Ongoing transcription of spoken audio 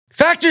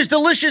Factor's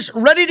delicious,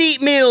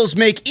 ready-to-eat meals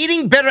make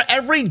eating better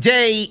every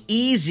day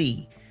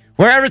easy.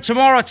 Wherever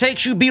tomorrow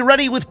takes you, be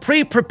ready with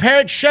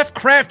pre-prepared,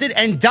 chef-crafted,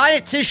 and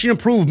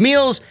dietitian-approved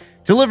meals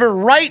delivered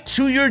right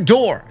to your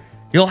door.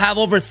 You'll have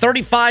over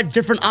 35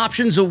 different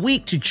options a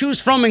week to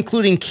choose from,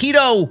 including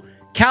keto,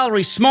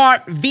 calorie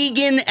smart,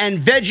 vegan, and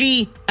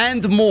veggie,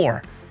 and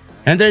more.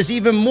 And there's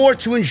even more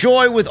to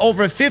enjoy with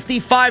over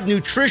 55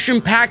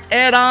 nutrition-packed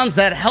add-ons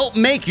that help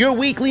make your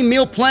weekly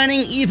meal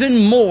planning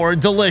even more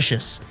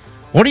delicious.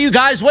 What are you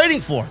guys waiting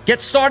for?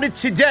 Get started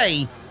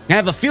today and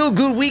have a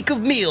feel-good week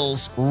of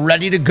meals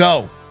ready to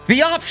go.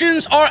 The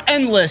options are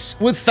endless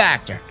with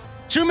Factor.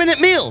 2-minute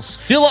meals.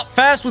 Fill up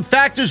fast with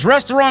Factor's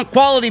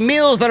restaurant-quality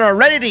meals that are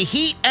ready to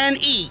heat and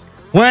eat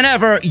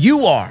whenever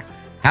you are.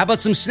 How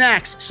about some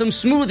snacks, some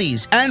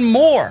smoothies, and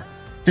more?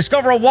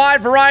 Discover a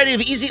wide variety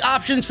of easy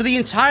options for the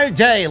entire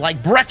day,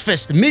 like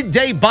breakfast,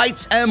 midday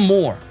bites, and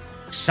more.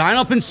 Sign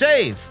up and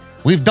save.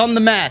 We've done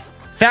the math.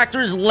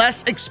 Factor is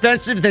less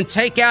expensive than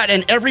takeout,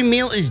 and every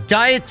meal is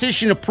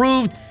dietitian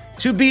approved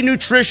to be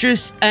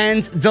nutritious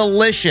and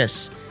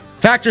delicious.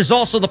 Factor is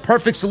also the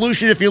perfect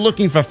solution if you're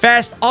looking for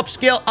fast,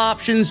 upscale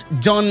options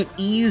done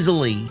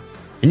easily.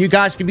 And you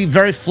guys can be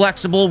very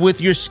flexible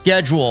with your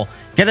schedule.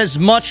 Get as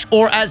much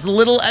or as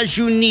little as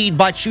you need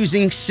by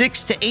choosing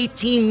 6 to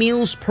 18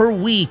 meals per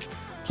week.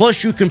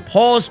 Plus, you can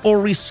pause or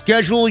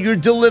reschedule your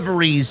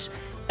deliveries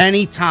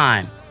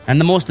anytime.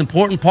 And the most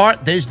important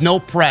part, there's no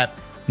prep.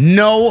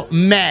 No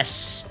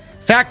mess.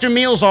 Factor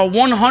meals are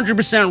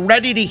 100%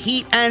 ready to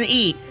heat and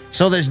eat,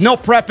 so there's no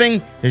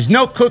prepping, there's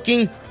no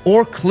cooking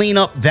or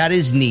cleanup that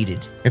is needed.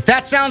 If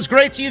that sounds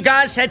great to you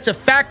guys, head to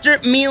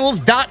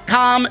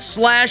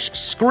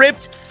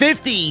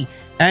factormeals.com/script50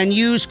 and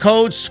use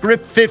code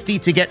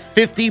script50 to get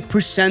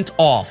 50%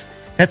 off.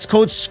 That's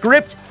code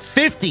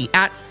script50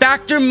 at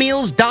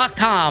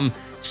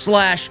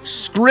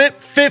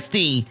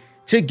factormeals.com/script50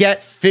 to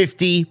get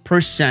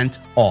 50%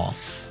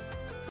 off.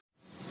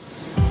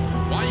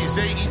 Why is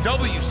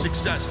AEW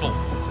successful?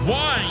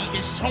 Why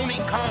is Tony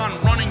Khan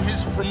running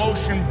his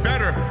promotion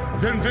better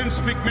than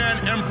Vince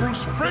McMahon and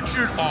Bruce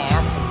Pritchard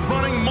are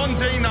running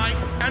Monday night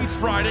and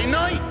Friday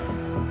night?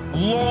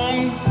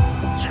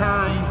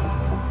 Long-term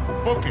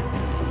booking.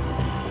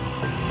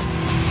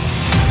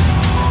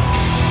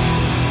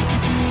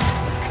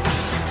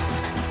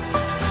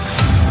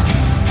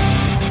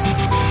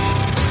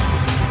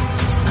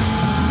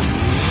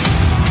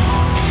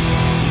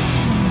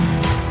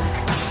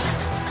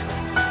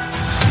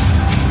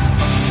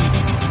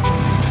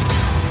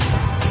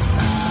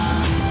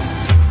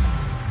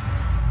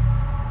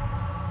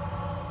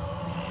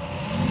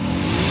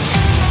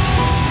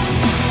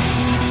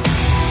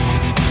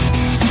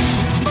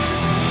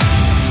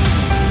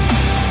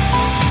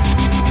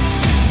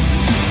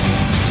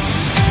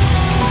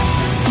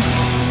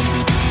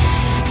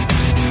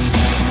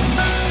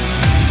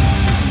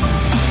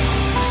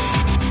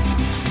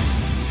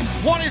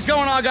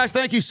 Guys,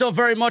 thank you so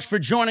very much for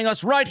joining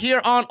us right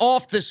here on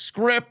Off the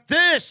Script.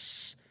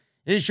 This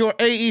is your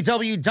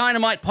AEW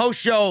Dynamite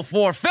post show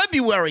for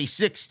February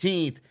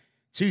 16th,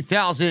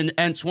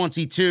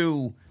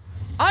 2022.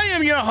 I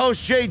am your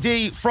host,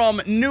 JD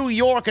from New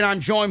York, and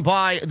I'm joined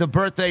by the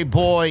birthday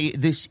boy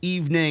this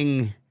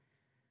evening,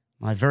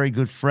 my very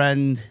good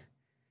friend,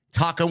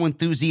 taco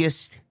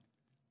enthusiast,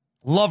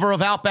 lover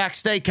of Outback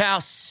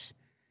Steakhouse,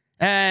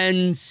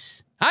 and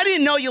I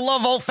didn't know you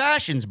love old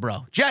fashions,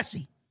 bro.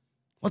 Jesse.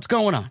 What's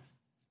going on?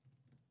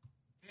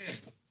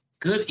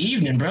 Good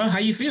evening, bro. How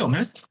you feel,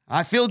 man?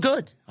 I feel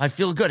good.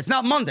 It's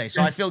not Monday,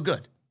 so I feel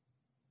good.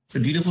 It's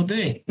a beautiful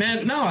thing,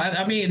 man. No,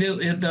 I mean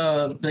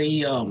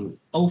the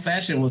old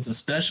fashioned was a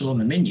special on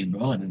the menu,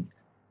 bro, and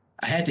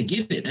I had to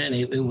get it, man.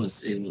 It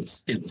was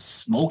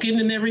smoking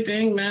and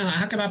everything, man.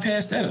 How can I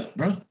pass that up,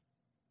 bro?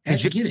 I had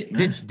to get it,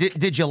 man.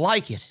 Did you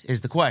like it?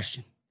 Is the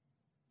question.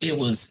 It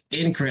was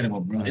incredible,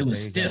 bro. It was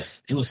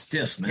stiff. It was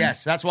stiff, man.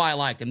 Yes, that's why I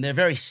liked them. They're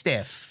very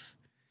stiff.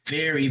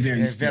 Very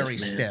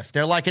stiff.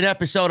 They're like an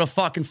episode of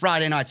fucking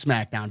Friday Night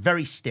SmackDown.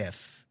 Very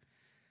stiff.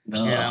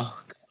 No. You know?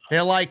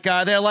 They're like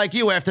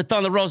you after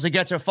Thunder Rosa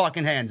gets her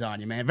fucking hands on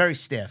you, man. Very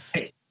stiff.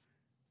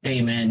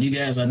 Hey, man, you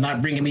guys are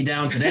not bringing me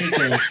down today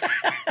because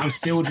I'm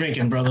still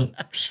drinking, brother.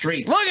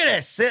 Straight. Look at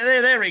this.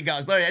 There he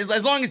goes.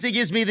 As long as he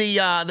gives me the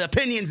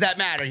opinions that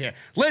matter here.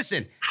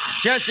 Listen,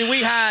 Jesse,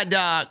 we had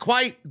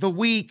quite the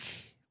week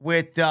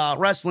with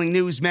wrestling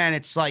news, man.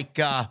 It's like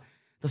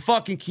the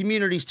fucking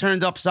community's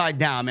turned upside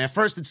down, man.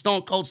 First, it's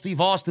Stone Cold Steve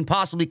Austin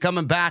possibly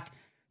coming back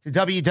to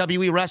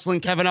WWE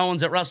wrestling Kevin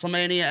Owens at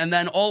WrestleMania, and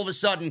then all of a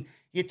sudden,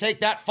 you take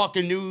that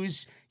fucking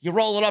news, you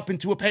roll it up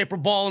into a paper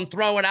ball and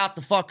throw it out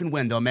the fucking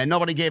window, man.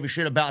 Nobody gave a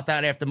shit about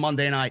that after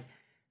Monday night.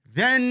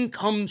 Then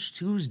comes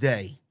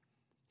Tuesday,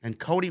 and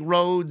Cody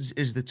Rhodes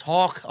is the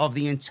talk of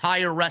the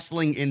entire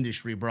wrestling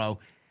industry, bro.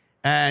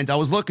 And I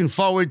was looking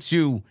forward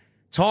to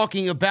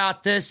talking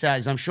about this,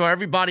 as I'm sure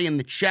everybody in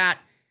the chat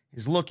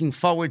is looking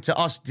forward to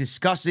us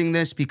discussing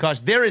this,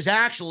 because there is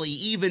actually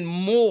even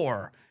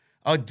more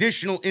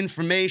additional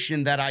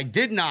information that I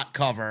did not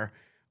cover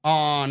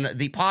on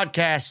the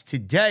podcast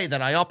today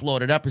that I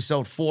uploaded,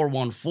 episode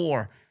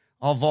 414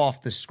 of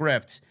Off the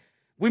Script.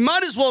 We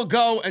might as well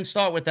go and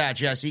start with that,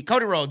 Jesse.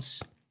 Cody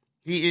Rhodes,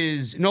 he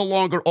is no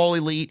longer All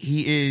Elite.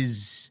 He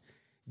is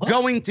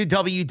going to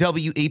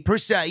WWE per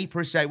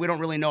se. We don't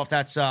really know if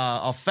that's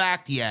a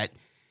fact yet.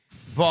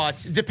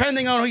 But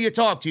depending on who you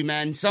talk to,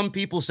 man, some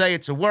people say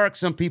it's a work.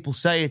 Some people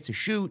say it's a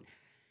shoot.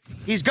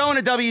 He's going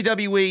to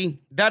WWE.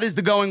 That is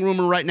the going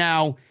rumor right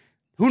now.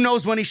 Who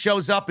knows when he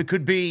shows up? It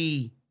could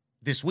be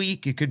this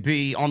week. It could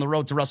be on the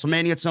road to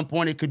WrestleMania at some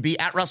point. It could be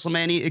at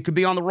WrestleMania. It could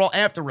be on the Raw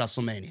after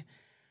WrestleMania.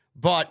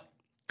 But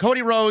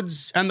Cody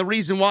Rhodes, and the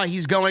reason why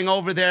he's going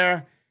over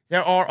there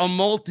are a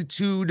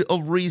multitude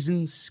of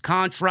reasons.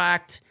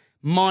 Contract,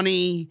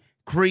 money,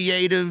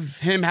 creative,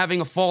 him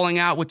having a falling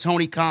out with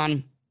Tony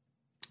Khan.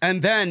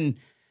 And then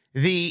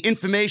the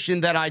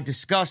information that I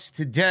discussed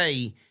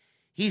today,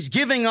 he's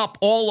giving up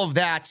all of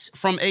that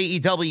from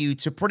AEW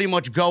to pretty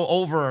much go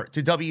over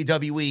to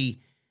WWE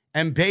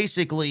and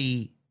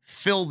basically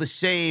fill the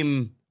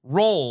same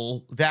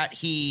role that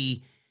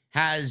he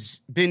has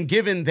been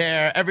given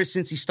there ever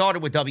since he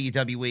started with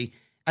WWE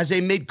as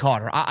a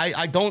mid-carder.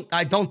 I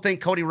don't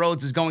think Cody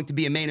Rhodes is going to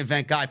be a main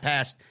event guy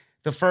past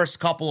the first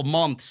couple of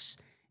months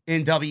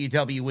in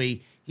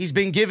WWE. He's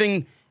been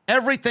giving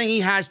everything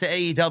he has to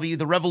AEW,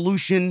 the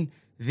revolution,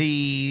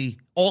 the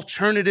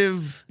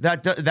alternative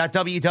that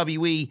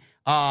WWE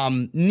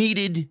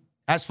needed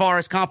as far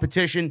as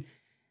competition.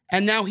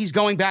 And now he's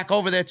going back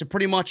over there to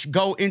pretty much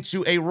go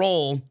into a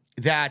role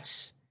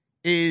that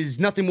is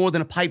nothing more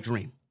than a pipe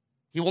dream.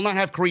 He will not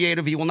have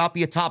creative. He will not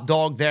be a top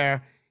dog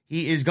there.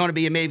 He is going to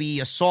be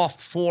maybe a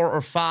soft 4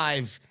 or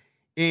 5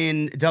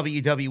 in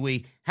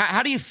WWE.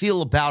 How do you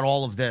feel about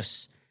all of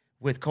this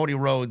with Cody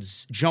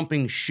Rhodes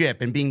jumping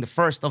ship and being the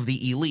first of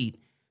the elite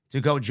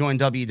to go join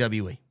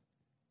WWE?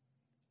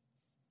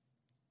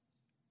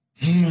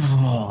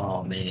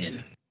 Oh,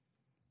 man.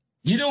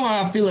 You know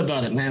how I feel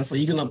about it, man. So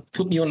you're going to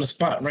put me on the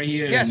spot right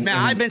here. Yes, man.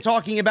 I've been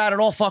talking about it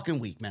all fucking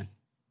week, man.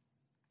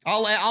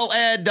 I'll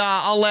add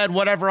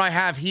whatever I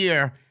have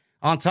here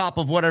on top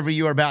of whatever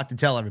you're about to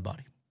tell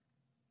everybody.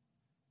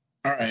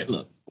 All right,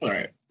 look. All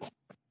right.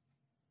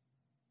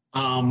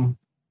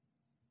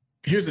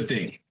 Here's the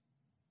thing.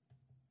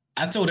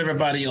 I told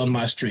everybody on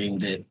my stream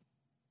that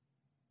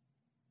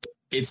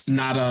it's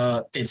not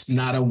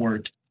a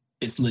work,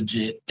 it's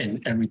legit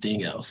and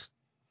everything else.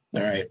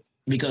 All right.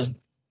 Because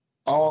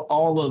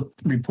all the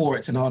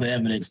reports and all the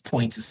evidence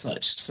point to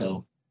such.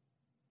 So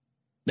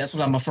that's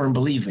what I'm a firm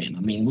believer in. I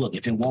mean, look,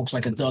 if it walks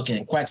like a duck and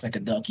it quacks like a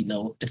duck,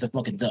 it's a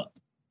fucking duck.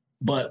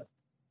 But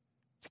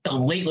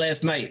late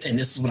last night, and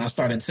this is when I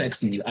started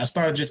texting you, I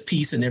started just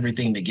piecing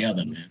everything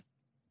together, man.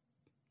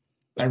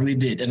 I really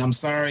did. And I'm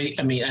sorry.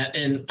 I mean,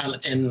 and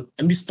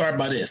let me start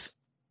by this.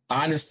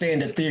 I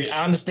understand that theory.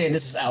 I understand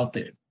this is out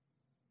there.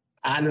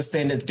 I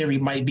understand that theory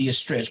might be a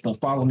stretch, but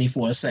follow me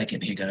for a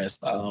second here, guys.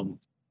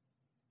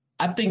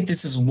 I think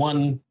this is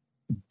one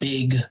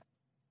big,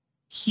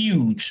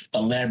 huge,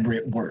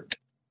 elaborate work.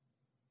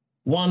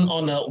 One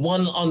on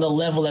the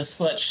level as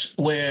such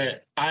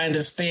where I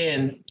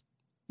understand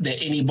that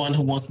anyone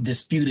who wants to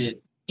dispute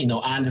it,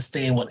 I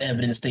understand what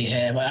evidence they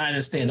have. I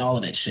understand all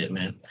of that shit,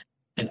 man.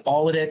 And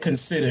all of that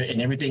considered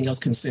and everything else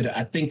considered,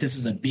 I think this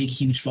is a big,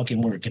 huge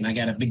fucking work. And I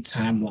got a big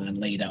timeline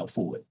laid out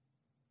for it.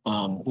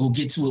 We'll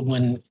get to it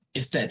when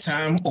it's that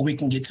time, or we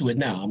can get to it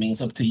now. I mean,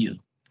 it's up to you.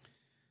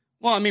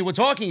 Well, I mean, we're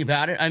talking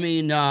about it. I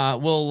mean,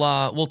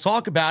 we'll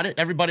talk about it.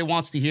 Everybody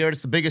wants to hear it.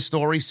 It's the biggest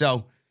story.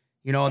 So,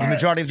 the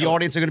majority of the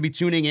audience are going to be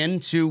tuning in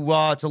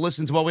to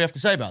listen to what we have to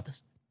say about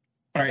this.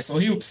 All right. So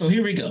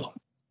here we go.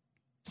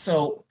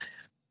 So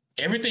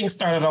everything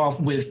started off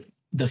with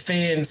the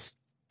fans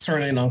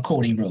turning on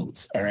Cody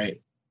Rhodes. All right.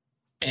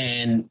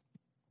 And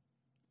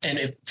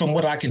from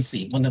what I can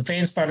see, when the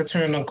fans started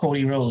turning on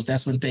Cody Rhodes,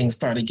 that's when things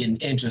started getting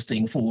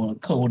interesting for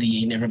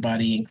Cody and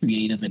everybody in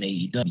creative and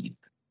AEW.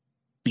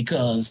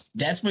 Because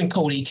that's when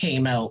Cody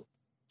came out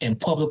and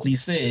publicly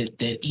said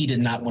that he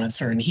did not want to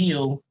turn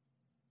heel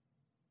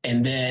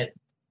and that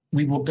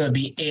we were going to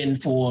be in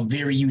for a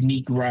very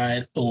unique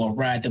ride, or a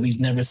ride that we've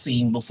never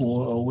seen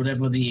before, or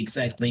whatever the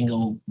exact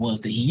lingo was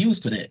that he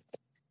used for that.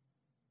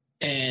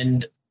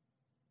 And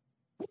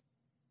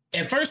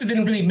at first, it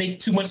didn't really make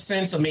too much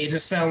sense. I mean, it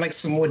just sounded like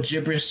some more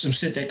gibberish, some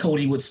shit that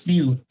Cody would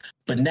spew.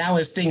 But now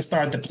as things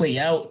started to play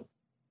out,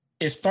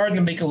 it's starting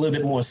to make a little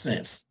bit more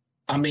sense.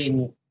 I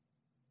mean,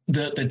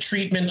 the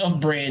treatment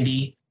of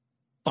Brandy,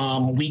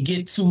 we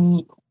get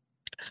to...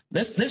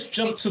 Let's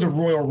jump to the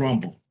Royal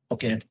Rumble.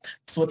 Okay,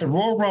 so at the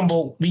Royal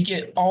Rumble, we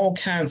get all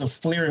kinds of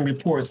flaring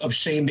reports of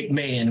Shane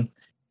McMahon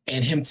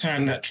and him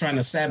trying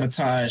to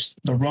sabotage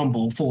the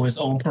Rumble for his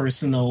own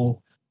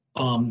personal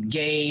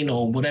gain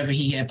or whatever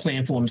he had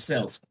planned for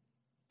himself.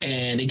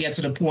 And it got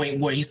to the point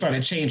where he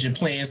started changing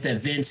plans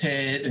that Vince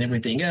had and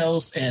everything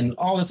else and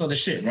all this other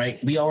shit,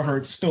 right? We all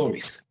heard the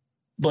stories.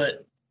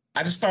 But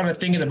I just started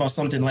thinking about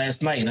something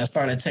last night and I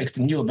started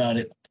texting you about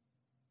it.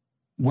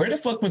 Where the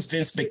fuck was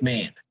Vince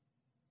McMahon?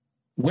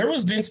 Where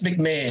was Vince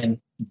McMahon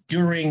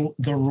during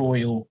the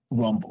Royal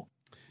Rumble?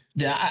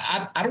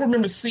 I don't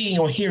remember seeing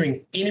or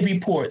hearing any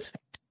reports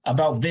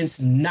about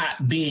Vince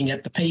not being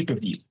at the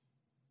pay-per-view.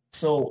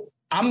 So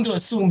I'm going to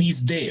assume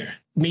he's there,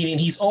 meaning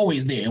he's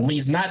always there. And when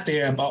he's not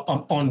there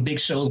on big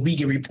shows, we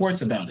get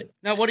reports about it.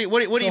 Now, what do you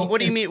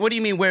mean? What do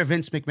you mean where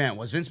Vince McMahon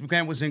was? Vince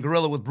McMahon was in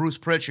Gorilla with Bruce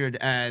Pritchard,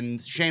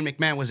 and Shane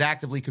McMahon was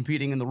actively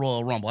competing in the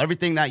Royal Rumble.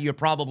 Everything that you're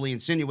probably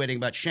insinuating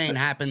about Shane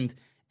happened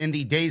in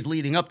the days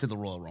leading up to the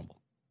Royal Rumble.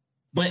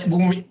 But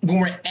when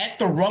we're at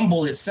the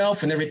Rumble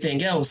itself and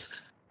everything else,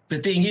 the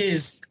thing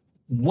is,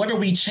 what are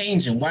we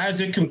changing? Why is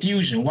there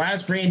confusion? Why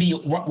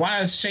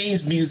is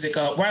Shane's music,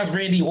 why is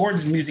Randy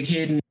Orton's music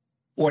hidden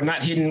or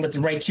not hidden with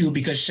the right cue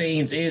because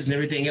Shane's is and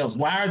everything else?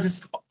 Why is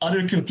this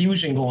utter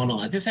confusion going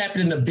on? This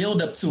happened in the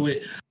build up to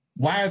it.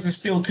 Why is there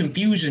still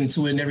confusion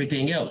to it and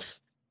everything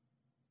else?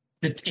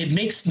 It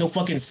makes no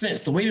fucking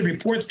sense. The way the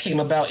reports came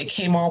about, it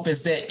came off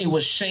as that it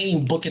was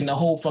Shane booking the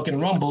whole fucking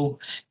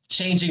Rumble,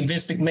 changing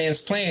Vince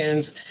McMahon's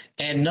plans,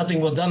 and nothing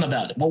was done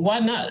about it. Well, why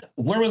not?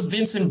 Where was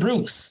Vince and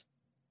Bruce?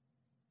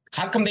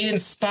 How come they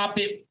didn't stop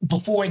it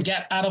before it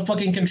got out of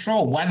fucking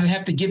control? Why did it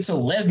have to get to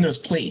Lesnar's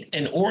plate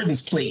and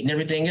Orton's plate and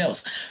everything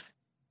else?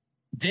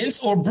 Vince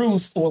or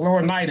Bruce or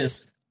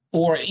Laurinaitis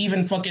or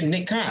even fucking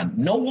Nick Khan,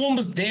 no one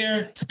was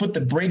there to put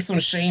the brakes on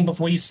Shane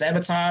before he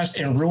sabotaged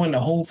and ruined the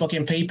whole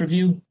fucking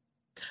pay-per-view.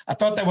 I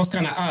thought that was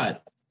kind of odd.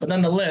 But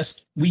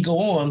nonetheless, we go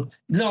on.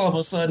 Then all of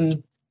a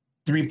sudden,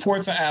 the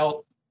reports are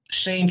out.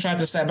 Shane tried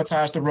to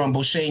sabotage the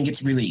Rumble. Shane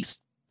gets released.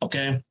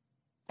 Okay?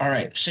 All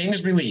right. Shane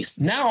is released.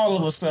 Now all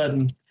of a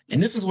sudden,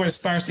 and this is where it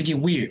starts to get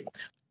weird,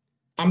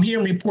 I'm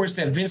hearing reports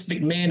that Vince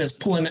McMahon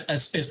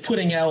is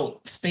putting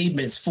out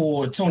statements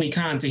for Tony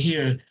Khan to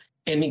hear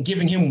and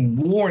giving him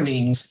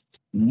warnings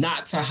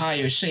not to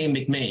hire Shane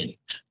McMahon.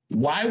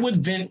 Why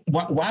would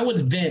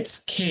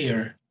Vince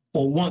care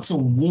or want to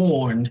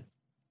warn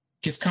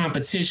his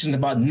competition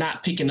about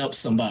not picking up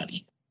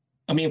somebody?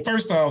 I mean,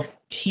 first off,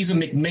 he's a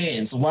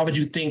McMahon, so why would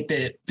you think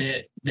that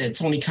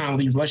Tony Khan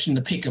would be rushing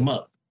to pick him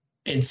up?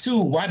 And two,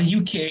 why do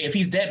you care? If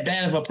he's that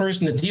bad of a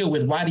person to deal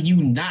with, why do you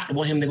not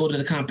want him to go to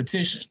the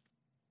competition?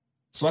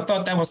 So I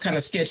thought that was kind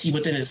of sketchy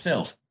within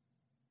itself.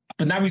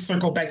 But now we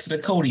circle back to the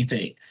Cody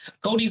thing.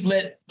 Cody's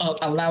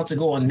allowed to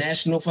go on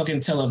national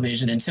fucking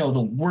television and tell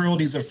the world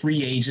he's a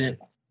free agent.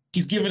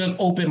 He's given an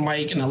open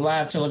mic and a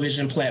live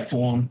television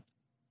platform.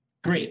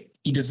 Great.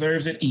 He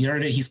deserves it. He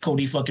earned it. He's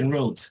Cody fucking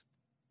Rhodes.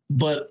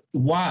 But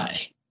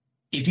why?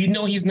 If you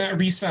know he's not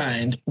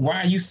re-signed,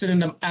 why are you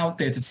sending him out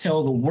there to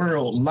tell the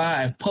world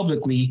live,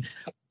 publicly,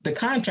 the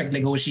contract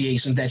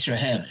negotiations that you're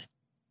having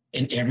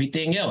and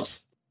everything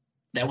else?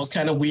 That was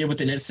kind of weird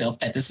within itself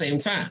at the same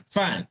time.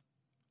 Fine.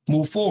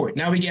 Move forward.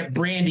 Now we get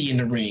Brandy in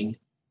the ring.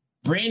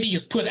 Brandy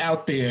is put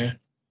out there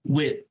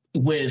with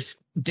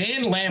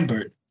Dan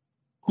Lambert,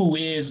 who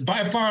is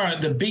by far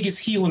the biggest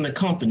heel in the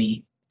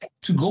company,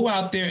 to go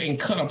out there and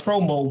cut a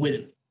promo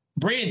with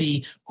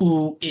Brandy,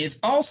 who is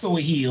also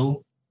a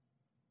heel.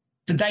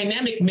 The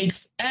dynamic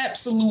makes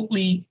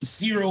absolutely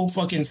zero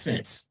fucking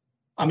sense.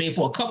 I mean,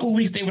 for a couple of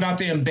weeks, they went out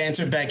there and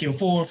bantered back and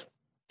forth.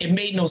 It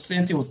made no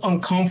sense. It was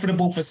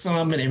uncomfortable for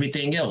some and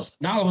everything else.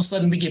 Now, all of a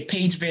sudden, we get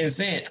Paige Van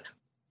Zandt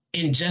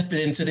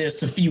ingested into this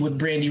to feud with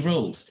Brandy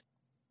Rhodes.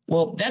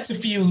 Well, that's a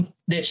feud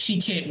that she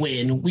can't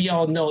win. We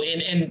all know.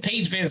 And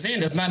Paige Van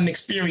Zandt is not an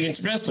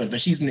experienced wrestler,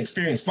 but she's an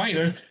experienced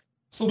fighter.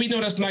 So we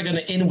know that's not going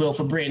to end well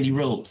for Brandy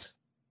Rhodes.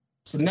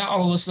 So now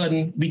all of a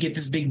sudden, we get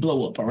this big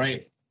blow up, all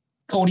right?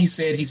 Cody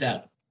said he's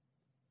out.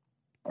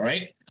 All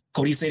right?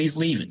 Cody said he's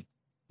leaving.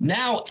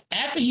 Now,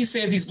 after he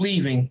says he's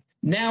leaving,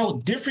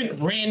 now different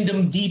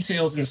random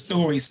details and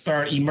stories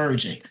start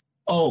emerging.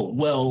 Oh,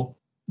 well,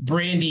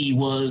 Brandy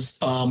was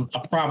a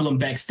problem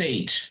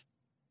backstage.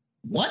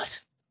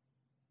 What?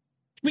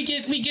 We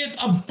get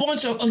a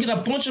bunch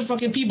of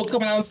fucking people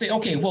coming out and say,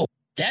 okay, well,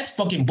 that's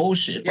fucking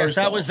bullshit. Yes,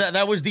 that was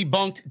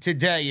debunked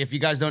today. If you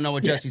guys don't know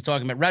what Jesse's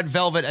talking about, Red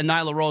Velvet and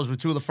Nyla Rose were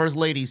two of the first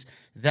ladies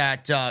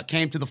that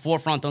came to the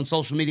forefront on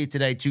social media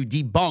today to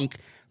debunk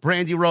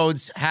Brandy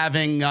Rhodes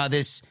having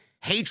this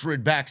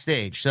hatred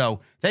backstage.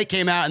 So they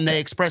came out and they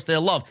expressed their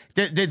love.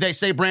 Did they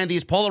say Brandy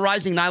is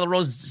polarizing? Nyla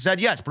Rose said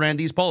yes,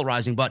 Brandy is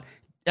polarizing, but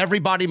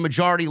everybody,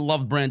 majority,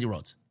 loved Brandy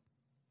Rhodes.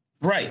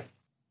 Right.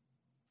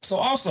 So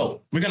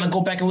also, we're going to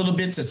go back a little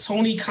bit to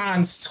Tony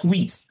Khan's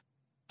tweets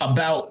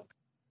about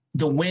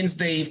the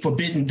Wednesday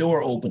Forbidden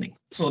Door opening.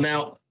 So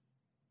now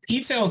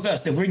he tells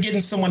us that we're getting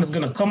someone that's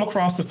going to come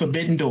across the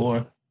Forbidden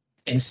Door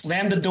and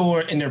slam the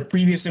door in their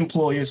previous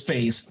employer's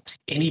face.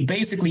 And he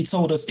basically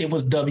told us it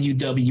was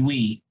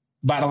WWE,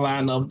 bottom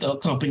line of the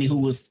company who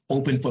was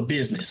open for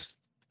business.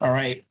 All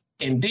right.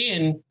 And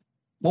then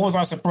what was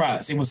our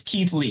surprise? It was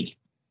Keith Lee.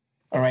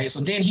 All right.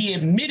 So then he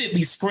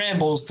admittedly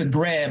scrambles to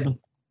grab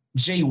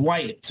Jay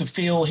White to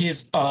fill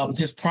his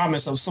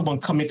promise of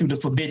someone coming through the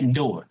Forbidden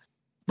Door.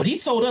 But he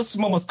told us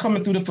someone was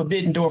coming through the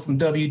Forbidden Door from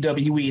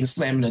WWE and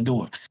slamming the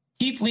door.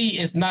 Keith Lee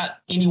is not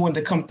anyone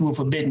to come through a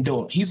Forbidden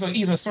Door. He's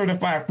a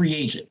certified free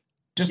agent,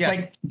 just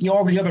like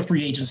all the other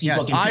free agents.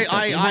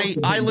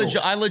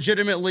 I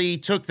legitimately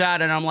took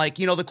that, and I'm like,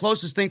 the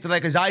closest thing to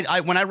that, because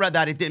I when I read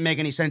that, it didn't make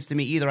any sense to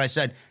me either. I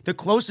said the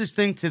closest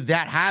thing to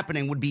that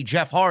happening would be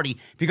Jeff Hardy,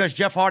 because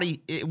Jeff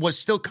Hardy was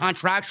still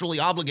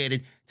contractually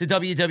obligated to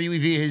WWE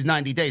via his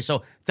 90 days.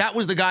 So that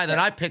was the guy that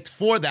I picked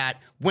for that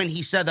when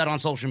he said that on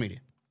social media.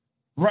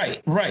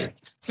 Right.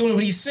 So when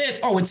he said,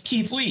 "Oh, it's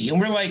Keith Lee," and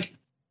we're like,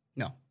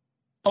 "No,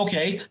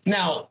 okay."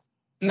 Now,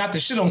 not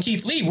to shit on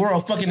Keith Lee, we're all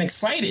fucking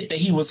excited that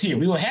he was here.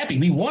 We were happy.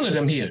 We wanted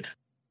him here,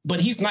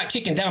 but he's not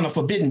kicking down a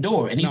forbidden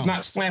door, and he's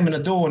not slamming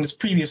a door on his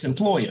previous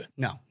employer.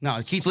 No.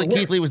 Keith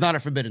Lee was not a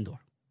forbidden door.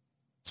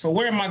 So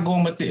where am I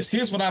going with this?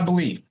 Here's what I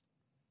believe.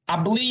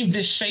 I believe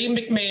this Shane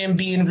McMahon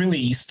being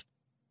released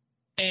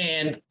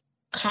and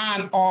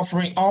Khan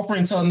offering,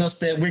 telling us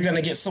that we're going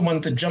to get someone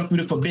to jump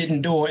through the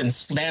forbidden door and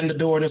slam the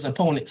door on his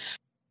opponent.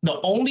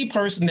 The only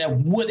person that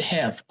would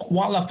have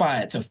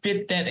qualified to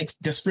fit that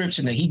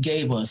description that he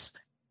gave us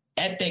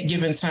at that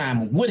given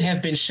time would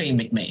have been Shane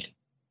McMahon.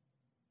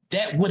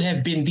 That would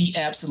have been the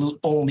absolute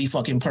only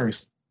fucking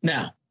person.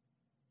 Now,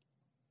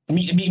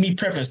 me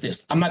preface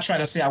this. I'm not trying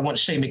to say I want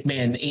Shane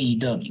McMahon in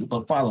AEW,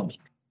 but follow me.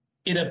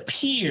 It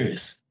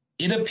appears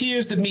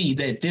to me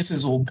that this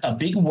is a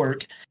big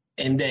work,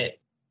 and that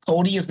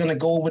Cody is going to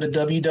go over to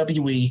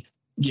WWE,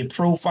 get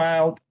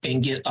profiled,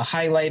 and get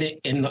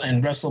highlighted in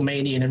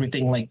WrestleMania and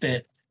everything like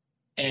that.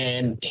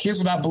 And here's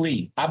what I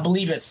believe. I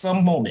believe at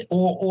some moment,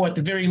 or at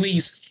the very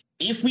least,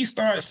 if we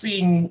start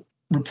seeing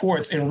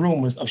reports and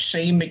rumors of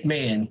Shane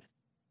McMahon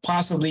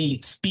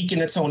possibly speaking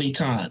to Tony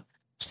Khan,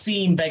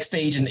 seen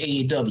backstage in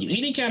AEW,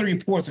 any kind of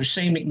reports of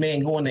Shane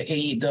McMahon going to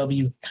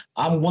AEW,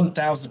 I'm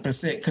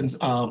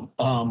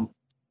 1,000%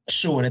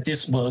 sure that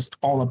this was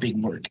all a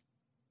big work.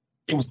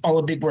 It was all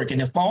a big work.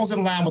 And it falls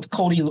in line with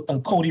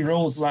Cody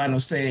Rhodes' line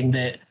of saying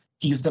that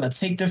he's going to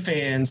take the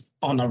fans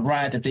on a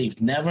ride that they've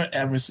never,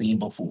 ever seen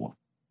before.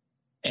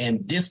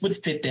 And this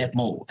would fit that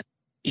mold.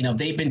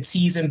 They've been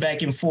teasing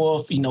back and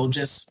forth,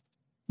 just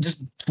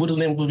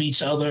twiddling with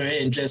each other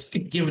and just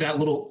giving out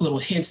little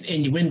hints and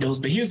innuendos.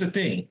 But here's the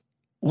thing.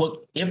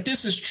 If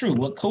this is true,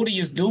 what Cody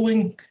is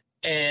doing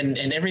and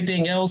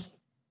everything else,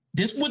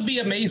 this would be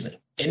amazing.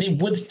 And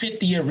it would fit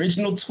the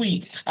original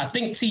tweet. I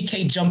think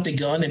TK jumped the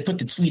gun and put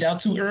the tweet out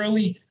too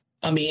early.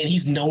 And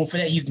he's known for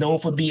that. He's known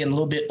for being a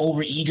little bit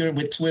overeager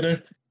with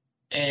Twitter.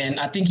 And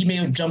I think he may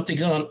have jumped the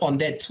gun on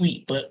that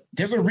tweet. But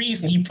there's a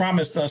reason he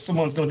promised us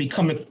someone's going to be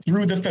coming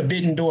through the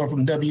forbidden door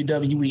from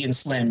WWE and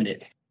slamming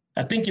it.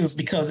 I think it was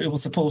because it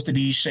was supposed to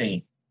be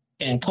Shane.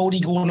 And Cody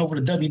going over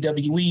to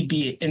WWE,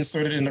 be it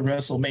inserted into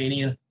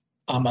WrestleMania,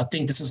 I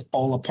think this is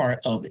all a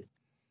part of it.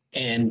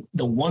 And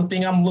the one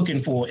thing I'm looking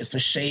for is for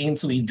Shane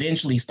to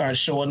eventually start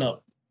showing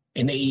up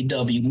in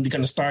AEW. We're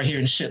going to start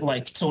hearing shit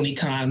like Tony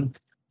Khan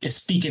is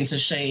speaking to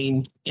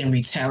Shane in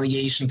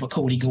retaliation for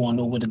Cody going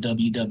over to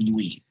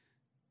WWE.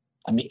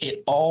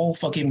 It all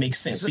fucking makes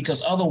sense,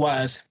 because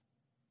otherwise,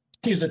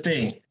 here's the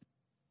thing.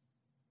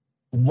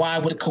 Why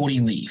would Cody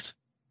leave?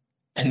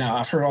 And now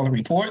I've heard all the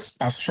reports.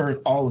 I've heard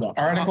all of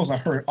the articles. I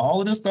heard all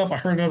of this stuff. I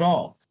heard it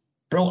all.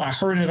 Bro, I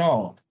heard it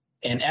all.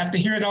 And after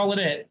hearing all of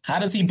that, how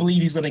does he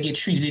believe he's going to get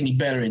treated any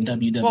better in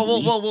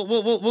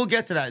WWE? We'll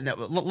get to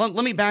that.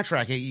 Let me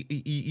backtrack.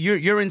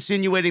 You're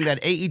insinuating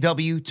that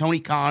AEW,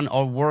 Tony Khan,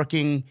 are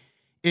working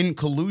in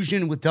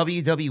collusion with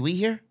WWE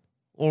here?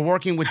 Or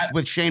working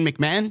with Shane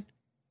McMahon?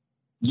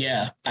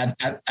 Yeah,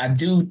 I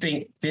do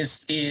think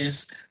this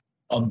is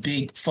a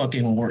big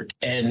fucking work.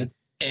 And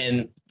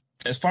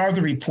as far as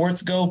the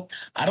reports go,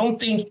 I don't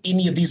think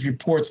any of these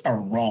reports are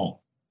wrong.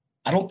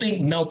 I don't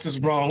think Meltzer's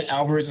wrong,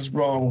 Alvarez is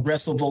wrong,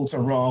 WrestleVotes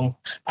are wrong.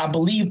 I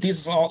believe this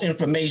is all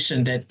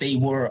information that they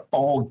were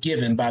all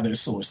given by their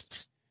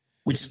sources,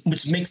 which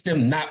makes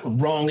them not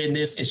wrong in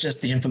this. It's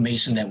just the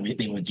information that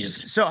they were given.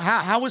 So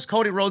how is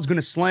Cody Rhodes going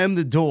to slam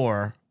the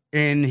door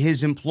in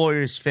his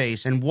employer's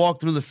face and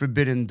walk through the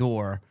forbidden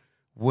door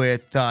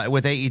with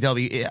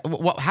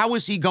AEW? How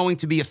is he going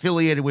to be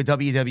affiliated with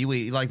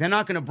WWE? Like, they're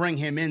not going to bring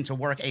him in to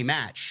work a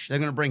match. They're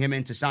going to bring him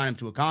in to sign him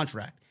to a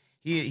contract.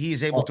 He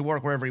is able to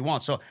work wherever he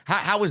wants. So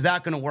how is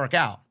that going to work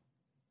out?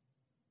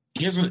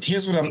 Here's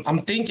what I'm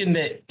thinking,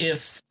 that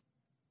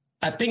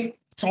I think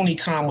Tony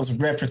Khan was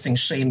referencing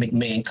Shane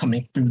McMahon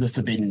coming through the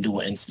forbidden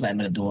door and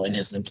slamming the door in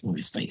his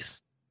employee's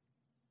face.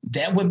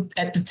 That would,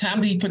 at the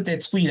time that he put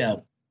that tweet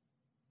out,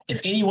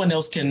 if anyone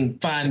else can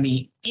find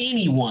me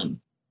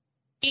anyone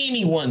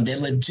that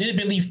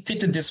legitimately fit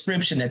the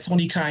description that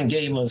Tony Khan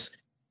gave us,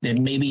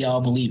 then maybe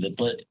I'll believe it.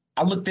 But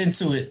I looked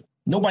into it.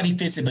 Nobody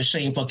fits it but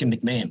Shane fucking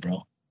McMahon,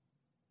 bro.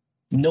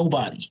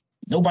 Nobody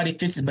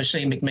fits it but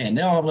Shane McMahon.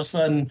 Then all of a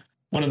sudden,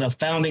 one of the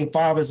founding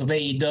fathers of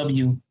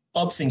AEW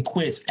ups and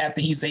quits after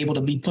he's able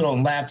to be put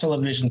on live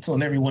television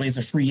telling everyone he's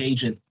a free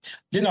agent.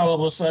 Then all of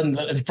a sudden,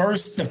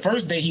 the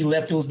first day he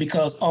left, it was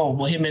because,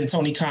 him and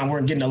Tony Khan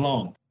weren't getting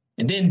along.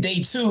 And then day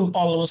two,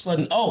 all of a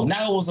sudden,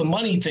 now it was a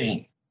money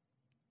thing.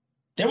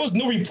 There was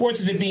no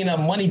reports of it being a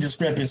money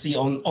discrepancy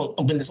on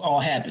when this all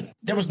happened.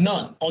 There was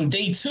none on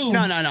day 2.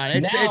 No.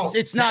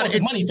 It's not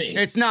a money thing.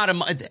 It's not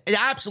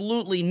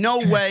absolutely no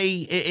way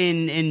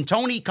in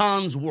Tony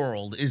Khan's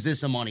world is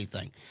this a money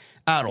thing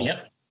at all.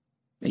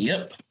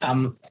 Yep.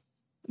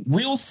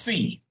 We'll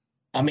see.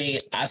 I mean,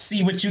 I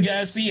see what you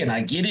guys see, and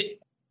I get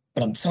it,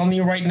 but I'm telling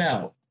you right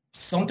now,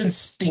 something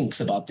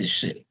stinks about this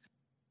shit.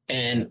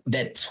 And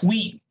that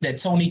tweet that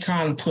Tony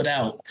Khan put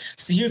out.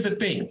 See, here's the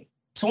thing.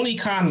 Tony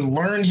Khan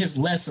learned his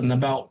lesson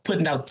about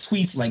putting out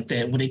tweets like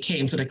that when it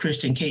came to the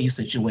Christian Cage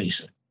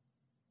situation.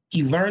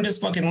 He learned his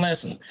fucking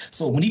lesson.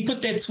 So when he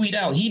put that tweet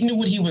out, he knew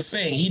what he was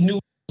saying. He knew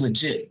it was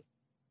legit.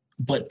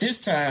 But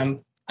this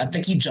time, I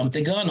think he jumped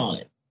the gun on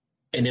it.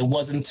 And it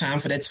wasn't time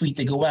for that tweet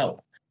to go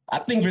out. I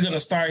think we're going to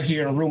start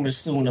hearing rumors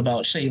soon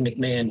about Shane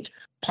McMahon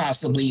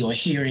possibly or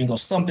hearing or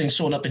something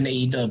showing up in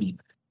the AEW.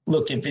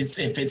 Look,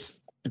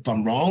 if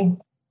I'm wrong,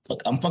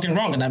 look, I'm fucking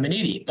wrong and I'm an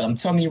idiot, but I'm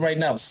telling you right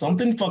now,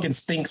 something fucking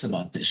stinks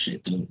about this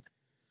shit, dude.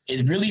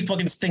 It really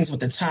fucking stinks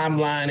with the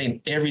timeline and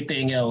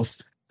everything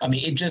else. I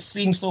mean, it just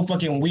seems so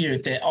fucking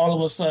weird that all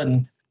of a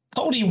sudden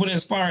Cody went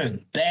as far as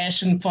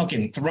bashing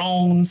fucking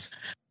thrones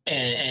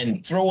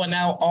and throwing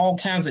out all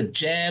kinds of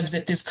jabs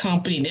at this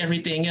company and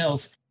everything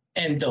else.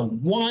 And the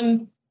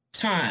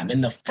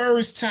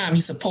first time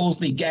he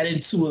supposedly got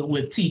into it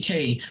with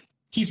TK,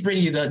 he's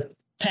ready to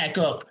pack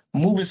up,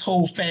 move his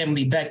whole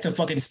family back to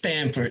fucking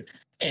Stanford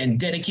and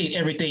dedicate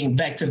everything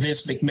back to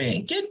Vince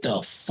McMahon. Get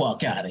the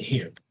fuck out of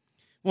here.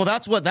 Well,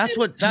 that's what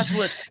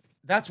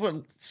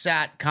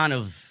sat kind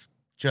of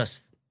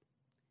just,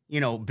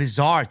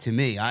 bizarre to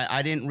me.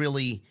 I didn't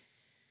really,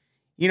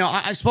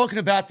 I've spoken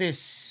about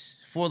this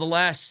for the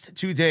last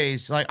 2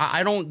 days. Like,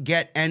 I don't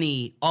get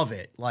any of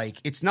it. Like,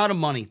 it's not a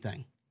money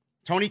thing.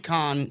 Tony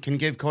Khan can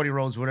give Cody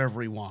Rhodes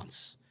whatever he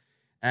wants.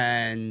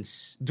 And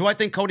do I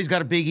think Cody's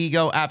got a big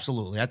ego?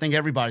 Absolutely. I think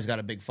everybody's got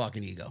a big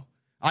fucking ego.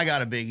 I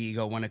got a big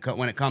ego when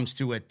it comes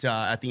to it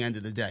at the end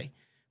of the day.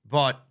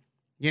 But,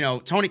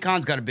 Tony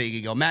Khan's got a big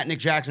ego. Nick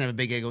Jackson have a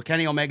big ego.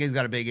 Kenny Omega's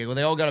got a big ego.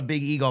 They all got a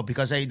big ego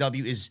because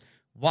AEW is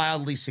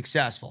wildly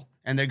successful.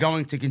 And they're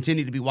going to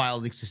continue to be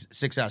wildly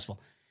successful.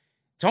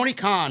 Tony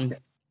Khan,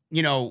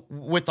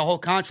 with the whole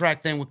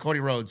contract thing with Cody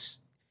Rhodes,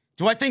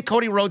 do I think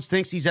Cody Rhodes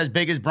thinks he's as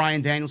big as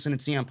Bryan Danielson and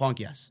CM Punk?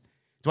 Yes.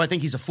 Do I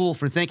think he's a fool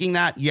for thinking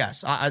that?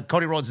 Yes.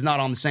 Cody Rhodes is not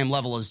on the same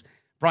level as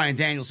Bryan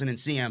Danielson and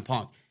CM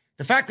Punk.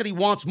 The fact that he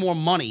wants more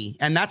money,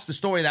 and that's the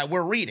story that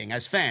we're reading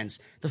as fans,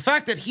 the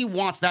fact that he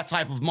wants that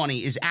type of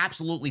money is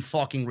absolutely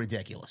fucking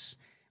ridiculous.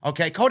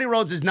 Okay? Cody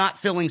Rhodes is not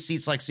filling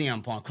seats like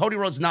CM Punk. Cody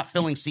Rhodes is not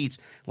filling seats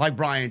like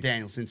Bryan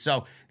Danielson.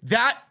 So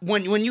that,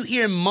 when you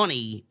hear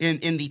money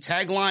in the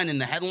tagline, in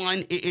the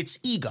headline, it's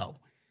ego.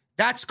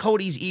 That's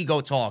Cody's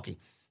ego talking.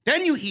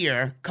 Then you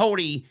hear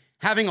Cody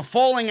having a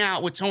falling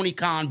out with Tony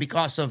Khan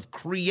because of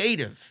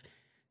creative.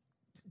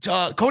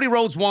 Cody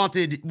Rhodes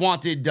wanted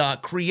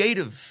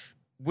creative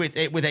with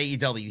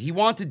AEW. He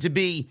wanted to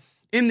be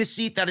in the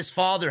seat that his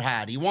father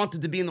had. He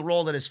wanted to be in the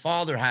role that his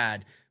father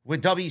had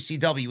with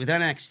WCW, with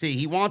NXT.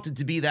 He wanted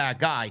to be that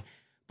guy.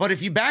 But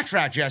if you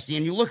backtrack, Jesse,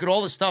 and you look at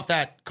all the stuff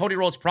that Cody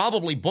Rhodes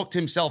probably booked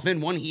himself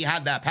in when he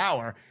had that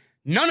power,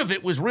 none of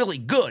it was really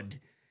good.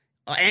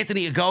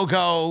 Anthony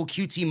Ogogo,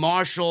 QT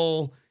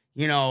Marshall,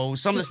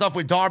 some of the stuff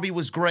with Darby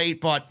was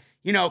great, but,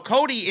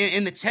 Cody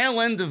in the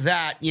tail end of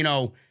that,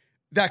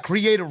 that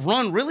creative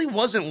run really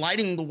wasn't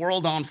lighting the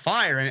world on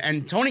fire.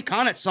 And Tony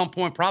Khan at some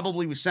point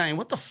probably was saying,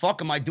 what the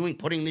fuck am I doing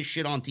putting this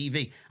shit on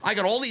TV? I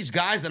got all these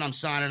guys that I'm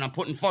signing. I'm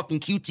putting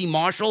fucking QT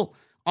Marshall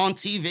on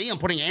TV. I'm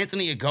putting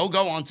Anthony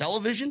Ogogo on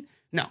television.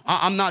 No,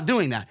 I'm not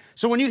doing that.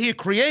 So when you hear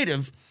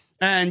creative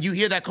and you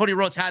hear that Cody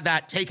Rhodes had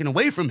that taken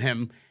away from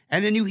him,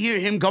 and then you hear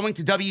him going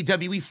to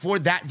WWE for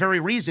that very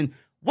reason,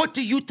 what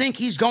do you think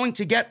he's going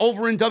to get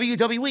over in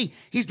WWE?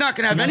 He's not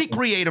going to have any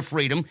creative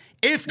freedom.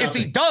 If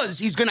he does,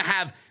 he's going to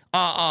have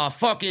a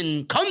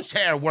fucking cunt's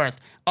hair worth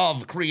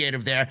of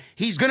creative there.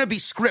 He's going to be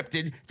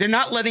scripted. They're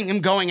not letting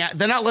him go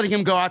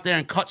out there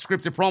and cut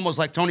scripted promos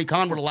like Tony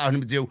Khan would allow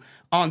him to do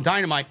on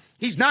Dynamite.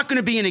 He's not going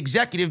to be an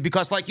executive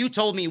because, like you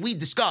told me, we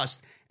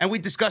discussed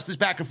this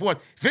back and forth.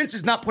 Vince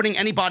is not putting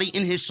anybody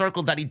in his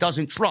circle that he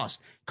doesn't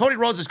trust. Cody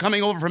Rhodes is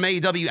coming over from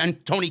AEW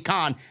and Tony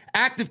Khan,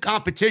 active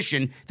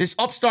competition, this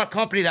upstart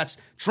company that's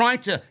trying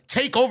to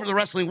take over the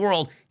wrestling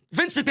world.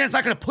 Vince McMahon's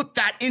not going to put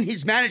that in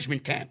his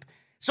management camp.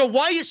 So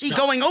why is he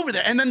going over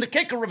there? And then the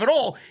kicker of it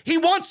all, he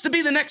wants to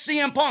be the next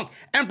CM Punk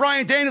and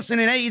Bryan Danielson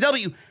in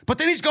AEW, but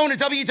then he's going to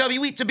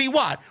WWE to be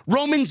what?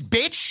 Roman's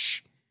bitch?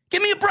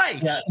 Give me a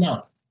break. Yeah,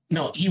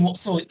 no. He won't.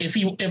 So if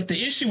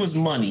the issue was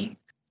money,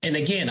 and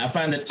again, I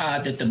find it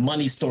odd that the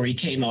money story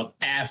came out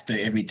after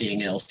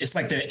everything else. It's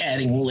like they're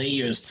adding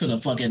layers to the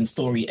fucking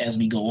story as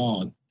we go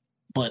on.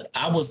 But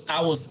I was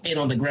in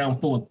on the ground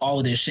floor with all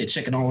of this shit,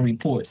 checking all the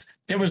reports.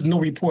 There was no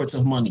reports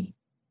of money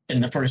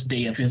in the first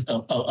day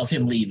of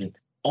him leaving.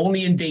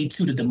 Only in day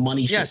 2 did the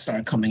money shit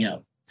start coming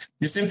out.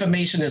 This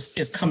information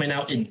is coming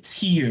out in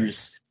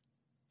tiers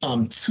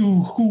to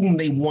whom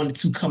they wanted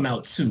to come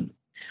out to.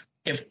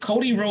 If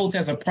Cody Rhodes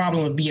has a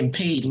problem with being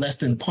paid less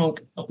than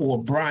Punk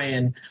or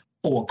Bryan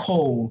or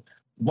Cole,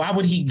 why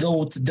would he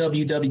go to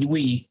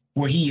WWE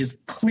where he is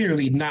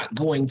clearly not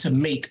going to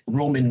make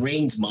Roman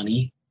Reigns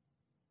money?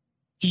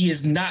 He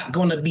is not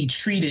going to be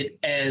treated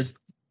as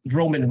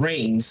Roman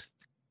Reigns.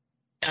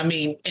 I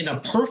mean, in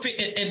a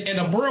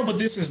world, but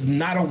this is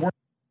not a world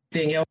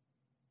thing else,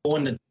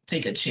 going to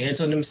take a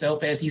chance on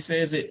himself, as he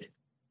says it.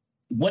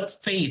 What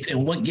faith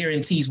and what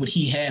guarantees would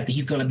he have that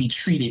he's going to be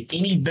treated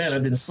any better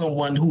than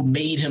someone who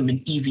made him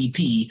an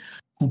EVP,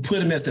 who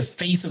put him as the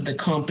face of the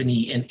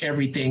company and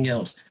everything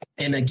else?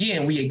 And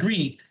again, we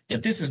agree,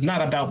 if this is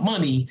not about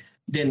money,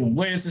 then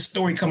where's the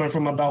story coming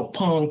from about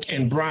Punk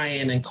and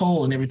Bryan and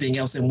Cole and everything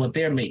else and what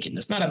they're making?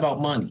 It's not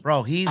about money.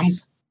 Bro,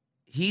 he's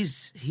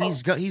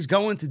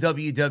going to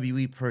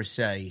WWE per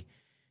se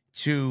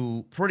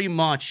to pretty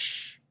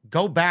much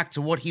go back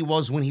to what he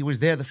was when he was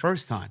there the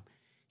first time.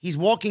 He's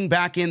walking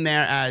back in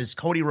there as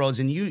Cody Rhodes,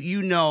 and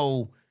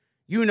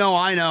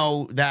I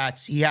know that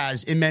he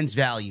has immense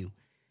value.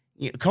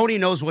 Cody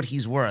knows what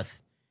he's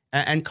worth,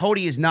 and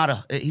Cody is not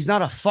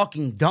a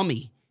fucking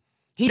dummy.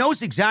 He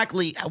knows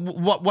exactly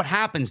what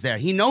happens there.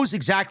 He knows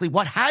exactly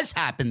what has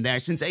happened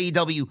there since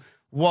AEW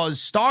was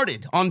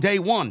started on day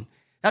one.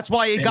 That's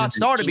why it got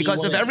started,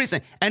 because of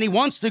everything. And he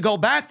wants to go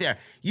back there.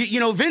 You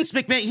know, Vince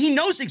McMahon, he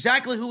knows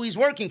exactly who he's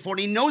working for.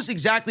 And he knows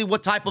exactly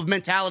what type of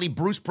mentality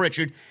Bruce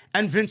Pritchard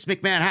and Vince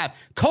McMahon have.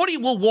 Cody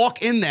will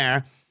walk in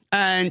there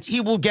and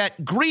he will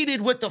get greeted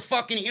with the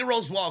fucking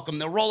hero's welcome.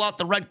 They'll roll out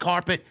the red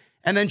carpet.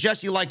 And then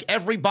Jesse, like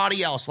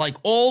everybody else, like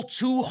all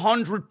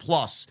 200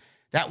 plus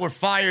that were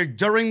fired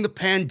during the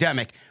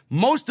pandemic,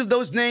 most of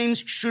those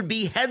names should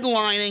be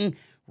headlining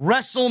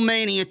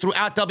WrestleMania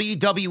throughout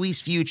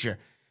WWE's future.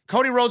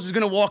 Cody Rhodes is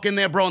going to walk in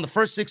there, bro. In the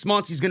first 6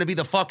 months, he's going to be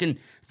the fucking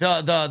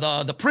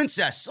the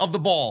princess of the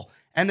ball,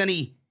 and then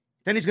he's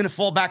going to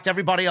fall back to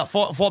everybody else,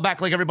 fall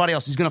back like everybody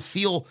else. He's going to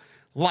feel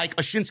like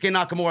a Shinsuke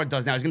Nakamura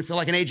does now. He's going to feel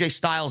like an AJ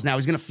Styles now.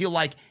 He's going to feel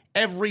like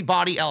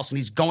everybody else, and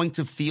he's going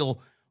to feel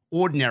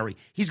ordinary.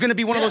 He's going to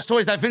be one of those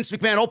toys that Vince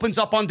McMahon opens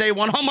up on day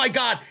one. Oh my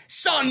God,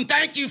 son,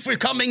 thank you for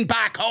coming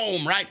back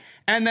home, right?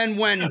 And then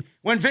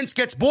when Vince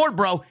gets bored,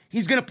 bro,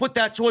 he's going to put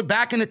that toy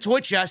back in the toy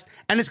chest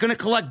and it's going to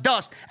collect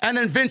dust. And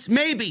then Vince,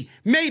 maybe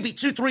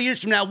 2-3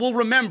 years from now, will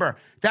remember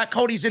that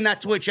Cody's in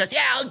that toy chest.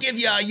 Yeah, I'll give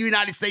you a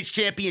United States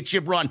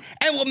Championship run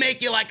and we'll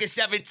make you like a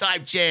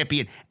 7-time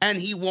champion. And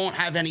he won't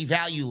have any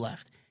value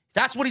left.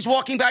 That's what he's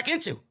walking back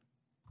into.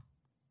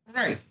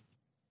 Right.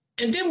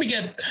 And then we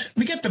get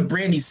the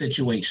Brandy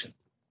situation.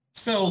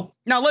 So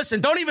now listen,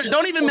 don't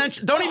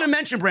even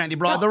mention Brandy,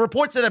 bro. The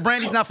reports say that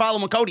Brandy's not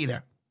following Cody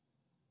there.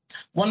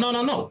 Well,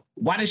 no.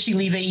 Why did she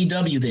leave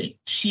AEW then?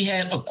 She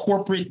had a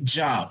corporate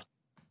job.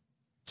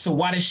 So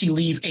why did she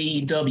leave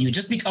AEW?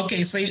 Just because,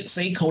 okay,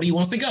 say Cody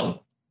wants to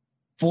go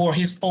for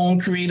his own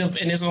creative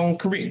and his own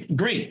career.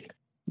 Great.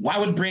 Why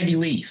would Brandy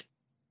leave?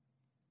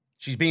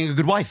 She's being a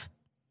good wife.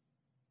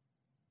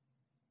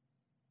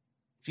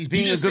 She's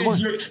being a good one.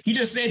 You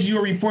just said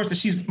your reports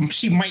that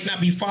she might not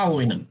be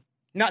following him.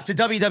 Not to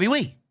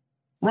WWE.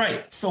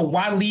 Right. So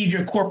why leave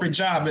your corporate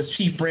job as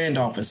chief brand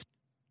officer?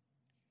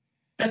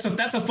 That's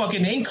a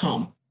fucking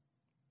income.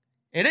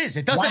 It is.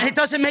 It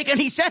doesn't make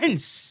any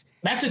sense.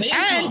 That's an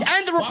income.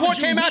 And the report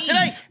came out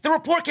today. The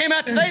report came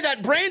out today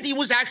that Brandy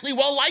was actually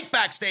well liked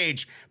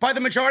backstage by the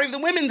majority of the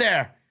women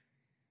there.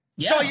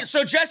 Yeah.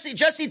 So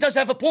Jesse does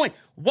have a point.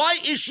 Why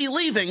is she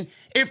leaving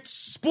if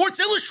Sports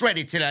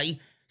Illustrated today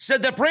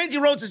said that Brandy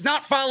Rhodes is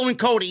not following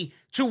Cody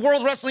to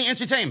World Wrestling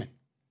Entertainment?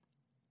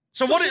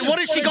 So what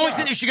is she going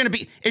to do? Is she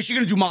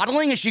going to do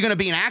modeling? Is she going to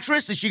be an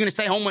actress? Is she going to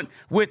stay home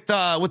with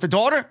the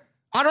daughter?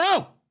 I don't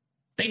know.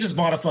 They just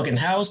bought a fucking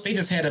house. They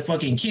just had a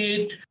fucking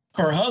kid.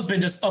 Her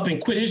husband just up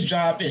and quit his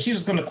job, and she's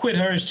just going to quit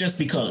hers just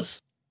because.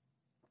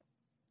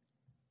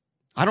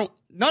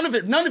 None of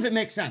it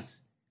makes sense.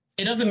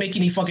 It doesn't make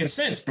any fucking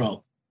sense,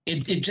 bro.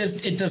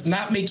 It does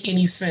not make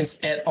any sense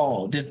at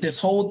all. This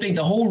whole thing,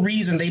 the whole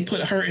reason they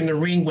put her in the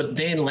ring with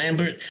Dan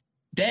Lambert,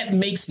 that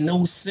makes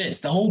no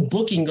sense. The whole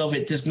booking of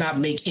it does not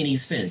make any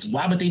sense.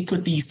 Why would they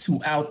put these two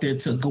out there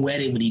to go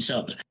at it with each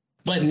other?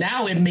 But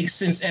now it makes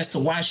sense as to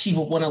why she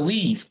would want to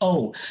leave.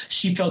 Oh,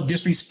 she felt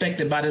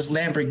disrespected by this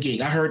Lambert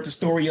gig. I heard the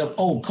story of,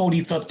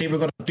 Cody thought they were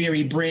going to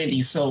bury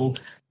Brandy, so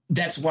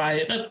that's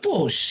why.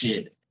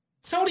 Bullshit.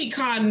 Tony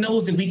Khan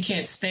knows that we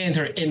can't stand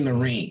her in the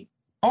ring.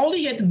 All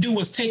he had to do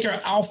was take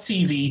her off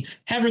TV,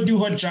 have her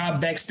do her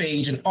job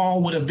backstage, and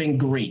all would have been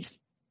great.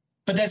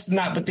 But that's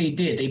not what they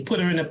did. They put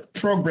her in a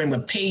program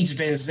with Paige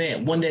Van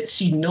Zandt, one that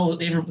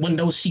everyone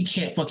knows she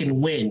can't fucking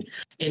win.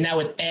 And now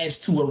it adds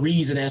to a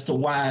reason as to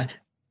why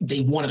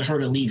they wanted her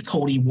to leave.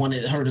 Cody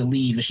wanted her to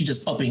leave, and she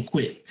just up and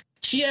quit.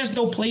 She has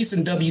no place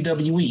in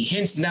WWE.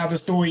 Hence now the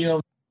story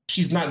of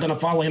she's not going to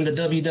follow him to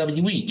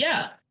WWE.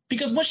 Yeah,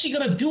 because what's she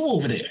going to do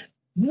over there?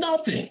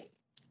 Nothing.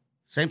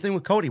 Same thing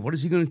with Cody. What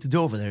is he going to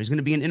do over there? He's going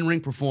to be an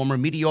in-ring performer,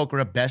 mediocre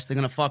at best. They're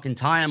going to fucking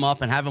tie him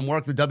up and have him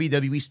work the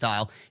WWE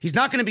style. He's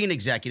not going to be an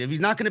executive.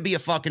 He's not going to be a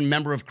fucking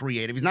member of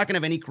creative. He's not going to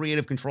have any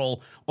creative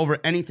control over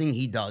anything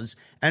he does.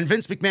 And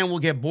Vince McMahon will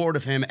get bored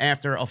of him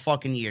after a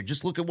fucking year.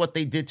 Just look at what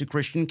they did to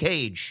Christian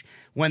Cage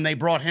when they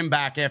brought him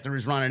back after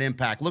his run at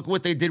Impact. Look at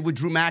what they did with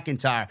Drew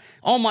McIntyre.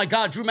 Oh my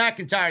God, Drew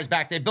McIntyre is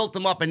back. They built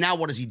him up, and now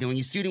what is he doing?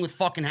 He's feuding with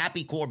fucking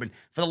Happy Corbin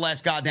for the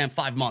last goddamn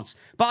 5 months.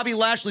 Bobby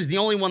Lashley's the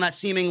only one that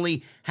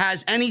seemingly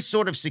has any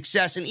sort of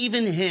success, and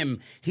even him,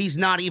 he's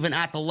not even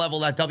at the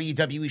level that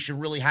WWE should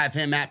really have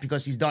him at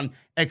because he's done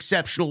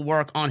exceptional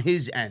work on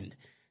his end.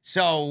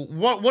 So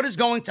what is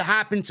going to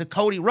happen to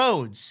Cody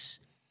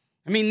Rhodes?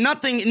 I mean,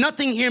 nothing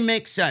here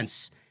makes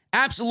sense.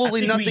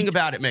 Absolutely nothing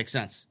about it makes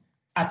sense.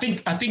 I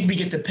think we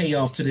get the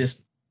payoff to this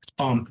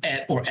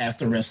at or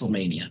after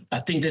WrestleMania. I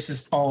think this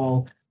is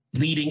all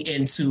leading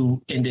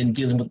into and then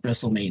dealing with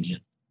WrestleMania.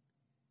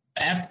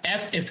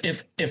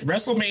 If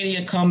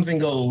WrestleMania comes and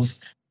goes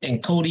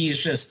and Cody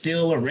is just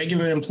still a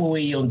regular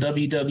employee on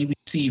WWE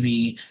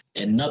TV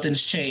and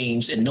nothing's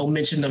changed and no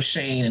mention of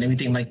Shane and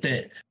everything like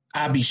that,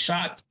 I'll be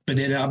shocked, but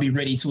then I'll be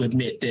ready to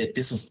admit that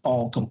this was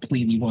all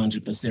completely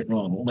 100%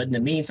 wrong. But in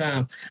the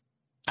meantime,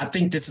 I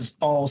think this is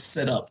all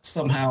set up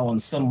somehow on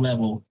some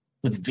level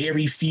with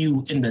very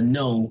few in the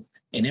know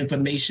and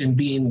information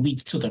being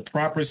leaked to the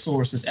proper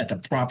sources at the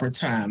proper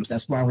times.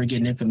 That's why we're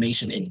getting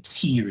information in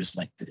tiers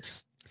like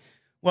this.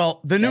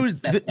 Well, the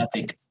news, I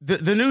think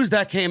the news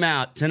that came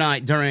out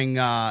tonight during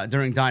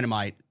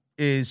Dynamite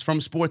is from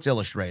Sports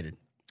Illustrated,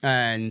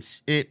 and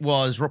it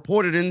was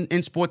reported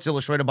in Sports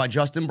Illustrated by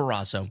Justin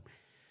Barrasso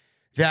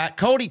that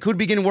Cody could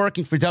begin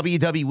working for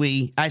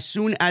WWE as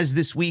soon as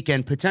this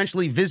weekend,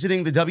 potentially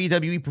visiting the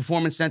WWE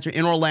Performance Center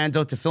in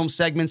Orlando to film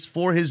segments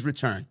for his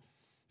return.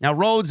 Now,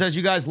 Rhodes, as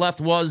you guys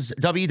left, was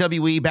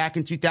WWE back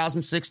in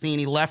 2016.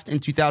 He left in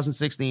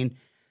 2016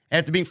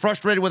 after being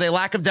frustrated with a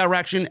lack of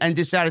direction and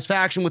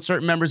dissatisfaction with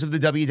certain members of the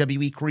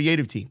WWE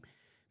creative team,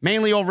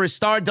 mainly over his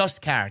Stardust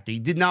character. He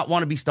did not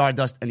want to be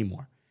Stardust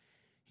anymore.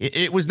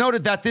 It was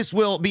noted that this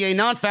will be a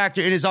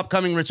non-factor in his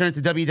upcoming return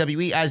to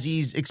WWE, as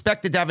he's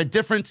expected to have a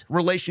different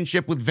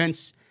relationship with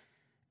Vince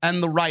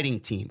and the writing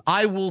team.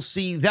 I will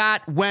see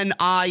that when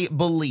I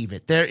believe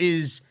it. There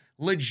is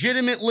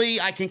legitimately,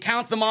 I can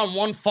count them on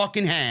one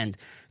fucking hand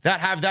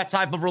that have that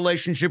type of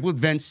relationship with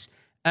Vince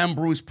and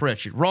Bruce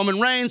Pritchard. Roman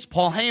Reigns,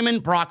 Paul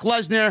Heyman, Brock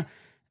Lesnar,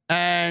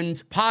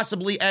 and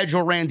possibly Edge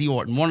or Randy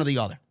Orton, one or the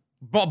other.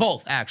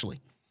 Both,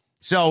 actually.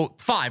 So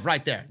 5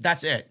 right there.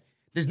 That's it.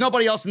 There's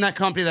nobody else in that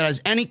company that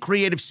has any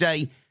creative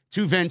say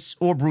to Vince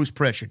or Bruce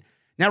Pritchard.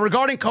 Now,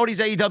 regarding Cody's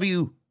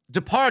AEW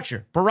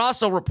departure,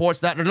 Barrasso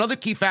reports that another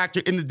key factor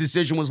in the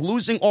decision was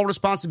losing all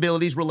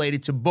responsibilities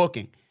related to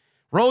booking.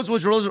 Rhodes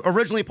was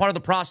originally part of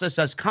the process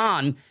as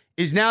Khan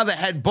is now the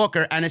head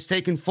booker and has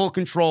taken full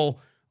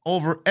control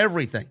over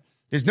everything.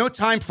 There's no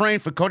time frame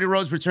for Cody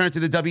Rhodes' return to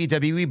the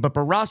WWE, but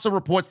Barrasso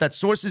reports that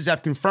sources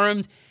have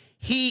confirmed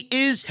he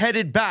is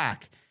headed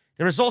back.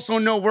 There is also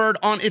no word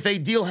on if a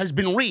deal has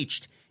been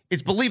reached.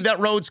 It's believed that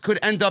Rhodes could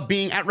end up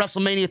being at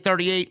WrestleMania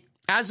 38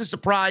 as a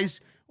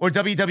surprise, or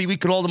WWE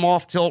could hold him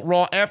off till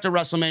Raw after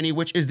WrestleMania,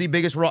 which is the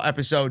biggest Raw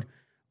episode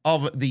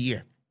of the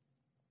year.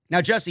 Now,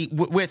 Jesse,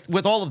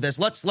 with all of this,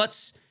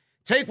 let's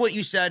take what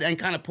you said and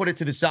kind of put it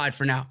to the side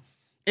for now.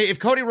 If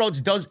Cody Rhodes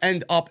does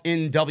end up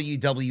in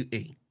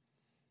WWE,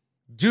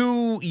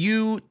 do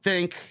you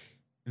think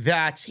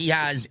that he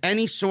has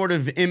any sort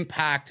of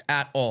impact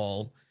at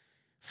all?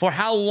 For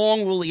how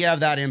long will he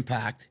have that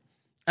impact?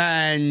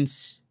 And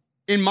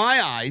in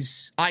my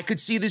eyes, I could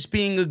see this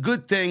being a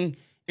good thing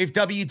if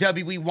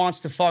WWE wants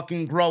to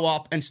fucking grow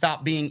up and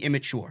stop being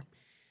immature.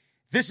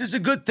 This is a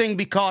good thing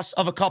because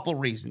of a couple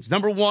reasons.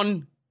 Number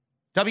one,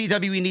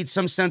 WWE needs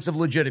some sense of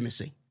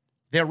legitimacy.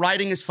 Their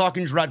writing is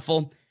fucking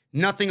dreadful.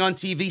 Nothing on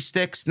TV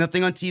sticks.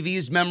 Nothing on TV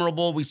is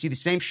memorable. We see the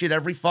same shit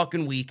every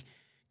fucking week.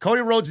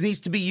 Cody Rhodes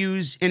needs to be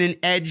used in an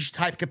edge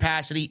type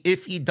capacity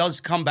if he does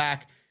come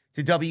back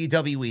to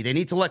WWE. They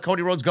need to let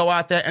Cody Rhodes go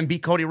out there and be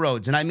Cody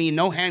Rhodes. And I mean,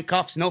 no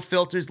handcuffs, no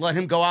filters. Let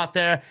him go out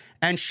there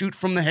and shoot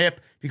from the hip,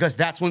 because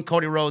that's when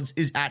Cody Rhodes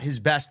is at his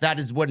best. That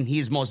is when he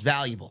is most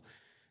valuable.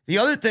 The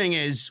other thing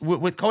is,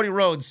 with Cody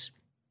Rhodes,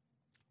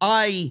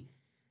 I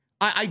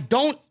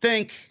don't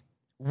think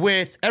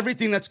with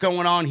everything that's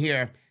going on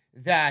here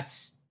that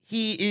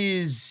he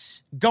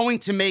is going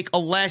to make a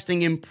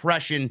lasting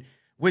impression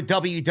with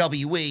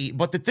WWE.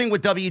 But the thing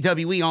with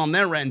WWE on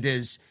their end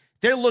is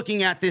they're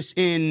looking at this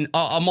in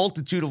a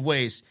multitude of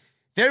ways.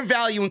 Their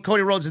value in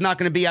Cody Rhodes is not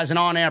going to be as an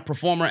on-air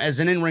performer, as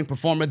an in-ring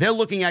performer. They're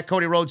looking at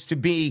Cody Rhodes to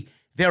be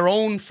their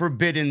own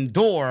forbidden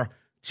door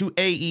to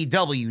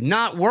AEW,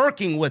 not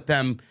working with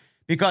them,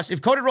 because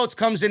if Cody Rhodes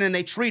comes in and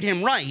they treat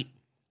him right,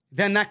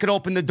 then that could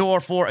open the door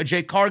for a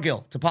Jade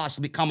Cargill to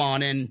possibly come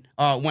on in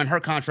when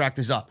her contract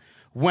is up.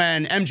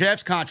 When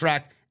MJF's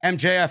contract,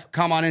 MJF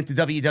come on into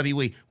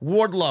WWE.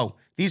 Wardlow.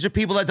 These are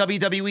people that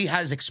WWE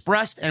has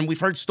expressed, and we've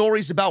heard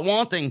stories about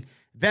wanting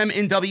them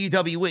in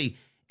WWE.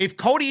 If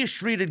Cody is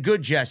treated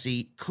good,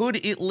 Jesse, could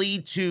it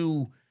lead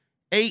to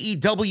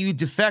AEW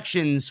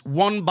defections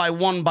one by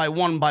one by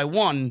one by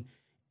one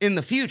in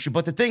the future.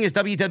 But the thing is,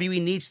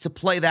 WWE needs to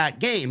play that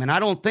game. And I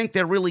don't think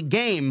they're really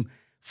game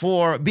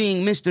for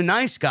being Mr.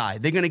 Nice Guy.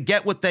 They're going to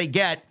get what they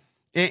get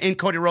in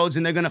Cody Rhodes,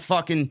 and they're going to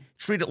fucking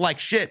treat it like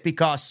shit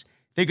because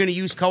they're going to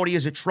use Cody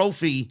as a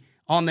trophy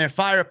on their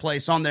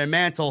fireplace, on their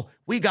mantle.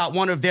 We got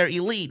one of their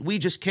elite. We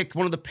just kicked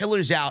one of the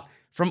pillars out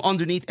from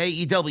underneath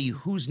AEW.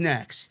 Who's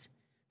next?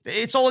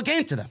 It's all a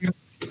game to them.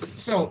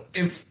 So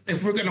if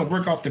we're going to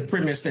work off the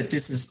premise that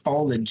this is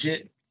all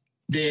legit,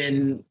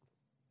 then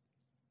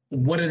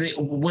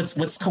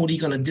what's Cody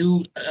going to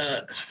do?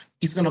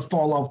 He's going to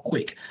fall off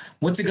quick.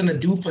 What's it going to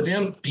do for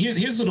them?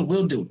 Here's what it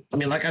will do. I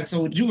mean, like I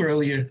told you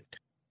earlier,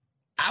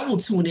 I will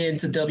tune in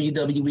to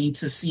WWE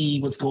to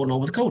see what's going on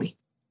with Cody.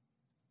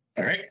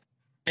 All right.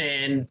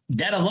 And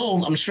that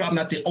alone, I'm sure I'm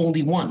not the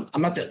only one.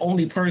 I'm not the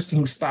only person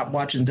who stopped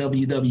watching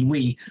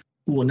WWE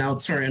who will now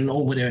turn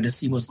over there to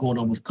see what's going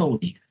on with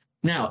Cody.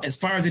 Now, as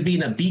far as it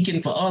being a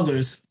beacon for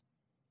others,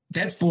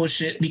 that's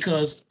bullshit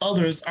because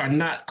others are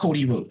not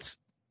Cody Rhodes.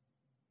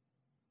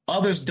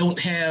 Others don't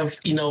have,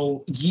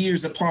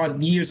 years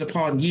upon years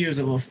upon years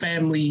of a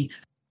family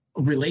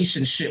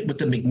relationship with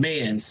the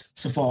McMahons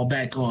to fall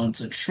back on,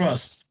 to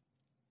trust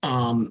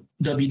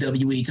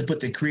WWE, to put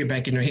their career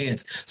back in their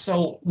hands.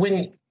 So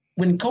when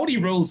Cody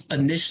Rhodes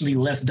initially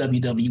left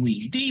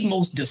WWE, the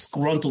most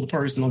disgruntled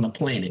person on the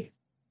planet,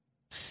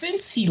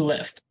 since he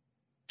left,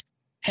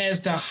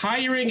 has the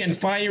hiring and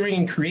firing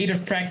and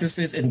creative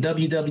practices in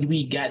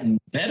WWE gotten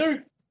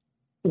better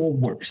or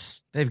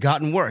worse? They've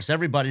gotten worse.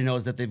 Everybody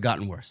knows that they've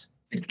gotten worse.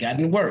 It's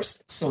gotten worse.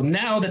 So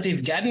now that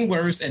they've gotten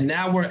worse, and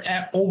now we're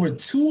at over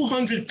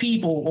 200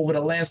 people over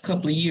the last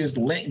couple of years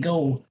let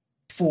go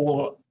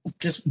for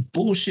just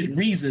bullshit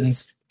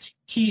reasons,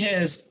 he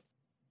has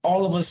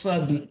all of a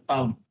sudden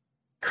a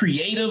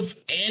creative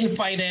and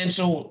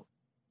financial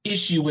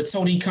issue with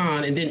Tony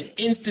Khan, and then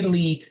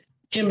instantly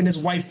him and his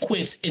wife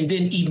quits, and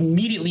then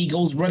immediately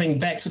goes running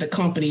back to the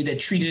company that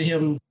treated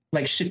him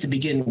like shit to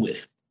begin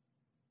with.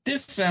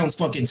 This sounds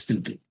fucking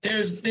stupid.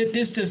 There's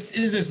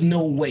just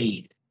no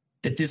way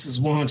that this is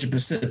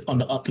 100% on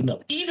the up and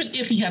up. Even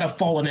if he had a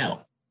fallen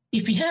out,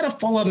 with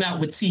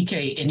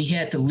TK and he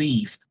had to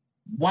leave,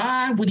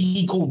 why would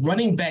he go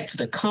running back to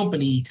the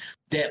company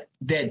that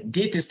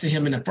did this to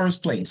him in the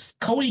first place?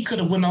 Cody could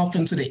have went off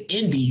into the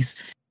indies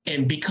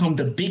and become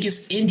the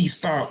biggest indie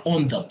star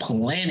on the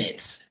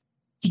planet.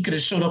 He could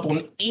have showed up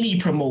on any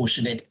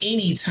promotion at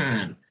any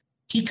time.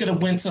 He could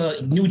have went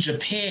to New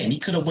Japan. He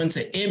could have went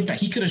to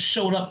Impact. He could have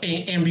showed up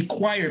and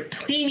required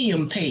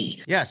premium pay.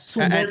 Yes,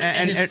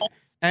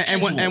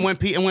 and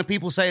when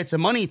people say it's a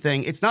money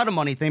thing, it's not a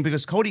money thing,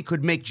 because Cody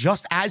could make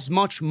just as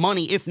much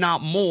money, if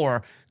not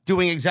more,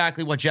 doing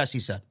exactly what Jesse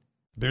said.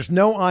 There's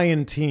no I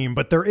in team,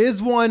 but there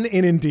is one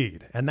in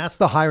Indeed, and that's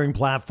the hiring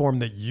platform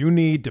that you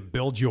need to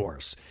build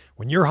yours.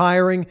 When you're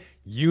hiring,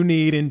 you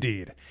need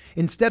Indeed.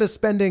 Instead of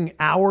spending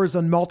hours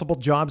on multiple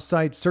job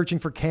sites searching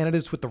for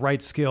candidates with the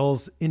right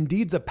skills,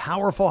 Indeed's a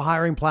powerful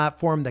hiring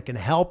platform that can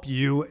help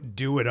you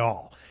do it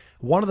all.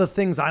 One of the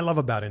things I love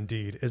about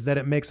Indeed is that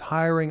it makes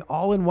hiring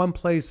all in one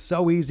place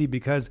so easy,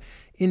 because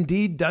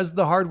Indeed does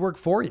the hard work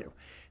for you.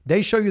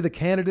 They show you the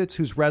candidates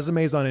whose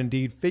resumes on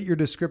Indeed fit your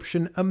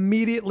description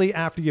immediately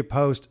after you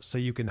post, so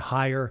you can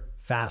hire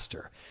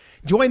faster.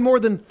 Join more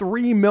than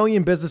 3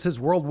 million businesses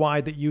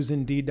worldwide that use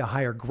Indeed to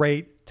hire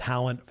great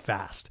talent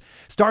fast.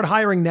 Start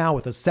hiring now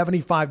with a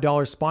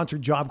 $75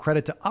 sponsored job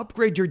credit to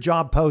upgrade your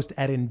job post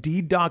at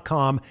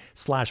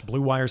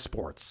Indeed.com/Blue Wire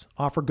Sports.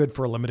 Offer good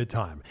for a limited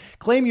time.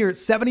 Claim your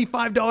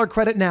 $75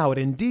 credit now at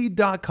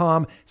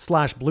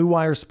Indeed.com/Blue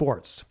Wire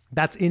Sports.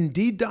 That's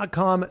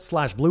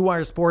Indeed.com/Blue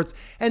Wire Sports,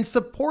 and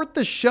support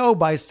the show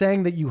by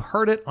saying that you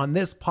heard it on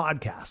this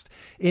podcast.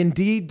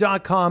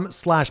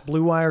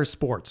 Indeed.com/Blue Wire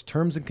Sports.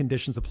 Terms and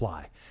conditions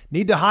apply.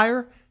 Need to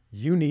hire?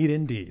 You need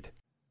Indeed.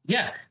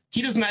 Yeah.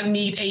 He does not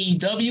need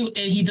AEW,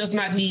 and he does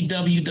not need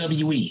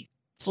WWE.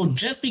 So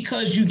just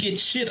because you get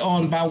shit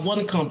on by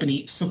one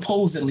company,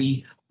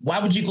 supposedly, why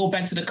would you go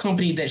back to the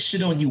company that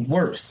shit on you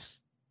worse?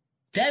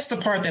 That's the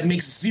part that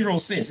makes zero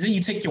sense. And then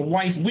you take your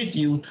wife with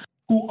you,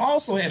 who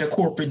also had a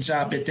corporate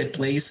job at that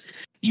place.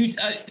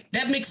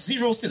 That makes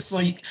zero sense. So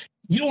you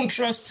don't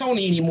trust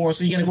Tony anymore,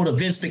 so you're going to go to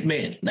Vince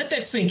McMahon. Let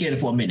that sink in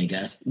for a minute,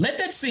 guys. Let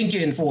that sink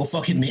in for a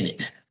fucking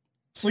minute.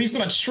 So he's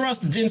going to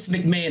trust Vince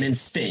McMahon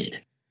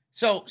instead.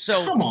 So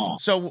come on.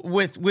 So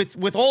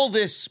with all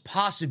this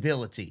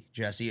possibility,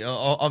 Jesse,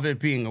 of it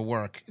being a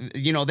work,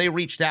 they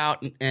reached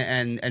out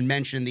and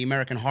mentioned the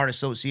American Heart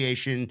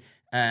Association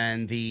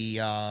and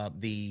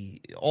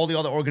all the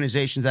other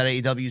organizations that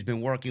AEW has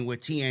been working with.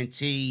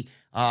 TNT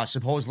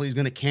supposedly is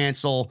going to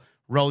cancel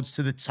Rhodes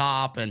to the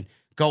Top, and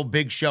Go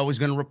Big Show is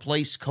going to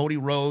replace Cody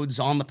Rhodes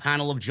on the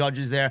panel of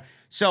judges there.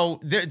 So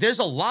there's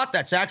a lot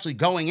that's actually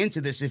going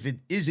into this if it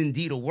is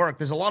indeed a work.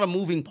 There's a lot of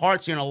moving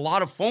parts here and a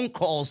lot of phone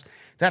calls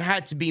that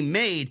had to be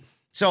made.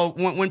 So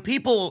when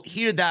people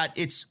hear that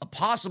it's a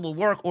possible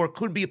work or it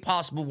could be a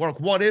possible work,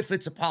 what if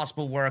it's a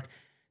possible work,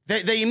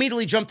 they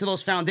immediately jump to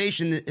those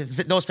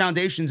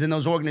foundations and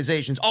those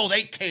organizations. Oh,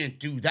 they can't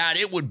do that.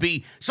 It would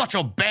be such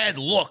a bad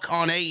look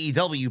on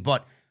AEW.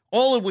 But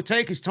all it would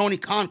take is Tony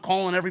Khan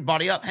calling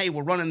everybody up. Hey,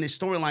 we're running this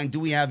storyline. Do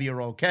we have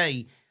your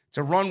okay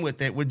to run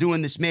with it? We're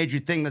doing this major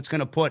thing that's going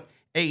to put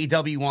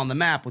AEW on the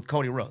map with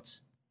Cody Rhodes.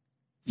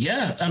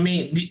 Yeah, I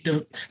mean,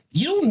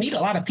 you don't need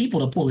a lot of people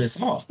to pull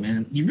this off,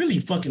 man. You really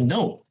fucking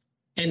don't.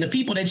 And the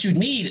people that you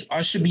need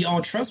should be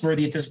all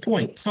trustworthy at this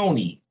point.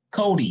 Tony,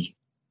 Cody,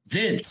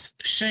 Vince,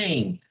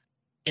 Shane,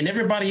 and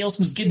everybody else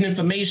who's getting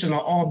information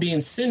are all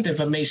being sent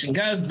information.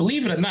 Guys,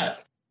 believe it or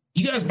not,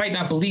 you guys might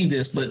not believe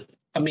this, but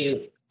I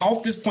mean,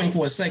 off this point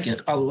for a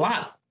second, a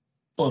lot,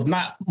 or if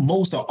not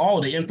most or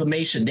all the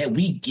information that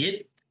we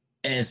get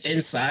as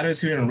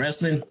insiders here in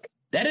wrestling,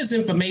 that is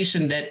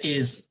information that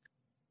is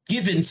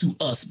given to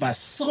us by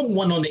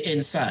someone on the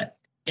inside.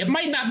 It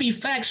might not be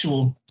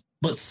factual,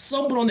 but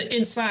someone on the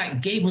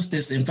inside gave us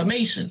this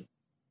information.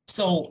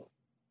 So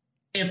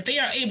if they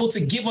are able to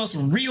give us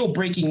real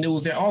breaking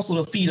news, they're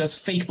also to feed us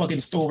fake fucking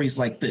stories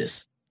like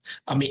this.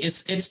 I mean,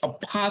 it's a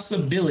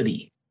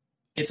possibility.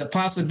 It's a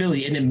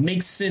possibility, and it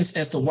makes sense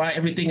as to why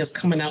everything is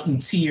coming out in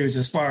tears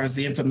as far as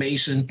the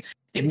information.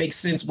 It makes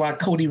sense why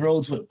Cody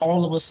Rhodes would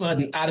all of a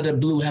sudden, out of the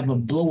blue, have a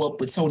blow up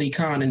with Tony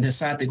Khan and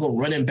decide to go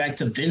running back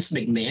to Vince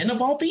McMahon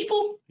of all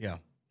people. Yeah,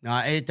 no,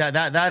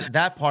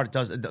 that part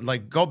does,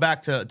 like, go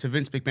back to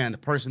Vince McMahon, the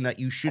person that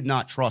you should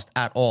not trust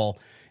at all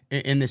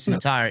in this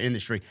entire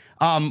industry.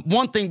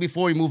 One thing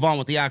before we move on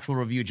with the actual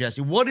review,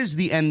 Jesse, what is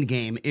the end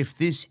game if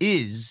this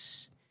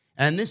is?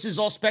 And this is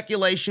all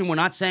speculation. We're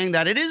not saying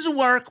that it is a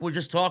work. We're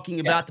just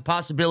talking about the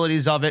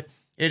possibilities of it.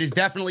 It is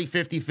definitely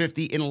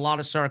 50-50 in a lot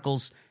of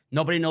circles.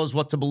 Nobody knows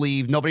what to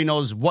believe. Nobody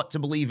knows what to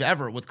believe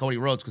ever with Cody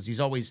Rhodes because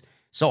he's always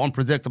so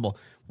unpredictable.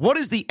 What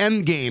is the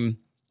end game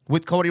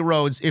with Cody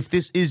Rhodes if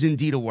this is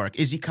indeed a work?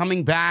 Is he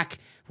coming back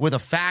with a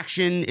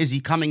faction? Is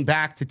he coming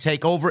back to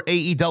take over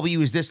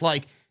AEW? Is this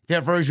like their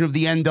version of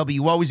the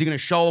NWO? Is he going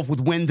to show up with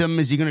Wyndham?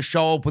 Is he going to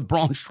show up with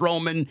Braun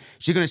Strowman?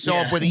 Is he going to show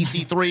up with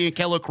EC3 and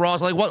Killer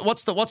Cross? Like,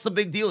 what's the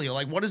big deal here?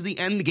 Like, what is the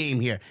end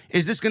game here?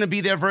 Is this going to be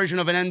their version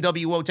of an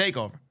NWO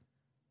takeover?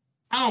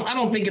 I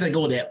don't think it'll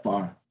go that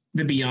far,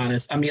 to be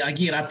honest. I mean,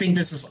 again, I think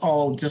this is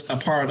all just a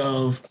part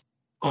of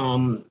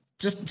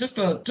just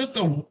a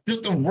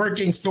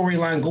working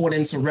storyline going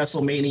into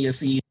WrestleMania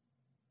season,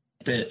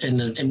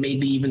 and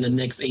maybe even the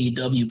next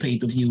AEW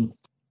pay-per-view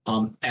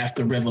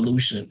after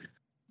Revolution.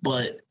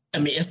 But I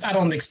mean, I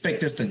don't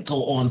expect this to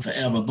go on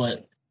forever,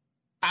 but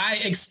I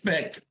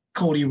expect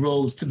Cody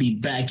Rhodes to be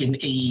back in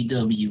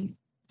AEW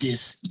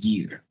this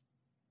year.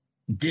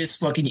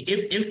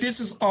 If this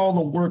is all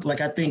the work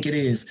like I think it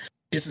is,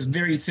 this is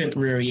very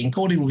temporary, and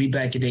Cody will be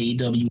back at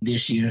AEW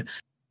this year.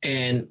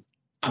 And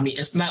I mean,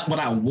 it's not what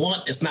I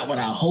want, it's not what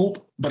I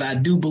hope, but I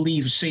do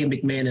believe Shane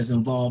McMahon is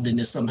involved in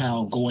this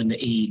somehow going to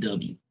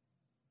AEW.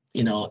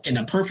 You know, in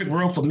a perfect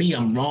world for me,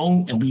 I'm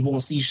wrong, and we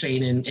won't see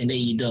Shane in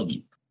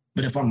AEW.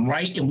 But if I'm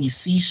right and we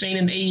see Shane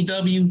in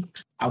AEW,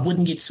 I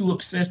wouldn't get too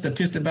obsessed or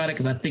pissed about it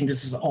because I think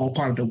this is all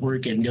part of the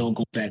work, and they'll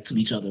go back to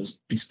each other's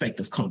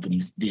respective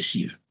companies this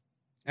year.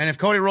 And if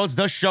Cody Rhodes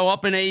does show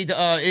up in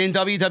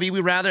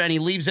WWE, rather, and he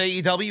leaves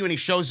AEW and he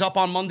shows up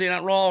on Monday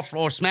Night Raw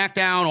or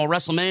SmackDown or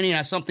WrestleMania and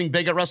has something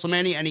big at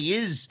WrestleMania, and he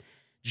is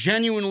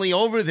genuinely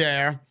over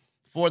there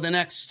for the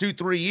next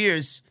 2-3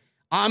 years,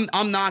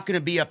 I'm not going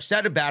to be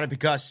upset about it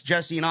because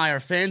Jesse and I are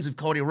fans of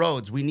Cody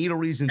Rhodes. We need a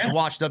reason to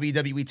watch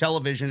WWE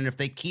television, and if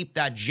they keep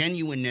that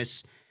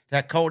genuineness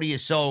that Cody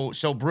is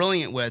so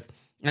brilliant with,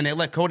 and they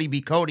let Cody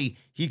be Cody,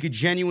 he could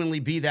genuinely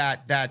be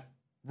that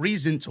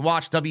reason to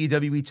watch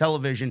WWE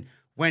television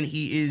when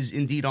he is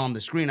indeed on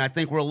the screen. I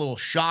think we're a little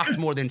shocked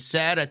more than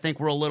sad. I think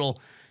we're a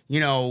little,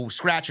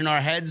 scratching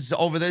our heads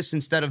over this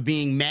instead of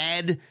being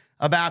mad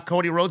about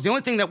Cody Rhodes. The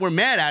only thing that we're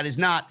mad at is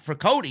not for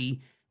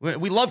Cody.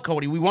 We love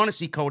Cody. We want to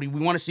see Cody. We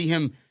want to see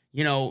him,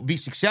 be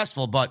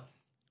successful. But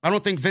I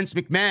don't think Vince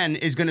McMahon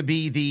is going to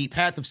be the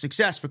path of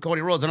success for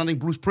Cody Rhodes. I don't think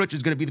Bruce Pritchard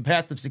is going to be the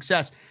path of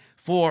success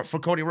for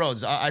Cody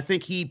Rhodes. I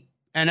think he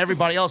and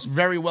everybody else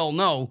very well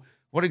know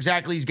what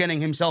exactly he's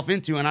getting himself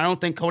into. And I don't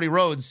think Cody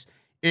Rhodes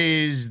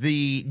is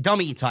the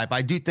dummy type.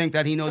 I do think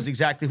that he knows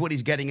exactly what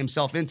he's getting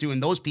himself into,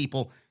 and those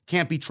people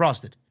can't be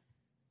trusted.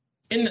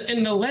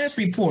 In the last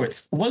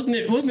reports, wasn't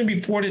it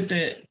reported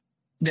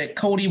that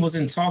Cody was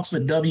in talks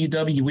with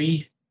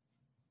WWE?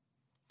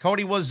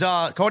 Cody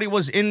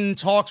was in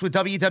talks with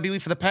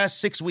WWE for the past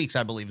 6 weeks,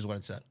 I believe, is what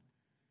it said.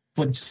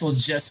 So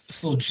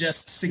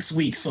just 6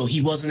 weeks. So he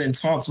wasn't in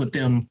talks with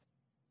them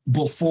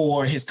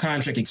before his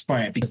contract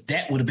expired, because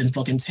that would have been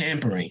fucking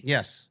tampering.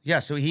 Yes.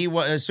 So he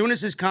was, as soon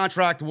as his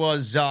contract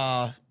was,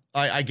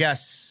 I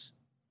guess,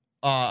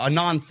 a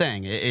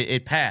non-thing,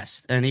 it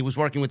passed, and he was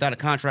working without a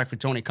contract for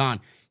Tony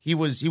Khan. He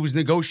was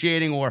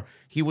negotiating, or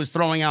he was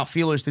throwing out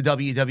feelers to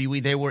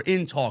WWE. They were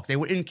in talks. They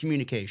were in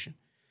communication.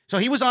 So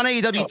he was on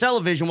AEW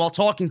television while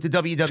talking to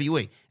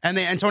WWE,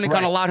 and Tony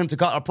Khan allowed him to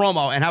cut a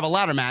promo and have a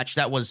ladder match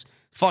that was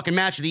fucking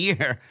match of the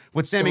year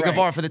with Sammy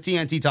Guevara for the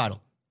TNT title.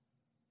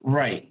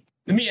 Right.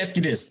 Let me ask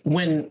you this: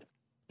 when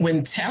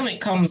when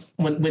talent comes,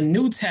 when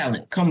new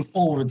talent comes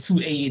over to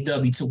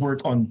AEW to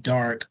work on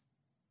Dark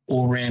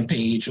or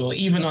Rampage or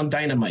even on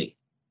Dynamite,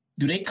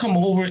 do they come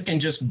over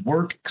and just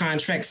work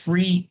contract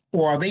free,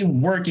 or are they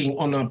working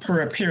on a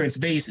per appearance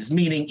basis?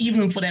 Meaning,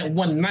 even for that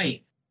one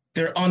night,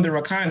 they're under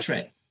a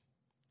contract.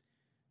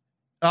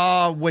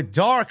 With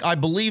Dark, I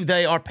believe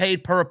they are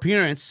paid per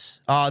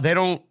appearance. They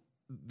don't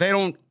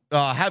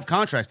have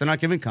contracts. They're not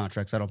giving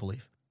contracts, I don't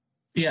believe.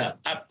 Yeah,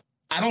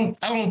 I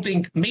don't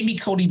think, maybe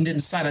Cody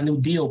didn't sign a new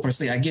deal per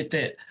se. I get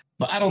that,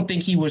 but I don't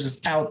think he was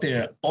just out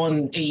there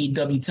on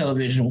AEW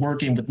television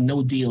working with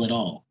no deal at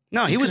all.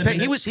 No, he was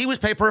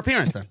paid per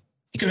appearance then.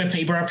 He could have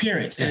paid per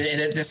appearance,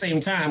 and at the same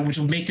time, which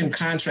would make him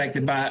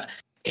contracted by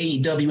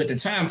AEW at the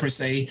time per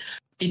se.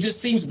 It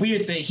just seems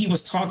weird that he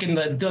was talking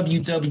to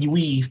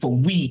WWE for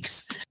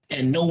weeks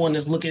and no one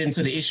is looking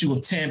into the issue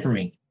of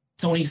tampering.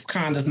 Tony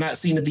Khan does not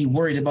seem to be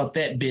worried about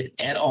that bit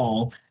at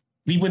all.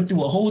 We went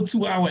through a whole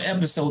 2-hour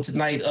episode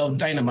tonight of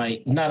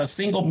Dynamite. Not a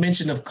single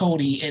mention of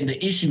Cody and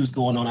the issues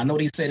going on. I know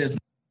they said this,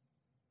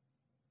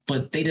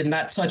 but they did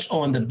not touch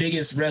on the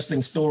biggest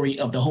wrestling story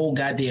of the whole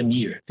goddamn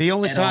year. The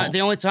only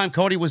time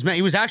Cody was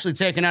he was actually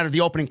taken out of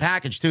the opening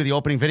package too, the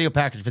opening video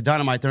package for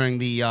Dynamite during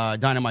the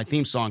Dynamite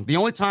theme song. The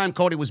only time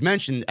Cody was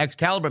mentioned,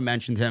 Excalibur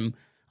mentioned him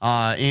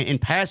in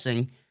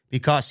passing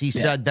because he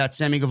said that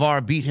Sammy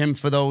Guevara beat him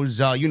for those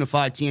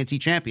unified TNT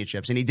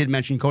championships, and he did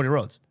mention Cody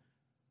Rhodes.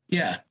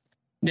 Yeah.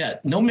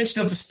 No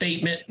mention of the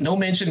statement. No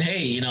mention,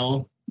 hey,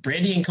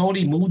 Brandy and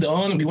Cody moved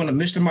on, and we want to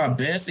wish them our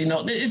best.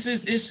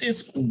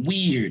 It's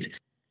weird.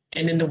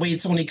 And then the way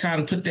Tony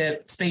Khan put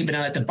that statement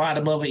out at the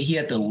bottom of it, he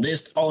had to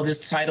list all of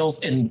his titles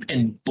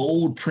in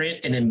bold print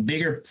and in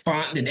bigger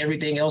font than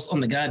everything else on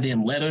the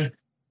goddamn letter.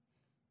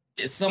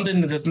 It's something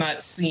that does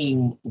not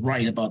seem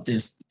right about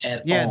this at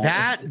all.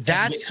 Yeah,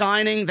 that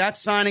signing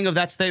of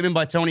that statement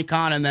by Tony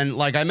Khan, and then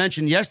like I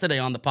mentioned yesterday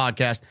on the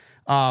podcast,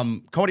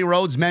 Cody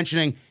Rhodes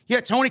mentioning,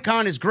 Tony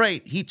Khan is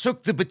great. He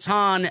took the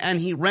baton and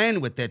he ran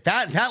with it.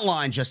 That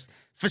line just,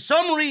 for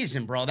some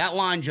reason, bro, that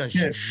line just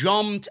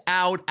jumped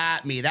out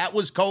at me. That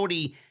was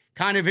Cody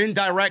kind of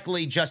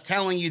indirectly just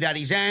telling you that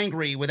he's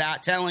angry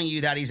without telling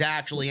you that he's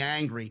actually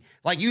angry.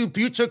 Like you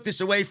took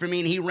this away from me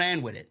and he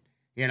ran with it,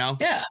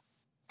 Yeah.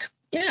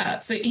 Yeah.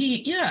 So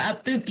I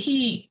think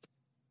he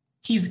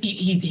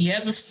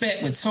has a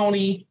spat with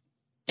Tony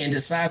and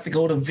decides to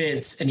go to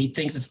Vince, and he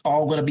thinks it's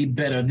all going to be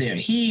better there.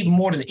 He,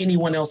 more than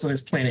anyone else on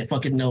this planet,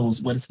 fucking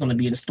knows what's going to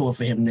be in store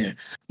for him there.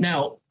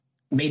 Now,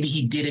 maybe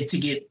he did it to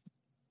get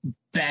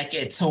back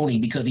at Tony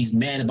because he's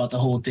mad about the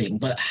whole thing.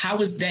 But how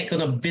is that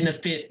going to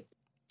benefit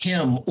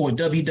him or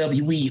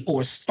WWE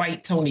or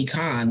spite Tony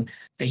Khan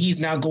that he's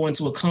now going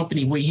to a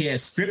company where he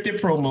has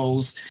scripted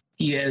promos,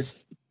 he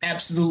has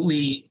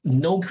absolutely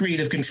no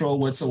creative control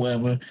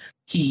whatsoever.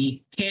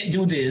 He can't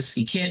do this.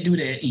 He can't do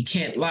that. He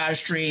can't live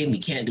stream. He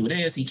can't do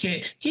this. He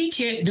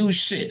can't do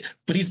shit.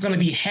 But he's going to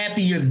be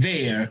happier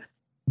there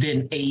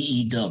than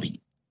AEW.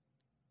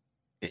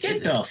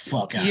 Get the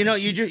fuck out.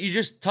 You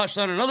just touched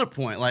on another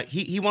point. Like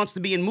he wants to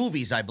be in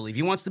movies, I believe.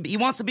 He wants to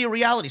be a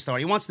reality star.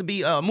 He wants to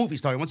be a movie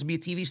star. He wants to be a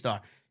TV star.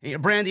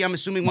 Brandy, I'm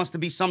assuming, wants to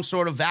be some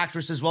sort of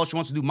actress as well. She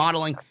wants to do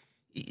modeling.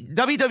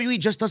 WWE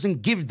just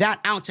doesn't give that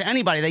out to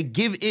anybody. They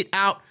give it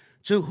out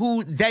to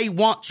who they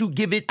want to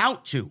give it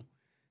out to.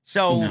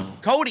 So no.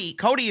 Cody,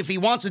 if he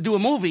wants to do a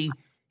movie,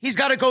 he's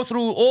got to go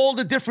through all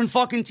the different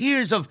fucking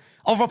tiers of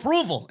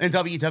approval in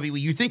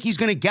WWE. You think he's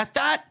going to get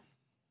that?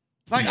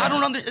 Like, yeah. I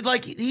don't understand.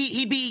 Like,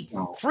 he'd be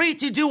free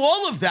to do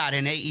all of that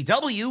in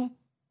AEW.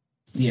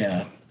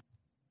 Yeah.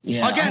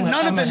 Yeah. Again,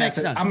 none of it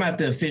makes sense. I'm going to have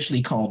to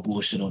officially call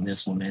bullshit on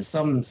this one, man.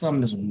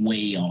 Something is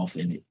way off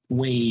in it.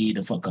 Way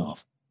the fuck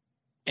off.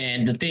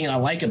 And the thing I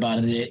like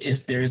about it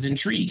is there's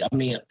intrigue. I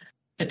mean,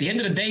 at the end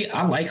of the day,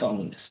 I like all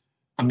of this.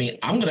 I mean,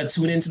 I'm going to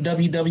tune into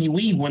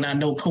WWE when I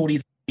know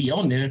Cody's going to be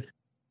on there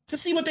to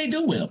see what they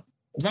do with him.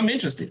 Because I'm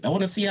interested. I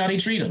want to see how they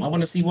treat him. I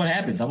want to see what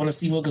happens. I want to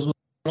see what's going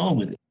on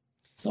with it.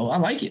 So I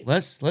like it.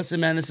 Listen,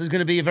 man, this is going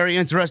to be a very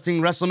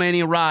interesting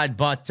WrestleMania ride,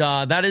 but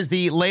that is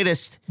the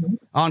latest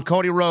on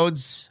Cody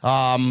Rhodes.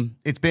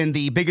 It's been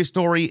the biggest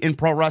story in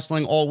pro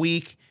wrestling all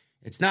week.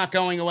 It's not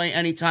going away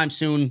anytime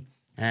soon.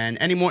 And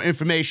any more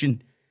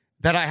information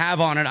that I have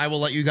on it, I will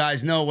let you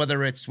guys know,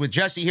 whether it's with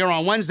Jesse here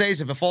on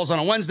Wednesdays, if it falls on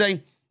a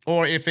Wednesday,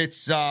 or if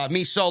it's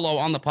me solo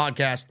on the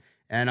podcast.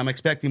 And I'm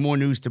expecting more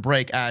news to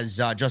break,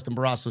 as Justin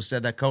Barrasso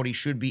said that Cody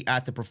should be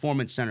at the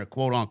Performance Center,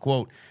 quote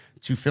unquote,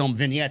 to film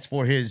vignettes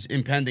for his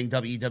impending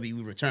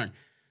WWE return.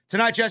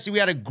 Tonight, Jesse, we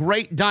had a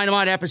great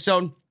Dynamite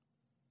episode.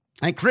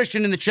 And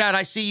Christian in the chat,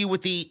 I see you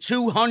with the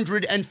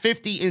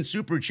 250 in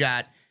Super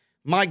Chat.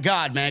 My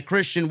God, man.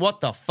 Christian, what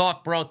the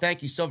fuck, bro?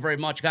 Thank you so very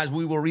much, guys.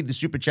 We will read the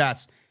Super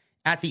Chats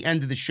at the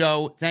end of the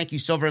show. Thank you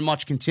so very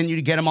much. Continue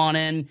to get them on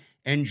in.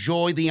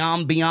 Enjoy the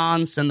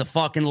ambiance and the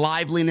fucking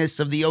liveliness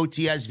of the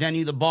OTS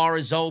venue. The bar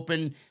is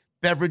open.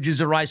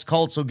 Beverages are ice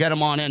cold, so get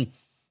them on in.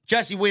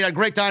 Jesse, we had a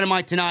great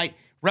Dynamite tonight.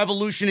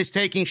 Revolution is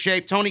taking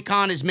shape. Tony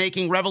Khan is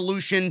making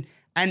Revolution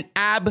an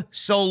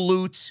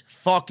absolute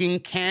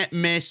fucking can't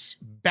miss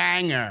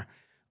banger.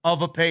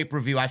 of a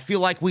pay-per-view. I feel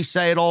like we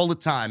say it all the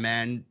time,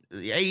 man.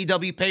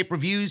 AEW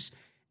pay-per-views,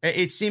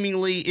 it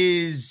seemingly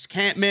is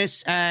can't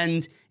miss,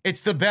 and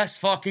it's the best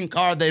fucking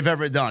card they've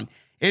ever done.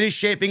 It is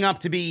shaping up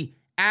to be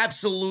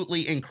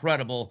absolutely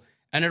incredible,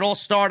 and it all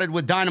started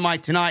with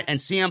Dynamite tonight and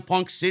CM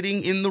Punk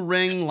sitting in the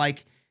ring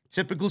like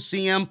typical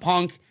CM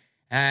Punk,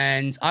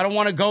 and I don't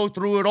want to go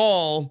through it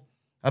all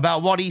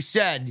about what he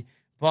said,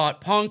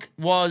 but Punk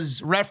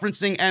was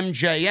referencing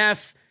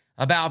MJF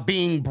about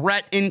being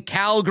Brett in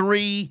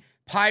Calgary,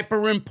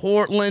 Piper in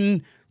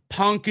Portland,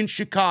 Punk in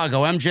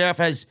Chicago. MJF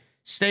has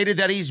stated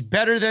that he's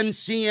better than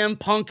CM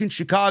Punk in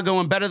Chicago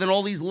and better than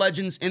all these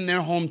legends in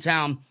their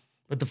hometown.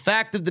 But the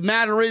fact of the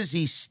matter is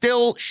he's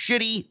still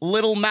shitty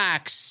little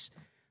Max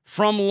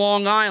from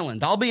Long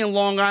Island. I'll be in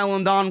Long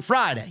Island on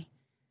Friday.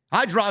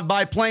 I drive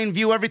by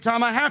Plainview every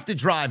time I have to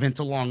drive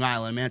into Long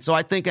Island, man. So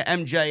I think of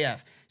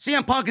MJF.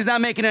 CM Punk is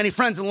not making any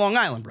friends in Long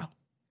Island, bro.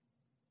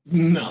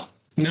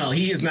 No,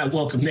 he is not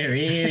welcome there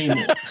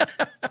anymore.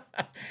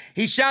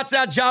 He shouts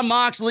out Jon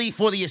Moxley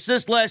for the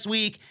assist last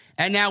week,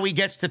 and now he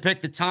gets to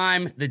pick the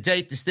time, the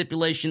date, the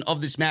stipulation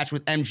of this match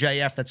with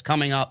MJF that's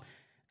coming up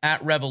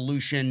at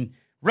Revolution.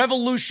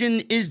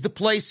 Revolution is the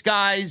place,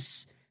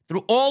 guys.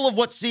 Through all of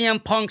what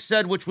CM Punk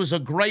said, which was a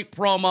great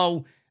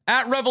promo,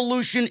 at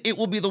Revolution, it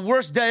will be the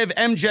worst day of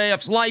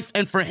MJF's life,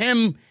 and for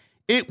him,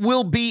 it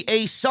will be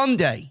a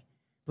Sunday.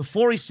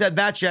 Before he said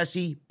that,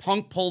 Jesse,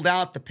 Punk pulled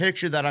out the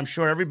picture that I'm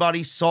sure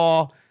everybody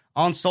saw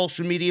on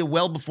social media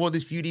well before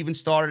this feud even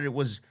started. It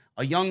was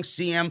a young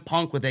CM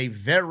Punk with a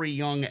very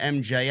young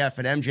MJF,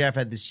 and MJF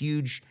had this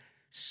huge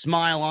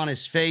smile on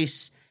his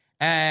face,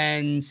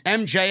 and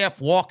MJF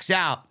walks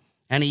out,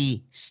 and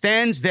he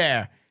stands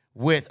there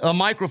with a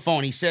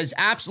microphone. He says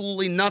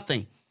absolutely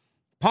nothing.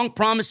 Punk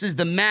promises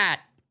the mat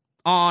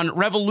on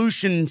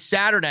Revolution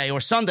Saturday, or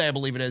Sunday, I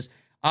believe it is.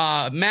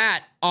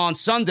 Matt on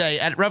Sunday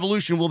at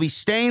Revolution will be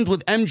stained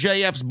with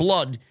MJF's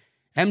blood.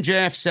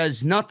 MJF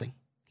says nothing.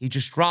 He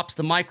just drops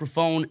the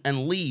microphone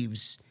and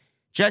leaves.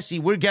 Jesse,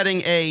 we're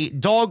getting a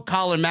dog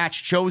collar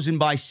match chosen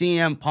by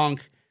CM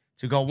Punk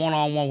to go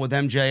one-on-one with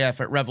MJF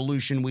at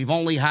Revolution. We've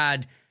only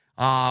had,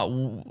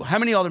 how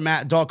many other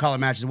dog collar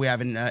matches do we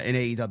have in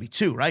AEW?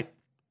 2, right?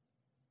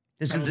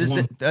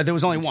 There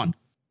was only one.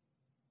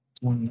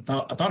 I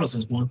thought it was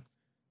just one.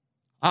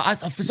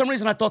 For some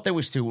reason, I thought there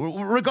was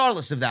 2.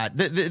 Regardless of that,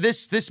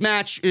 this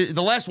match,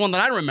 the last one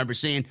that I remember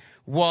seeing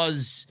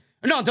was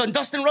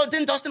Dustin Rhodes.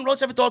 Didn't Dustin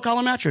Rhodes have a dog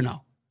collar match or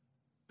no?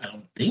 I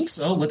don't think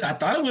so, but I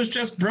thought it was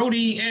just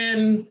Brody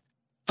and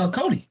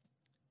Cody.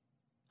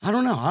 I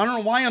don't know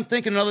why I'm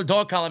thinking another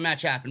dog collar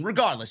match happened.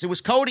 Regardless, it was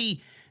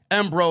Cody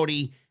and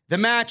Brody. The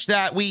match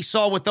that we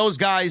saw with those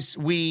guys,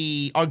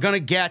 we are gonna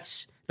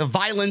get the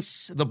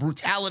violence, the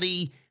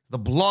brutality, the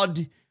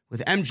blood.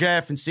 With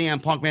MJF and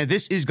CM Punk, man,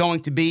 this is going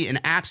to be an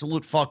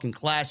absolute fucking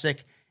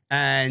classic.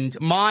 And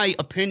my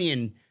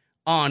opinion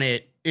on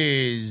it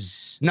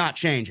is not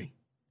changing.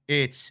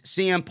 It's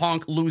CM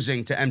Punk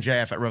losing to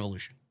MJF at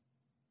Revolution.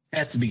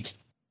 Has to be.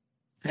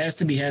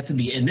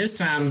 And this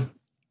time,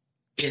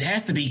 it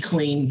has to be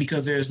clean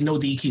because there's no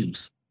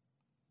DQs.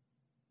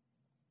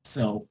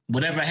 So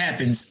whatever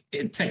happens,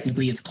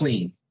 technically it's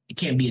clean. It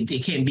can't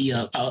be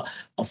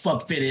a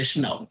fuck finish.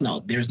 No,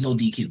 there's no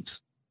DQs.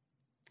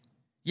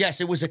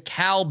 Yes, it was a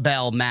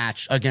cowbell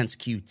match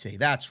against QT.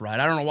 That's right.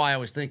 I don't know why I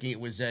was thinking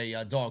it was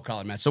a dog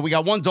collar match. So we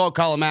got one dog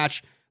collar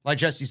match. Like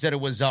Jesse said, it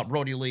was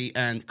Brody Lee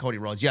and Cody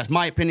Rhodes. Yes,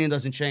 my opinion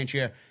doesn't change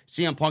here.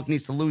 CM Punk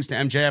needs to lose to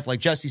MJF. Like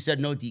Jesse said,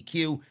 no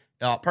DQ.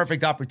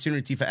 Perfect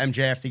opportunity for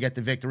MJF to get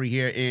the victory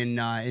here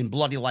in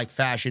bloody-like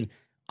fashion.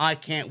 I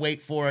can't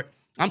wait for it.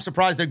 I'm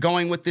surprised they're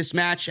going with this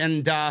match.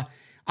 And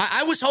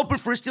I was hoping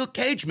for a steel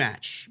cage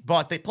match,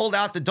 but they pulled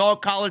out the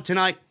dog collar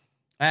tonight.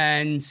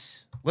 And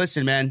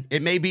listen, man,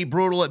 it may be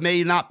brutal. It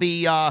may not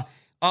be up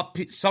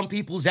some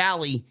people's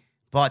alley,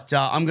 but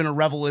I'm going to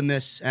revel in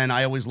this, and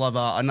I always love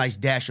a nice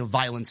dash of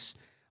violence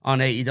on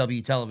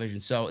AEW television.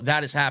 So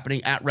that is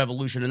happening at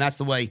Revolution, and that's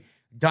the way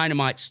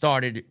Dynamite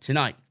started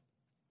tonight.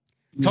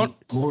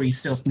 Gory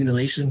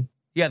self-mutilation?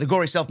 Yeah, the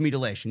gory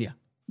self-mutilation, yeah.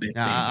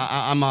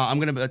 I'm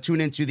going to tune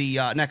into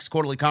the next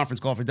quarterly conference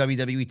call for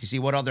WWE to see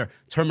what other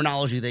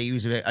terminology they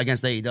use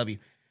against AEW.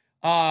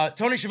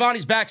 Tony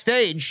Schiavone's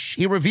backstage.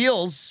 He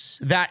reveals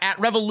that at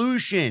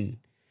Revolution,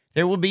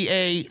 there will be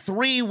a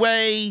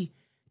 3-way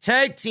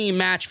tag team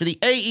match for the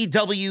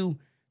AEW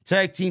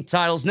tag team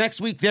titles.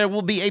 Next week, there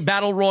will be a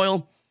battle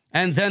royal.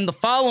 And then the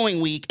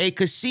following week, a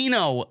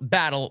casino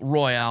battle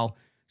royale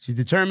to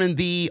determine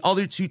the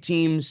other 2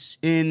 teams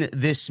in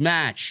this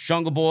match.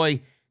 Jungle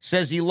Boy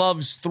says he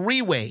loves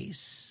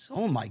 3-ways.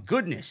 Oh, my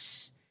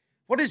goodness.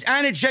 What is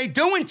Anna Jay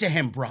doing to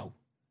him, bro?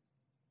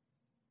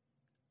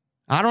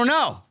 I don't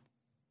know.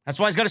 That's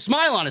why he's got a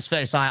smile on his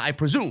face, I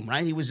presume,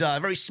 right? He was a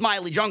very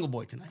smiley Jungle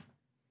Boy tonight.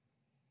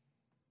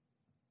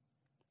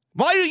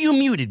 Why are you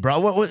muted, bro?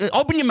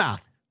 Open your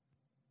mouth.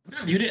 I'm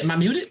not muted. Am I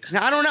muted?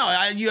 I don't know.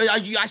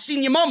 I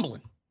seen you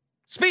mumbling.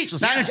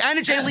 Speechless. Yeah.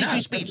 Anna Jay leaves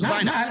you speechless.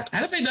 I know. I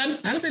didn't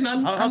say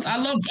nothing. Okay.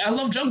 I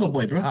love Jungle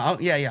Boy, bro.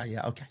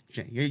 Yeah. Okay.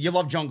 You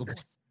love Jungle Boy.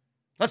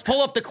 Let's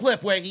pull up the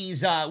clip where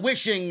he's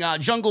wishing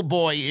Jungle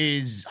Boy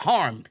is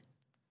harmed.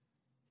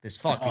 This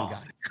fucking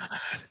guy. God.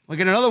 We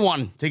get another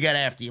one to get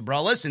after you,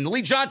 bro. Listen,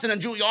 Lee Johnson and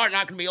Julia Hart are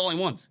not going to be the only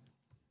ones.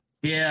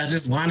 Yeah,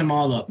 just line them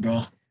all up,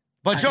 bro.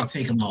 I can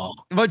take them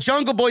all. But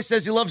Jungle Boy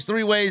says he loves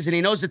three ways, and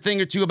he knows a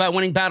thing or two about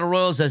winning battle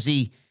royals as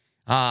he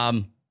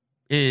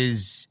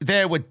is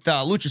there with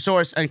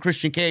Luchasaurus and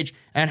Christian Cage.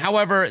 And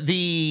however,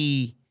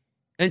 the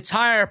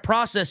entire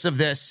process of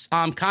this,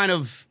 I'm kind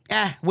of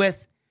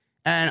with,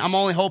 and I'm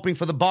only hoping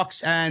for the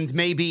Bucks and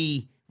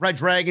maybe Red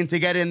Dragon to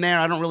get in there.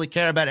 I don't really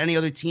care about any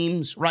other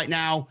teams right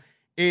now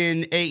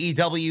in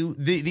AEW.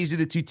 These are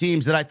the two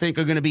teams that I think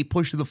are going to be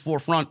pushed to the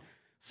forefront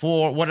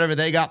for whatever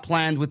they got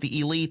planned with the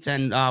Elite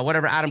and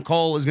whatever Adam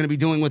Cole is going to be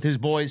doing with his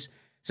boys.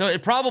 So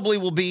it probably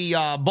will be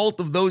both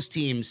of those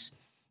teams,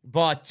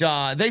 but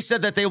they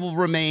said that they will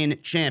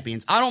remain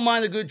champions. I don't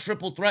mind a good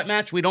triple threat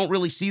match. We don't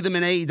really see them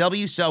in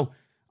AEW, so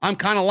I'm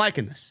kind of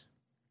liking this.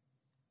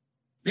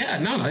 Yeah,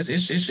 no,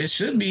 it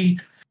should be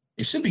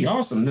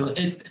awesome.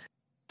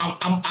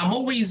 I'm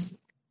always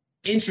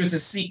interested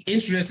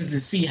to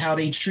see how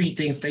they treat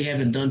things they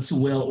haven't done too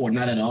well or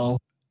not at all,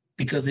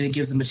 because it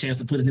gives them a chance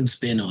to put a new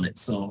spin on it.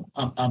 So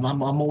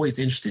I'm always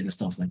interested in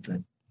stuff like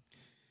that.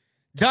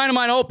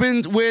 Dynamite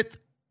opened with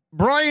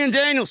Bryan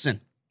Danielson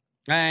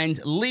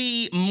and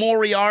Lee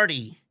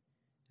Moriarty.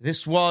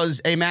 This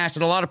was a match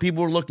that a lot of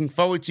people were looking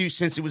forward to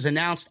since it was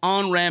announced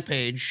on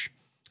Rampage.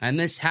 And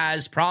this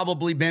has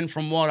probably been,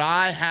 from what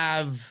I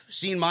have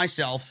seen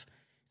myself,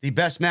 the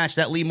best match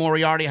that Lee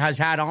Moriarty has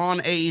had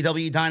on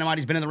AEW Dynamite.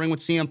 He's been in the ring with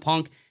CM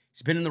Punk.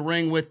 He's been in the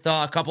ring with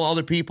a couple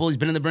other people. He's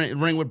been in the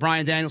ring with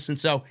Bryan Danielson.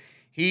 So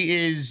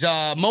he is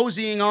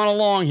moseying on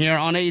along here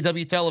on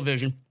AEW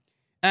television.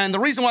 And the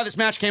reason why this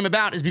match came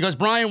about is because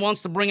Bryan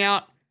wants to bring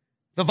out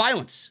the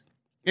violence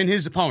in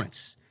his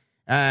opponents.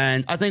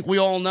 And I think we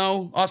all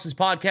know, us as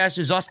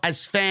podcasters, us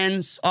as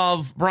fans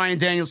of Bryan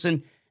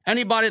Danielson,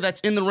 anybody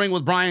that's in the ring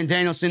with Bryan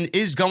Danielson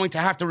is going to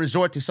have to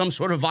resort to some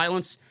sort of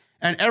violence.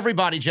 And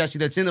everybody, Jesse,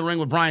 that's in the ring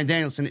with Bryan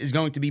Danielson is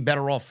going to be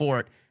better off for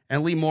it.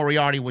 And Lee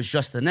Moriarty was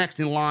just the next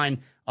in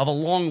line of a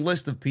long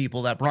list of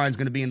people that Bryan's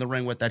going to be in the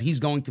ring with that he's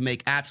going to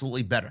make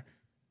absolutely better.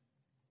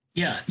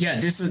 Yeah.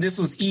 This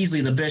was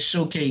easily the best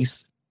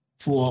showcase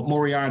for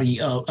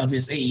Moriarty of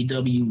his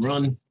AEW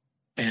run.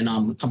 And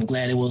I'm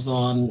glad it was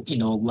on,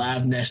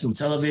 live national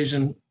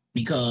television,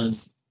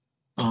 because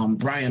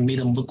Bryan made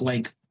him look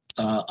like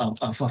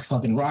a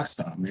fucking rock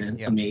star, man.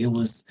 Yep. I mean, it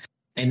was,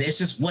 and it's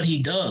just what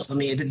he does. I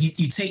mean,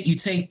 you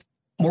take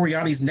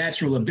Moriarty's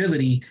natural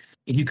ability,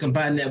 and you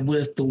combine that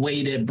with the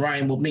way that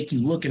Bryan will make you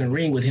look in a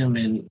ring with him,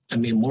 and I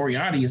mean,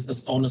 Moriarty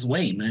is on his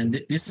way, man.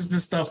 This is the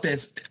stuff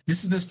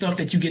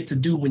that you get to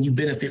do when you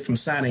benefit from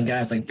signing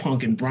guys like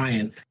Punk and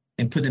Bryan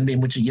and put them in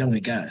with your younger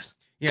guys.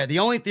 Yeah, the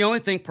only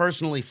thing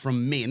personally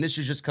from me, and this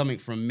is just coming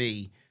from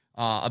me,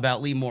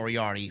 about Lee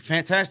Moriarty,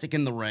 fantastic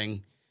in the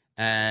ring.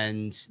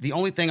 And the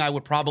only thing I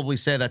would probably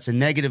say that's a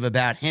negative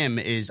about him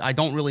is I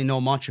don't really know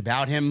much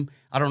about him.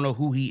 I don't know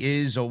who he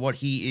is or what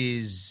he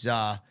is,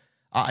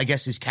 I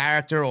guess his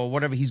character or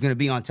whatever he's going to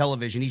be on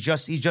television. He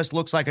just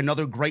looks like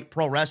another great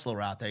pro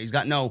wrestler out there. He's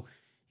got no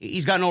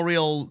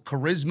real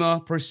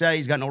charisma per se.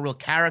 He's got no real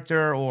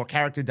character or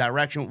character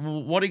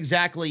direction. What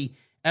exactly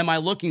am I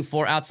looking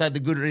for outside the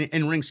good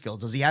in-ring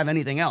skills? Does he have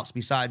anything else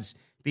besides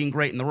being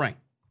great in the ring?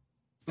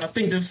 I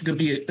think this is gonna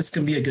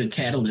be a good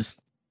catalyst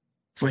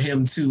for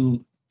him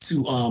to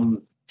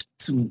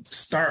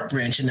start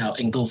branching out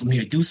and go from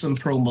here. Do some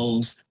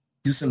promos,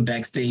 do some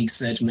backstage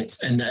segments,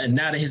 and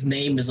now that his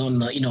name is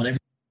on everyone's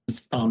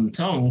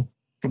tongue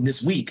from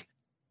this week,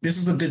 this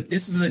is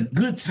a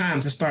good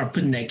time to start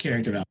putting that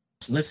character out.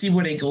 So let's see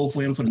where they go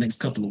for him for the next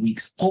couple of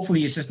weeks.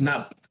 Hopefully, it's just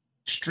not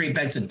straight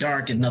back to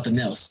dark and nothing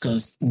else,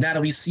 because now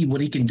that we see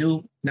what he can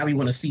do, now we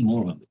want to see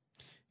more of it.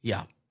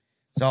 Yeah.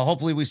 So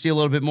hopefully we see a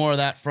little bit more of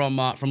that from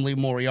Lee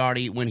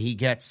Moriarty when he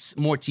gets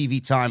more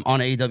TV time on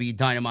AEW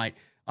Dynamite.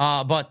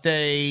 But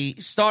they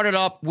started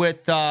up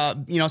with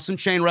some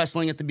chain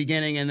wrestling at the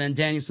beginning, and then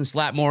Danielson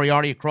slapped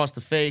Moriarty across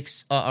the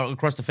fakes,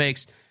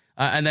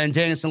 and then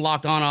Danielson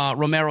locked on a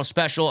Romero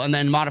special, and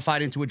then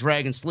modified into a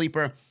Dragon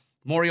Sleeper.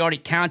 Moriarty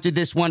countered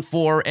this one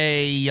for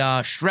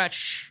a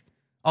stretch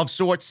of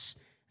sorts,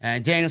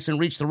 and Danielson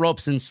reached the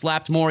ropes and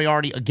slapped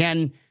Moriarty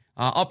again.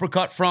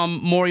 Uppercut from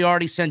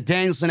Moriarty sent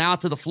Danielson out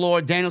to the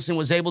floor. Danielson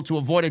was able to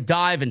avoid a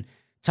dive and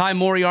tie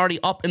Moriarty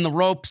up in the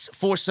ropes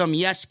for some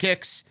yes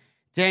kicks.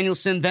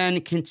 Danielson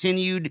then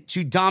continued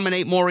to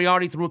dominate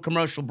Moriarty through a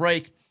commercial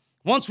break.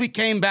 Once we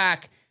came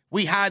back,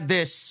 we had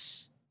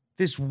this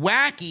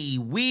wacky,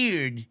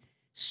 weird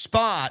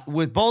spot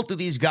with both of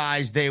these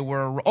guys. They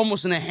were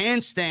almost in a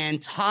handstand,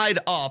 tied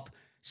up,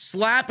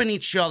 slapping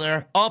each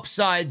other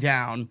upside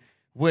down,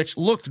 which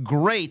looked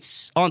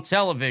great on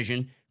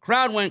television.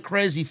 Crowd went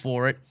crazy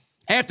for it.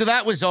 After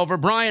that was over,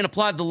 Bryan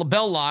applied the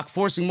label lock,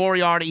 forcing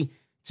Moriarty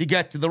to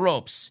get to the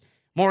ropes.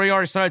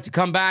 Moriarty started to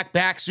come back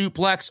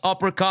suplex,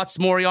 uppercuts.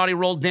 Moriarty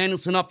rolled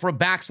Danielson up for a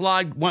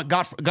backslide,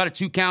 got a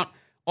 2 count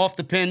off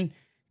the pin.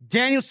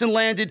 Danielson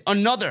landed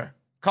another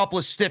couple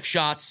of stiff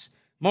shots.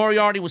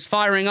 Moriarty was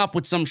firing up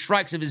with some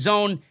strikes of his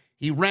own.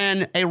 He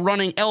ran a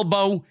running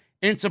elbow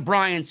into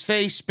Bryan's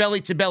face,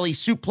 belly-to-belly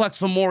suplex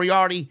from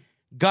Moriarty,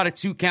 got a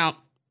 2 count.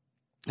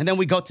 And then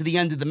we go to the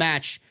end of the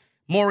match.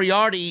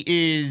 Moriarty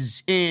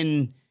is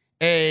in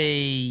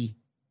a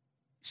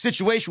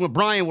situation with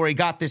Bryan where he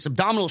got this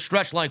abdominal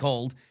stretch-like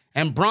hold,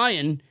 and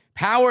Bryan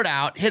powered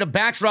out, hit a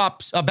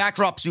backdrop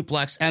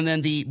suplex, and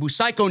then the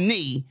Busaiku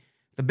knee,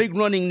 the big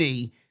running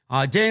knee.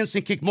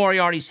 Danielson kicked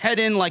Moriarty's head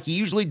in like he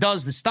usually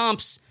does. The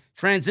stomps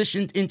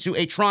transitioned into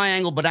a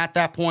triangle, but at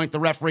that point, the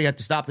referee had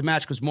to stop the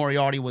match because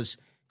Moriarty was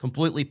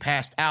completely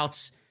passed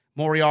out.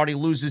 Moriarty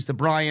loses to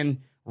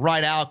Bryan.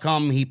 Right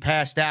outcome. He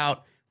passed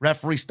out.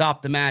 Referee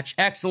stopped the match.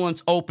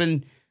 Excellence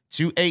open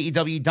to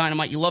AEW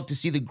Dynamite. You love to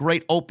see the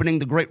great opening,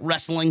 the great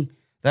wrestling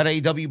that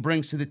AEW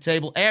brings to the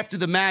table. After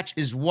the match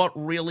is what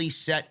really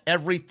set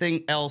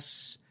everything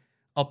else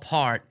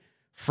apart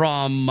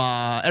from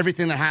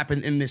everything that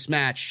happened in this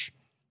match.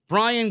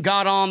 Bryan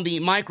got on the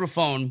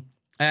microphone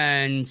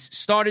and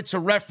started to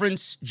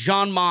reference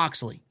Jon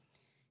Moxley.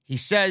 He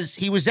says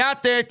he was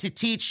out there to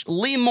teach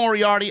Lee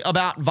Moriarty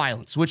about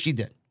violence, which he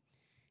did.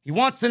 He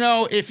wants to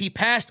know if he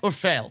passed or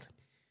failed.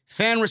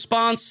 Fan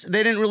response,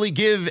 they didn't really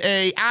give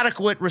an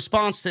adequate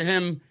response to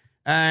him.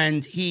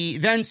 And he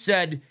then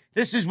said,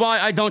 "This is why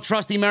I don't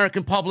trust the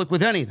American public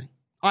with anything."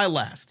 I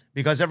laughed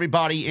because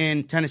everybody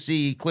in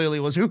Tennessee clearly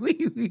was, they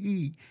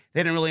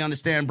didn't really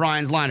understand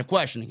Bryan's line of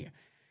questioning here.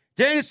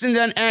 Danielson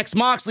then asked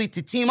Moxley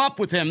to team up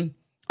with him.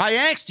 "I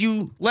asked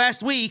you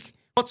last week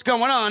what's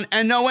going on,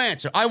 and no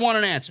answer. I want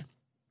an answer."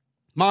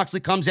 Moxley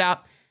comes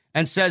out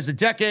and says a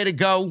decade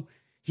ago,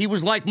 he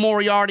was like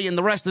Moriarty and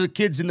the rest of the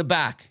kids in the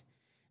back.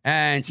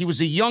 And he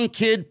was a young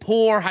kid,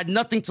 poor, had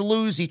nothing to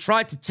lose. He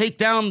tried to take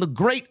down the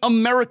great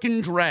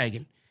American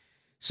Dragon.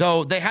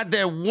 So they had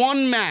their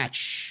one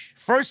match,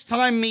 first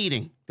time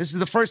meeting. This is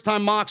the first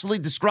time Moxley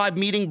described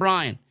meeting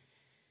Bryan.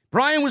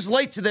 Bryan was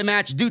late to the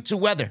match due to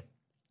weather,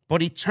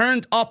 but he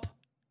turned up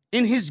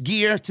in his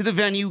gear to the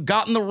venue,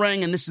 got in the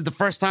ring, and this is the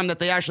first time that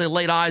they actually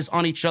laid eyes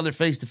on each other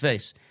face to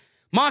face.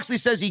 Moxley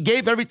says he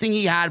gave everything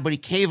he had, but he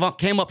came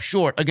up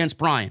short against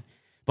Bryan.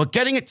 But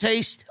getting a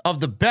taste of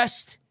the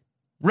best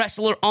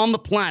wrestler on the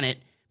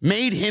planet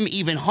made him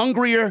even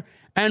hungrier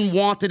and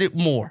wanted it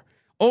more.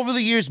 Over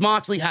the years,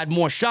 Moxley had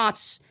more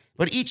shots,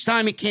 but each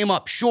time he came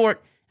up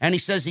short, and he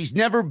says he's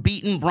never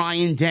beaten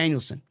Bryan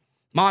Danielson.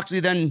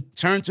 Moxley then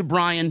turned to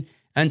Bryan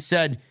and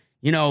said,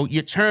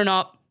 you turn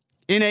up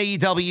in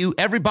AEW,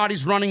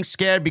 everybody's running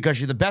scared because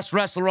you're the best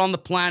wrestler on the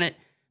planet,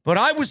 but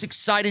I was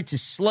excited to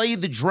slay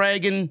the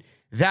dragon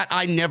that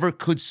I never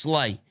could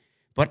slay.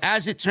 But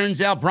as it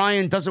turns out,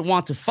 Bryan doesn't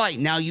want to fight.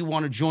 Now you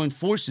want to join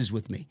forces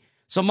with me.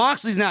 So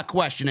Moxley's not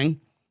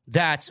questioning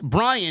that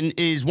Bryan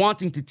is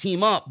wanting to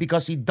team up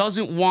because he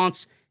doesn't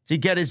want to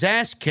get his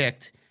ass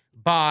kicked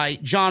by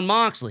Jon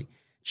Moxley.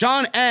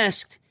 Jon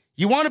asked,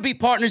 "You want to be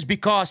partners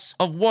because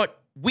of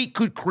what we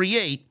could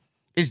create?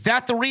 Is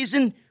that the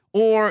reason?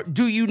 Or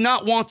do you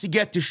not want to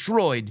get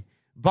destroyed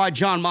by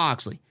Jon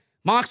Moxley?"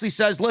 Moxley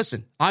says,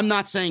 "Listen, I'm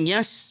not saying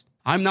yes.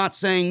 I'm not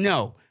saying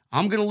no.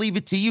 I'm going to leave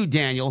it to you,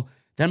 Daniel."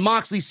 Then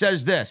Moxley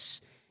says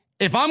this,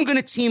 "If I'm going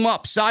to team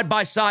up side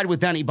by side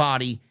with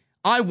anybody,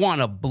 I want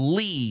to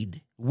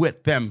bleed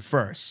with them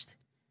first."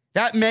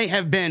 That may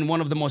have been one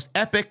of the most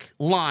epic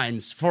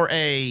lines for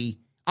I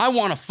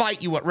want to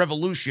fight you at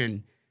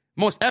Revolution.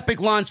 Most epic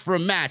lines for a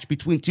match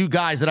between two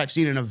guys that I've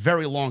seen in a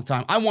very long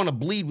time. I want to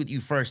bleed with you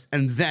first,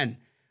 and then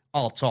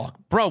I'll talk.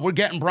 Bro, we're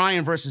getting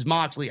Bryan versus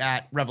Moxley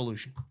at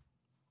Revolution.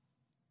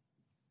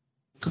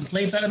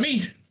 Complaints out of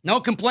me. No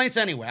complaints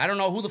anyway. I don't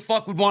know who the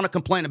fuck would want to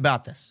complain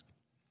about this.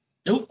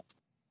 Nope.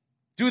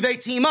 Do they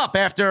team up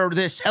after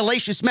this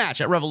hellacious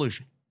match at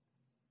Revolution?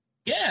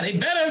 Yeah, they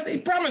better. They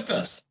promised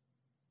us.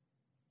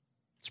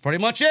 That's pretty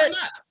much it.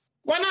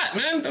 Why not,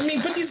 man? I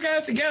mean, put these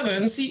guys together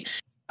and see.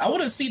 I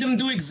want to see them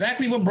do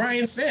exactly what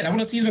Bryan said. I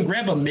want to see them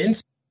grab a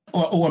mint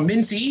or a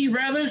mentee,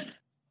 rather,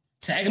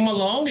 tag them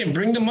along and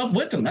bring them up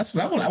with them. That's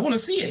what I want. I want to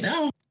see it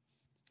now.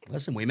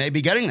 Listen, we may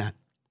be getting that.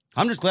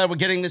 I'm just glad we're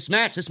getting this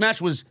match. This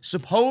match was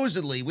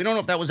supposedly, we don't know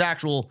if that was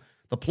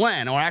the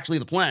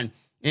plan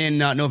in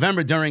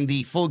November during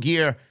the Full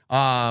Gear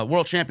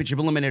World Championship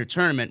Eliminator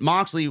Tournament.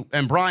 Moxley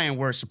and Bryan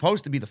were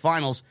supposed to be the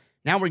finals.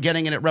 Now we're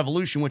getting it at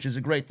Revolution, which is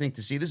a great thing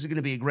to see. This is going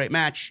to be a great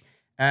match,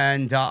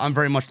 and I'm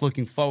very much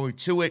looking forward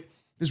to it.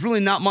 There's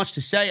really not much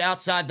to say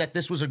outside that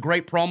this was a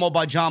great promo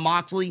by Jon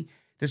Moxley.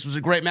 This was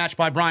a great match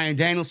by Bryan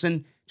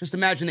Danielson. Just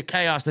imagine the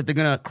chaos that they're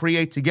going to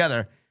create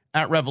together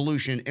at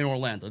Revolution in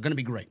Orlando. Going to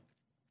be great.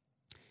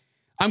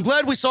 I'm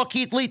glad we saw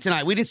Keith Lee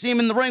tonight. We didn't see him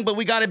in the ring, but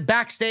we got a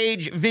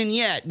backstage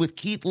vignette with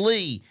Keith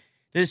Lee.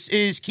 This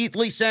is Keith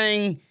Lee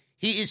saying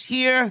he is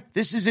here.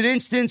 This is an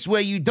instance where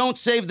you don't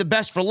save the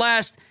best for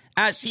last,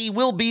 as he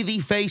will be the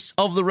face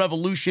of the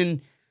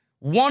Revolution.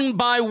 One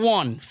by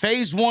one.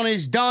 Phase 1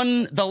 is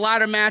done. The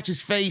ladder match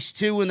is phase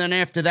 2. And then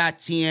after that,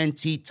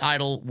 TNT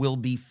title will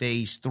be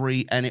phase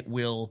 3, and it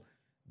will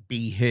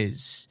be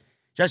his.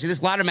 Jesse,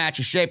 this ladder match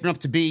is shaping up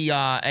to be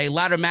a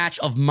ladder match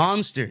of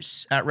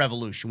monsters at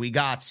Revolution. We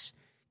got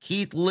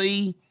Keith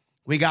Lee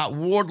We got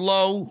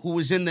Wardlow, who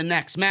was in the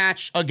next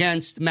match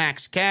against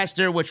Max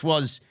Caster, which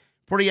was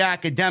pretty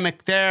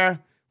academic there.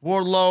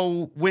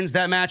 Wardlow wins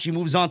that match. He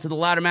moves on to the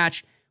ladder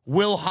match.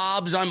 Will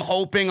Hobbs, I'm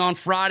hoping, on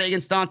Friday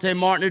against Dante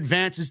Martin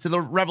advances to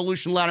the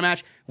Revolution ladder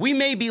match. We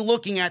may be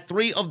looking at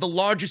three of the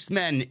largest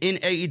men in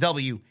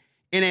AEW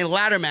in a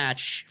ladder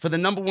match for the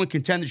number one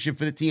contendership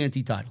for the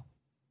TNT title.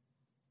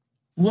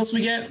 Who else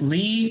we got?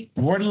 Lee,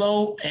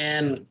 Wardlow,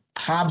 and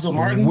Hobbs or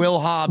Martin? Will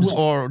Hobbs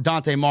or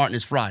Dante Martin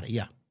is Friday,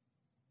 yeah.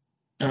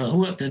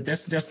 Who?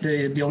 That's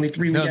the only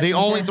three we got. The so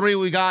only far? three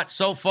we got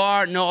so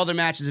far. No other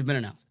matches have been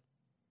announced.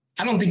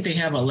 I don't think they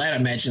have a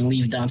ladder match and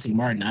leave Dante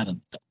Martin out of.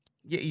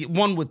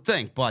 One would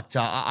think, but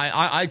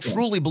I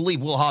truly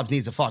believe Will Hobbs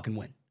needs a fucking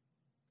win.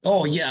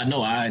 Oh yeah,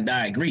 no, I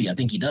agree. I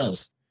think he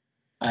does.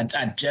 I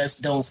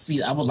just don't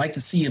see. I would like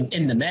to see him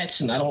in the match,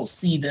 and I don't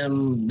see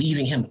them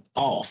leaving him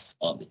off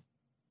of it.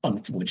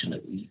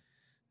 Unfortunately.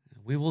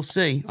 We will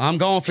see. I'm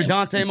going for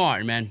Dante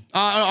Martin, man.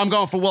 I'm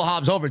going for Will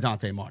Hobbs over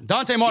Dante Martin.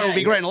 Dante Martin would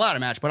be great in a ladder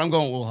match, but I'm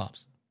going with Will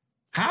Hobbs.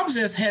 Hobbs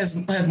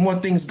has more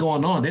things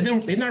going on. They're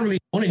not really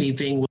doing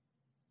anything with,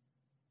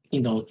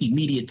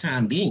 immediate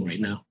time being right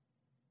now.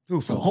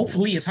 So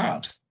hopefully it's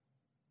Hobbs.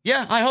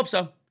 Yeah, I hope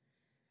so.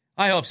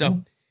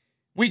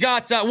 We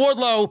got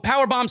Wardlow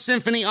Powerbomb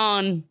Symphony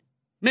on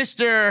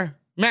Mr.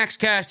 Max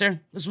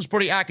Caster. This was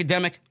pretty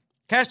academic.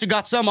 Caster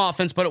got some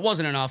offense, but it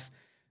wasn't enough.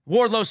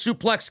 Wardlow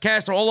suplexed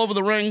Caster all over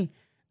the ring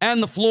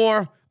and the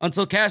floor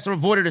until Caster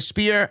avoided a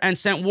spear and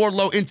sent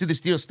Wardlow into the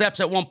steel steps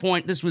at one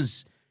point. This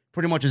was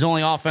pretty much his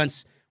only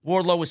offense.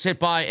 Wardlow was hit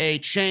by a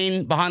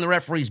chain behind the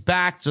referee's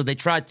back, so they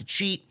tried to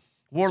cheat.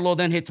 Wardlow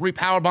then hit 3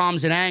 power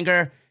bombs in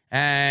anger,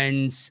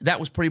 and that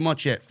was pretty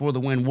much it for the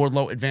win.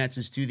 Wardlow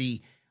advances to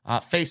the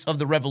Face of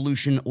the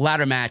Revolution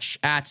ladder match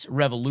at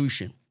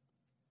Revolution.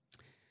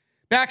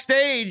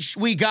 Backstage,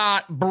 we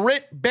got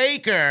Britt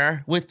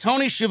Baker with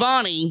Tony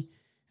Schiavone,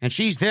 and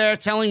she's there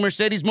telling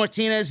Mercedes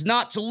Martinez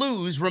not to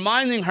lose,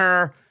 reminding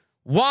her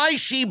why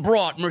she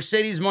brought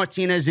Mercedes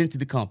Martinez into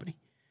the company.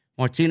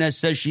 Martinez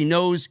says she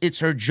knows it's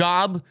her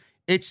job.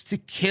 It's to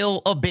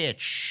kill a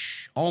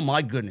bitch. Oh,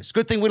 my goodness.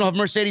 Good thing we don't have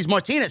Mercedes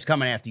Martinez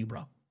coming after you,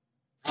 bro.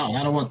 Oh,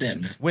 I don't want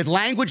that, man. With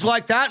language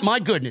like that, my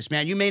goodness,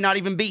 man, you may not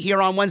even be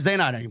here on Wednesday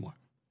night anymore.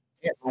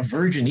 Yeah, my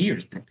virgin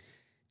ears, bro.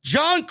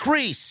 John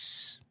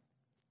Kreese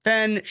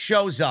then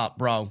shows up,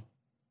 bro.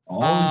 Oh,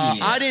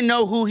 yeah. I didn't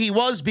know who he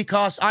was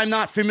because I'm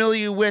not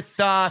familiar with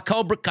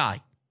Cobra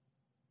Kai.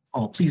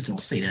 Oh, please don't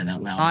say that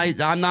out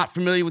loud. I'm not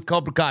familiar with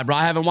Cobra Kai, bro.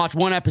 I haven't watched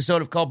one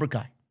episode of Cobra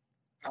Kai.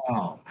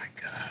 Oh, my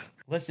God.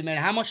 Listen, man,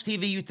 how much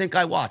TV you think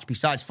I watch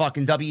besides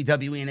fucking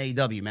WWE and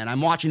AEW, man?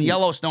 I'm watching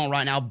Yellowstone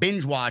right now,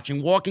 binge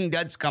watching. Walking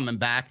Dead's coming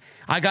back.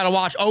 I got to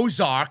watch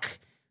Ozark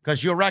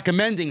because you're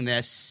recommending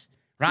this,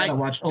 right? How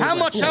much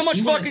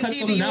fucking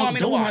TV you want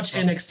me to watch?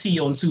 Don't watch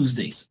NXT on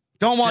Tuesdays.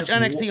 Don't watch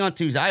NXT on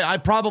Tuesday. I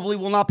probably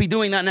will not be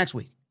doing that next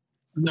week.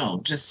 No,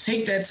 just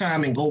take that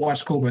time and go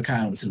watch Cobra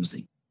Kai on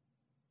Tuesday.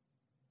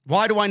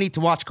 Why do I need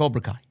to watch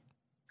Cobra Kai?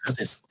 Because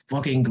it's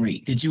fucking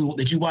great. Did you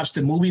watch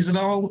the movies at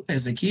all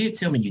as a kid?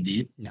 Tell me you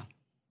did. No.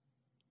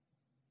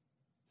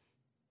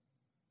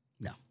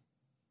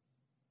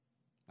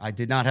 I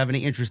did not have any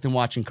interest in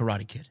watching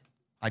Karate Kid.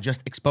 I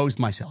just exposed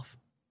myself.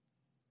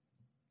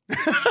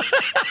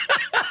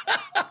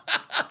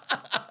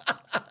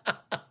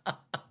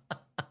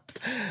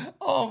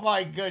 Oh,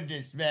 my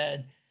goodness,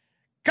 man.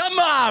 Come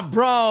on,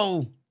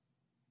 bro.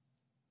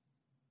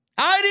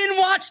 I didn't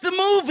watch the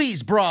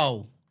movies,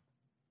 bro.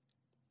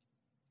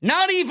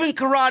 Not even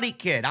Karate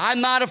Kid. I'm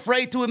not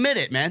afraid to admit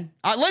it, man.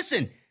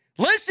 Listen.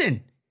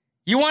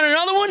 You want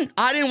another one?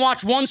 I didn't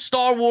watch one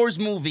Star Wars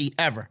movie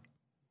ever.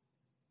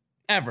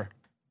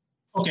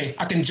 Okay,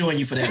 I can join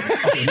you for that.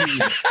 Okay, me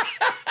either.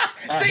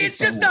 See, it's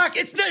just not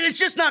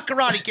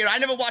Karate Kid. I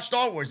never watched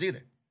Star Wars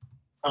either.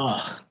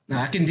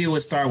 I can deal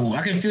with Star Wars.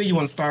 I can feel you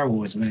on Star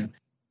Wars, man.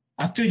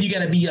 I feel you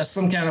got to be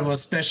some kind of a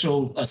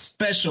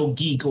special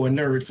geek or a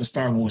nerd for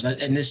Star Wars,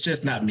 and it's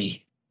just not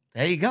me.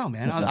 There you go,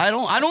 man. I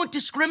don't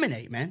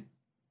discriminate, man.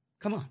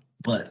 Come on.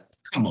 But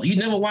come on, you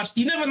never watched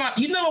the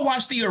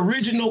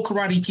original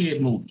Karate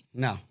Kid movie.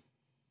 No.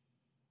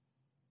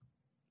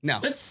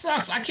 It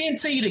sucks. I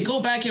can't tell you to go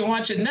back and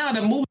watch it now.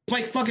 The movie's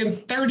like fucking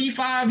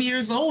 35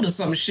 years old or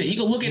some shit. You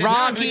can look at it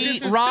now and be like,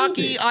 this is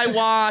Rocky, stupid. I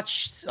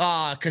watched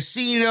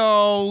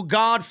Casino,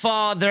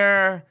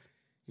 Godfather,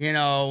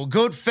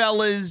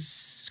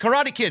 Goodfellas,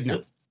 Karate Kid,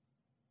 no.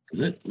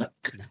 Good.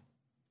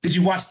 Did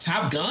you watch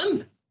Top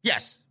Gun?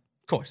 Yes,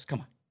 of course. Come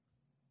on.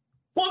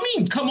 What do you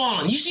mean, come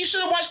on? You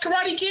should have watched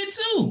Karate Kid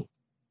too.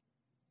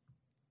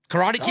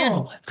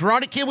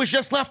 Karate Kid was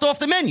just left off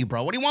the menu,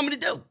 bro. What do you want me to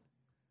do?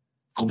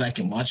 Go back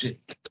and watch it.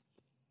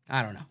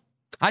 I don't know.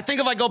 I think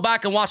if I go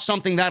back and watch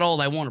something that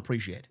old, I won't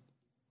appreciate it.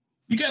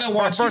 You gotta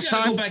watch. You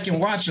gotta go back and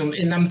watch them.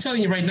 And I'm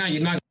telling you right now,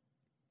 you're not.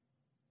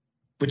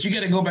 But you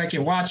gotta go back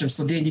and watch them,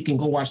 so then you can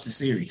go watch the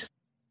series.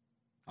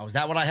 Oh, is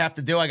that what I have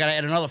to do? I gotta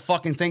add another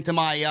fucking thing to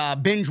my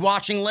binge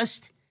watching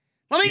list.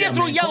 Let me get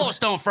through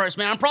Yellowstone first,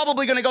 man. I'm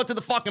probably gonna go to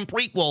the fucking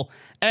prequel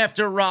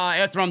after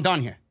I'm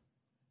done here.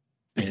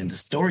 And the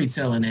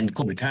storytelling and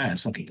Cobra Kai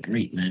is fucking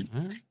great, man.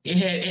 It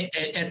had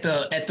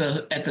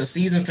at the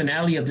season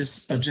finale of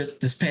just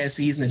this past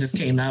season that just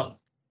came out.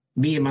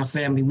 Me and my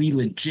family, we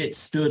legit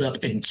stood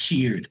up and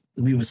cheered.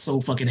 We were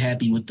so fucking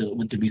happy with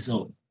the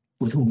result,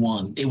 with who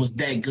won. It was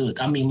that good.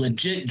 I mean,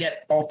 legit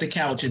get off the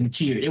couch and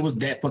cheered. It was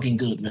that fucking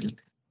good, man.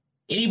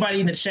 Anybody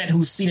in the chat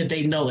who's seen it,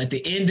 they know at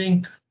the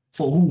ending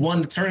for who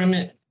won the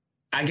tournament,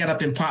 I got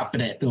up and popped for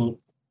that, dude.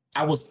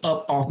 I was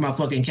up off my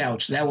fucking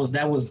couch. That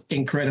was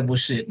incredible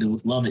shit,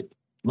 dude. Love it.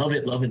 Love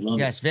it.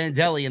 Yes,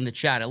 Vandelli in the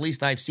chat. At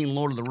least I've seen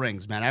Lord of the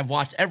Rings, man. I've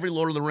watched every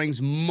Lord of the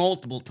Rings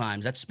multiple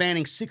times. That's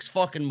spanning 6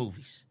 fucking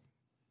movies.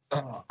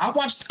 I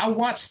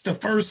watched the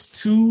first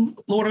 2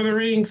 Lord of the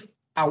Rings.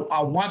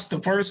 I watched the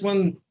first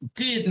one,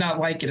 did not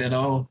like it at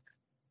all.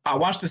 I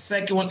watched the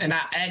second one, and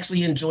I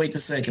actually enjoyed the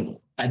second one.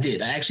 I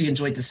did. I actually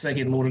enjoyed the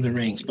second Lord of the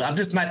Rings, but I'm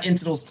just not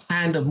into those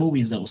kind of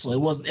movies though. So it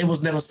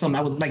was never something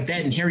I would like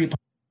that and Harry Potter.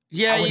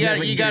 Yeah,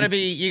 you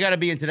gotta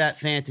be into that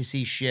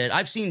fantasy shit.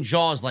 I've seen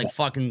Jaws like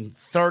fucking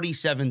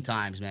 37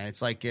 times, man.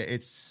 It's like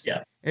it's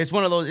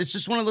one of those. It's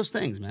just one of those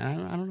things,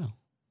 man. I don't know.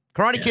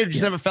 Karate Kid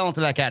just never fell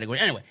into that category.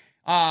 Anyway,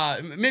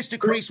 Mr.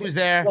 Kreese was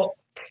there.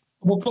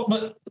 But put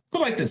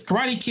like this: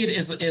 Karate Kid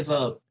is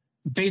a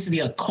basically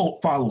a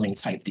cult following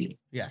type deal.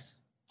 Yes.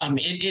 I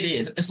mean, it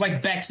is. It's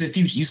like Back to the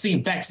Future. You've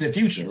seen Back to the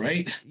Future,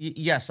 right?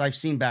 Yes, I've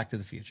seen Back to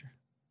the Future.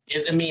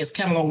 It's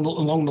kind of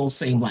along those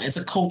same lines. It's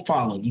a cult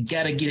following. You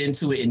got to get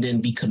into it and then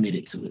be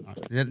committed to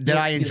it. Did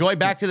I enjoy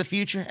Back to the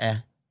Future?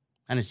 I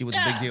didn't see what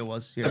the big deal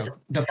was. You know?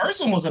 The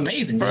first one was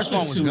amazing. First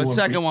one was good.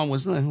 Second one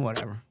was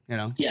whatever. You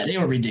know. Yeah, they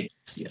were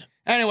ridiculous. Yeah.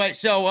 Anyway,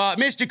 so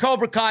Mr.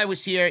 Cobra Kai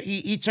was here.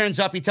 He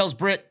turns up. He tells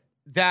Britt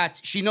that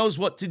she knows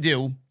what to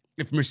do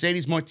if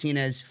Mercedes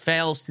Martinez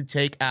fails to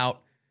take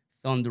out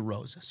Thunder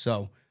Rosa.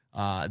 So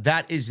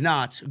that is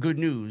not good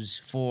news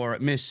for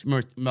Miss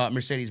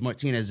Mercedes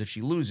Martinez if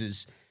she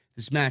loses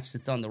this match to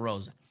Thunder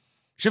Rosa.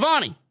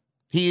 Shivani,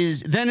 he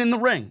is then in the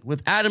ring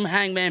with Adam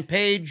Hangman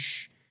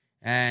Page,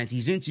 and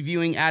he's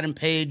interviewing Adam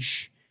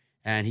Page,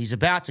 and he's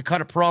about to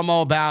cut a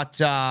promo about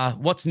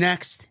what's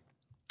next.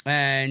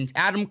 And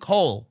Adam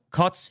Cole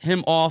cuts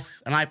him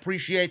off, and I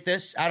appreciate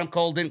this. Adam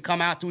Cole didn't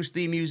come out to his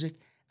theme music.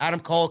 Adam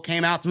Cole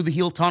came out through the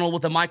heel tunnel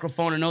with a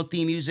microphone and no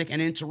theme music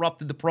and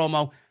interrupted the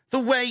promo the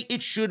way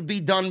it should be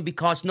done,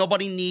 because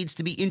nobody needs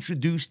to be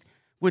introduced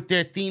with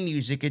their theme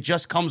music. It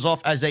just comes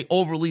off as a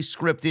overly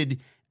scripted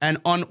and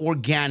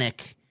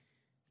unorganic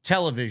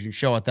television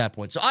show at that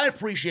point. So I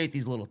appreciate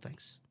these little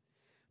things.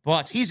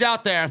 But he's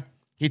out there.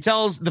 He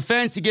tells the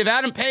fans to give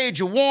Adam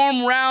Page a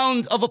warm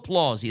round of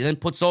applause. He then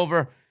puts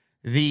over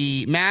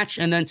the match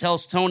and then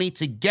tells Tony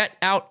to get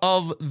out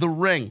of the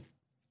ring.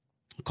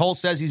 Cole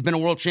says he's been a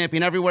world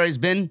champion everywhere he's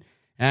been,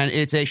 and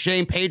it's a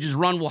shame Page's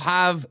run will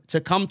have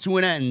to come to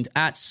an end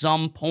at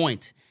some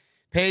point.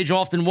 Page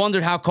often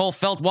wondered how Cole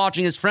felt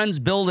watching his friends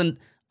build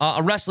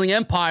a wrestling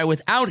empire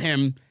without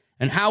him,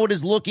 and how it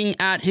is looking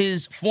at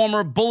his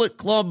former Bullet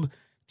Club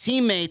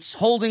teammates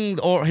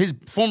his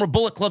former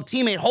Bullet Club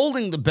teammate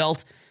holding the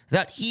belt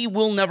that he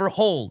will never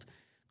hold.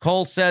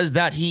 Cole says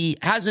that he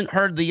hasn't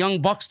heard the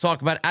Young Bucks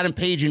talk about Adam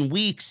Page in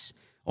weeks,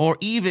 or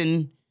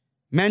even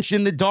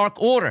mention the Dark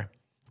Order.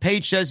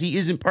 Page says he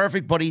isn't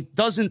perfect, but he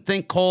doesn't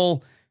think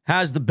Cole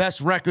has the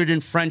best record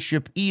in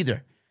friendship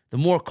either. The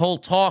more Cole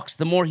talks,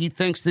 the more he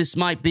thinks this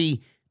might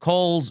be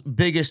Cole's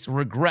biggest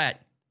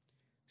regret.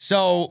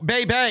 So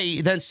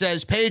Bebe then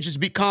says Page has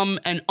become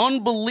an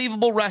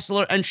unbelievable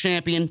wrestler and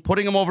champion,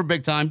 putting him over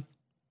big time.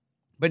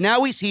 But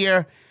now he's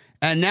here,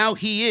 and now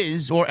he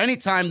is, or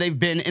anytime they've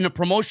been in a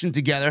promotion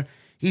together,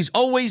 he's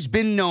always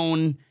been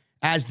known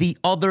as the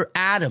other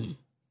Adam.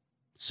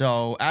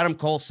 So Adam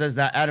Cole says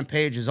that Adam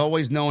Page is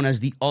always known as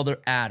the other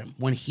Adam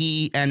when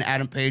he and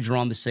Adam Page are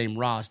on the same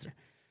roster.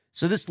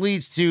 So this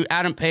leads to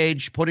Adam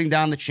Page putting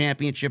down the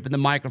championship in the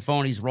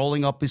microphone. He's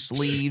rolling up his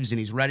sleeves and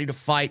he's ready to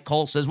fight.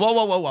 Cole says,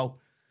 whoa.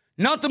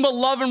 Nothing but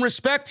love and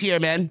respect here,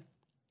 man.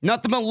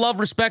 Nothing but love,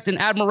 respect, and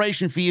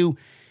admiration for you.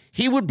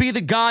 He would be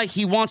the guy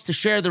he wants to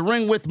share the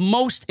ring with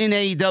most in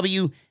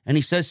AEW. And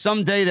he says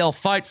someday they'll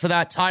fight for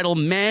that title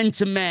man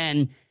to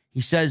man. He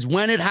says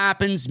when it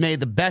happens, may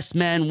the best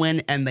man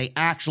win. And they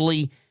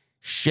actually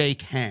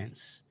shake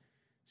hands.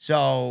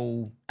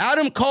 So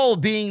Adam Cole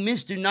being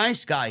Mr.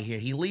 Nice Guy here.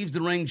 He leaves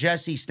the ring.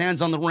 Jesse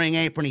stands on the ring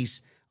apron.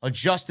 He's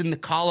adjusting the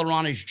collar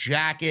on his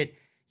jacket.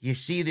 You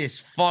see this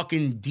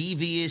fucking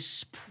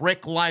devious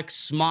prick-like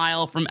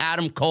smile from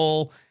Adam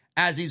Cole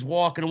as he's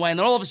walking away. And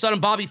then all of a sudden,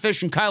 Bobby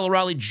Fish and Kyle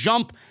O'Reilly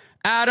jump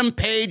Adam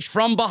Page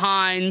from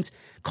behind.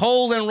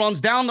 Cole then runs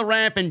down the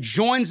ramp and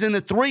joins in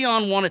the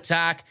 3-on-1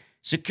 attack.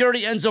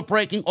 Security ends up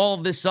breaking all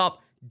of this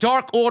up.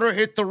 Dark Order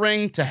hit the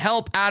ring to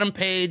help Adam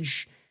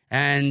Page.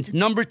 And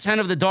number 10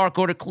 of the Dark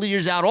Order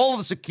clears out all of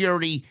the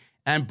security,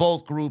 and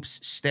both groups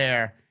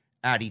stare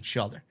at each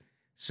other.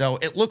 So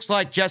it looks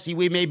like, Jesse,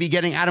 we may be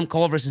getting Adam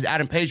Cole versus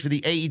Adam Page for the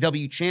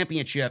AEW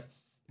Championship.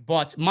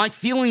 But my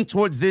feeling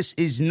towards this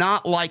is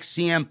not like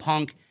CM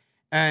Punk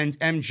and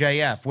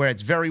MJF, where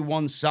it's very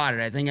one-sided.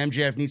 I think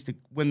MJF needs to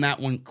win that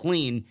one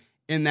clean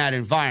in that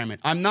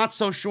environment. I'm not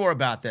so sure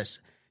about this.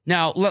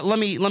 Now, let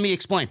me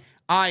explain.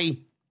 I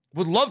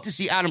would love to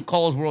see Adam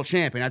Cole as world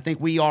champion. I think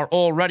we are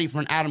all ready for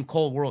an Adam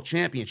Cole world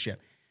championship.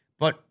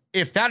 But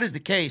if that is the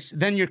case,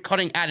 then you're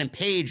cutting Adam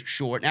Page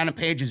short. And Adam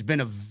Page has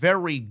been a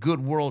very good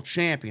world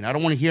champion. I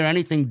don't want to hear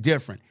anything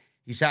different.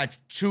 He's had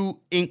 2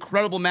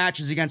 incredible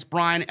matches against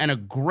Bryan and a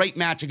great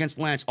match against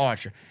Lance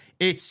Archer.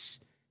 It's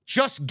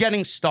just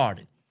getting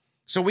started.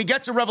 So we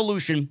get to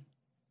Revolution,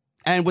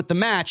 and with the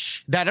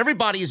match that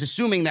everybody is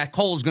assuming that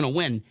Cole is going to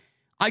win,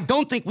 I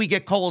don't think we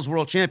get Cole as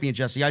world champion,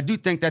 Jesse. I do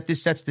think that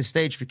this sets the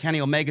stage for Kenny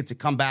Omega to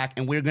come back,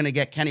 and we're going to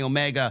get Kenny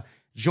Omega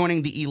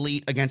joining the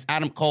Elite against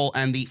Adam Cole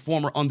and the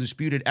former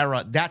Undisputed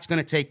Era. That's going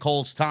to take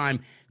Cole's time.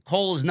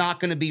 Cole is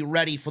not going to be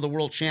ready for the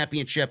world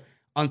championship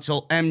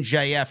until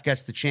MJF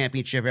gets the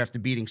championship after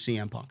beating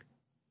CM Punk.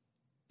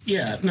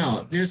 Yeah,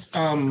 no, this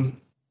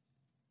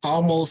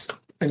almost,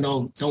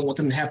 don't want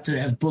them to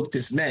have booked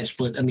this match,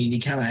 but I mean, you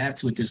kind of have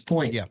to at this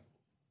point. Yeah.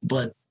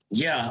 But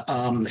yeah,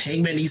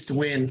 Hangman needs to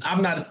win.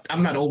 I'm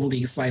not overly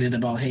excited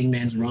about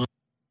Hangman's run.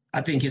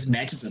 I think his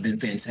matches have been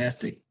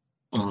fantastic.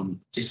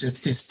 It's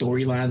just his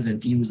storylines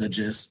and views are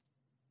just,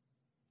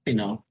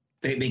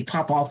 they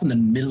pop off in the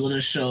middle of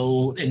the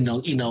show, and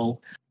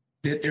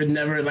they're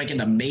never like in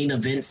the main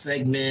event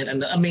segment,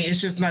 and I mean, it's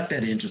just not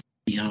that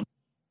interesting.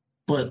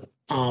 But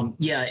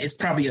yeah, it's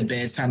probably a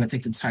bad time to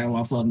take the title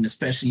off of him,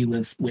 especially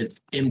with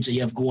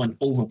MJF going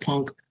over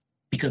Punk,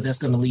 because that's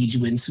going to lead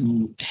you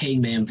into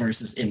Hangman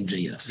versus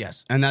MJF.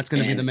 Yes, and that's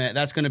going to be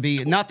that's going to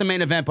be not the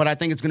main event, but I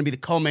think it's going to be the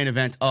co-main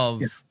event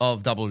of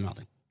Double or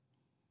Nothing.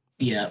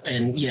 Yeah,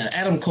 and yeah,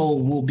 Adam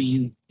Cole will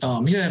be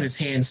he'll have his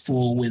hands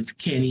full with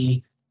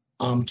Kenny.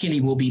 Kenny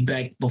will be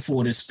back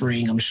before the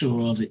spring, I'm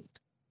sure of it.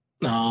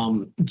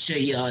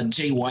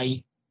 Jay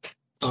White,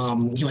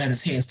 he'll have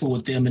his hands full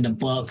with them and the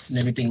Bucks and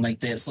everything like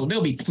that. So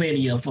there'll be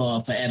plenty of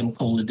for Adam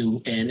Cole to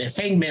do. And if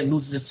Hangman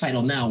loses his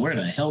title now, where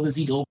the hell does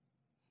he go?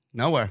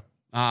 Nowhere.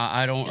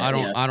 I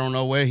don't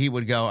know where he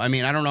would go. I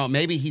mean, I don't know.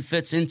 Maybe he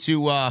fits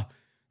into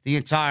the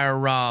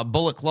entire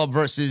Bullet Club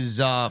versus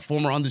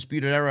former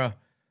Undisputed Era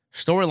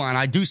storyline.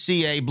 I do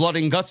see a blood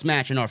and guts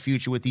match in our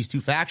future with these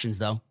two factions,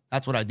 though.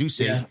 That's what I do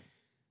see. Yeah.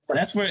 Well,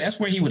 that's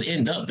where he would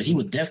end up, but he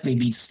would definitely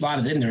be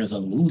slotted in there as a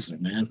loser,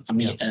 man. I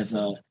mean, as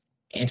a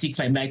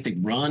anticlimactic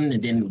run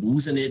and then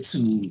losing it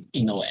to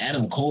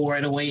Adam Cole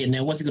right away, and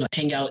then what's he going to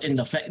hang out in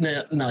the fact?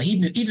 No, he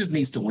just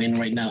needs to win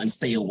right now and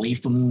stay away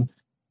from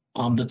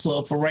the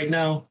club for right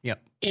now.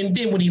 Yep. And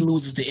then when he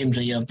loses to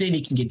MJF, then he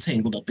can get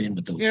tangled up in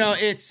with those.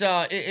 It's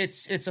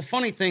a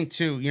funny thing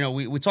too.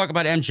 We talk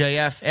about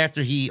MJF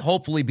after he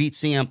hopefully beats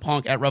CM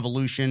Punk at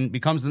Revolution,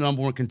 becomes the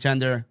number one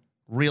contender,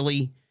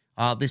 really,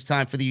 this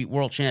time for the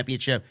World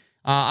Championship.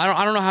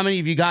 I don't know how many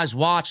of you guys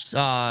watched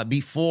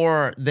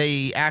before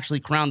they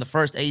actually crowned the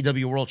first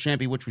AEW World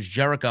Champion, which was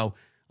Jericho.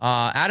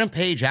 Adam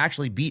Page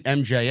actually beat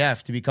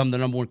MJF to become the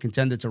number one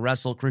contender to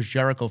wrestle Chris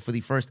Jericho for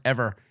the first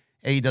ever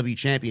AEW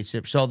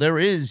Championship. So there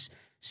is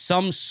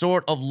some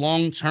sort of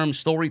long-term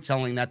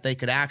storytelling that they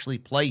could actually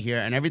play here,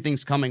 and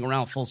everything's coming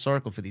around full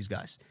circle for these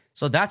guys.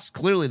 So that's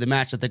clearly the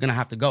match that they're going to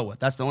have to go with.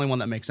 That's the only one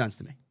that makes sense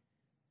to me.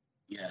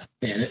 Yeah,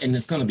 and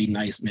it's going to be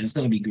nice, man. It's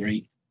going to be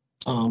great.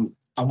 I'm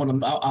hoping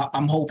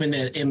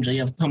that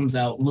MJF comes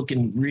out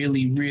looking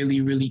really,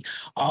 really, really.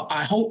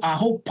 I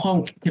hope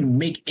Punk can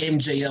make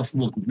MJF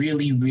look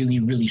really, really,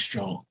 really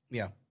strong.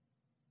 Yeah,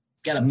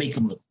 got to make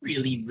him look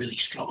really, really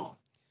strong.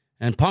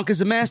 And Punk is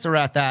a master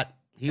at that.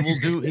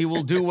 He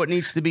will do what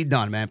needs to be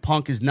done, man.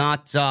 Punk is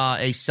not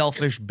a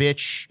selfish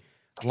bitch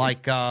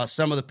like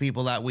some of the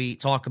people that we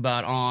talk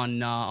about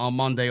on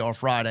Monday or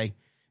Friday.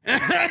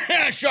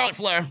 Charlotte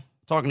Flair,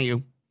 talking to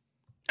you.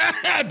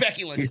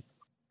 Becky Lynch.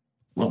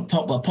 Well,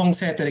 Punk's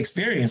had that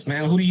experience,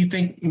 man. Who do you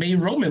think made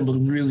Roman look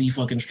really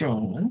fucking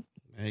strong, man?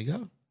 There you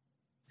go.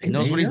 He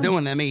knows what he's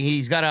doing. I mean,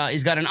 he's got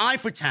an eye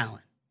for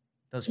talent.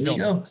 Those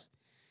films.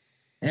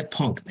 That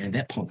Punk, man.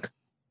 That Punk.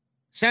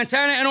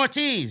 Santana and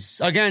Ortiz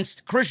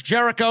against Chris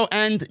Jericho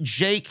and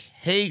Jake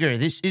Hager.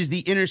 This is the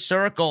Inner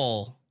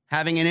Circle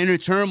having an inner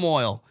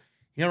turmoil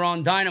here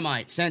on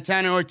Dynamite.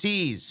 Santana and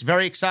Ortiz,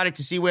 very excited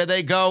to see where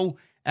they go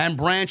and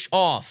branch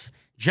off.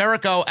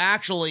 Jericho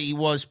actually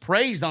was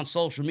praised on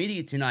social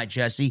media tonight,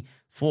 Jesse,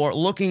 for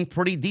looking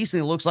pretty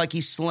decent. It looks like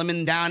he's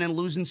slimming down and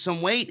losing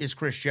some weight, is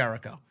Chris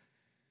Jericho.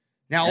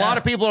 Now, a lot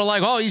of people are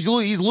like, oh, he's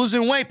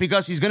losing weight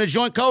because he's going to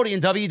join Cody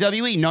in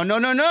WWE.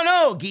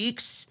 No,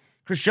 geeks.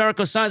 Chris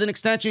Jericho signed an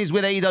extension. He's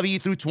with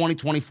AEW through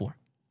 2024.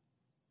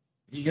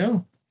 There you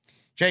go.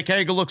 Jake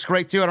Hager looks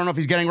great, too. I don't know if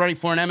he's getting ready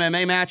for an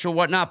MMA match or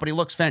whatnot, but he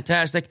looks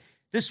fantastic.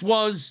 This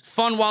was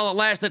fun while it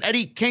lasted.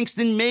 Eddie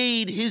Kingston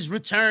made his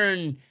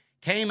return,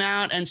 came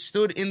out and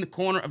stood in the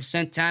corner of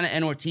Santana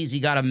and Ortiz. He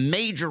got a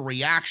major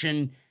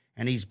reaction,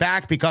 and he's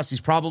back because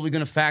he's probably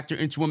going to factor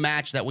into a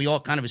match that we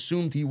all kind of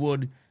assumed he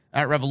would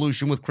at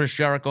Revolution with Chris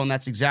Jericho, and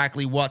that's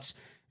exactly what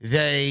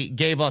they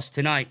gave us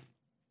tonight.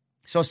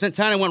 So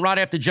Santana went right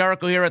after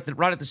Jericho here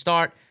right at the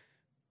start.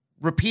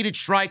 Repeated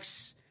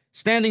strikes.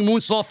 Standing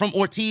moonsault from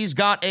Ortiz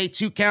got a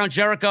 2 count.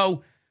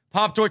 Jericho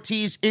popped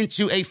Ortiz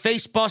into a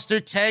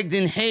facebuster, tagged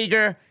in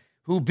Hager,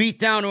 who beat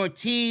down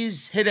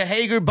Ortiz, hit a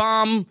Hager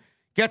bomb,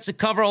 gets a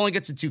cover, only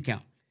gets a 2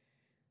 count.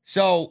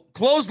 So,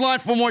 clothesline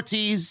from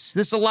Ortiz.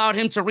 This allowed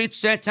him to reach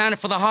Santana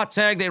for the hot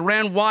tag. They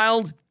ran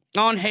wild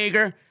on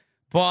Hager,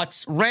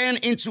 but ran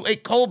into a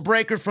cold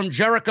breaker from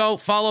Jericho,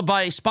 followed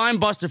by a spine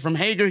buster from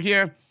Hager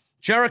here.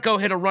 Jericho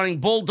hit a running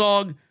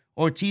bulldog.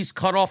 Ortiz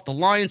cut off the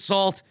lion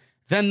salt.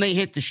 Then they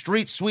hit the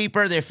street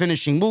sweeper. Their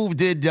finishing move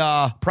did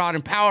Proud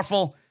and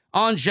Powerful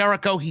on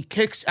Jericho. He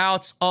kicks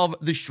out of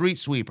the street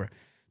sweeper.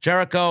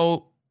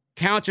 Jericho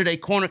countered a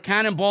corner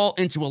cannonball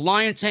into a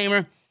lion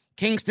tamer.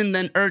 Kingston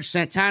then urged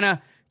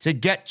Santana to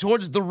get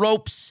towards the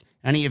ropes,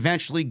 and he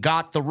eventually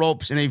got the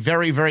ropes in a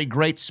very, very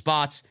great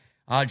spot.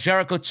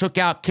 Jericho took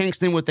out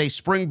Kingston with a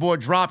springboard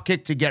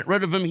dropkick to get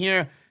rid of him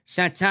here.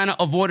 Santana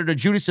avoided a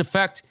Judas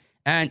effect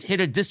and hit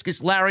a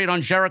discus lariat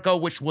on Jericho,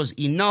 which was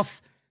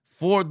enough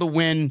for the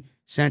win.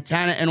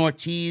 Santana and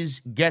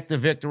Ortiz get the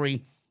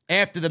victory.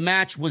 After the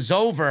match was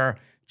over,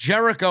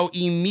 Jericho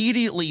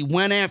immediately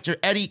went after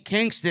Eddie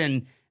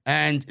Kingston,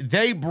 and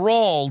they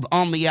brawled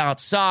on the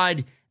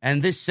outside,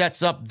 and this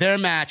sets up their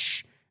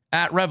match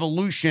at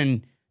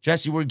Revolution.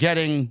 Jesse, we're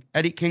getting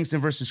Eddie Kingston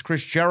versus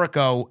Chris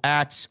Jericho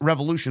at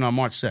Revolution on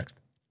March 6th.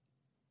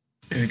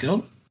 There you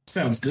go.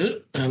 Sounds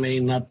good. I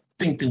mean, I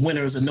think the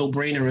winner is a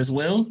no-brainer as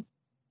well.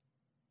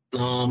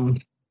 I'm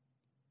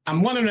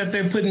wondering if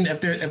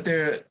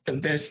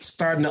they're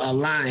starting to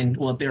align.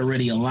 Well, they're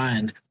already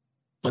aligned,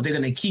 but they're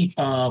going to keep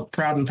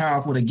Proud and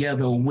Powerful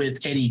together with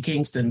Eddie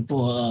Kingston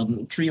for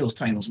trios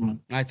titles, man.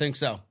 I think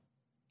so.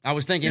 I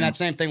was thinking that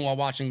same thing while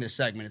watching this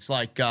segment. It's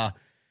like,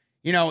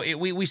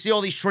 we see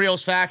all these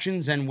trios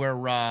factions, and we're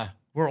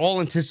all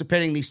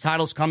anticipating these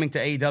titles coming to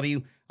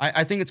AEW.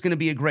 I think it's going to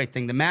be a great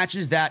thing. The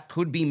matches that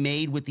could be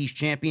made with these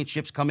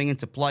championships coming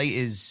into play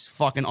is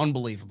fucking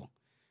unbelievable.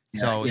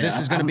 So this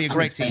is going to be a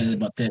great team.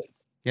 About that.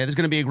 Yeah, there's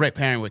going to be a great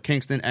pairing with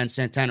Kingston and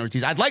Santana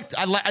Ortiz. I'd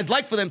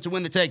like for them to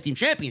win the tag team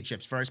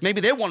championships first.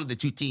 Maybe they're one of the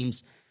 2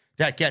 teams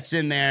that gets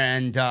in there,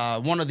 and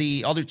one of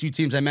the other 2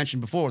 teams I mentioned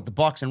before, the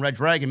Bucks and Red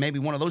Dragon, maybe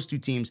one of those 2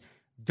 teams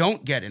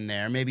don't get in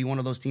there. Maybe one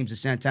of those teams is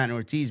Santana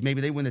Ortiz.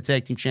 Maybe they win the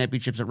tag team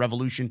championships at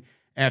Revolution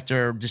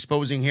after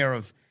disposing here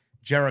of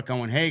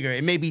Jericho and Hager.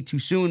 It may be too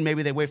soon.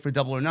 Maybe they wait for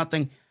Double or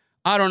Nothing.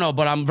 I don't know,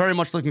 but I'm very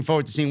much looking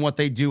forward to seeing what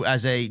they do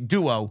as a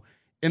duo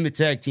in the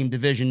tag team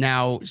division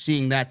now,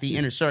 seeing that the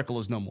Inner Circle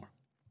is no more.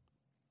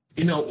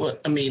 You know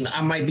what? I mean,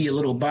 I might be a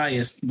little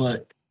biased,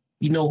 but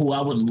you know who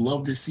I would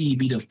love to see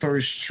be the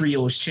first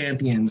trios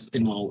champions,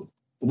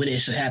 when it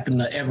should happen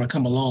to ever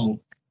come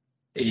along,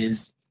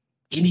 is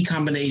any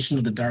combination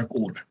of the Dark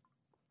Order.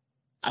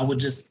 I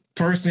would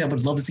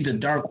love to see the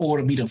Dark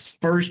Order be the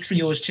first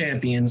trios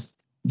champions,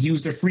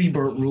 use the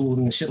Freebird rule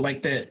and shit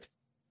like that.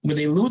 When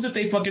they lose it,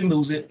 they fucking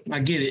lose it. I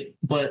get it.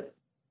 But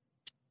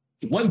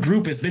what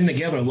group has been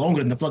together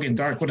longer than the fucking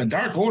Dark Order? The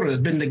Dark Order has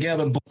been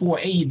together before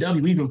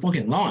AEW even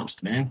fucking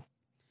launched, man.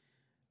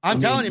 I'm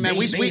telling you, man,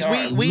 we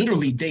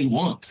literally day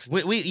one.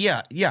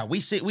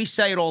 We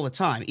say it all the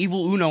time.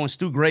 Evil Uno and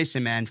Stu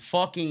Grayson, man,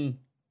 fucking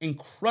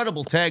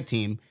incredible tag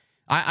team.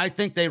 I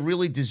think they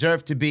really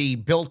deserve to be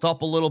built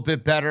up a little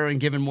bit better and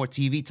given more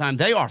TV time.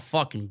 They are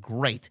fucking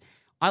great.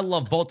 I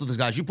love both of those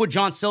guys. You put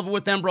John Silver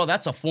with them, bro,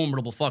 that's a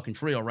formidable fucking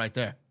trio right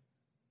there.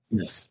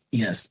 Yes.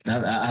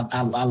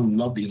 I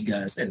love these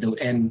guys.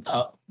 And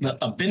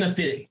a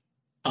benefit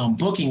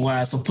booking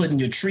wise for putting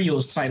your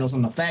trios titles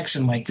on a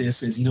faction like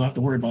this is you don't have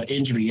to worry about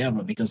injury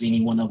ever because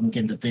any one of them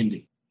can defend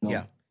it.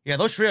 Yeah,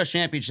 those trios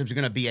championships are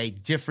going to be a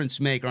difference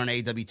maker on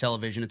AEW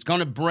television. It's going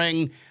to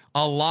bring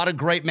a lot of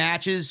great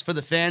matches for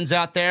the fans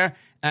out there,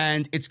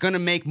 and it's going to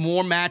make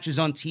more matches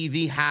on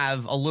TV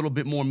have a little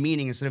bit more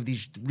meaning instead of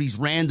these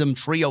random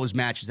trios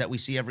matches that we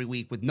see every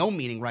week with no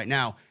meaning right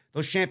now.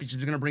 Those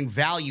championships are going to bring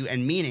value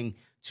and meaning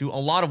to a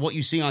lot of what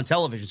you see on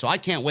television. So I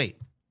can't wait.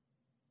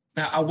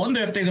 Now, I wonder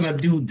if they're going to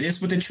do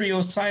this with the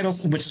trios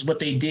titles, which is what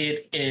they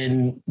did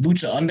in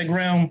Lucha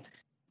Underground,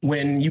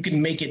 when you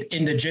can make it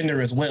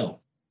intergender as well.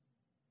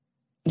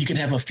 You can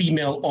have a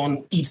female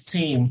on each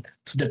team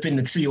to defend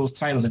the trios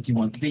titles if you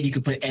want. Then you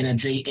could put Anna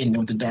Jay in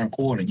with the Dark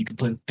Order. You could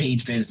put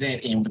Paige VanZant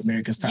in with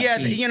America's Top Team.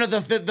 Yeah,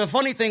 the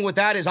funny thing with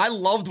that is I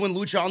loved when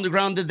Lucha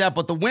Underground did that,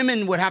 but the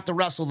women would have to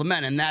wrestle the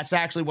men, and that's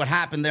actually what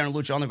happened there in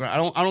Lucha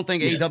Underground. I don't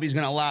think AEW is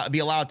going to be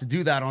allowed to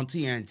do that on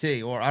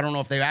TNT, or I don't know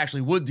if they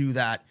actually would do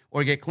that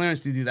or get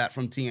clearance to do that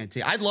from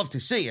TNT. I'd love to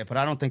see it, but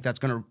I don't think that's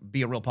going to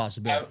be a real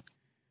possibility.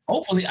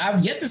 Hopefully,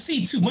 I've yet to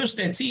see too much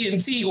that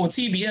TNT or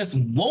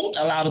TBS won't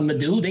allow them to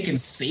do. They can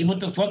say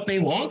what the fuck they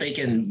want. They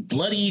can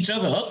bloody each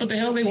other up what the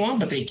hell they want,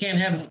 but they can't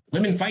have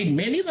women fighting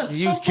men. These are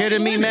you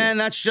kidding me, man?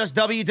 That's just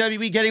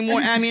WWE getting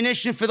more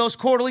ammunition for those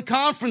quarterly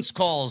conference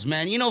calls,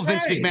 man. You know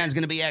Vince McMahon's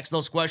going to be asked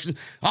those questions.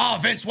 Oh,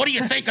 Vince, what do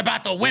you think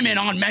about the women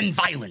on men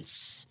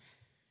violence?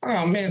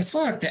 Oh, man,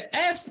 fuck that.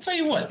 Tell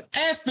you what,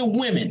 ask the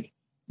women.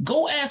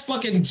 Go ask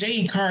fucking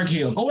Jade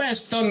Cargill. Go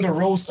ask Thunder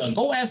Rosa.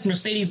 Go ask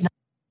Mercedes.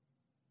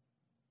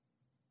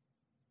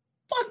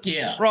 Fuck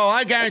yeah. Bro,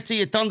 I guarantee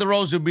you Thunder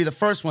Rosa would be the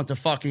first one to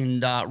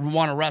fucking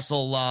want to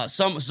wrestle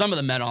some of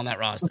the men on that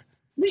roster.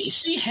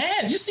 She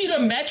has. You see the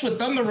match with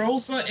Thunder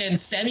Rosa and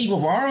Sammy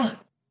Guevara?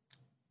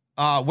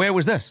 Where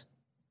was this?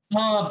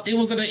 It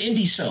was at an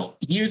indie show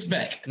years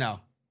back. No.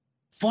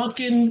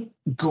 Fucking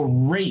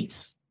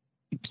great.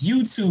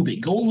 YouTube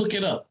it. Go look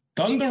it up.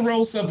 Thunder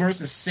Rosa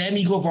versus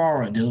Sammy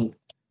Guevara, dude.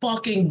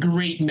 Fucking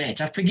great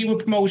match. I forget what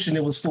promotion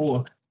it was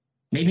for.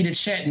 Maybe the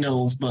chat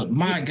knows, but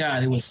my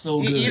God, it was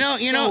so good.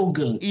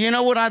 Good. You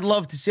know what I'd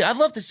love to see? I'd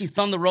love to see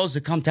Thunder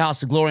Rosa come to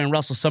House of Glory and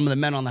wrestle some of the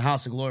men on the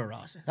House of Glory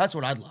roster. That's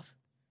what I'd love.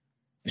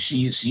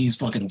 She's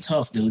fucking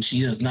tough, dude.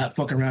 She does not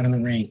fuck around in the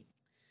ring.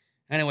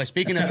 Anyway,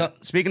 speaking of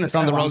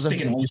Thunder Rosa,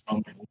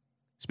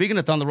 speaking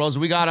of Thunder Rosa,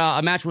 we got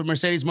a match with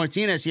Mercedes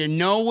Martinez here.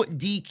 No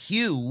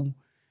DQ.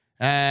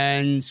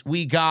 And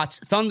we got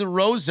Thunder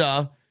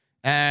Rosa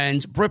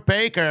and Britt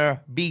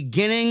Baker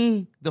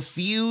beginning the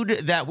feud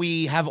that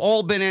we have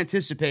all been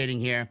anticipating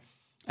here.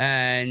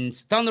 And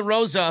Thunder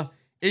Rosa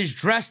is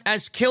dressed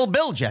as Kill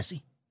Bill,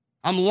 Jesse.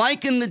 I'm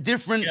liking the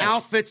different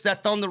outfits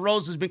that Thunder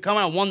Rosa's been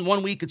coming out.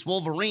 One week it's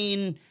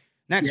Wolverine.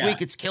 Next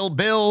week it's Kill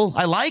Bill.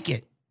 I like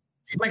it.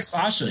 It's like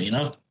Sasha, you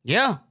know?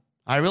 Yeah,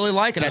 I really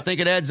like it. I think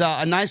it adds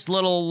a nice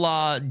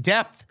little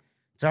depth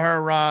to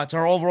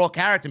her overall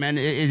character, man.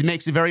 It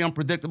makes it very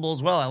unpredictable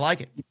as well. I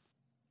like it.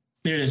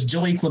 There's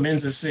Joey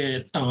Clemenza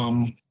said,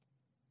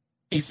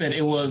 he said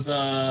it was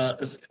an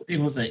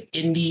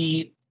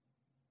indie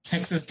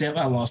Texas dev.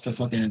 I lost the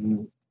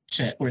fucking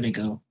chat. Where'd it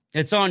go?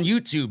 It's on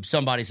YouTube,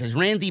 somebody says.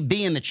 Randy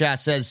B in the chat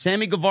says,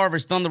 Sammy Guevara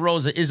vs. Thunder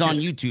Rosa is on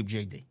YouTube,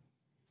 JD.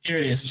 Here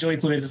it is. Joey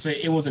Clemenza said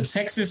it was a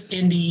Texas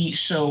indie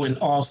show in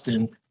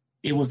Austin.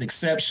 It was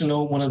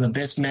exceptional. One of the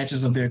best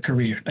matches of their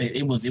career.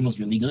 It was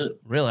really good.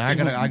 Really? I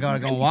gotta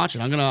go watch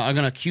it. I'm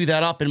gonna queue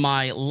that up in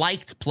my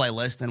liked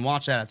playlist and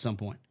watch that at some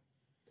point.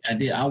 I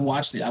did. I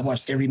watched it. I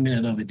watched every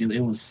minute of it, dude.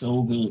 It was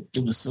so good.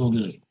 It was so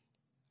good.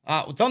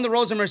 Thunder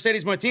Rosa and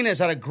Mercedes Martinez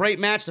had a great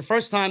match the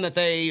first time that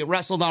they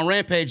wrestled on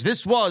Rampage.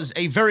 This was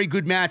a very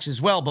good match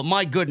as well, but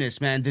my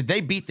goodness, man, did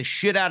they beat the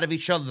shit out of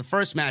each other the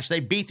first match. They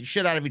beat the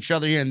shit out of each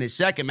other here in this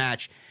second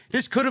match.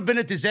 This could have been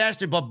a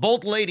disaster, but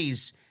both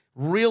ladies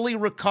really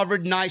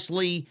recovered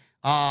nicely.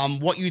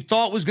 What you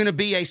thought was going to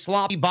be a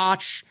sloppy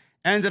botch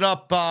ended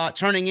up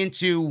turning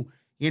into,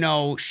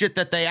 shit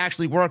that they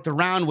actually worked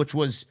around, which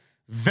was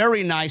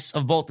very nice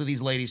of both of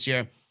these ladies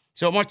here.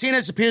 So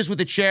Martinez appears with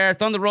a chair.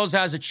 Thunder Rosa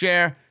has a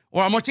chair.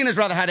 Or Martinez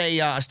rather had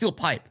a steel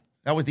pipe.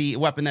 That was the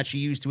weapon that she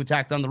used to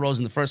attack Thunder Rosa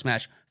in the first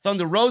match.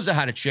 Thunder Rosa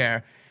had a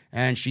chair,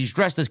 and she's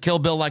dressed as Kill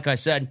Bill, like I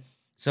said.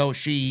 So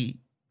she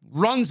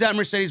runs at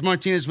Mercedes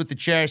Martinez with the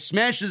chair,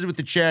 smashes her with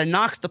the chair,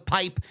 knocks the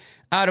pipe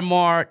out of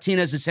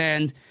Martinez's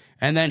hand,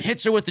 and then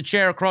hits her with the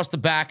chair across the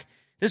back.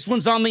 This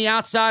one's on the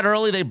outside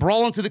early. They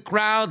brawl into the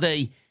crowd.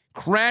 They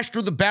crash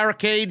through the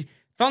barricade.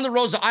 Thunder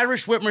Rosa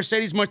Irish whip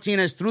Mercedes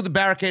Martinez through the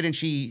barricade, and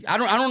I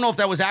don't know if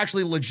that was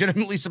actually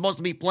legitimately supposed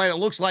to be played. It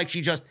looks like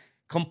she just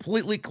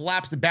completely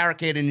collapsed the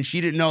barricade, and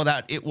she didn't know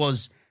that it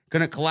was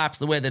going to collapse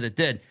the way that it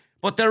did.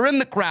 But they're in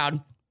the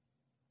crowd,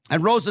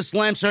 and Rosa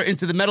slams her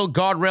into the metal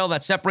guardrail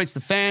that separates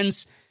the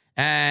fans,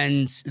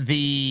 and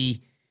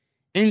the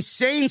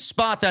insane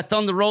spot that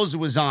Thunder Rosa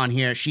was on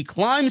here. She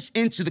climbs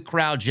into the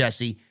crowd,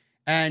 Jesse,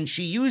 and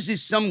she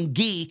uses some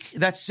geek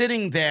that's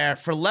sitting there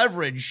for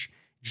leverage,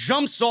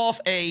 jumps off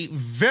a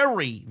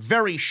very,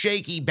 very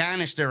shaky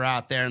banister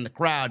out there in the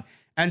crowd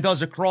and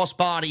does a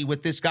crossbody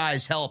with this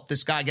guy's help.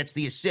 This guy gets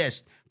the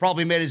assist.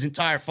 Probably made his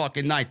entire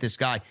fucking night, this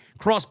guy.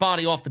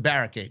 Crossbody off the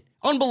barricade.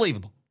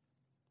 Unbelievable.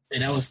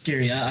 And that was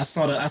scary. I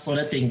saw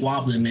that thing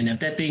wobbling, man.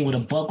 If that thing would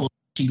have buckled,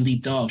 she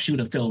leaped off, she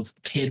would have fell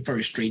head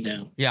first straight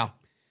down. Yeah.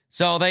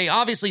 So they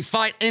obviously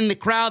fight in the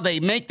crowd. They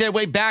make their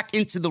way back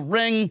into the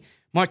ring.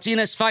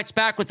 Martinez fights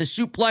back with a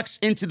suplex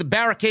into the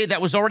barricade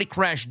that was already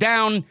crashed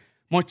down.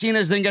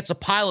 Martinez then gets a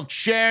pile of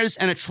chairs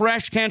and a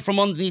trash can from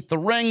underneath the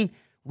ring.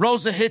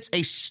 Rosa hits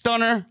a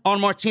stunner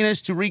on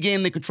Martinez to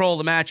regain the control of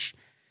the match.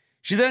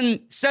 She then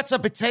sets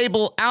up a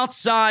table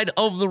outside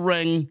of the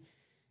ring.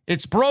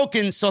 It's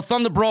broken, so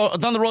Thunder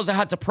Rosa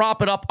had to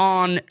prop it up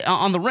on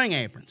the ring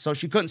apron. So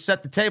she couldn't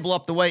set the table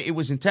up the way it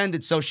was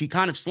intended, so she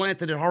kind of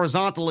slanted it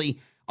horizontally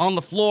on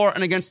the floor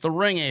and against the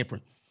ring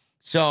apron.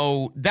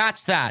 So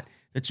that's that.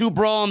 The two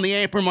brawl on the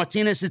apron.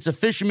 Martinez hits a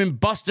fisherman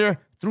buster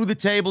through the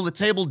table. The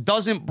table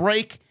doesn't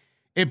break.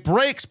 It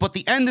breaks, but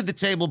the end of the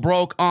table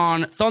broke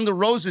on Thunder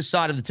Rosa's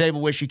side of the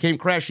table where she came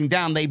crashing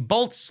down. They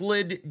both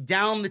slid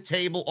down the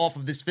table off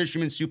of this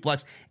fisherman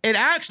suplex. It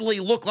actually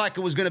looked like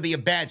it was going to be a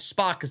bad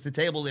spot because the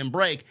table didn't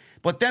break,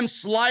 but them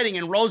sliding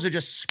and Rosa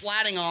just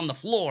splatting on the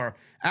floor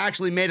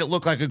actually made it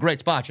look like a great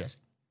spot, Jesse.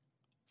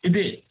 It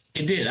did.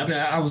 It did. I mean,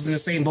 I was in the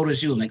same boat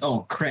as you. Like,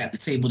 oh, crap, the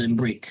table didn't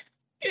break.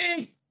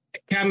 It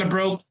kind of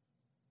broke.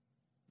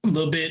 A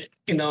little bit,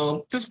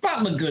 the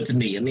spot looked good to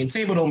me. I mean,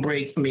 table don't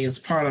break. I mean, it's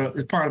part of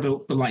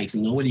the life.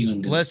 What are you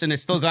gonna do? Listen, it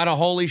still got a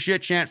holy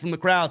shit chant from the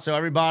crowd, so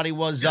everybody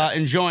was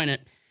enjoying it.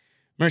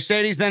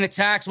 Mercedes then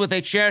attacks with a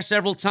chair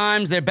several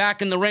times. They're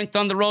back in the ring.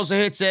 Thunder Rosa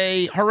hits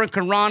a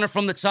Hurricane Rana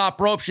from the top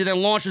rope. She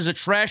then launches a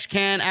trash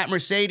can at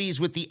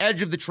Mercedes with the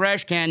edge of the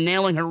trash can,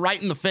 nailing her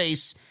right in the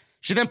face.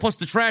 She then puts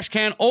the trash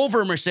can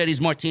over Mercedes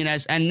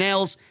Martinez and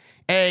nails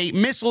a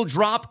missile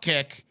drop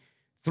kick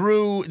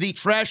through the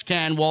trash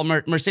can while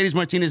Mercedes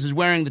Martinez is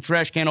wearing the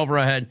trash can over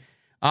her head.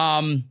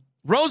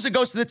 Rosa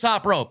goes to the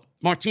top rope.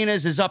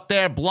 Martinez is up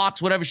there,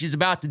 blocks whatever she's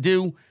about to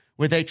do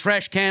with a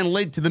trash can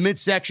lid to the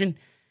midsection.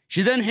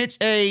 She then hits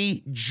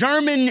a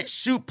German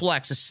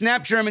suplex, a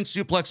snap German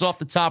suplex off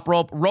the top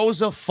rope.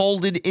 Rosa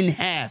folded in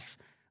half.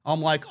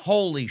 I'm like,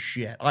 holy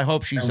shit. I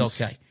hope she's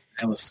okay.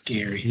 That was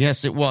scary.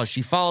 Yes, it was.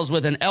 She follows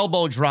with an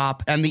elbow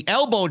drop, and the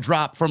elbow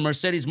drop from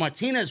Mercedes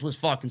Martinez was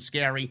fucking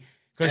scary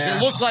because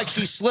it looks like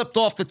she slipped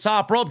off the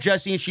top rope,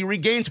 Jesse, and she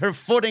regained her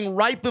footing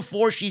right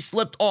before she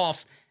slipped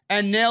off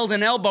and nailed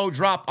an elbow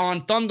drop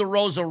on Thunder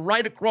Rosa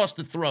right across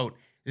the throat.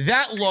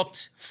 That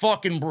looked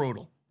fucking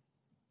brutal.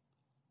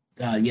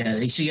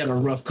 Yeah, she got a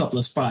rough couple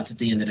of spots at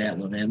the end of that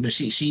one, man. But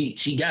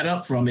she got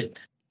up from it.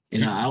 You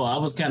know, I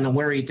was kind of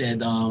worried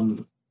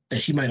that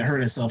she might have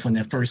hurt herself on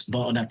that first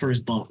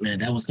bump, man.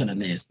 That was kind of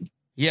nasty.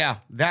 Yeah,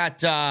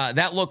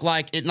 that looked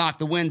like it knocked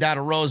the wind out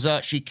of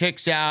Rosa. She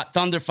kicks out.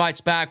 Thunder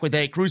fights back with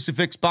a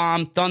crucifix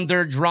bomb. Fire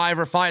Thunder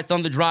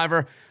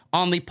Driver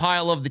on the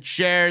pile of the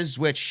chairs,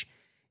 which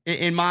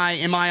in my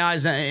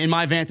eyes, in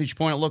my vantage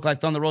point, it looked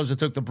like Thunder Rosa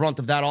took the brunt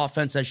of that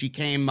offense as she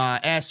came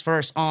ass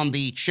first on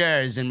the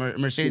chairs, and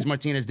Mercedes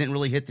Martinez didn't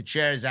really hit the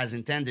chairs as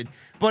intended,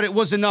 but it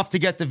was enough to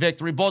get the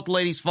victory. Both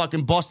ladies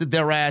fucking busted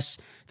their ass.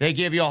 They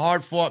gave you a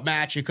hard-fought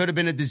match. It could have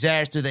been a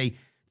disaster.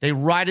 They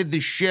righted the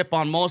ship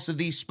on most of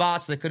these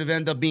spots that could have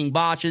ended up being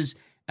botches,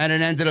 and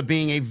it ended up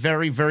being a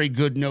very, very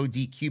good no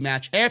DQ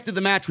match. After the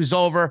match was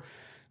over,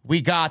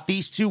 we got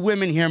these two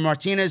women here,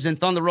 Martinez and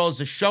Thunder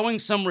Rosa, showing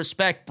some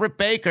respect. Britt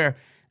Baker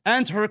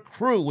and her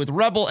crew with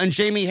Rebel and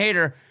Jamie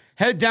Hayter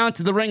head down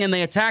to the ring and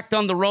they attack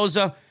Thunder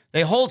Rosa.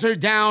 They hold her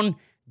down,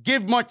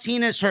 give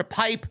Martinez her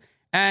pipe,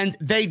 and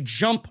they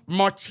jump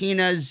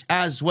Martinez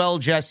as well,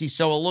 Jesse.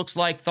 So it looks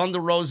like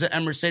Thunder Rosa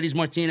and Mercedes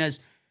Martinez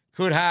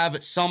could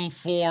have some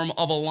form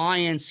of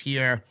alliance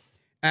here.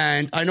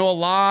 And I know a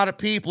lot of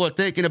people are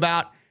thinking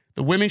about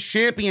the Women's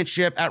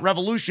Championship at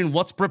Revolution.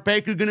 What's Britt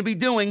Baker going to be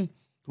doing?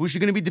 Who's she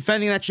going to be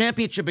defending that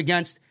championship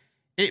against?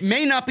 It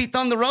may not be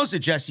Thunder Rosa,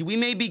 Jesse. We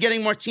may be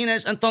getting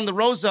Martinez and Thunder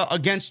Rosa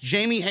against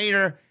Jamie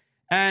Hayter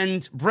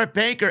and Britt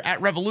Baker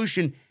at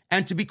Revolution.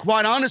 And to be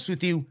quite honest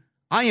with you,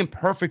 I am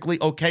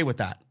perfectly okay with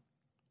that.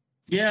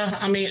 Yeah,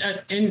 I mean,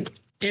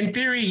 in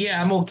theory,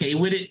 yeah, I'm okay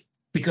with it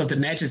because the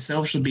match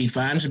itself should be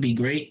fine, should be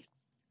great.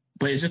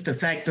 But it's just the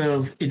fact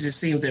of it just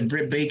seems that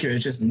Britt Baker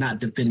is just not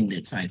defending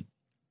that title.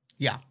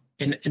 Yeah.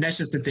 And that's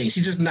just the thing.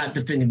 She's just not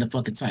defending the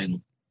fucking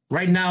title.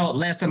 Right now,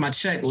 last time I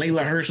checked,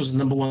 Layla Hirsch was the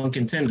number one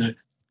contender.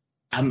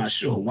 I'm not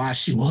sure why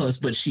she was,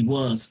 but she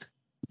was.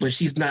 But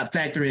she's not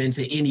factoring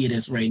into any of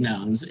this right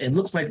now. It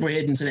looks like we're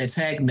heading to that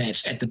tag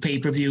match at the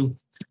pay-per-view,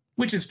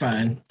 which is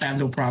fine. I have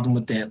no problem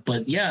with that.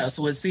 But yeah,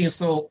 so it seems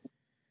so.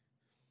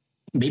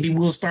 Maybe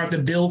we'll start the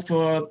build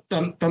for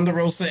Thunder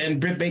Rosa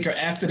and Britt Baker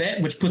after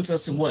that, which puts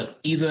us in what?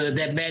 Either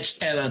that match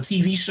at a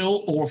TV show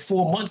or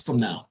 4 months from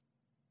now.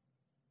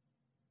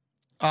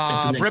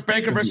 Britt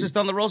Baker versus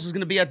Thunder Rosa is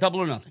going to be at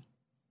Double or Nothing.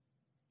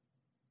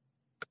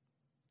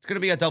 It's going to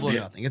be a Double or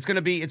Nothing. It's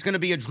going to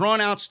be a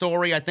drawn out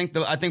story. I think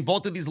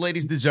both of these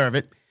ladies deserve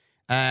it,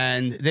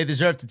 and they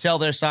deserve to tell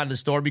their side of the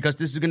story because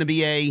this is going to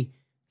be a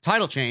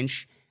title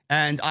change.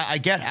 And I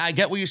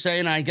get what you're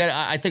saying.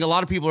 I think a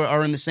lot of people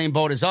are in the same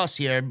boat as us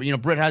here. You know,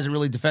 Britt hasn't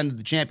really defended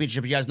the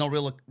championship. He has no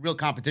real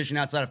competition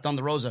outside of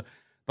Thunder Rosa.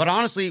 But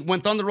honestly,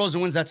 when Thunder Rosa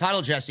wins that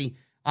title, Jesse,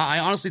 I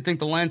honestly think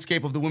the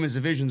landscape of the women's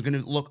division is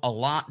going to look a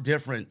lot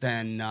different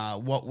than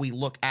what we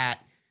look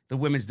at the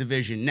women's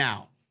division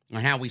now.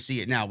 And how we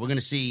see it now. We're going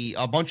to see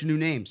a bunch of new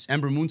names.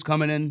 Ember Moon's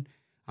coming in.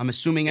 I'm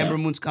assuming Ember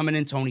Moon's coming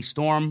in. Toni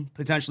Storm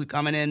potentially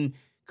coming in.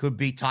 Could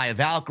be Taya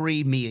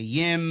Valkyrie, Mia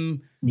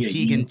Yim,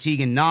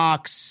 Tegan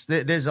Knox.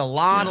 There's a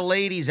lot of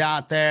ladies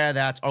out there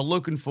that are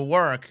looking for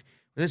work.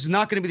 This is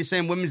not going to be the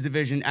same women's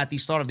division at the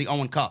start of the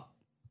Owen Cup.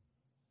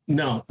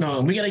 No,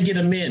 we got to get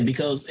them in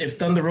because if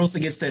Thunder Rosa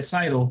gets that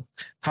title,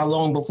 how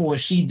long before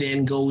she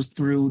then goes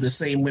through the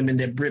same women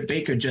that Britt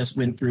Baker just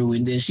went through,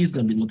 and then she's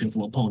going to be looking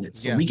for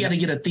opponents. So we got to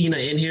get Athena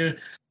in here.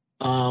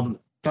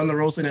 Thunder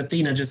Rosa and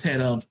Athena just had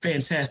a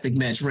fantastic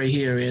match right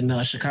here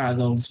in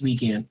Chicago this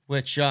weekend.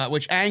 Which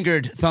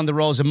angered Thunder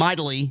Rosa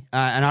mightily,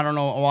 and I don't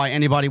know why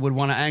anybody would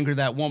want to anger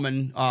that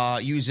woman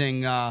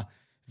using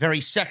very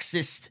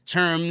sexist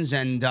terms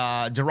and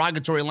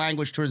derogatory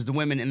language towards the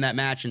women in that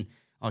match. And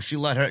she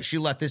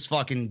let this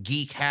fucking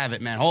geek have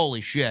it, man.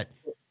 Holy shit.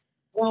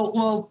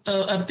 Well,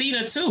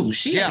 Athena too.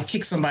 She had to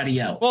kick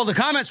somebody out. Well, the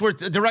comments were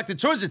directed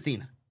towards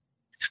Athena.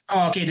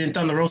 Oh, okay. Then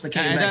Thunder Rosa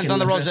came back. And then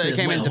Thunder Rosa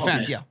came in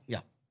defense. Okay. Yeah.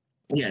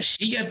 Yeah,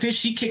 she got pissed.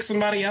 She kicked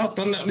somebody out.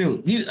 And at an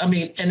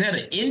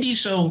indie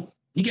show,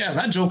 you guys,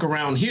 I joke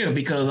around here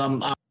because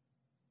I'm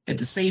at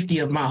the safety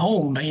of my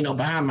home,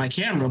 behind my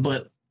camera.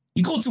 But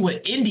you go to an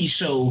indie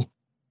show,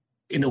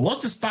 what's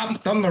to stop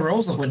Thunder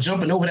Rosa from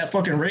jumping over that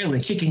fucking rail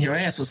and kicking your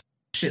ass for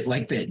shit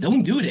like that?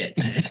 Don't do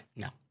that.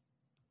 No.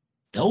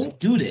 Don't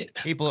do that.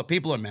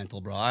 People are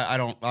mental, bro. I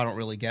don't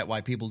really get why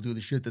people do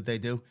the shit that they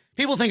do.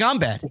 People think I'm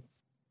bad.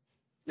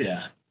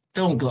 Yeah.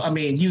 Don't go. I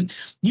mean,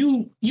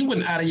 you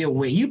went out of your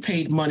way. You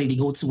paid money to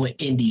go to an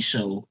indie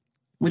show,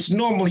 which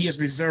normally is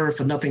reserved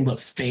for nothing but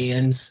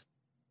fans.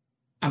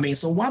 I mean,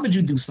 so why would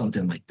you do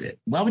something like that?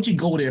 Why would you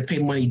go there and pay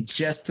money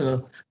just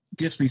to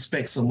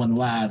disrespect someone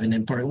live and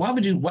in person? Why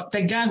would you?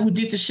 That guy who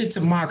did the shit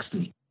to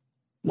Moxley?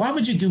 Why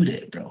would you do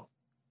that, bro?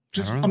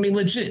 I mean,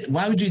 legit.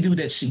 Why would you do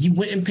that shit? You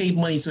went and paid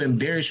money to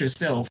embarrass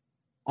yourself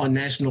on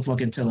national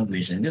fucking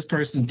television. This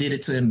person did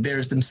it to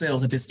embarrass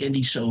themselves at this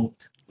indie show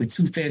with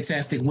two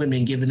fantastic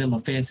women giving them a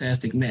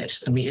fantastic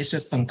match. I mean, it's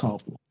just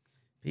uncalled for.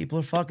 People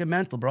are fucking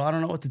mental, bro. I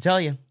don't know what to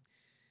tell you.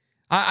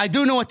 I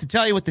do know what to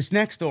tell you with this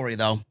next story,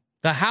 though.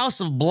 The House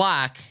of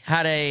Black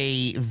had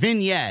a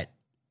vignette,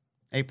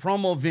 a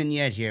promo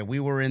vignette here. We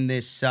were in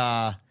this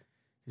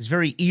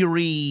very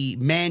eerie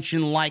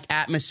mansion-like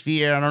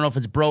atmosphere. I don't know if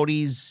it's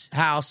Brody's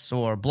house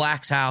or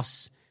Black's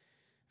house.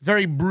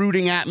 Very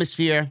brooding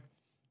atmosphere.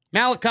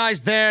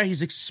 Malachi's there.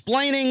 He's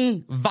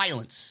explaining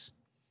violence.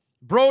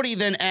 Brody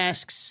then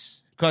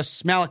asks,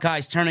 because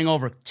Malachi's turning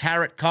over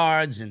tarot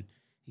cards and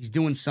he's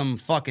doing some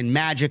fucking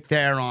magic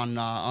there on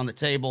the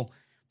table.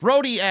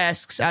 Brody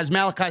asks, as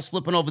Malachi's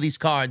flipping over these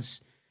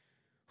cards,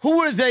 who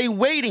are they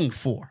waiting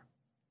for?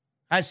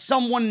 As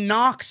someone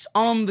knocks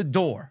on the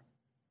door.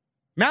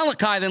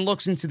 Malachi then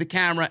looks into the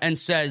camera and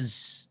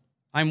says,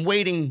 I'm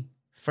waiting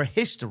for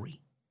history.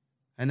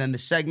 And then the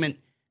segment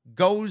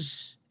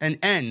goes and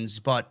ends.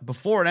 But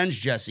before it ends,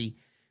 Jesse,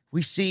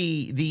 we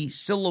see the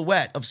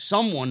silhouette of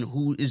someone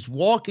who is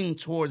walking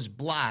towards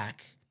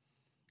Black.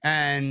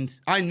 And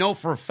I know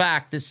for a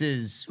fact this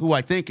is who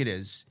I think it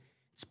is.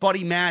 It's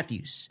Buddy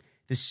Matthews.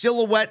 The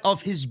silhouette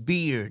of his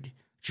beard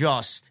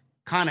just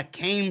kind of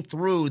came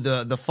through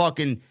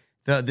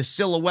the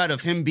silhouette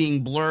of him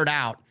being blurred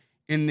out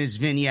in this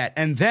vignette.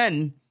 And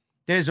then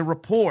there's a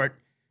report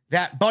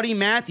that Buddy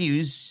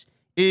Matthews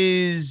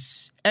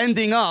is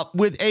ending up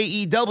with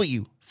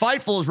AEW.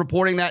 Fightful is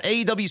reporting that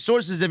AEW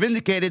sources have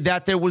indicated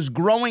that there was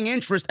growing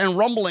interest and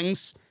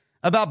rumblings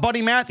about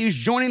Buddy Matthews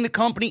joining the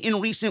company in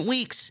recent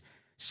weeks.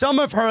 Some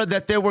have heard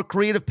that there were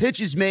creative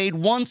pitches made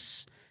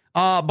once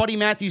Buddy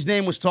Matthews'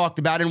 name was talked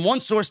about, and one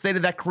source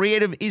stated that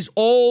creative is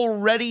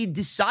already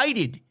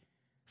decided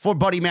for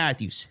Buddy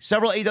Matthews.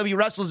 Several AEW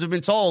wrestlers have been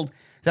told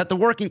that the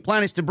working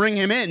plan is to bring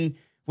him in,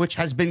 which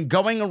has been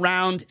going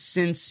around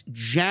since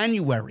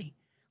January.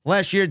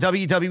 Last year,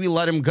 WWE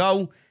let him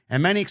go,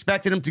 and many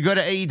expected him to go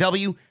to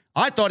AEW.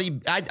 I thought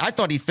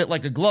he'd fit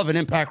like a glove in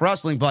Impact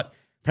Wrestling, but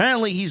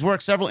apparently he's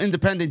worked several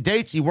independent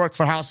dates. He worked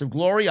for House of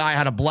Glory. I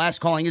had a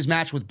blast calling his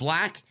match with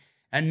Black,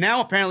 and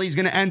now apparently he's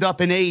going to end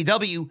up in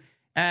AEW.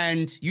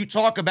 And you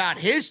talk about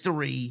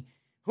history.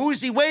 Who is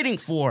he waiting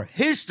for?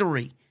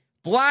 History.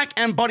 Black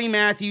and Buddy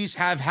Matthews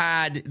have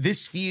had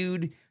this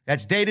feud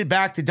that's dated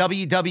back to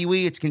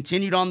WWE. It's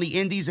continued on the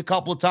indies a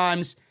couple of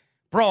times.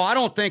 Bro, I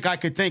don't think I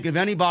could think of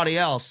anybody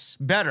else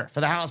better for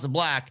the House of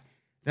Black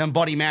than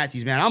Buddy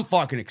Matthews, man. I'm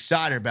fucking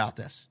excited about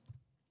this.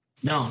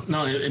 No,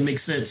 it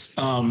makes sense.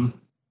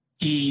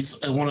 He's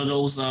one of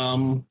those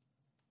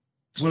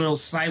he's one of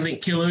those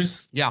silent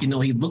killers. Yeah. You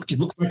know, he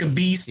looks like a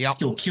beast. Yep.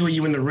 He'll kill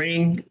you in the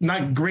ring.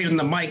 Not great on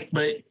the mic,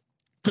 but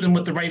put him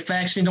with the right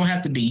faction. Don't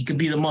have to be. He could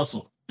be the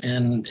muscle.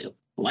 And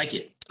like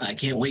it. I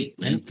can't wait,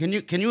 man. Can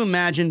you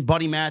imagine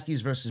Buddy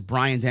Matthews versus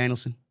Bryan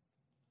Danielson?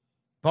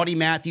 Buddy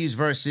Matthews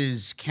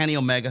versus Kenny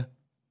Omega?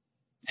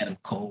 Adam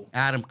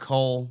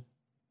Cole.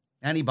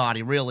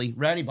 Anybody, really.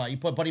 Anybody. You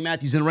put Buddy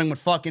Matthews in the ring with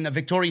fucking a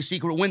Victoria's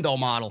Secret window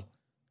model.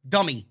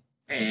 Dummy.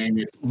 And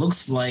it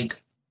looks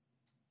like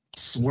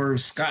Swerve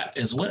Scott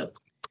as well.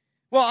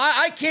 Well,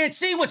 I can't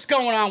see what's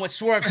going on with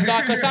Swerve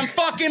Scott because I'm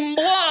fucking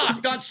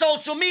blocked on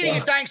social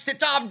media thanks to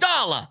Top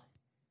Dollar.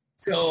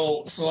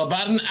 So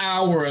about an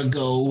hour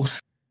ago...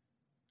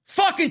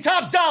 Fucking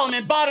Top Dollar,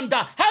 man, bottom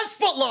dollar. How's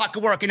Foot Locker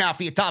working out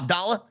for you, Top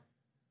Dollar?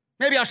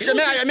 Maybe I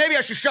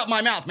should shut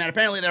my mouth, man.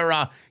 Apparently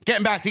they're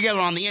getting back together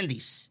on the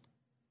indies.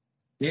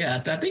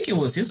 Yeah, I think it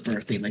was his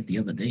birthday like the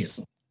other day or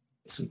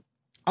something.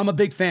 I'm a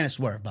big fan of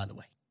Swerve, by the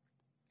way.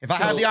 If I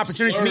have the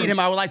opportunity to meet him,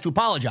 I would like to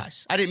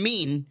apologize. I didn't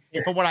mean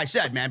for what I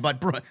said, man,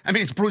 but I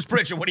mean, it's Bruce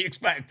Pritchard. What do you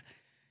expect?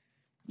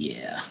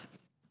 Yeah.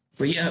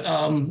 So,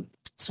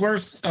 Swerve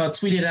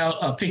tweeted out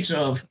a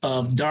picture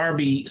of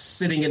Darby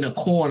sitting in the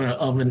corner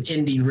of an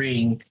indie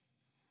ring,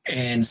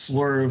 and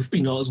Swerve,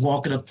 is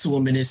walking up to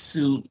him in his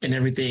suit and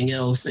everything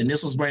else. And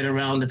this was right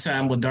around the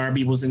time where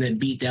Darby was in that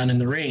beat down in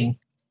the ring.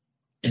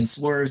 And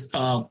Swerve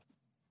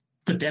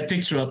put that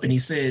picture up and he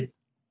said,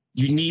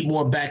 "You need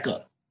more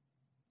backup."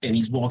 And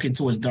he's walking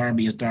towards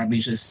Darby as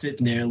Darby's just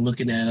sitting there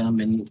looking at him,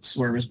 and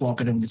Swerve is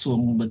walking over to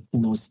him with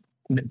his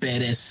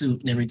badass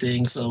suit and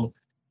everything. So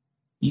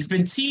he's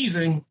been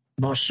teasing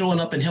about showing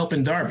up and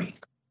helping Darby.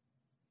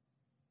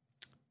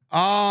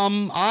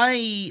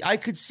 I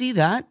could see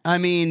that. I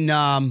mean,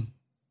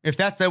 if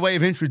that's their way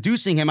of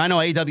introducing him, I know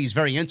AEW is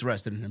very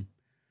interested in him.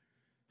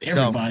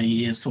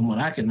 Everybody is, from what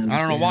I can understand.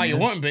 I don't know why you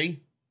wouldn't be.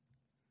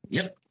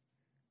 Yep.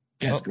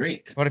 That's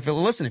great. But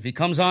if he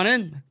comes on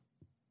in,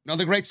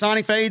 another great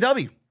signing for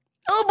AEW.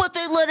 Oh, but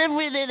they let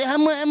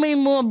how many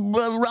more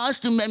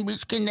roster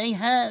members can they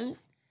have?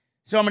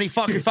 So many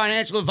fucking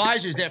financial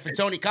advisors there for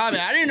Tony Khan.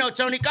 I didn't know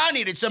Tony Khan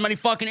needed so many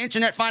fucking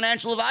internet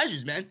financial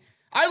advisors, man.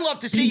 I'd love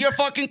to see your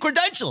fucking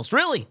credentials,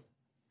 really.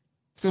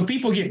 So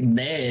people get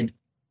mad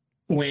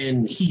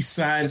when he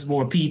signs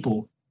more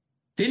people.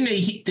 Then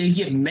they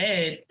get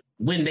mad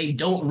when they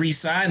don't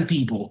re-sign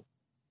people.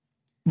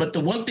 But the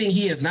one thing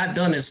he has not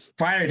done is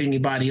fired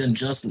anybody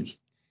unjustly.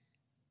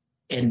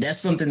 And that's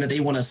something that they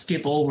want to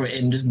skip over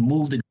and just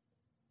move the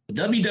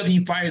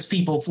WWE fires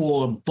people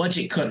for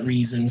budget cut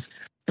reasons,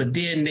 but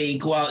then they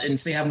go out and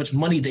say how much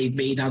money they've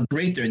made, how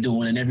great they're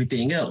doing and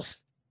everything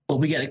else. But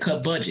we got to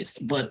cut budgets.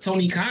 But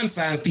Tony Khan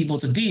signs people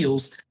to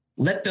deals,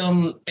 let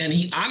them, and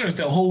he honors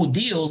their whole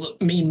deals.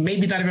 I mean,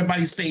 maybe not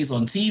everybody stays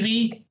on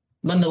TV.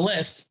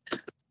 Nonetheless,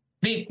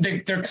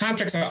 their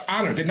contracts are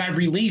honored. They're not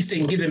released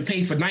and get them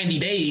paid for 90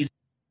 days.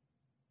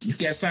 You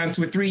get signed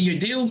to a 3-year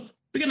deal.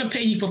 We're going to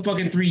pay you for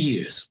fucking 3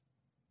 years.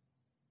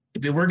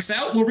 If it works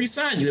out, we'll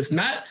re-sign you. If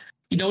not,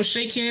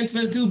 shake hands.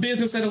 Let's do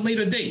business at a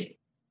later date.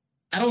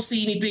 I don't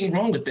see anything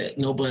wrong with that.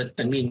 No, but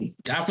I mean,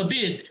 God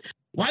forbid.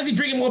 Why is he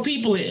bringing more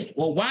people in?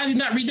 Well, why is he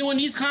not redoing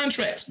these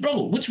contracts?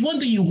 Bro, which one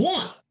do you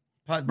want?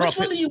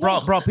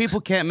 Bro,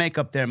 people can't make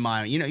up their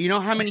mind. You know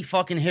how many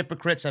fucking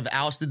hypocrites have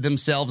ousted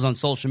themselves on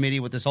social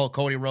media with this whole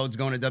Cody Rhodes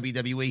going to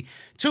WWE?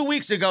 2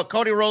 weeks ago,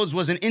 Cody Rhodes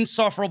was an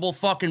insufferable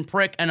fucking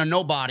prick and a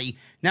nobody.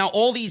 Now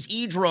all these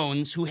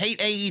E-drones who hate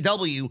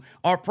AEW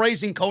are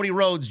praising Cody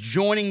Rhodes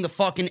joining the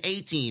fucking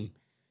A-team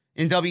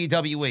in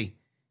WWE.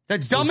 The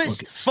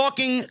dumbest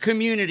fucking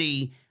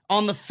community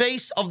on the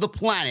face of the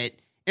planet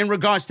in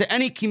regards to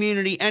any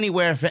community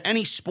anywhere for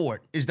any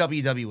sport is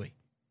WWE.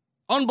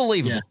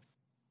 Unbelievable.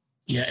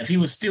 Yeah, if he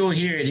was still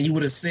here and he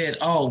would have said,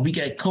 oh, we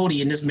got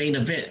Cody in this main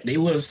event, they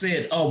would have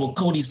said, oh, well,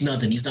 Cody's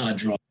nothing. He's not a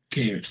draw.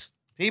 Who cares?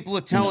 People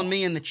are telling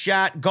me in the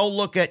chat, go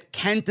look at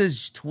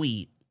Kenta's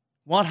tweet.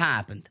 What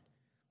happened?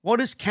 What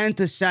is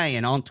Kenta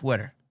saying on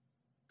Twitter?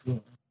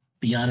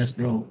 Be honest,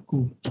 bro.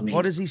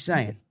 What is he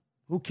saying?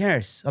 Who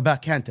cares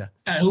about Kenta?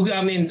 I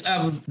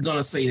was going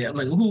to say that.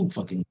 Like, who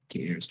fucking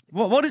cares?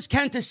 What is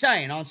Kenta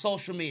saying on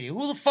social media?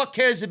 Who the fuck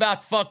cares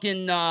about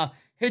fucking Hideo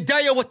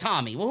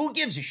Watami? Well, who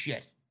gives a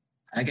shit?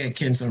 I got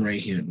Kenta right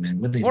here, man.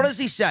 What is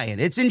he saying?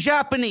 It's in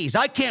Japanese.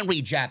 I can't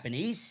read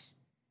Japanese.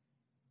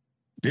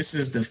 This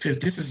is the 5th.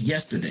 This is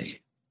yesterday.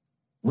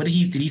 Did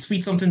he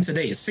tweet something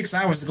today? It's 6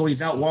 hours ago.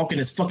 He's out walking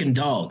his fucking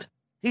dog.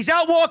 He's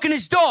out walking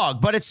his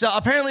dog, but it's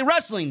apparently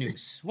wrestling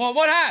news. Well,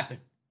 what happened?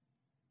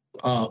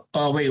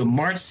 Wait,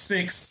 March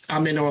 6th,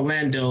 I'm in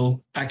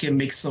Orlando. I can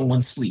make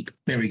someone sleep.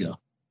 There we go.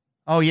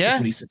 Oh, yeah? That's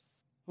what he said.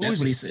 That's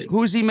what he said.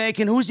 Who's he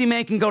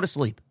making go to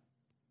sleep?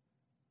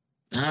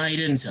 He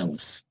didn't tell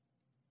us.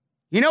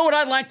 You know what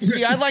I'd like to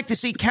see? I'd like to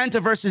see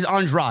Kenta versus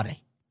Andrade.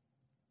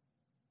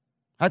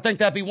 I think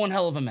that'd be one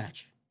hell of a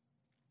match.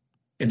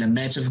 In a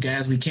match of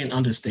guys we can't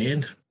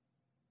understand.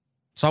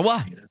 So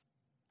what?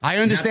 I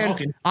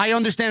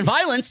understand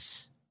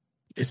violence.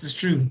 This is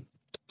true.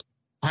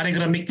 How are they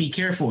going to make me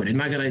care for it? They're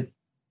not going to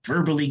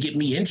verbally get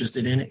me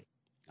interested in it.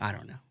 I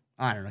don't know.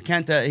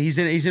 Kenta, he's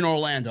in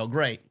Orlando.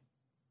 Great.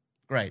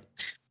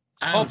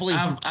 Hopefully.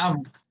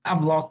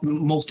 I've lost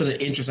most of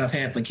the interest I've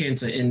had for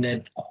Kenta in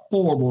that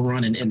horrible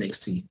run in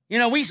NXT.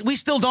 We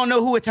still don't know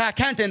who attacked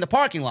Kenta in the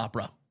parking lot,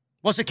 bro.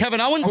 Was it Kevin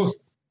Owens? Oh,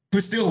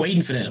 we're still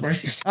waiting for that,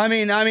 right? I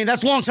mean,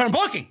 that's long-term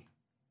booking,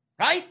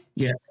 right?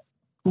 Yeah.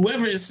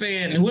 Whoever is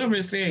saying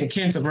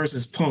Kenta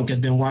versus Punk has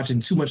been watching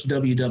too much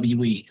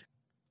WWE.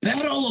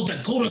 Battle of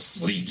Dakota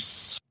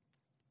Sleeps.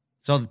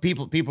 So the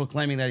people are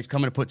claiming that he's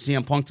coming to put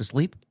CM Punk to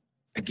sleep?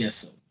 I guess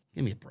so.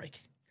 Give me a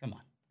break. Come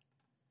on.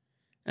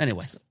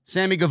 Anyway,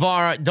 Sammy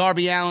Guevara,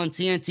 Darby Allin,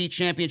 TNT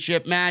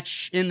Championship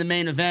match in the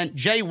main event.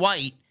 Jay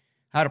White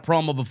had a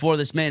promo before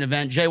this main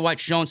event. Jay White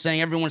shown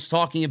saying everyone's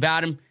talking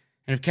about him.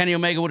 And if Kenny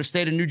Omega would have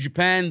stayed in New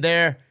Japan,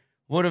 there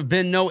would have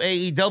been no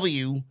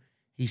AEW.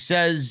 He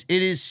says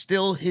it is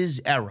still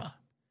his era.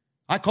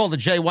 I called the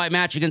Jay White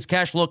match against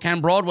Cashflow Ken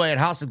Broadway at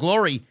House of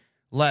Glory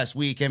last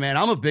week. And, man,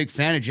 I'm a big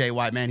fan of Jay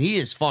White, man. He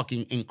is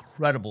fucking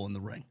incredible in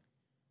the ring.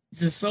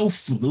 He's just so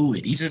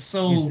fluid. He's just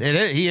so...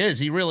 He is.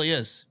 He really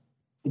is.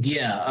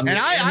 Yeah. I mean, and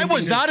I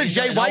was not a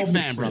Jay White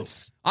fan, bro.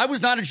 I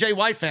was not a Jay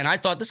White fan. I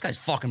thought this guy's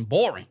fuking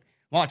boring.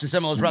 Watching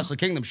some of those Wrestle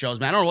Kingdom shows,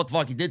 man. I don't know what the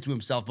fuck he did to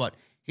himself, but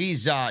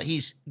he's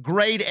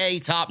grade A,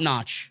 top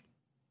notch.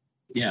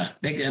 Yeah,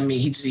 I mean,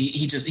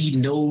 he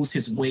knows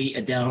his way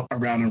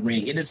around the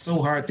ring. It is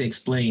so hard to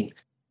explain,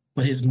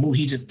 but his move,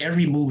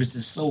 every move is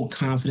just so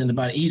confident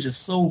about it. He's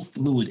just so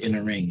fluid in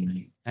the ring,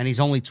 man. And he's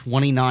only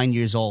 29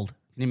 years old.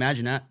 Can you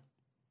imagine that?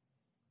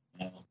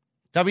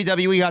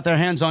 WWE got their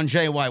hands on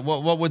Jay White.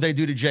 What would they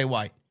do to Jay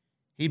White?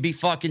 He'd be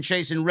fucking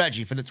chasing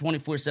Reggie for the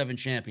 24/7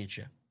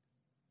 championship.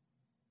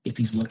 If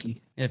he's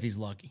lucky. If he's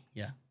lucky,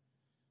 yeah.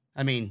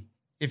 I mean,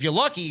 if you're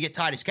lucky, you get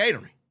Titus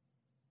Catering.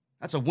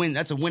 That's a win.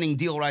 That's a winning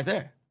deal right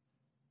there.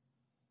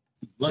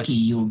 Lucky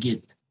you'll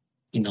get,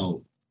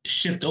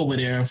 shipped over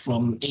there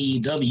from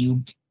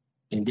AEW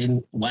and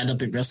then wind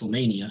up at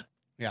WrestleMania.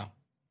 Yeah.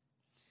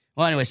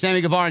 Well, anyway,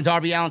 Sammy Guevara and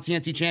Darby Allin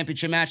TNT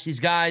Championship match. These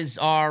guys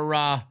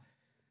are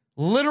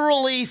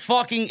Literally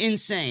fucking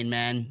insane,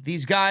 man.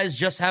 These guys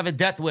just have a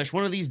death wish.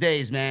 One of these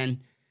days,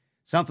 man,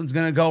 something's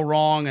going to go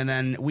wrong, and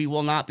then we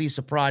will not be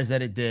surprised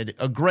that it did.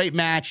 A great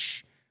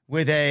match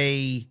with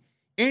a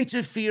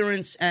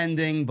interference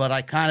ending, but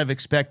I kind of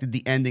expected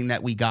the ending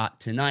that we got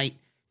tonight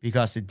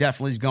because it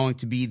definitely is going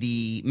to be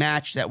the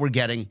match that we're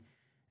getting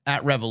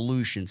at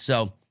Revolution.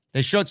 So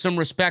they showed some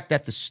respect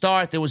at the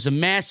start. There was a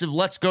massive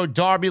 "Let's go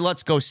Darby,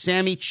 let's go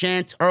Sammy"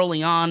 chant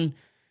early on.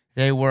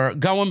 They were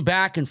going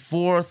back and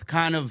forth,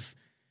 kind of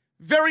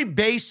very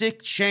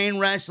basic chain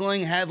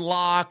wrestling,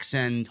 headlocks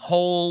and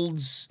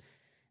holds.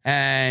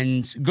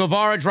 And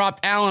Geuvara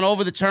dropped Allin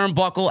over the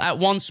turnbuckle at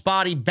one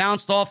spot. He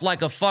bounced off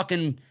like a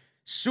fucking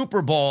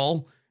Super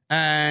Bowl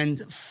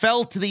and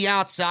fell to the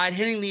outside,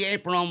 hitting the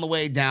apron on the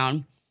way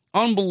down.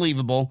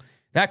 Unbelievable.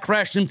 That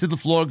crashed him to the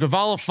floor.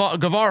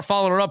 Geuvara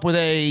followed her up with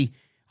a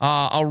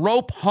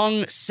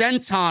rope-hung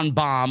senton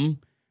bomb,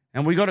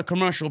 and we go to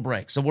commercial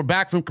break. So we're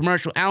back from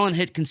commercial. Allin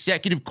hit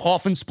consecutive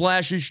coffin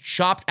splashes,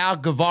 chopped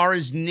out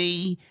Guevara's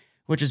knee,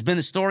 which has been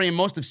the story in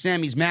most of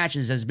Sammy's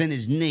matches, has been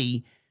his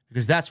knee,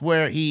 because that's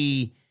where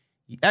he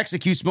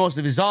executes most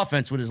of his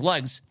offense with his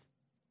legs.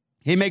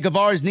 He made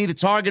Guevara's knee the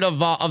target of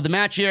the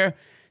match here,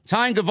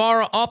 tying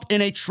Geuvara up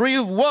in a tree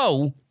of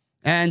woe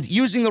and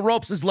using the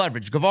ropes as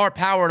leverage. Geuvara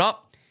powered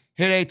up,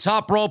 hit a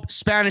top rope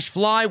Spanish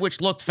fly,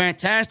 which looked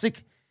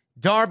fantastic.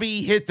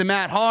 Darby hit the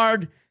mat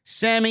hard.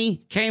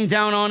 Sammy came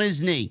down on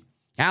his knee.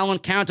 Allin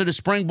countered a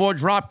springboard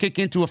dropkick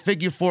into a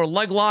figure four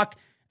leg lock,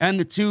 and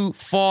the two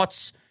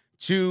fought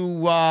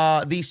to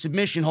the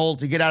submission hold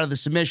to get out of the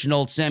submission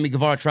hold. Sammy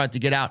Guevara tried to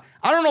get out.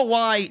 I don't know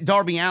why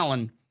Darby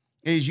Allin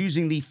is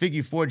using the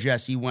figure four,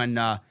 Jesse, when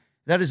that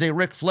is a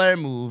Ric Flair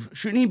move.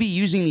 Shouldn't he be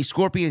using the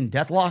Scorpion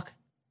Deathlock?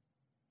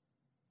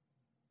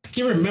 I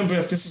can't remember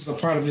if this is a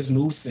part of his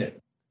moveset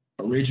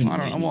originally.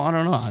 I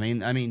don't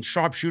know. I mean,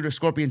 Sharpshooter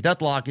Scorpion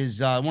Deathlock is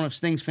one of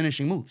Sting's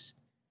finishing moves.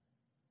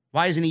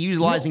 Why isn't he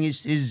utilizing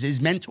his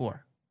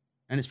mentor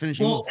and his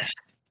finishing move?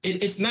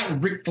 It's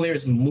not Ric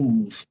Flair's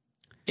move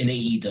in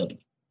AEW.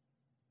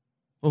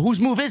 Well, whose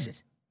move is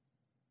it?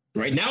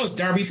 Right now it's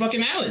Darby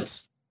fucking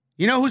Allin's.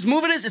 You know whose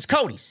move it is? It's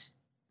Cody's.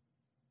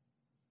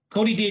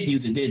 Cody did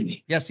use it, didn't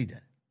he? Yes, he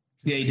did.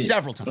 Yeah, he did.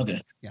 Several times.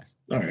 Okay. Yes.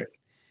 All right.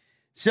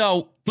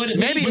 So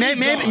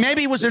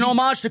maybe it was an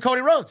homage to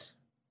Cody Rhodes.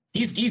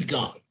 He's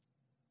gone.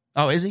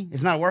 Oh, is he?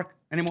 It's not at work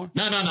anymore?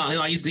 No.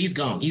 He's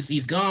gone.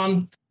 He's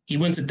gone. He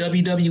went to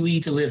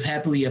WWE to live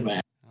happily ever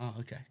after. Oh,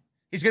 okay.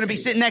 He's going to be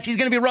sitting next. He's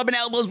going to be rubbing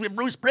elbows with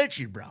Bruce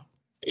Pritchard, bro.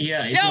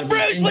 Yeah. Yo,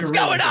 Bruce, what's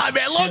going on,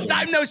 man? Long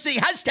time no see.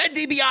 How's Ted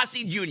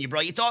DiBiase Jr.,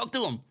 bro? You talk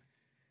to him.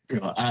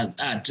 Bro,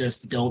 I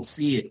just don't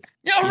see it.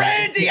 Yo,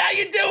 Randy, how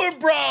you doing,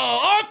 bro?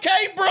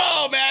 Okay,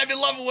 bro, man. I've been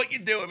loving what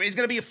you're doing, man. He's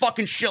going to be a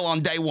fucking shill on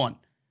day one.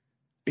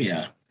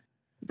 Yeah.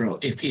 Bro,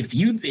 if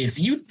you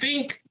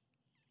think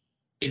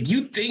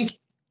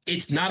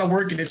it's not a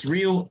work and it's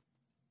real,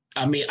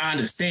 I mean, I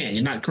understand.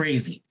 You're not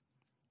crazy.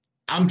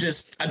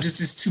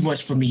 It's too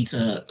much for me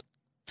to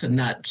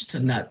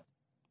not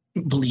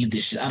believe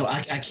this shit.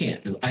 I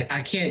can't do.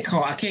 I can't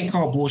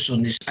call bullshit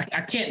on this.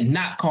 I can't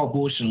not call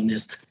bullshit on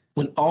this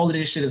when all of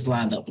this shit is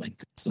lined up like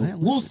this. So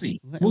we'll see.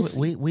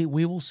 We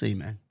will see,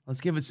 man. Let's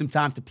give it some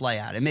time to play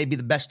out. It may be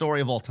the best story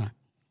of all time.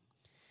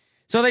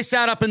 So they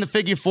sat up in the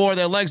figure four.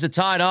 Their legs are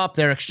tied up.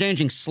 They're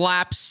exchanging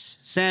slaps.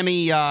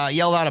 Sammy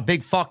yelled out a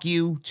big fuck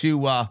you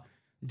to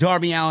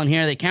Darby Allin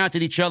here. They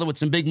countered each other with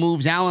some big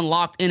moves. Allin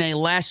locked in a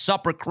Last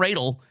Supper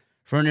cradle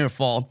for a near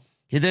fall.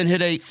 He then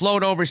hit a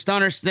float over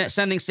stunner,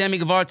 sending Sammy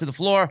Guevara to the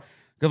floor.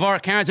 Guevara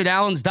countered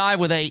Allen's dive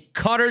with a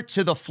cutter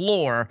to the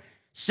floor.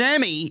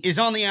 Sammy is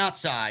on the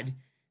outside.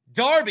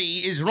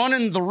 Darby is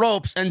running the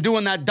ropes and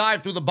doing that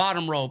dive through the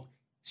bottom rope.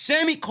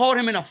 Sammy caught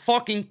him in a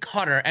fucking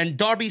cutter, and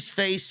Darby's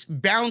face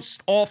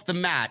bounced off the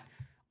mat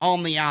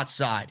on the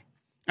outside.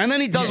 And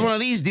then he does one of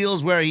these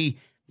deals where he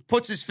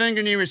puts his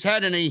finger near his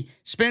head and he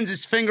spins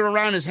his finger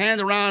around, his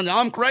hand around.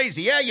 I'm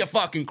crazy. Yeah, you're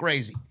fucking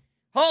crazy.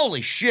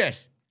 Holy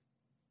shit.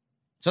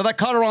 So that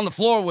cutter on the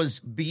floor was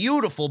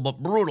beautiful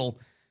but brutal.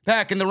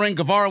 Back in the ring,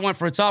 Geuvara went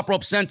for a top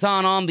rope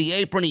senton on the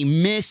apron. He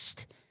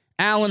missed.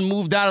 Allin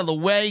moved out of the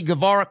way.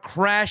 Geuvara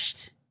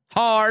crashed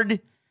hard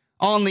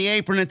on the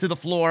apron into the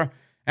floor.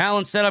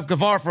 Allin set up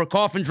Geuvara for a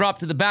coffin drop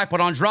to the back,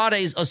 but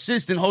Andrade's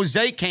assistant,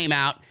 Jose, came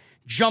out,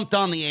 jumped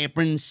on the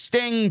apron.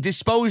 Sting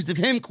disposed of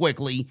him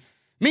quickly.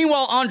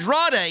 Meanwhile,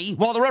 Andrade,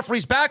 while the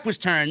referee's back was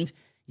turned,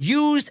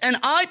 used an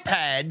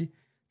iPad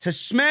to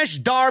smash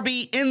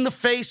Darby in the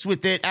face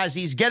with it as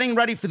he's getting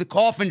ready for the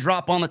coffin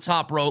drop on the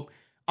top rope.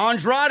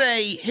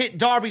 Andrade hit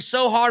Darby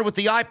so hard with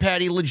the iPad,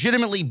 he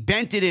legitimately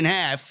bent it in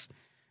half,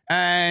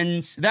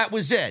 and that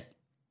was it.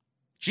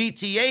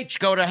 GTH,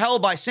 go to hell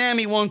by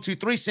Sammy. 1, 2,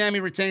 3. Sammy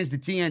retains the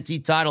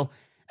TNT title.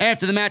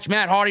 After the match,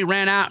 Matt Hardy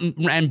ran out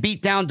and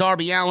beat down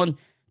Darby Allin.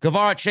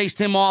 Geuvara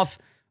chased him off.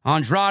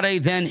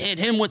 Andrade then hit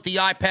him with the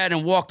iPad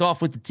and walked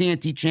off with the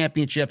TNT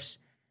championships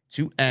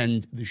to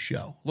end the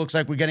show. Looks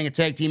like we're getting a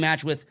tag team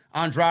match with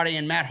Andrade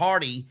and Matt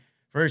Hardy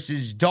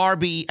versus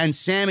Darby and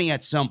Sammy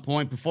at some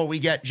point before we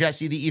get,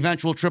 Jesse, the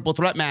eventual triple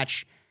threat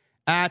match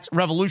at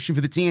Revolution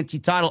for the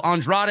TNT title.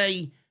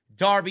 Andrade,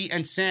 Darby,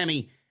 and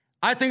Sammy.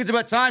 I think it's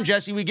about time,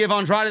 Jesse, we give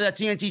Andrade that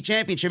TNT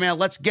championship, man.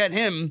 Let's get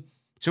him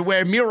to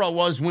where Miro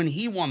was when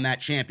he won that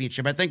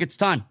championship. I think it's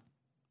time.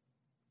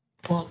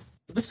 Well,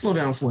 let's slow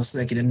down for a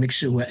second and make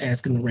sure we're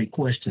asking the right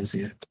questions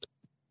here.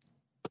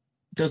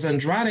 Does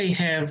Andrade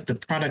have the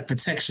product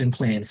protection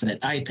plan for that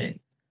iPad?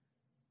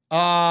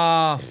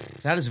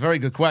 That is a very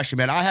good question,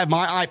 man. I have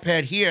my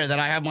iPad here that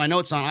I have my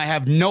notes on. I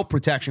have no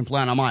protection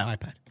plan on my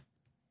iPad.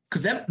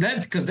 Because that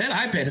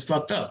iPad is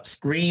fucked up.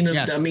 Screen is,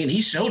 yes. I mean,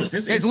 he showed us.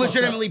 It's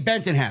legitimately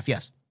bent in half,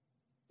 yes.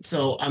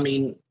 So, I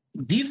mean,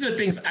 these are the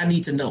things I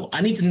need to know.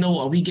 I need to know,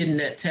 are we getting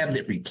that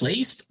tablet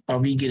replaced? Are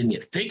we getting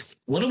it fixed?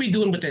 What are we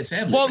doing with that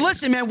tablet? Well,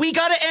 listen, man, we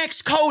got to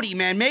ask Cody,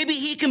 man. Maybe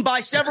he can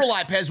buy several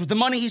iPads with the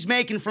money he's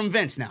making from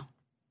Vince now.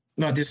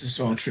 No, this is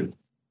all true.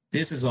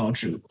 This is all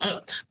true.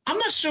 I'm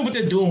not sure what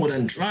they're doing with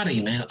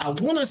Andrade, man. I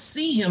want to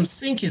see him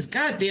sink his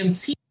goddamn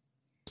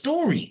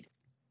story.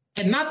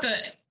 And not the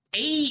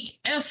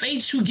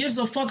AFH who gives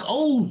a fuck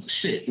old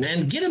shit,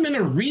 man. Get him in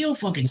a real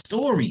fucking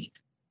story.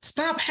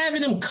 Stop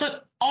having him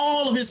cut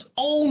all of his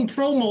own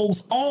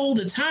promos all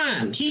the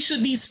time. He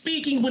should be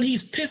speaking when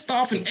he's pissed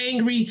off and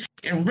angry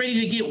and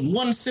ready to get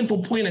one simple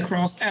point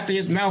across after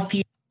his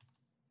mouthpiece.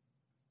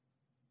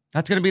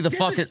 That's going to be the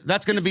fucking...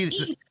 That's going to be...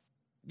 Easy.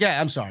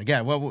 Yeah, I'm sorry.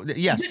 Yeah, well,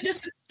 yes.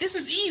 This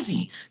is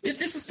easy.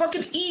 This is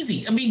fucking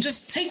easy. I mean,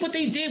 just take what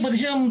they did with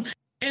him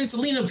and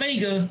Selena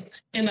Vega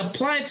and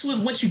apply it to it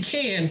what you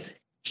can.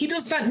 He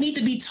does not need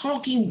to be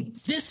talking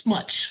this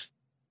much.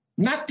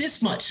 Not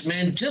this much,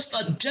 man.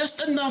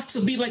 Just enough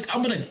to be like,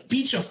 I'm going to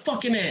beat your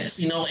fucking ass,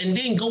 you know, and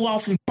then go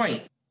off and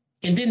fight.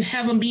 And then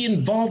have him be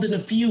involved in a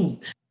feud.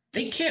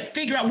 They can't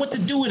figure out what to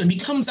do with him. He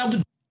comes out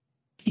with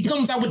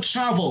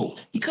Chavo.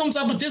 He comes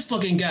out with this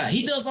fucking guy.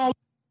 He does all.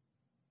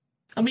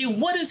 I mean,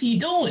 what is he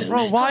doing?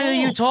 Bro, man? Why are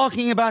you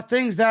talking about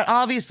things that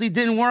obviously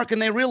didn't work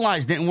and they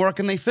realized didn't work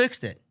and they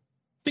fixed it?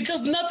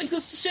 Because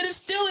shit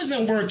still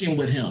isn't working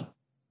with him.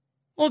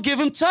 Well, give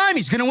him time.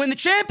 He's going to win the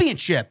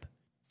championship.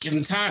 Give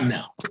him time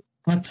now.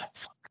 What the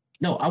fuck?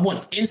 No, I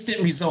want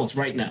instant results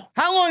right now.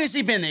 How long has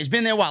he been there? He's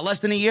been there, what, less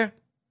than a year?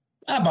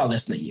 About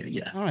less than a year,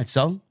 yeah. All right,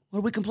 so what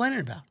are we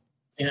complaining about?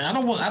 Yeah,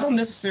 I don't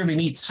necessarily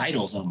need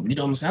titles on him. You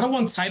know what I'm saying? I don't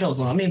want titles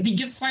on him. I mean, if he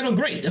gets a title,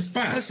 great. That's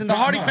fine. Listen, the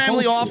Hardy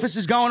family office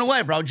is going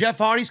away, bro. Jeff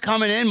Hardy's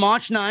coming in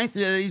March 9th.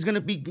 He's gonna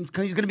be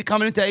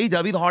coming into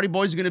AEW. The Hardy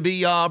boys are gonna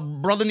be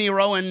Brother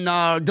Nero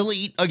and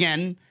Delete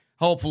again,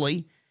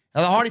 hopefully.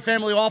 The Hardy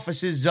family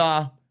office is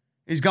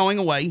going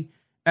away,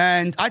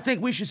 and I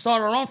think we should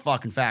start our own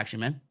fucking faction,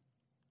 man.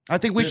 I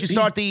think we should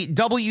start the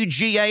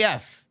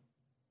WGAF.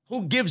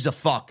 Who gives a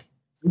fuck?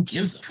 Who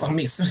gives a fuck? I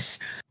mean,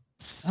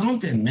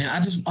 something,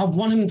 man. I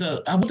want him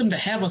to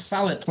have a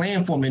solid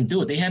plan for him and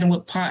do it. They had him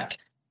with Pac.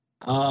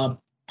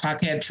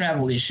 Pac had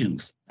travel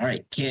issues. All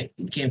right, can't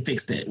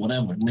fix that.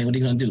 Whatever. Man, what are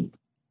you gonna do?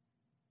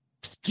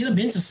 Just get him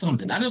into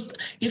something.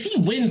 If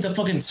he wins the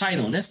fucking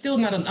title, that's still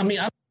not.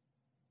 I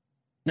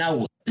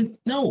want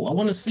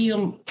to see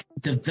him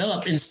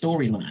develop in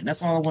storyline.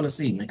 That's all I want to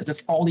see, man. Because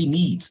that's all he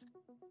needs.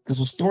 Because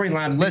with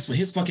storyline, with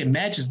his fucking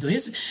matches,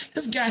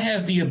 this guy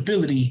has the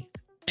ability.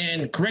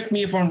 And correct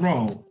me if I'm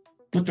wrong.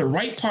 With the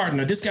right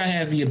partner, this guy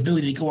has the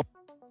ability to go on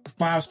a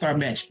 5-star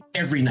match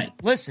every night.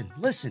 Listen.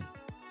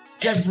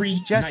 Every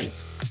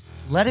night.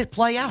 Let it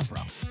play out,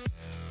 bro.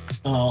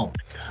 Oh, my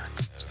God.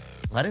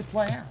 Let it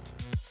play out.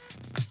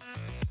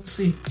 We'll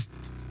see.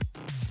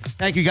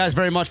 Thank you guys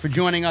very much for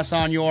joining us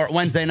on your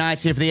Wednesday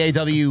nights here for the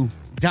AEW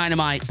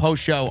Dynamite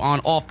post show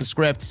on Off the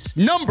Scripts.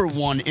 Number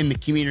one in the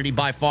community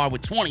by far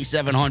with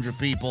 2,700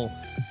 people.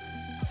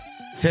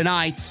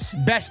 Tonight,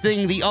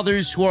 besting the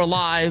others who are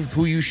live,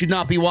 who you should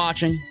not be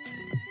watching.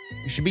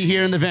 You should be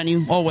here in the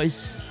venue,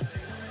 always.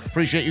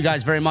 Appreciate you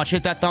guys very much.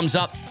 Hit that thumbs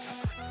up.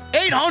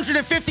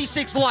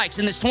 856 likes,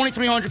 and there's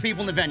 2,300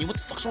 people in the venue. What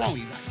the fuck's wrong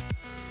with you guys?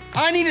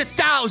 I need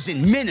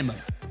 1,000 minimum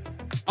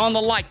on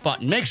the like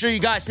button. Make sure you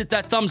guys hit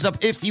that thumbs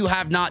up if you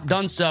have not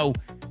done so.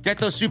 Get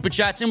those super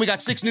chats in. We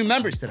got 6 new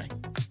members today.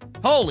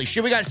 Holy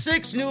shit, we got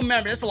 6 new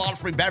members. That's a lot of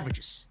free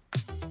beverages.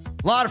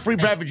 A lot of free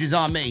beverages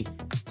on me.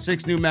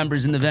 6 new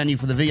members in the venue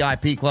for the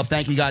VIP club.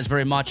 Thank you guys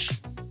very much.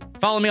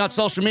 Follow me on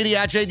social media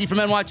at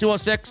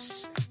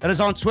JDfromNY206. That is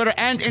on Twitter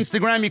and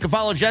Instagram. You can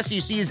follow Jesse.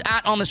 You see his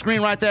 @ on the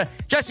screen right there.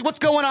 Jesse, what's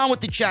going on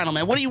with the channel,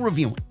 man? What are you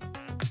reviewing?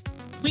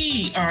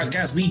 We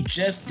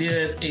just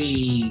did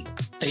a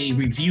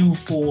review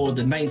for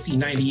the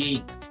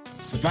 1998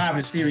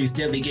 Survivor Series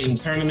Deadly Game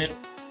Tournament.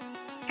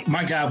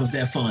 My God, was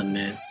that fun,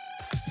 man.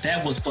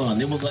 That was fun.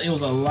 It was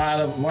a lot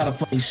of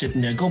funny shit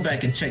in there. Go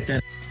back and check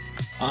that.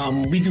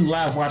 We do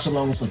live watch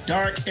alongs for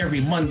Dark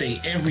every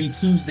Monday, every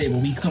Tuesday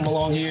when we come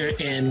along here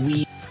and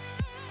we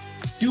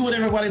do what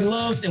everybody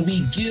loves and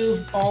we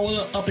give all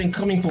of the up and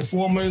coming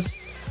performers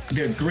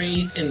their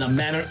grade in the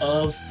manner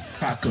of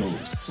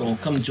tacos. So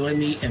come join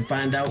me and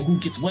find out who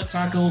gets what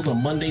tacos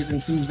on Mondays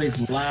and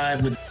Tuesdays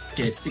live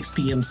at 6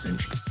 p.m.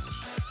 Central.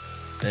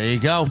 There you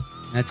go.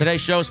 And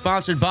today's show is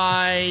sponsored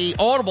by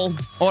Audible,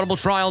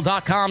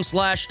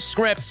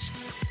 audibletrial.com/scripts.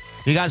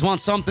 If you guys want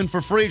something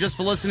for free just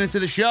for listening to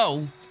the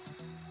show,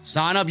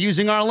 Sign up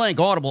using our link,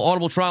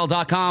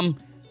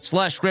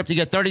 audibletrial.com/script to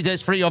get 30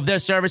 days free of their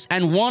service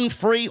and 1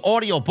 free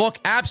audiobook,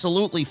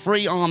 absolutely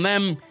free on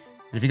them. And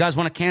if you guys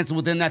want to cancel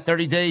within that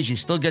 30 days, you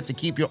still get to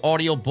keep your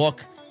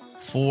audiobook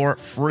for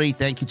free.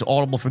 Thank you to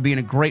Audible for being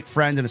a great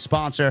friend and a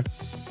sponsor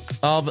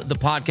of the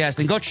podcast.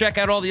 And go check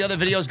out all the other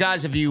videos,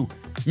 guys. If you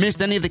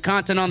missed any of the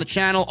content on the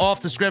channel, Off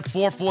the Script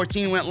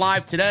 414 went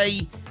live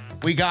today.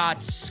 We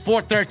got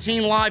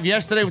 413 live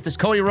yesterday with this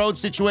Cody Rhodes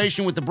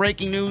situation with the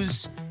breaking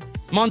news.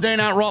 Monday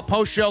Night Raw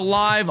post-show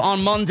live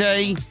on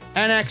Monday.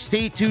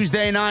 NXT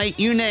Tuesday night.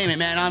 You name it,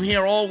 man. I'm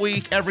here all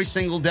week, every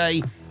single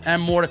day,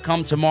 and more to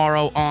come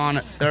tomorrow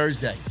on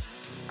Thursday.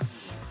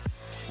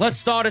 Let's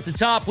start at the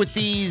top with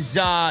these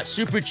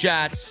super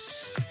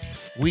chats.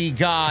 We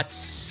got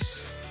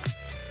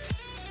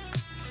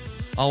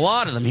a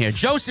lot of them here.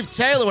 Joseph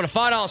Taylor with a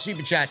 $5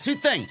 super chat. 2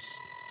 things.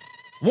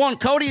 1,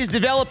 Cody is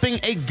developing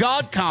a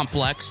God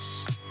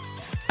complex,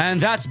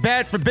 and that's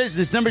bad for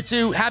business. Number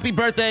 2, happy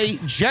birthday,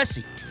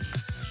 Jesse.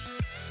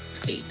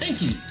 Hey,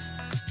 thank you.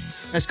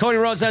 As Cody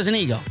Rhodes has an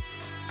ego.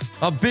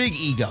 A big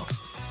ego.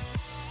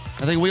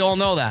 I think we all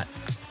know that.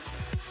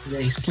 Yeah,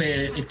 he's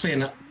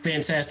playing a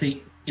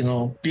fantastic,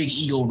 big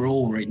ego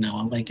role right now.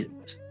 I like it.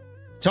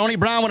 Tony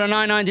Brown with a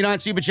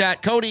 $9.99 super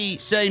chat. Cody,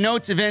 say no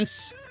to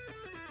Vince,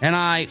 and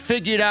I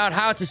figured out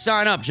how to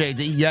sign up,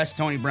 JD. Yes,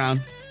 Tony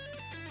Brown.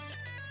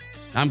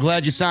 I'm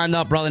glad you signed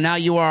up, brother. Now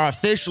you are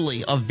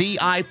officially a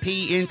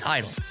VIP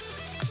entitled.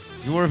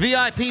 You were a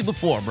VIP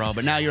before, bro,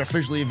 but now you're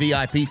officially a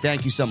VIP.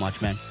 Thank you so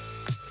much, man.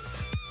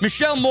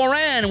 Michelle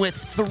Moran with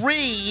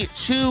 3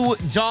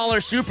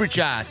 $2 super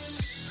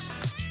chats.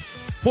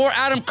 Poor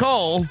Adam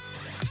Cole,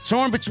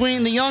 torn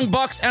between the Young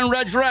Bucks and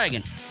Red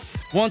Dragon.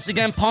 Once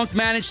again, Punk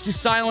managed to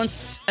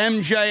silence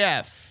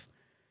MJF.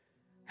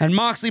 And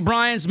Moxley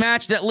Bryan's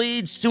match that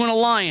leads to an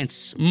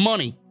alliance.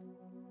 Money.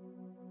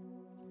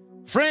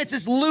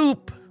 Francis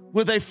Loop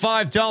with a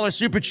 $5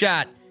 super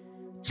chat.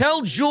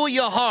 Tell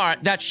Julia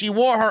Hart that she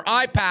wore her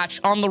eye patch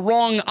on the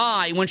wrong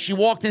eye when she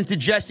walked into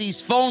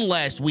Jesse's phone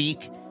last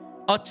week.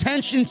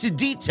 Attention to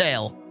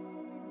detail.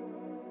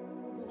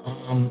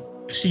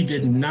 She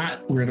did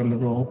not wear it on the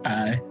wrong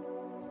eye.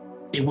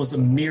 It was a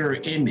mirror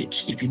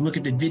image. If you look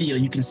at the video,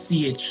 you can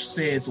see it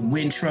says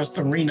Wintrust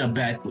Arena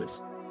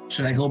backwards.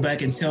 Should I go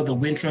back and tell the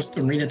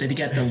Wintrust Arena that they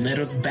got the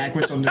letters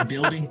backwards on their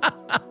building?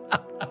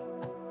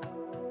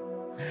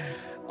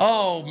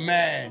 Oh,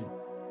 man.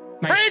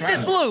 Nice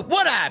Francis try. Loop,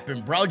 what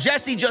happened, bro?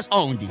 Jesse just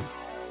owned you.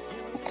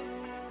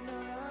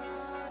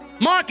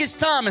 Marcus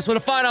Thomas with a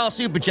 $5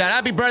 super chat.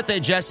 Happy birthday,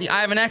 Jesse.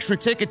 I have an extra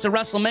ticket to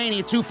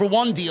WrestleMania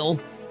 2-for-1 deal.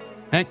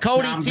 And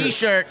Cody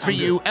t-shirt for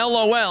you. Good.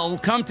 LOL.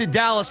 Come to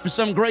Dallas for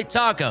some great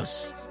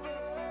tacos.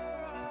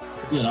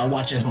 Good, I'll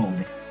watch at home.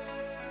 What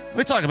are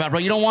you talking about, bro?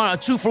 You don't want a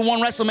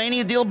 2-for-1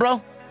 WrestleMania deal,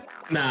 bro?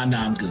 Nah,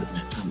 I'm good,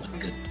 man. I'm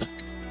good.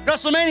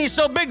 WrestleMania is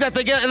so big that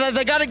they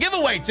got to give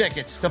away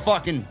tickets to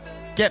fucking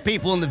get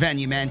people in the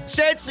venue, man.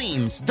 Sad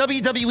scenes.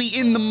 WWE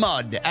in the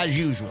mud, as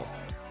usual.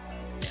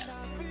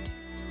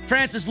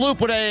 Francis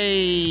Loop with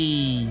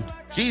a...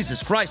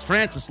 Jesus Christ,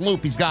 Francis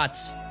Loop. He's got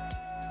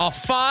a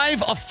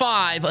 5, a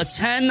 5, a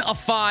 10, a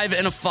 5,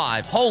 and a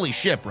 5. Holy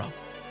shit, bro.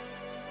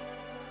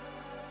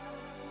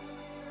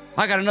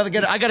 I got to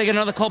get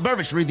another Cole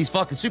Burvich to read these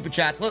fucking super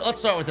chats.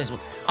 Let's start with this one.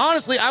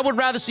 Honestly, I would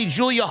rather see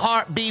Julia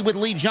Hart be with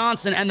Lee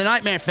Johnson and the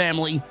Nightmare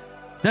Family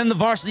than the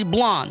Varsity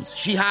Blondes.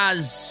 She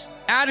has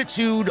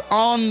attitude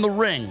on the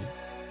ring.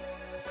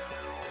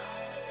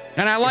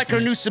 And I like her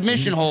new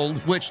submission hold,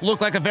 which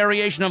looked like a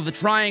variation of the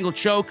triangle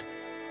choke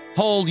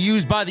hold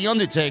used by The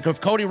Undertaker. If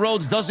Cody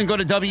Rhodes doesn't go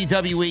to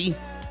WWE,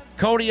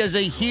 Cody as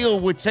a heel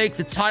would take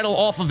the title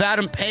off of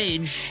Adam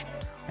Page,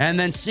 and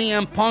then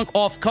CM Punk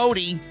off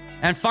Cody,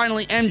 and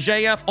finally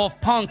MJF off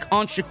Punk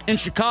in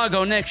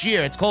Chicago next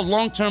year. It's called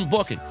long-term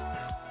booking.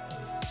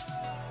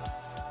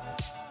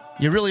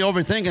 You're really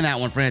overthinking that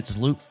one, Francis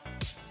Luke.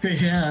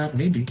 Yeah,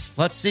 maybe.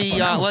 Let's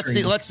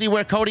see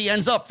where Cody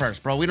ends up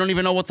first, bro. We don't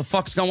even know what the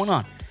fuck's going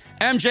on.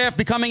 MJF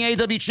becoming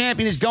AEW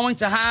champion is going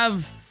to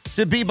have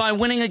to be by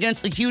winning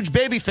against a huge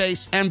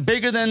babyface and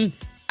bigger than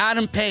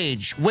Adam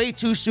Page. Way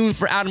too soon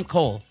for Adam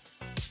Cole.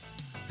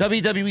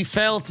 WWE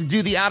failed to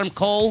do the Adam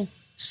Cole,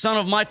 son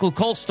of Michael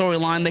Cole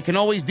storyline. They can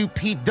always do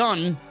Pete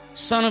Dunne,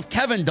 son of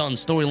Kevin Dunne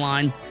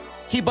storyline.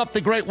 Keep up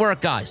the great work,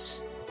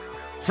 guys.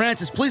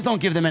 Francis, please don't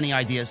give them any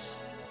ideas.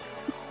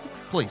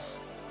 Please.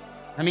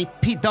 I mean,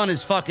 Pete Dunne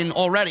is fucking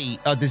already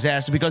a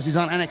disaster because he's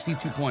on NXT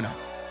 2.0.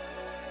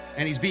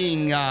 And he's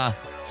being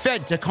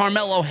fed to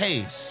Carmelo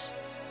Hayes.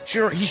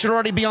 Sure, he should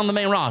already be on the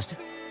main roster.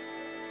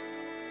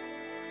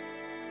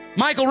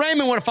 Michael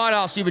Raymond with a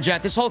 $5 super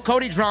chat. This whole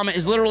Cody drama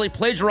is literally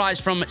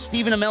plagiarized from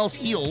Stephen Amell's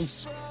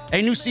Heels.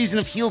 A new season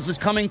of Heels is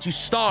coming to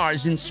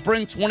Stars in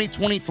spring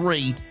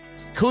 2023.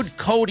 Could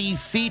Cody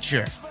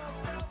feature?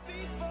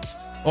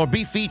 Or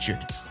be featured?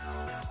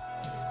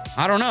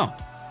 I don't know.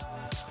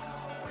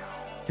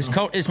 Is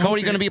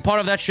Cody going to be a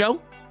part of that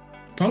show?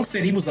 Punk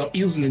said he was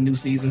in the new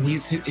season.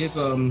 His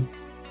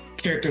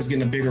character's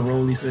getting a bigger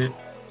role, he said.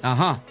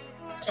 Uh-huh.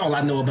 That's all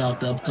I know about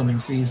the upcoming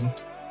season.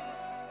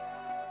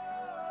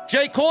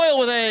 Jay Coyle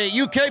with a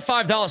UK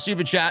 $5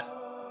 super chat.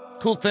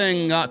 Cool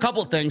thing, a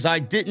couple of things I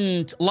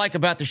didn't like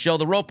about the show.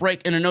 The rope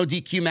break in a no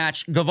DQ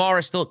match.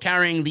 Geuvara still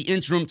carrying the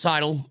interim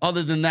title.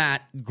 Other than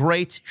that,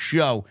 great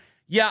show.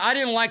 Yeah, I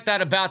didn't like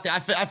that about I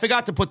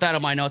forgot to put that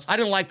on my notes. I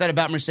didn't like that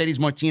about Mercedes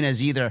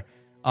Martinez either.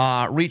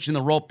 Reaching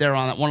the rope there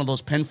on one of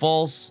those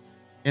pinfalls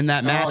in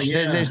that match. Oh,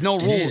 yeah, there's no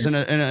rules in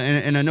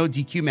a no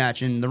DQ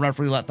match, and the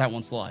referee let that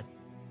one slide.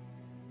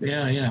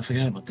 Yeah, I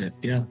forgot about that.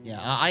 Yeah,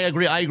 I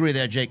agree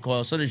there, Jake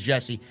Coyle. So does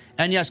Jesse.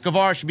 And yes,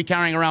 Geuvara should be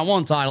carrying around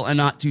one title and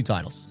not two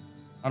titles.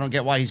 I don't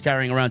get why he's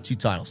carrying around two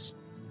titles.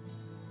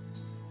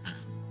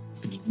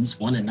 Can he use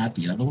one and not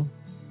the other one?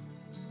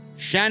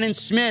 Shannon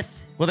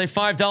Smith with a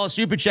 $5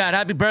 super chat.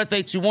 Happy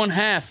birthday to one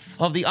half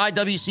of the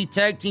IWC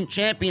Tag Team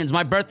Champions.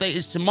 My birthday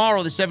is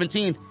tomorrow, the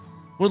 17th.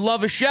 Would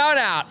love a shout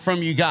out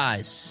from you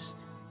guys.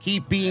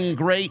 Keep being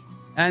great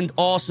and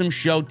awesome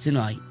show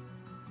tonight.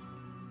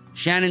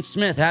 Shannon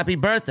Smith, happy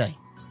birthday.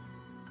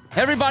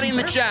 Everybody in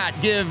the chat,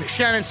 give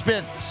Shannon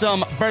Smith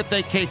some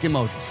birthday cake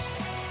emojis.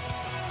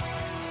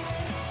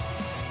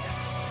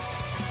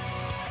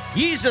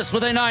 Yeezus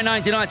with a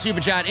 $9.99 super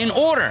chat. In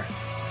order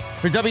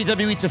for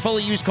WWE to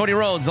fully use Cody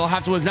Rhodes, they'll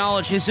have to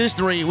acknowledge his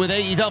history with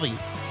AEW,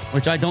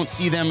 which I don't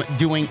see them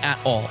doing at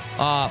all.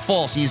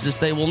 False, Yeezus.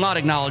 They will not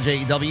acknowledge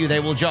AEW. They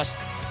will just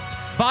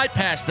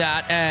bypass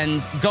that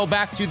and go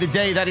back to the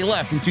day that he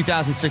left in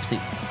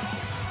 2016.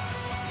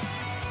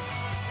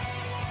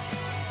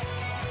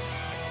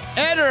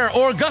 Eder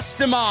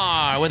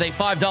Augustamar with a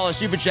 $5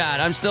 super chat.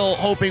 I'm still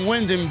hoping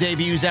Wyndham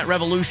debuts at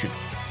Revolution.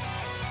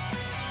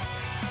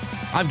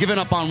 I've given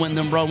up on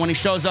Wyndham, bro. When he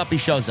shows up, he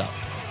shows up.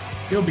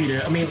 He'll be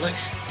there. I mean, like,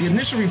 the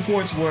initial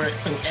reports were,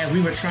 as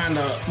we were trying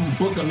to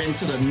book him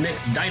into the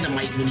next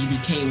Dynamite when he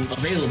became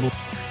available,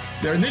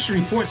 the initial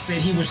reports said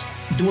he was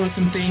doing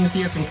some things,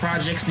 he had some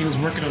projects, and he was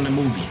working on a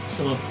movie.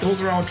 So if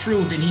those are all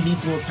true, then he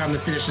needs a little time to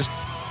finish this,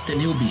 then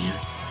he'll be here.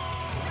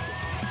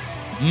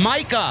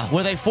 Micah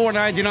with a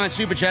 $4.99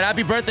 super chat.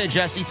 Happy birthday,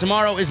 Jesse.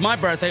 Tomorrow is my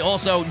birthday.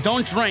 Also,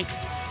 don't drink.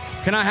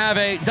 Can I have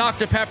a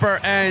Dr. Pepper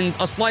and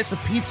a slice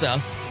of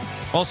pizza?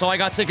 Also, I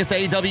got tickets to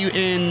AEW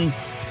in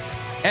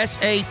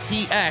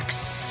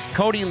SATX.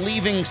 Cody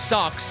leaving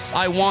sucks.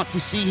 I want to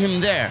see him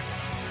there.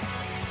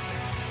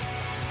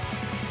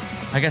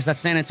 I guess that's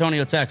San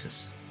Antonio,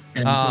 Texas.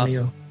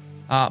 Antonio.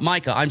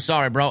 Micah, I'm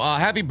sorry, bro.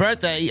 Happy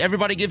birthday.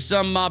 Everybody give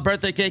some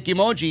birthday cake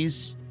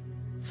emojis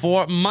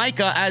for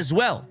Micah as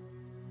well.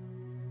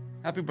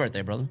 Happy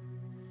birthday, brother.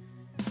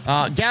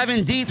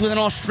 Gavin Deeth with an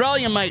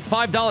Australian mate,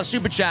 $5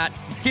 super chat.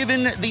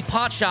 Given the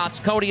pot shots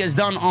Cody has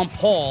done on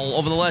Paul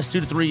over the last 2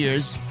 to 3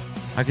 years,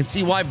 I can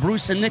see why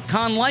Bruce and Nick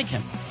Khan like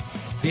him.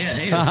 Yeah,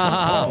 hey, fuck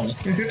Paul.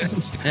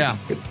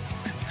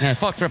 Yeah,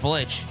 fuck Triple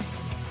H.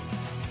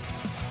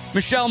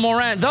 Michelle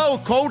Moran, though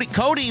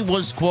Cody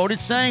was quoted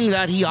saying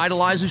that he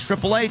idolizes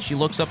Triple H. He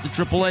looks up to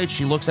Triple H.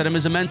 He looks at him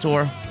as a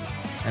mentor.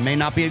 It may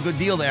not be a good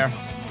deal there.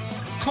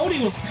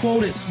 Cody was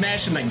quoted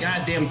smashing a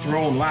goddamn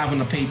throne live on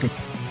the paper.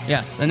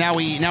 Yes, and now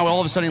all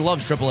of a sudden he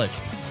loves Triple H.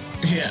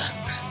 Yeah.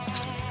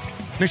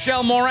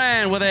 Michelle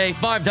Moran with a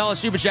 $5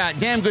 super chat.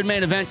 Damn good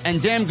main event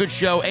and damn good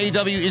show.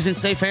 AEW is in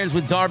safe hands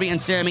with Darby and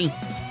Sammy.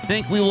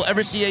 Think we will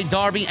ever see a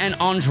Darby and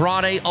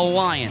Andrade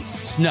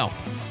alliance? No.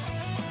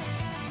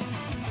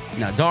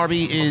 No,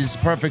 Darby is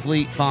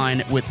perfectly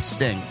fine with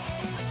Sting.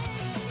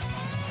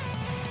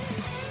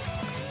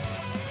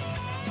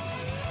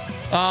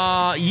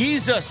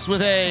 Yeezus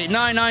with a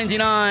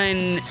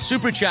 $9.99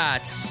 super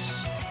chat.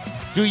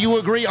 Do you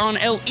agree on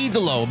El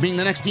Idolo being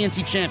the next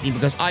TNT champion?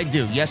 Because I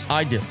do. Yes,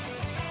 I do.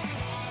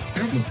 I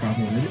have no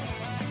problem with it.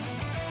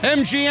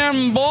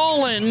 MGM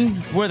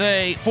Ballin with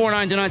a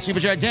 $4.99 super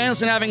chat.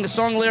 Danielson having the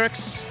song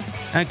lyrics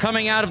and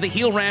coming out of the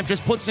heel ramp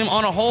just puts him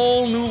on a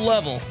whole new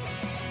level.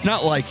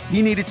 Not like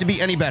he needed to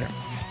be any better.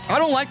 I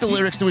don't like the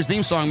lyrics to his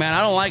theme song, man. I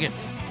don't like it.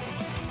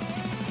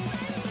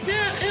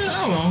 Yeah,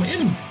 I don't know. It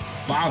didn't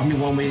bother me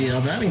one way or the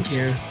other. I didn't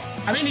care.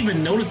 I didn't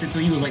even notice it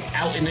until he was like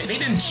out in it. They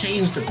didn't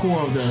change the core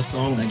of the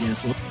song, I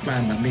guess. So it's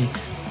fine by me.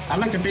 I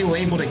like that they were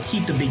able to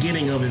keep the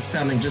beginning of it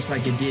sounding just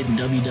like it did in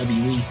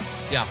WWE.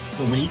 Yeah.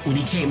 So when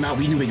he came out,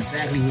 we knew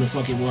exactly who the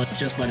fuck it was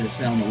just by the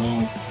sound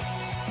alone.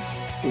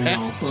 You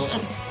know, so I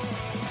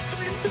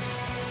mean, it's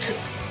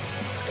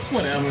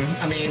whatever.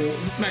 I mean,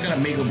 it's not gonna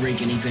make or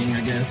break anything,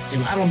 I guess.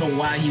 And I don't know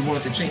why he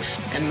wanted to change.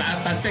 And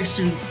I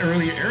texted you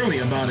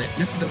earlier about it.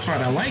 This is the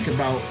part I like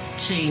about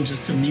changes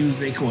to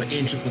music or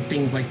interests or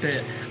things like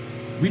that.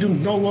 We do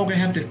no longer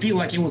have to feel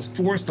like it was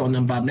forced on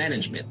them by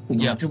management.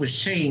 You know, if it was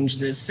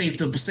changed, it's safe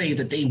to say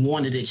that they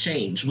wanted it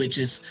changed, which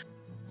is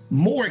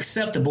more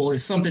acceptable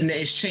if something that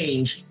is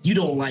changed, you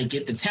don't like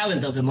it, the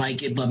talent doesn't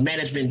like it, but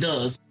management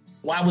does.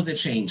 Why was it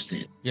changed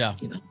then? Yeah.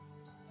 You know.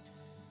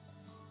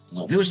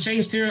 So if it was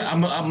changed here,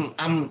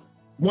 I'm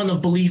one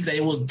of belief that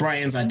it was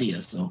Brian's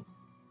idea. So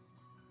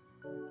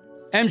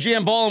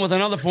MGM Ballin with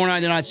another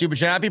 $4.99 super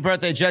chat. Happy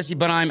birthday, Jesse,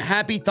 but I'm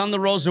happy Thunder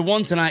Rosa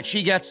won tonight.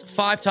 She gets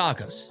 5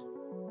 tacos.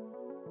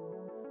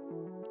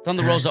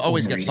 Thunder Rosa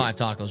always gets 5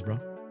 tacos, bro.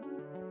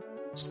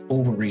 It's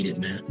overrated,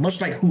 man. Much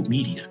like Hoop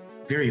Media.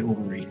 Very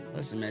overrated.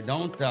 Listen, man,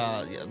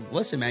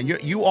 listen, man,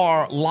 you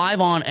are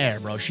live on air,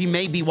 bro. She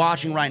may be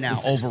watching right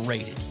now.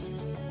 Overrated.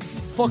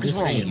 Fuck is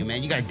wrong with you,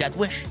 man? You got a death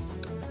wish?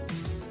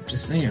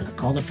 Just saying.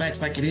 Call the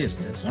facts like it is,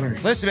 man. Sorry.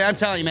 Listen, man, I'm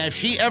telling you, man, if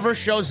she ever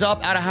shows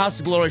up at a House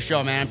of Glory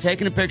show, man, I'm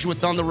taking a picture with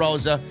Thunder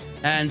Rosa,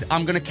 and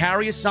I'm going to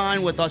carry a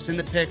sign with us in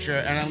the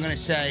picture, and I'm going to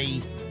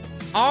say,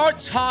 our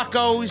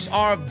tacos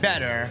are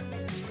better.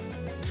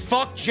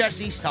 Fuck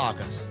Jesse's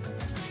tacos.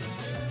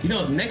 You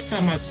know, next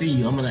time I see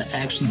you, I'm going to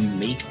actually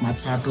make my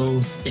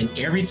tacos, and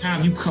every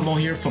time you come on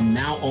here from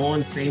now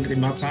on saying that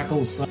my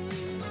tacos suck,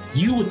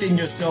 you within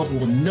yourself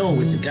will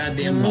know it's a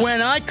goddamn lie. When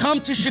I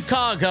come to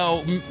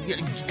Chicago,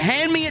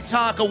 hand me a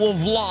taco, we'll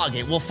vlog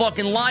it. We'll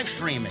fucking live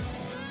stream it.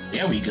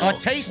 There we go. A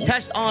taste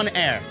test on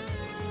air.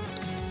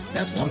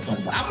 That's what I'm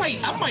talking about.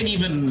 I might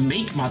even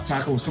make my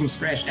tacos from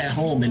scratch at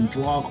home and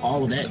vlog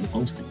all of that and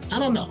post it. I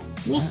don't know.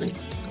 We'll see.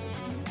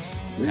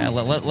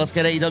 Let's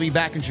get AEW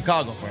back in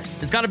Chicago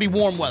first. It's got to be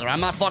warm weather. I'm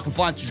not fucking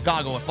flying to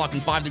Chicago with fucking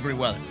 5-degree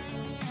weather.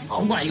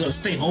 Oh, why? You going to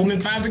stay home in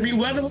 5-degree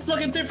weather? What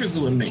fucking difference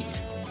would it make?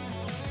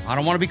 I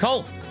don't want to be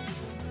cold.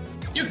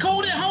 You're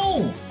cold at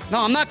home.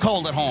 No, I'm not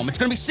cold at home. It's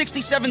going to be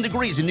 67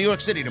 degrees in New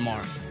York City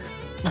tomorrow.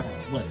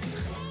 What the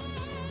fuck?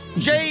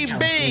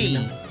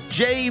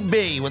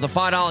 JB with a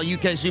 $5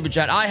 UK super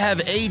chat. I have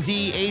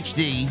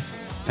ADHD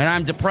and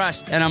I'm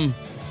depressed and I'm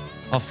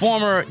a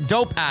former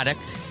dope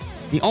addict.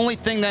 The only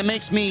thing that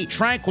makes me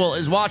tranquil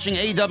is watching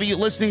AEW,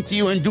 listening to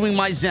you, and doing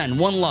my Zen.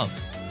 One love.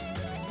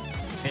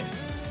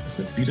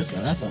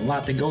 That's a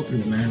lot to go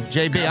through, man.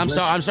 JB, I'm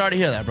sorry to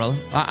hear that, brother.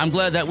 I'm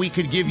glad that we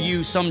could give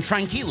you some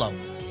tranquilo.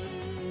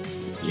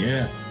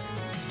 Yeah.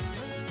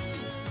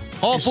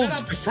 Awful. Shout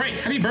out to Frank.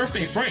 Happy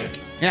birthday, Frank.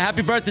 Yeah,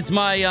 happy birthday to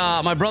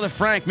my brother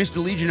Frank,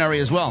 Mr. Legionary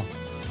as well.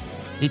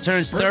 He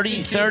turns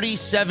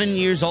 37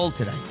 years old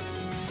today.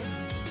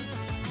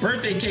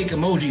 Birthday cake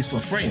emojis for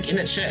Frank in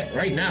the chat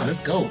right now.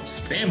 Let's go.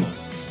 Spam them.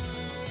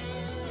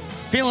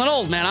 Feeling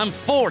old, man. I'm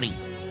 40.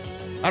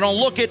 I don't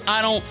look it.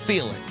 I don't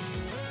feel it.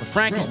 But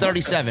Frank is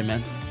 37,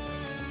 man.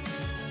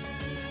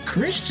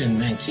 Christian,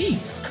 man.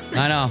 Jesus Christ.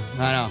 I know.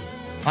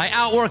 I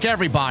outwork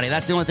everybody.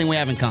 That's the only thing we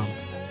have in common.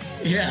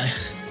 Yeah.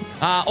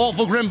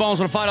 Awful Grimbones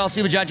with a $5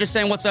 super chat. Just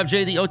saying, what's up,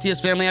 J.D.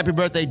 OTS family? Happy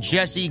birthday.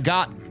 Jesse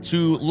got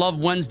to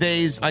love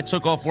Wednesdays. I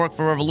took off work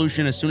for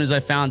Revolution as soon as I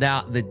found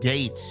out the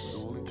dates.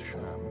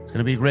 It's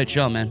going to be a great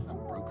show, man.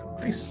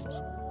 Nice.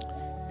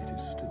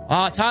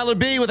 Tyler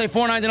B with a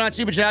 $4.99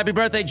 super chat. Happy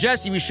birthday,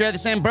 Jesse. We share the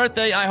same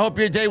birthday. I hope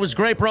your day was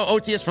great, bro.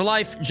 OTS for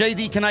life.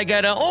 JD, can I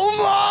get a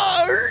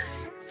Omar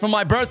for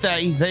my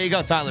birthday? There you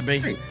go, Tyler B.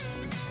 Nice.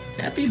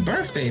 Happy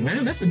birthday,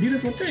 man. That's a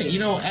beautiful thing. You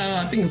know,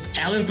 I think it's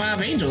Allin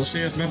 5 Angels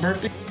shares my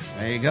birthday.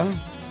 There you go.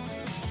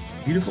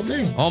 Beautiful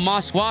thing.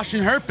 Omar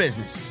squashing Hurt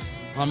Business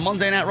on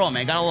Monday Night Raw,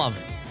 man. Gotta love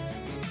it.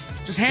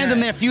 Just hand them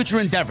their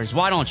future endeavors.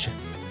 Why don't you?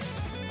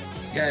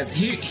 Guys,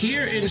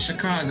 here in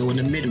Chicago, in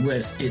the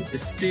Midwest,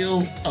 it's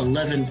still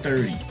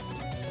 11:30.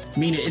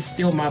 Meaning it's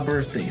still my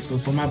birthday. So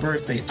for my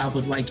birthday, I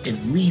would like at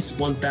least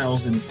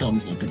 1,000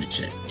 thumbs up in the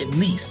chat. At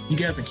least. You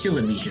guys are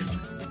killing me here.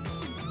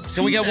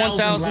 Can we get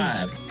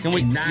 1,000? Can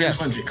we?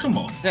 900. Yes. Come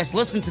on. Yes,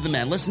 listen to the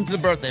man. Listen to the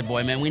birthday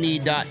boy, man. We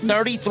need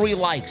 33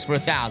 likes for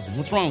 1,000.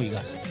 What's wrong with you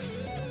guys?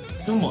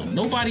 Come on.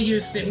 Nobody here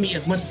sent me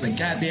as much as a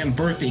goddamn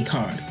birthday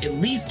card. At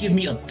least give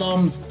me a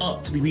thumbs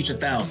up till we reach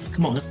 1,000.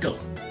 Come on, let's go.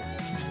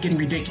 This is getting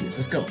ridiculous.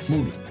 Let's go.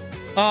 Move it.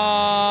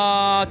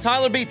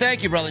 Tyler B,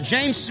 thank you, brother.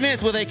 James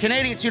Smith with a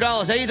Canadian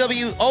 $2.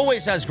 AEW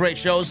always has great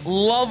shows.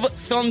 Love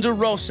Thunder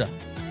Rosa.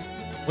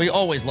 We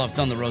always love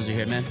Thunder Rosa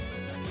here, man.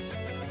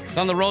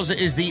 Thunder Rosa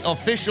is the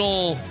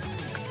official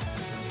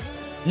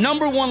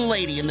 #1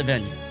 lady in the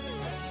venue.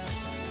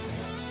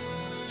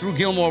 Drew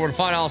Gilmore with a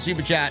 $5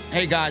 super chat.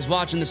 Hey, guys,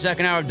 watching the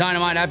second hour of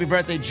Dynamite. Happy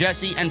birthday,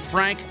 Jesse and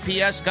Frank.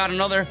 P.S. Got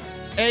another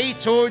A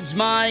towards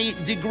my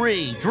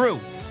degree. Drew,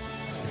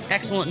 it's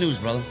excellent news,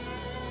 brother.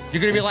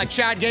 You're going to be like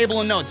Chad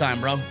Gable in no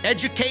time, bro.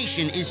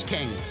 Education is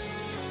king.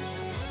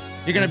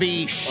 You're going to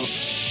be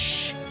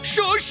shush.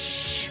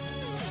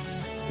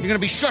 You're going to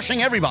be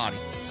shushing everybody.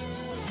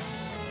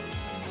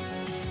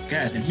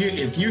 Guys,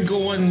 if you're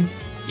going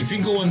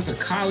to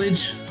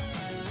college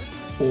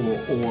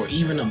or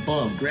even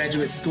above,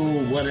 graduate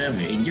school, whatever,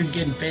 and you're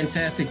getting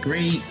fantastic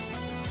grades,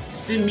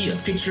 send me a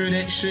picture of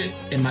that shit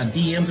in my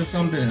DMs or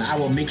something, and I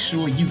will make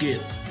sure you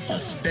get a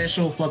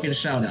special fucking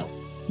shout out.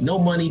 No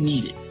money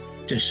needed.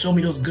 Just show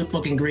me those good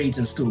fucking grades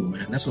in school,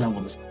 man. That's what I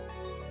want to see.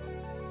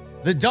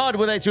 The Dud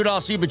with a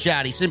 $2 super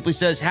chat. He simply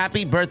says,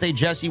 happy birthday,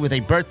 Jesse, with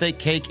a birthday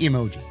cake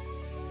emoji.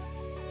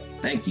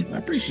 Thank you. I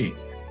appreciate it.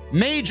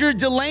 Major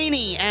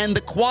Delaney and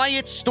the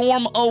Quiet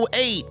Storm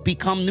 08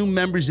 become new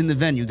members in the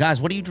venue.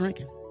 Guys, what are you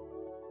drinking?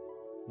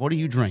 What are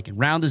you drinking?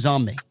 Round is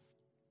on me.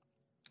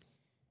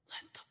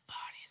 Let the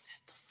bodies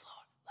hit the floor.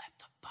 Let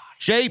the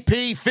bodies.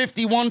 JP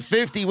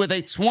 5150 with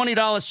a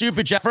 $20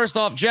 super chat. First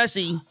off,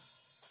 Jesse,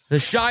 the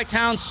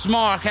Chi-Town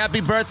Smark,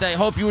 happy birthday.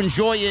 Hope you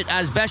enjoy it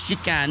as best you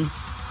can.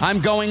 I'm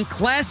going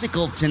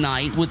classical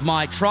tonight with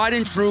my tried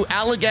and true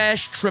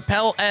Allagash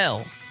Triple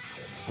L.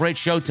 Great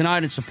show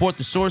tonight and support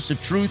the source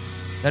of truth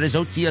That is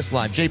OTS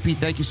Live. JP,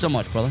 thank you so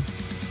much, brother.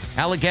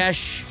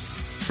 Allagash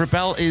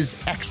Triple is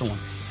excellent.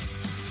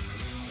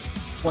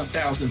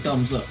 1,000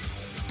 thumbs up.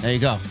 There you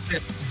go.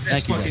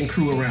 Best fucking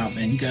crew around,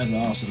 man. You guys are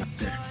awesome out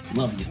there.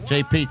 Love you.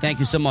 JP, thank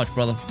you so much,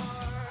 brother.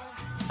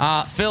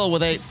 Phil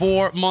with a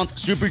 4-month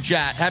super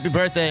chat. Happy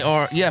birthday,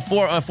 or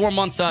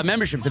 4-month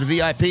membership to the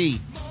VIP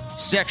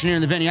section here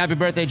in the venue. Happy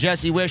birthday,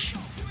 Jesse. Wish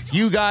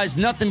you guys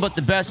nothing but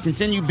the best.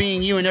 Continue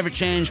being you and never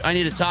change. I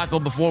need a taco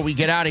before we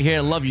get out of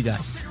here. Love you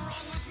guys.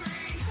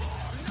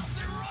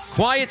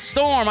 Quiet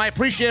Storm, I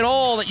appreciate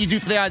all that you do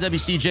for the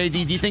IWC,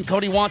 JD. Do you think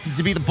Cody wanted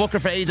to be the booker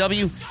for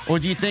AEW, or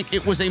do you think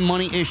it was a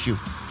money issue?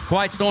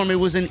 Quiet Storm, it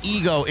was an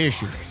ego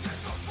issue.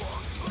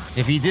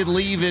 If he did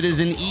leave, it is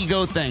an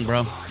ego thing,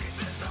 bro.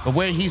 But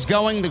where he's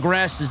going, the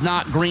grass is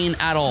not green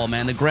at all,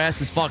 man. The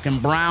grass is fucking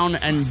brown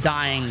and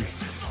dying.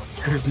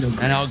 There's no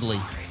grass. And ugly.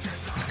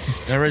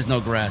 There is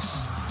no grass.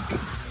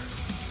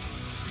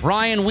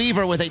 Ryan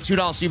Weaver with a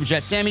 $2 super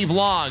chat. Sammy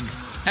vlog,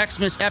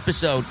 Xmas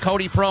episode,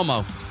 Cody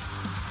promo.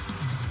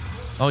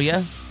 Oh,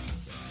 yeah?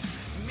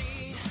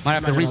 Might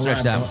have to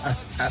research that.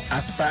 I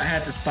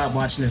had to stop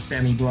watching the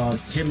Sammy vlog.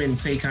 Him and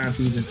Tay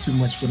Conti is too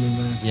much for me,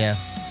 man. Yeah,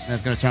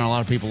 that's going to turn a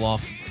lot of people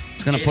off.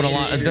 It's going to put a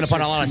lot. It's going to put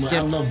a lot of.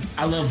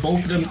 I love both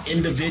of them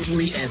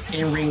individually as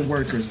in-ring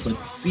workers, but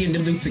seeing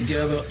them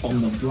together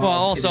on the vlog. Well,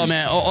 also,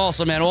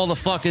 man, all the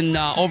fucking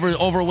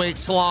overweight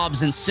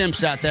slobs and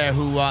simps out there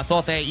who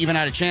thought they even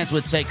had a chance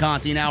with Tay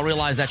Conti now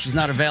realize that she's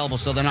not available,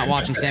 so they're not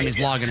watching Sammy's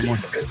vlog anymore.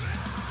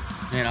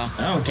 You know,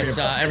 I don't care.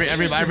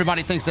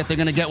 Everybody thinks that they're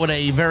going to get with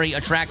a very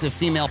attractive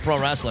female pro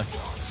wrestler.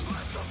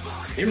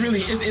 It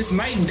really is. It's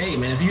night and day,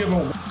 man. If you ever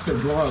watch the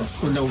vlogs,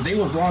 they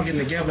were vlogging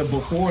together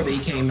before they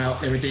came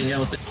out. Everything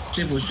else,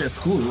 shit was just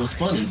cool. It was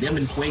funny. Them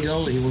and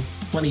Fuego, it was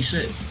funny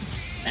shit.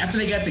 After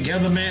they got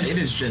together, man, it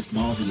is just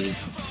nauseating.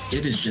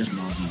 It is just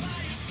nauseating.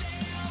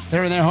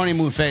 They're in their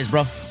honeymoon phase,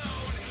 bro.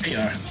 They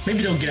are.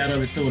 Maybe they'll get out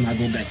of it soon and I'll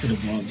go back to the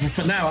vlog. But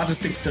for now, I'll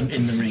just stick to them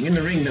in the ring. In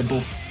the ring, they're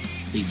both.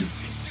 They do.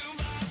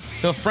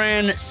 The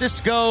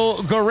Francisco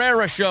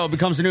Guerrera Show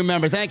becomes a new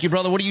member. Thank you,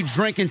 brother. What are you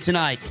drinking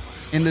tonight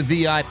in the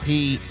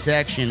VIP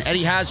section?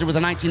 Eddie Hazard with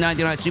a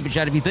 $19.99 super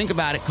chat. If you think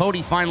about it,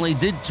 Cody finally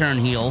did turn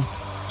heel,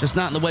 just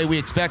not in the way we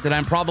expected.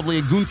 I'm probably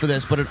a goon for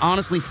this, but it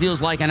honestly feels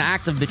like an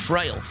act of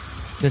betrayal.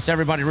 Because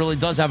everybody really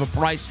does have a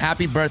price.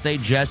 Happy birthday,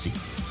 Jesse.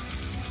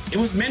 It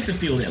was meant to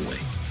feel that way.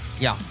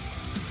 Yeah.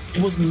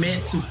 It was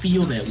meant to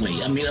feel that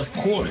way. I mean, of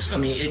course. I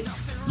mean,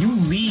 you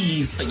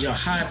leave your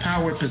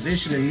high-powered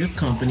position in this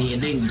company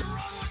and then,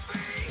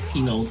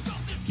 no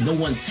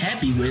one's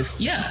happy with.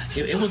 Yeah,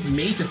 it was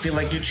made to feel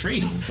like you're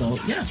trading. So,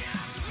 yeah.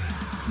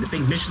 I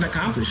think mission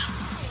accomplished.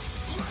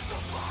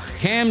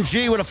 Cam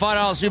G with a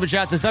 $5 super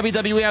chat. Does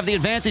WWE have the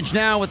advantage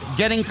now with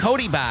getting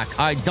Cody back?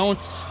 I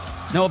don't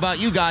know about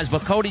you guys,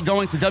 but Cody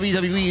going to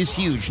WWE is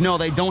huge. No,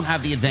 they don't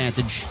have the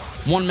advantage.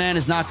 One man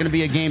is not going to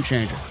be a game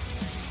changer.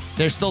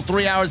 There's still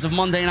 3 hours of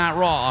Monday Night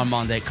Raw on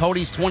Monday.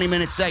 Cody's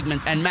 20-minute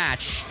segment and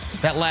match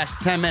that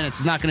lasts 10 minutes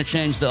is not going to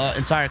change the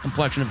entire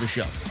complexion of the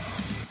show.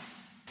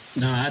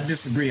 No, I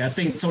disagree. I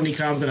think Tony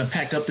Khan's going to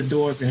pack up the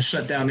doors and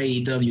shut down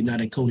AEW now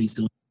that Cody's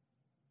gone.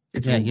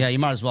 Yeah, you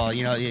might as well.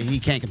 He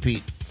can't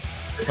compete.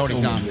 Cody's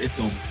gone. It's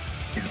over.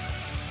 Yeah.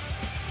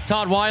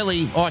 Todd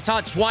Twiley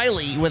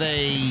with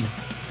a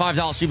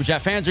 $5 super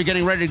chat. Fans are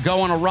getting ready to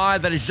go on a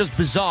ride that is just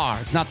bizarre.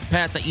 It's not the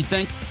path that you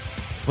think.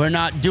 We're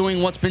not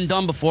doing what's been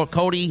done before.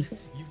 Cody,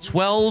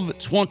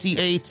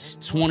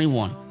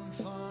 12-28-21.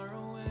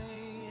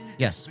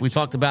 Yes, we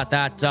talked about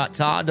that,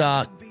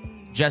 Todd.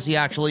 Jesse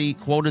actually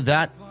quoted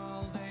that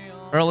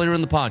earlier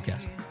in the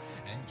podcast.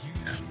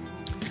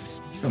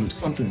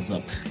 Something's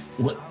up.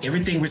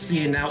 Everything we're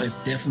seeing now is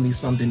definitely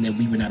something that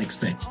we were not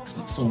expecting.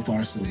 So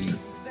far, so good.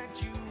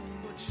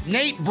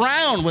 Nate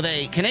Brown with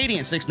a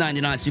Canadian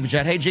 $6.99 super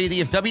chat. Hey, JD,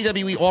 if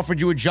WWE offered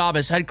you a job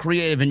as head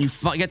creative and you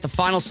get the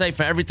final say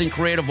for everything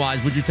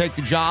creative-wise, would you take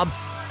the job?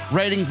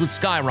 Ratings would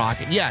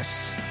skyrocket.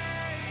 Yes.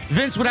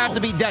 Vince would have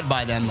to be dead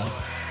by then, though.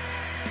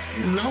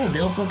 No,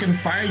 they'll fucking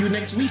fire you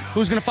next week.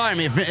 Who's going to fire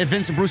me if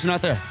Vince and Bruce are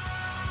not there?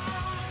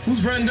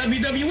 Who's running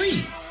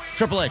WWE?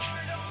 Triple H.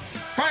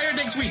 Fire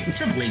next week.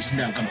 Triple H is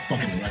not going to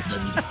fucking run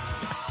WWE.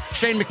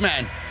 Shane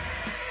McMahon.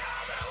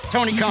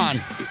 Tony Khan.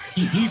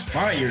 He's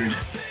fired.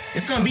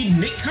 It's going to be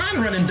Nick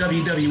Khan running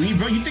WWE,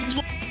 bro. You think he's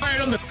going to be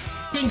fired on the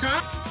fucking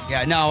Khan?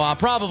 Yeah, no,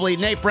 probably.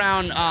 Nate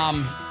Brown,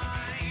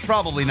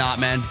 probably not,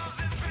 man.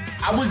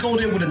 I would go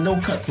there with a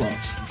no-cut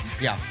clause.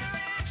 Yeah.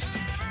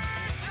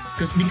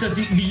 Because you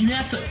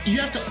have to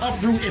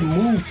uproot and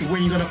move to where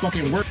you're going to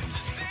fucking work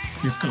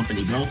this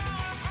company, bro.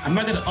 I'm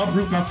not going to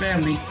uproot my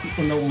family,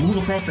 move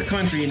across the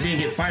country and then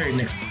get fired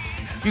next week.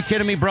 You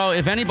kidding me, bro?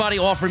 If anybody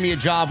offered me a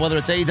job, whether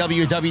it's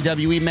AEW or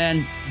WWE,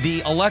 man,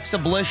 the Alexa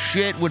Bliss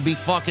shit would be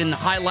fucking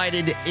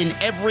highlighted in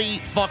every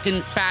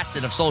fucking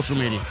facet of social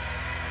media.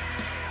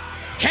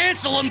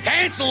 Cancel him,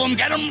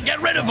 get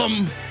rid of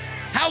him.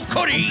 How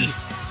could he?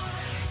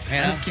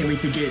 I just can't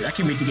wait to get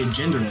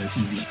Jinder on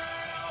TV.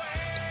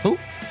 Who?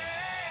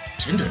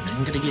 Jinder, man.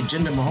 I'm gonna get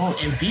Jinder Mahal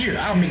and Veer.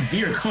 I'll make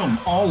Veer come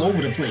all over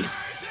the place.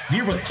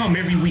 Veer would come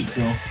every week,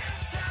 bro.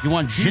 You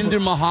want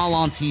Jinder Mahal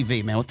on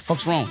TV, man. What the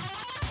fuck's wrong?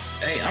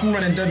 Hey, I'm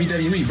running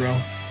WWE, bro.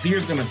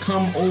 Veer's going to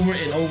come over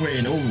and over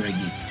and over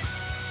again.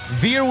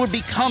 Veer would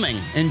be coming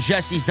in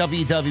Jesse's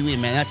WWE,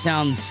 man. That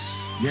sounds...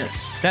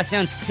 Yes. That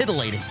sounds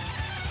titillating.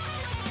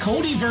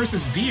 Cody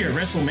versus Veer,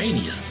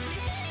 WrestleMania.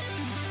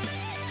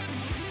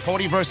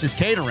 Cody versus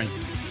catering.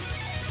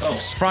 Oh.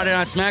 It's Friday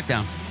Night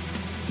SmackDown.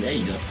 There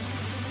you go.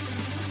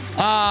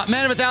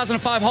 Man of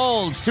 1,005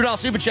 holds. $2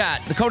 super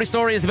chat. The Cody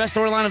story is the best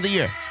storyline of the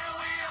year.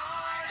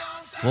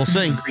 We'll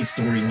see. Great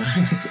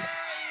storyline.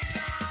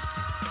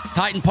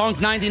 Titan Punk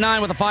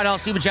 99 with a $5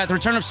 super chat. The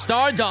return of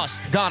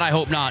Stardust. God, I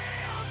hope not.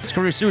 It's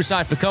career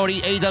suicide for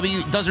Cody.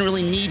 AEW doesn't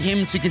really need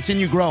him to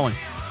continue growing.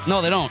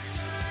 No, they don't.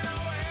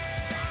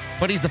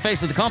 But he's the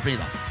face of the company,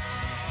 though.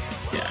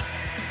 Yeah.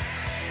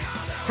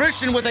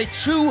 Christian with a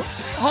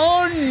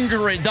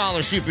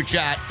 $200 super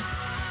chat.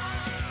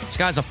 This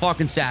guy's a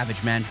fucking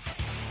savage, man.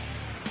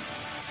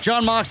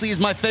 Jon Moxley is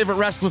my favorite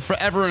wrestler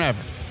forever and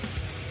ever.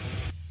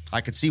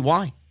 I could see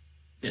why.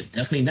 Yeah,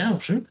 definitely now,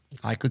 sure.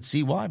 I could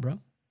see why, bro.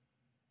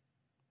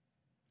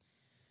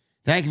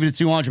 Thank you for the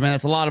 200, man.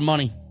 That's a lot of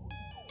money.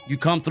 You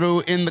come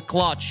through in the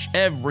clutch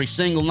every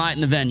single night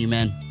in the venue,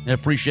 man. I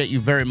appreciate you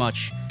very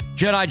much.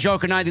 Jedi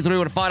Joker 93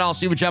 with a $5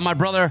 super chat. My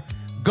brother,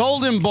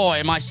 Golden Boy,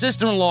 and my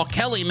sister-in-law,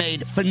 Kelly,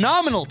 made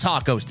phenomenal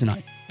tacos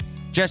tonight.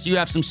 Jesse, you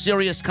have some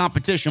serious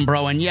competition,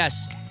 bro. And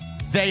yes,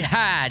 they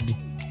had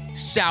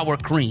sour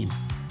cream.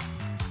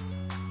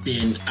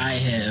 Then I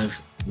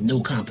have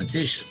no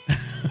competition.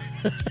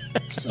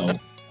 So,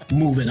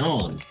 moving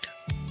on.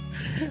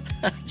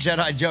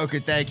 Jedi Joker,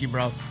 thank you,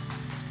 bro.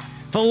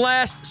 The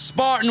last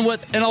Spartan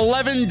with an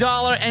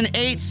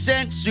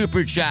 $11.08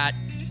 super chat.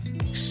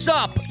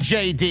 Sup,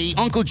 JD.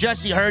 Uncle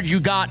Jesse heard you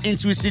got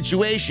into a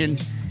situation.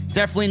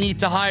 Definitely need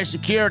to hire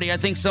security. I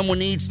think someone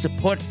needs to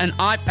put an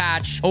eye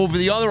patch over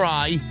the other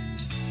eye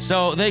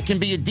so they can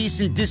be a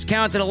decent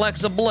discounted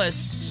Alexa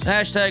Bliss.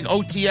 Hashtag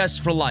OTS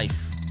for life.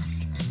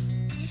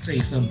 Say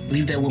something.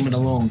 Leave that woman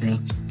alone, bro.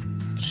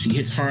 She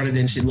hits harder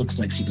than she looks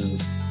like she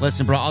does.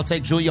 Listen, bro, I'll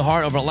take Julia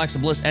Hart over Alexa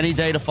Bliss any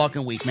day of the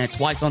fucking week, man.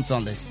 Twice on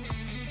Sundays.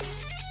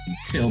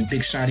 Tell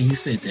Big Shotty you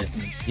said that,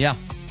 man. Yeah.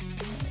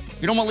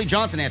 You don't want Lee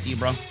Johnson after you,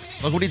 bro.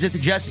 Look what he did to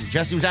Jesse.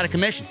 Jesse was out of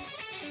commission.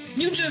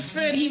 You just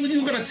said he was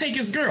going to take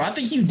his girl. I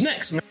think he's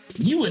next, man.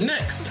 You were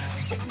next.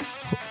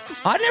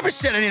 I never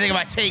said anything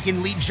about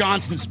taking Lee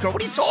Johnson's girl.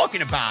 What are you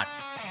talking about?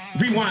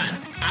 Rewind.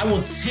 I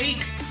will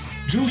take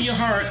Julia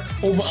Hart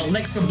over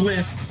Alexa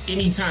Bliss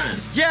anytime.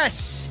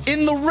 Yes,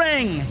 in the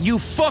ring, you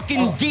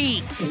fucking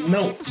geek.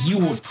 No, you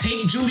will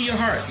take Julia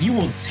Hart. You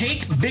will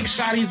take Big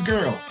Shotty's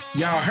girl.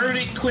 Y'all heard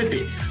it, clip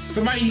it.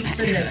 Somebody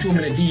send that to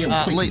him in a DM.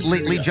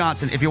 Lee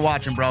Johnson, if you're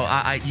watching, bro,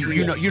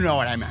 you know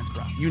what I meant,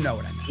 bro. You know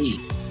what I meant.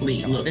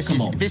 Lee, look,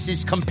 This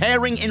is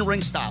comparing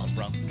in-ring styles,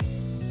 bro.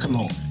 Come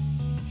on.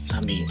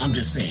 I mean, I'm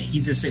just saying. He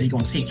just said he's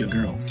going to take your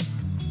girl.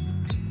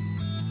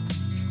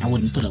 I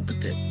wouldn't put up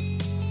with that.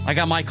 I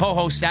got my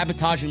co-host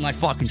sabotaging my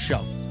fucking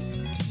show.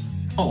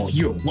 Oh,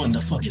 you're one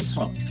to fucking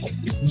talk.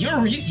 It's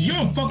your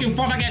fucking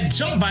fault I got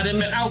jumped by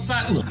them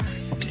outside. Look,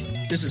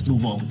 okay, let's just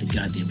move on with the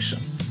goddamn show.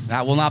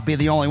 That will not be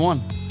the only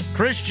one.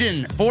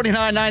 Christian,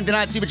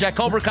 $49.99 Super Chat.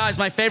 Cobra Kai is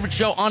my favorite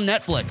show on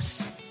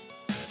Netflix.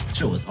 The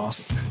show is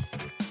awesome.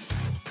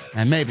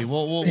 And maybe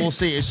we'll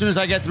see. As soon as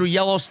I get through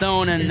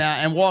Yellowstone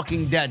and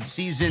Walking Dead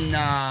season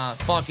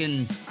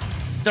fucking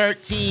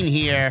 13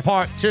 here,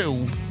 part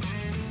 2,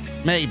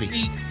 maybe.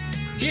 See,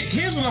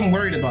 here's what I'm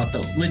worried about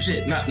though.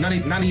 Legit,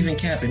 not even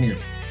capping here.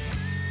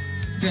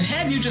 To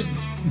have you just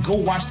go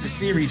watch the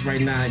series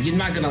right now, you're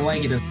not gonna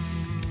like it.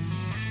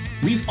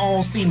 We've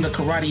all seen the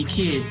Karate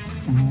Kid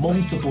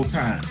multiple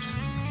times.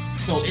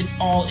 So it's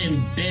all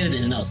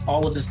embedded in us.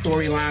 All of the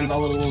storylines,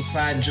 all of the little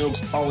side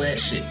jokes, all that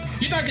shit.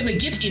 You're not gonna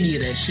get any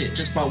of that shit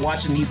just by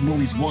watching these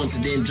movies once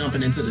and then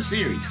jumping into the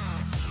series.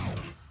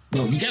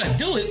 No, you gotta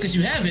do it because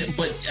you have it,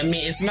 but I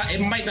mean, it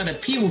might not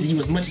appeal to you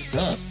as much as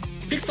to us.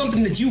 Pick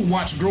something that you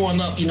watched growing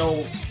up,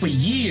 for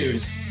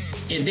years,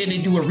 and then they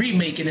do a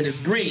remake and it's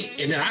great,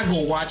 and then I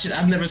go watch it.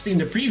 I've never seen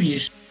the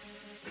previous.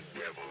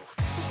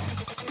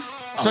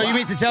 So you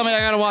mean to tell me I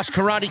gotta watch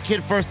Karate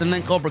Kid first and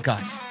then Cobra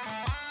Kai?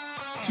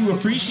 To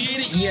appreciate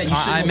it, yeah.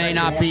 I may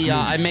not be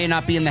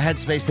in the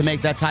headspace to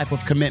make that type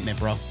of commitment,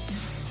 bro.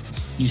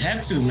 You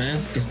have to, man.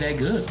 It's that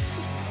good.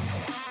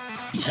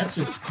 You have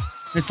to.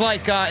 It's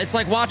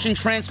like watching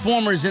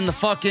Transformers in the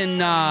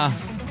fucking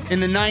in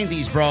the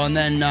 90s, bro, and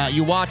then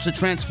you watch the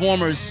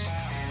Transformers,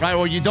 right?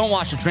 Or you don't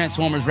watch the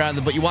Transformers,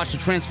 rather, but you watch the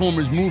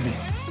Transformers movie.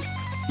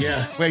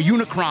 Yeah. Where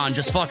Unicron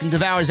just fucking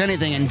devours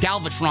anything and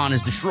Galvatron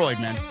is destroyed,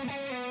 man.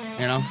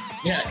 You know?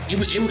 Yeah,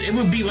 it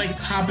would be like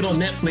hopping on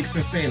Netflix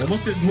and saying,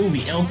 what's this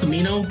movie, El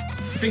Camino?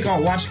 I think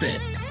I'll watch that.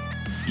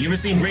 You ever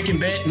seen Breaking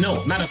Bad?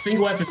 No, not a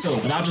single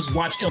episode, but I'll just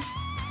watch El.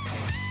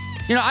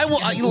 I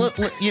will. El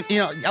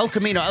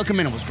Camino. El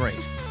Camino was great.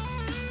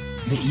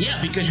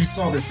 Yeah, because you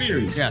saw the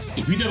series. Yes.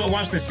 If you never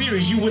watched the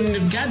series, you wouldn't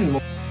have gotten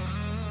more.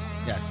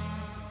 Yes.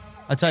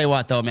 I'll tell you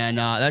what, though, man.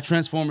 That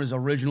Transformers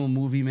original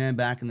movie, man,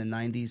 back in the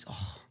 90s.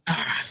 Oh.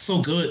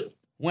 So good.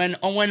 When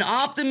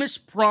Optimus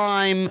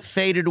Prime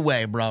faded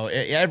away, bro,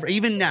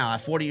 even now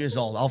at 40 years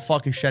old, I'll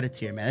fucking shed a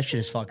tear, man. That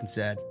shit is fucking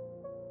sad.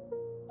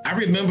 I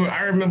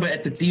remember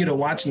at the theater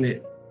watching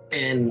it,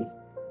 and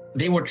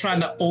they were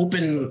trying to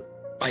open,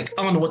 like,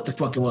 I don't know what the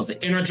fuck it was,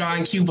 the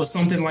Energon Cube or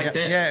something like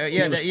that.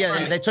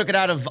 They took it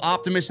out of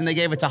Optimus and they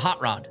gave it to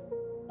Hot Rod,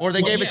 or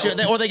they gave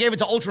it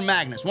to Ultra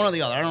Magnus, one or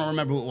the other. I don't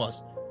remember who it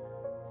was.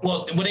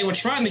 Well, when they were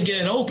trying to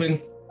get it open,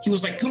 he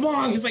was like, "Come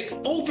on!" He's like,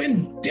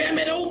 "Open, damn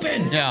it,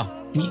 open!" Yeah.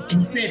 He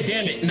said,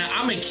 "Damn it!" Now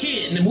I'm a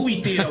kid in the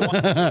movie theater.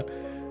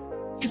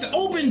 He said,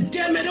 "Open,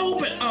 damn it,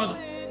 open!"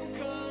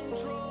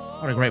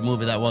 What a great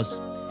movie that was.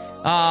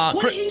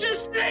 What did he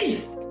just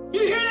say? You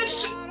hear that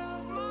shit?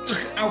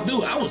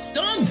 I was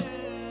stunned.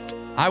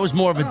 I was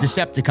more of a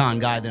Decepticon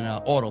guy than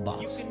an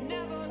Autobots.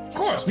 Of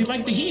course, we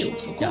like the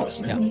heels. Of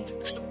course, man.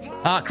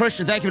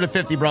 Christian, thank you for the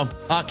 50, bro.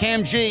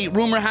 Cam G,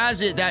 rumor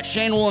has it that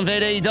Shane will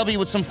invade AEW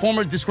with some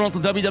former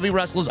disgruntled WWE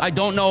wrestlers. I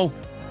don't know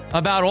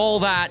about all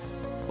that,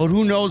 but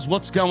who knows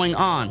what's going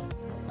on.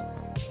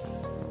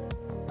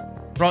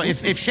 Bro,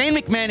 if Shane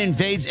McMahon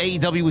invades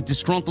AEW with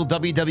disgruntled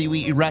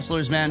WWE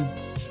wrestlers, man,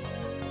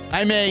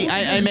 I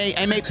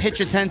may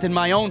pitch a tent in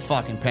my own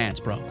fucking pants,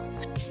 bro.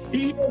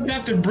 He doesn't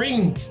have to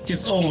bring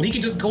his own. He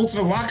can just go to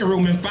the locker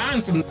room and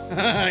find some.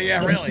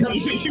 Yeah, really.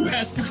 He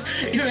doesn't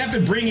have to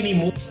bring any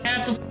more.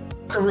 Half the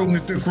locker room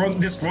is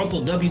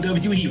disgruntled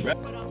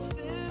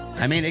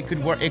WWE. I mean, it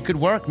could work. It could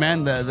work,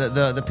 man.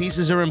 The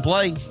pieces are in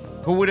play.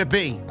 Who would it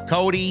be?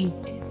 Cody,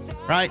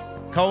 right?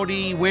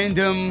 Cody,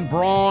 Wyndham,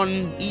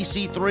 Braun,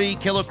 EC3,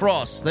 Killer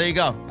Cross. There you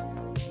go.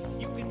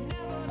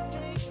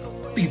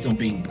 Please don't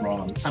bring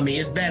Braun. I mean,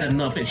 it's bad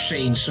enough if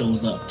Shane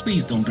shows up.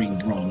 Please don't bring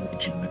Braun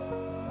with you, man.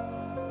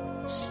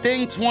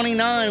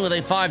 Sting29 with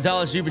a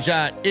 $5 super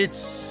chat.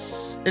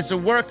 It's a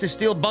work to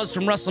steal buzz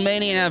from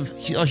WrestleMania and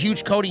have a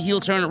huge Cody heel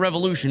turn at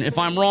Revolution. If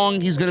I'm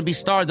wrong, he's going to be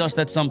Stardust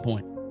at some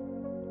point.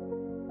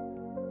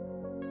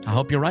 I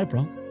hope you're right,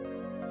 bro.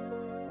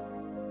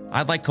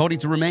 I'd like Cody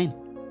to remain,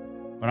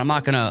 but I'm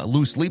not going to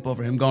lose sleep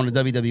over him going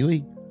to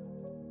WWE.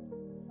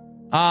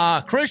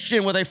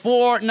 Christian with a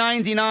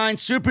 $4.99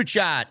 super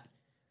chat.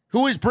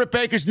 Who is Britt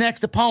Baker's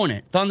next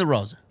opponent? Thunder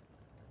Rosa.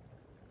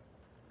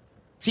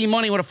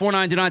 T-Money with a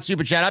 $4.99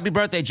 super chat. Happy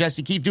birthday,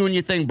 Jesse. Keep doing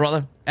your thing,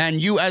 brother. And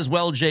you as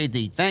well,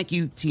 JD. Thank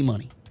you,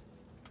 T-Money.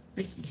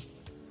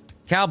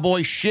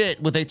 Cowboy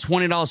Shit with a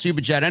 $20 super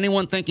chat.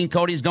 Anyone thinking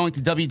Cody is going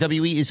to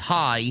WWE is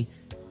high.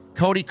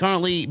 Cody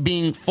currently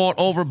being fought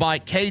over by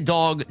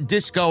K-Dog,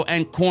 Disco,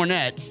 and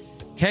Cornette.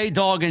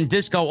 K-Dog and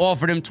Disco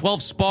offered him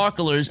 12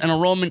 sparklers and a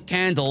Roman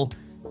candle.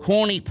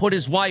 Corny put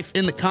his wife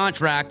in the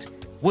contract.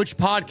 Which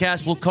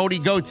podcast will Cody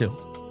go to?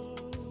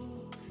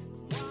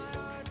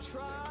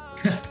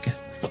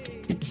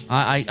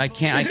 I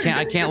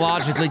can't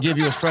logically give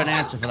you a straight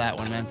answer for that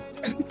one, man.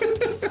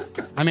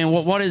 I mean,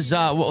 what is?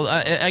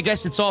 I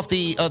guess it's off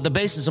the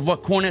basis of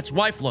what Cornette's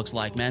wife looks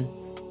like, man.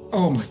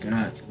 Oh my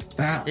God!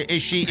 Stop.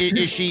 Is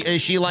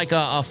she like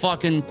a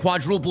fucking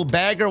quadruple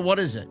bagger? What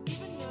is it?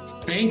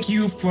 Thank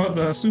you for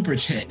the super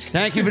chat.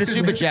 Thank you for the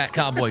super chat,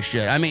 Cowboy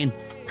Shit. I mean,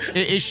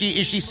 is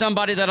she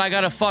somebody that I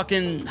gotta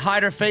fucking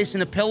hide her face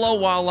in a pillow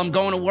while I'm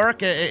going to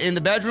work in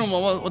the bedroom?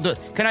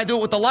 Can I do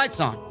it with the lights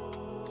on?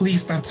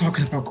 Please stop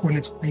talking about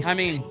Cornette's face. I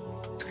mean,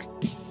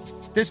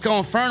 Disco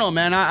Inferno,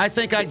 man. I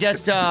think I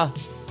get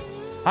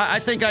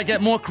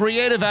more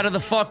creative out of the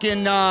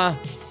fucking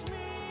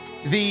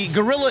the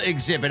gorilla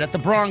exhibit at the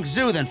Bronx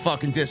Zoo than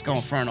fucking Disco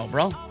Inferno,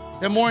 bro.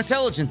 They're more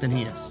intelligent than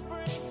he is.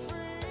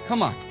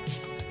 Come on.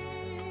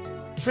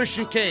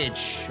 Christian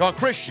Cage. Oh,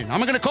 Christian. I'm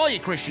going to call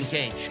you Christian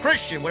Cage.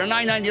 Christian with a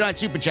 $9.99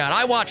 super chat.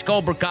 I watch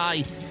Cobra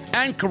Kai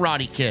and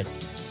Karate Kid.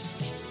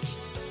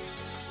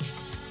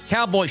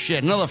 Cowboy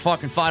Shit. Another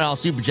fucking $5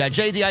 super chat.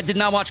 JD, I did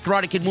not watch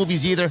Karate Kid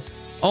movies either.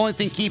 Only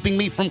thing keeping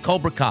me from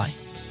Cobra Kai.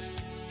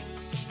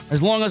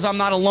 As long as I'm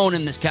not alone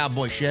in this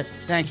Cowboy Shit.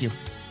 Thank you.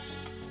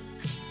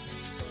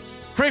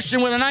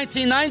 Christian with a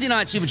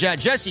 $19.99 super chat.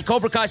 Jesse,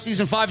 Cobra Kai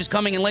Season 5 is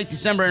coming in late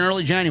December and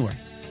early January.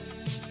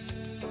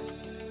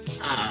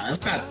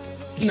 It's not...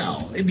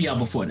 No, it'd be out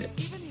before that.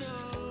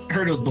 I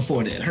heard it was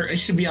before that. It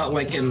should be out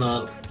like in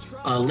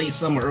late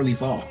summer, early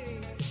fall.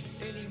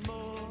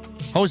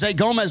 Jose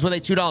Gomez with a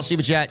 $2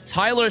 super chat.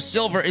 Tyler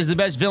Silver is the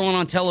best villain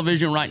on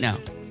television right now.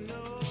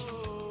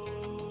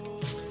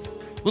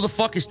 Who the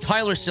fuck is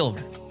Tyler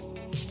Silver?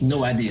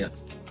 No idea.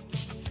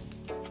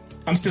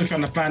 I'm still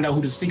trying to find out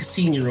who the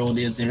 16-year-old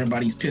is that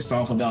everybody's pissed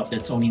off about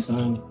that Tony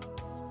son.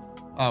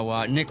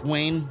 Oh, Nick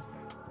Wayne.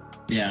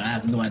 Yeah, I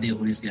have no idea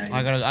who this guy is.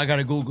 I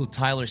gotta Google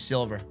Tyler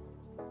Silver.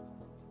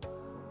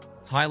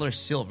 Tyler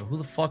Silver. Who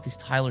the fuck is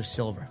Tyler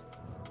Silver?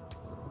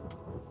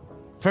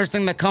 First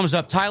thing that comes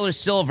up, Tyler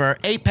Silver,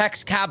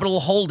 Apex Capital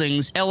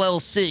Holdings,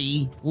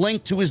 LLC,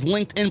 linked to his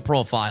LinkedIn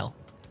profile.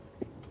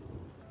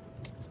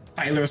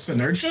 Tyler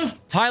Sinertia?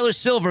 Tyler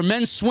Silver,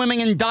 men's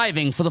swimming and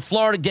diving for the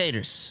Florida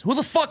Gators. Who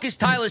the fuck is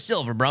Tyler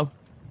Silver, bro?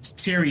 It's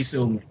Terry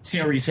Silver.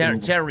 Terry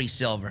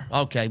Silver.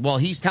 Okay, well,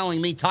 he's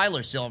telling me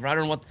Tyler Silver. I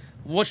don't know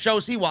what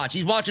shows he watch.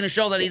 He's watching a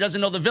show that he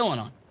doesn't know the villain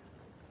on.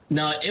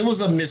 No, it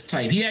was a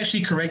mistype. He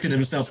actually corrected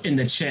himself in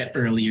the chat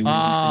earlier.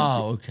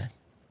 Oh, okay.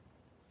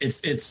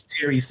 It's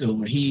Terry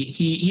Silver.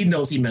 He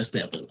knows he messed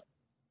up.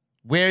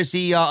 Where's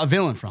he a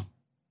villain from?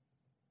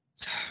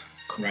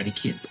 Karate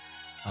Kid.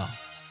 Oh.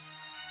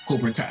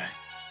 Cobra Kai.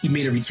 He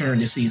made a return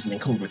this season in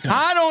Cobra Kai.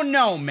 I don't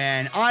know,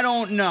 man. I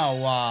don't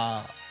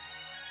know.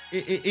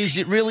 Is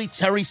it really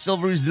Terry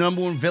Silver who's the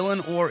number one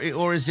villain, or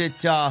is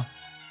it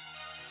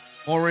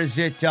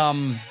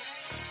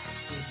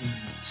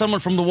someone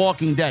from The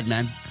Walking Dead,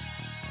 man?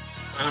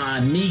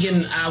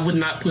 Negan, I would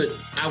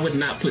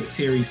not put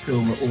Terry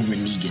Silver over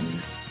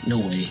Negan. No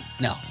way.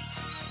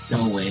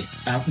 No way.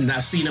 I've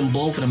not seen them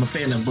both, and I'm a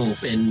fan of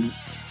both. And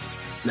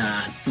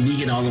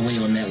Negan all the way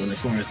on that one as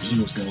far as the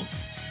heels go.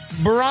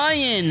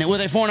 Brian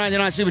with a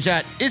 $4.99 super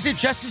chat. Is it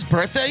Jesse's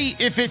birthday?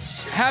 If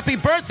it's happy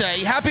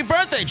birthday,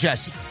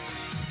 Jesse.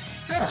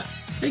 Yeah,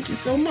 thank you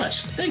so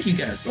much. Thank you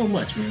guys so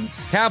much, man.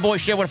 Cowboy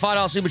shit with a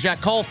 $5 super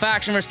chat. Cole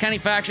faction versus Kenny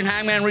faction.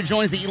 Hangman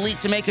rejoins the Elite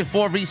to make it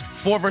 4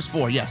 versus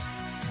 4. Yes.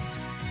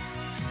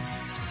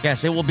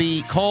 Yes, it will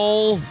be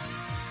Cole,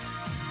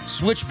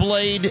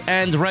 Switchblade,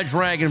 and Red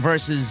Dragon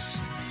versus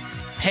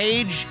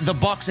Paige, the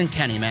Bucks, and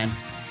Kenny, man.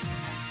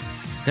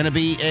 Gonna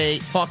be a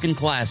fucking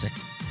classic.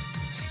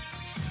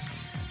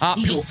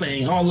 Eagle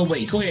Fang all the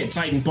way. Go ahead,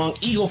 Titan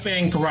Punk. Eagle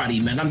Fang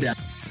karate, man. I'm down.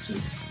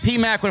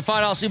 P-Mac with a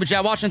 $5 super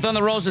chat. Watching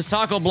Thunder Rosa's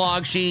taco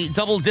blog. She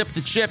double dipped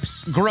the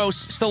chips. Gross.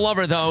 Still love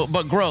her, though,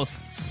 but growth.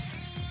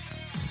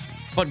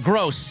 But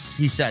gross,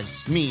 he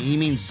says. He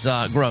means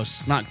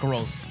gross, not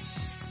growth.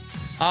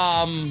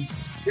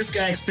 This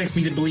guy expects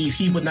me to believe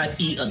he would not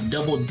eat a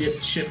double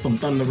dip chip from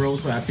Thunder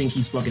Rosa. I think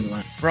he's fucking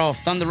lying. Bro, if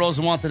Thunder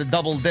Rosa wanted a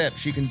double dip,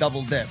 she can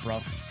double dip, bro.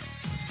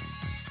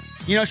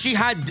 You know, she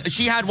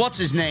had what's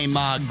his name?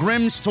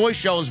 Grimm's Toy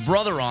Show's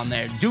brother on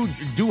there.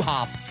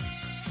 Doo-Hop.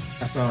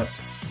 I saw it.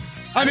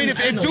 I mean, if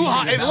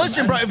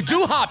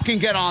Doo-Hop can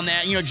get on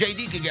there, you know,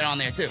 JD can get on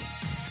there too.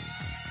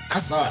 I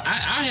saw it.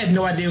 I had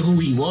no idea who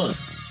he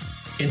was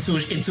until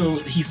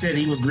he said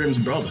he was Grimm's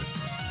brother.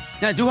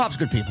 Yeah, Doo-Hop's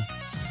good people.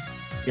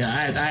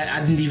 Yeah, I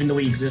didn't even know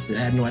he existed.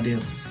 I had no idea.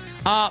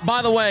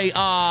 By the way,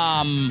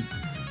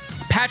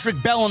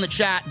 Patrick Bell in the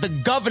chat, the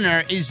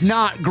governor is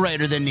not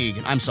greater than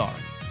Negan. I'm sorry.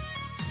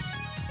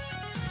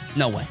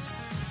 No way.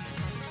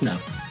 No.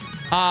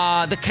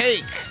 The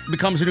cake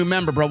becomes a new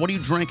member, bro. What are you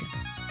drinking?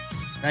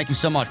 Thank you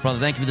so much, brother.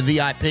 Thank you for the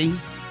VIP.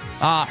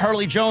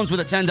 Hurley Jones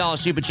with a $10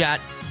 super chat.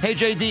 Hey,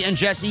 JD and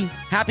Jesse,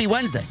 happy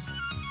Wednesday.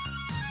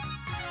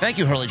 Thank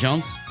you, Hurley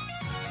Jones.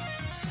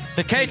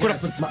 The cake. Hey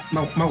guys,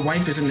 my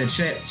wife is in the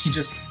chat. She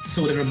just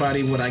told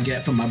everybody what I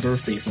get for my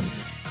birthday from me.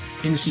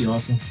 Isn't she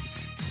awesome?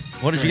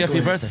 What did you get for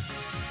your birthday?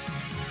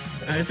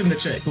 It's in the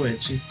chat. Go ahead.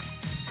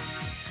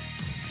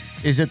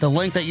 Is it the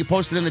link that you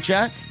posted in the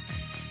chat?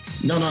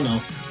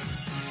 No.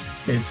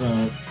 It's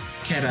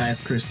Cat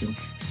Eyes Crystal.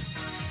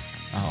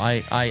 Oh,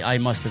 I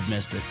must have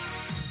missed it.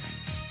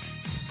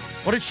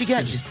 What did she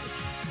get?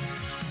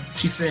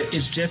 She said,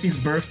 it's Jesse's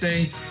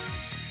birthday.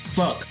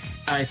 Fuck,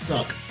 I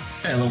suck.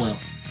 LOL.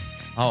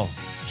 Oh,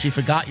 she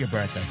forgot your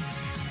birthday.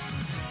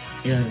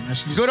 Yeah.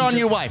 Good on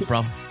your wife,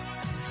 bro.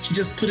 She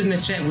just put in the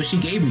chat what she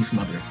gave me for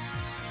my birthday.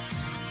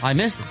 I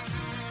missed it.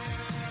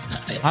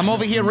 I'm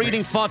over here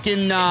reading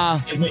fucking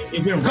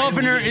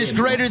Governor is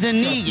greater than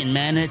Negan,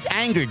 man. It's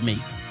angered me.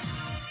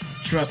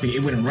 Trust me,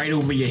 it went right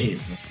over your head.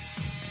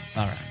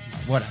 All right,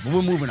 whatever.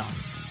 We're moving on.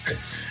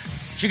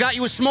 She got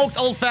you a smoked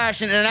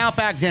old-fashioned and an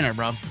Outback dinner,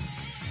 bro.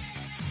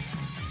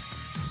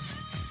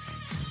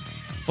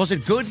 Was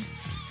it good?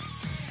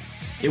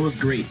 It was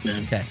great,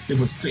 man. Okay. It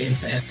was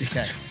fantastic.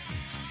 Okay.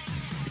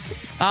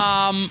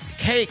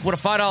 Cake with a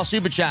 $5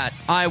 super chat.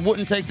 I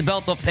wouldn't take the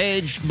belt off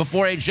Paige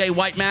before a Jay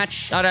White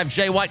match. I'd have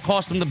Jay White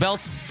cost him the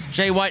belt.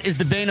 Jay White is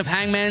the bane of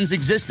Hangman's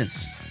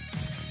existence.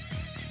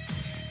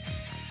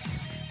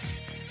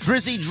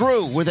 Drizzy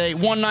Drew with a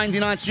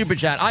 $1.99 super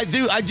chat. I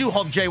do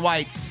hope Jay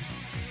White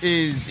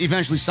is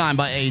eventually signed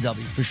by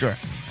AEW, for sure.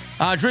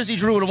 Drizzy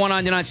Drew with a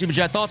 $1.99 super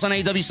chat. Thoughts on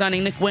AEW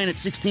signing Nick Wayne at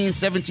 16,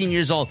 17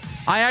 years old?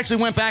 I actually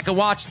went back and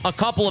watched a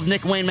couple of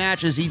Nick Wayne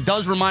matches. He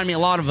does remind me a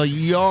lot of a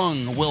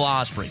young Will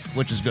Ospreay,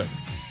 which is good.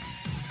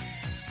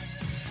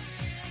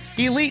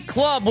 Elite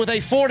Club with a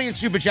 40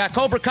 super chat.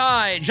 Cobra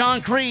Kai,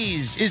 John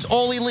Kreese is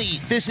all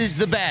elite. This is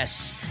the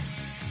best.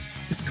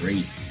 It's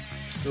great.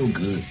 So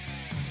good.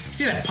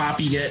 See that pop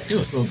he get? It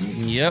was so good.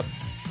 Yep.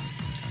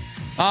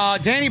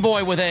 Danny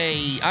Boy with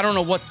a, I don't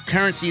know what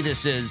currency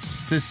this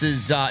is. This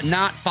is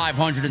not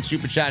 500 in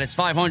super chat. It's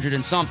 500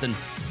 and something.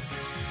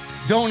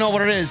 Don't know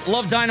what it is.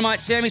 Love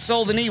Dynamite. Sammy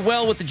sold the knee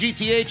well with the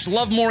GTH.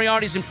 Love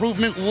Moriarty's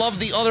improvement. Love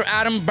the other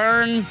Adam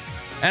Byrne.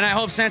 And I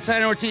hope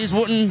Santana Ortiz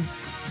wouldn't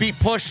be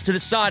pushed to the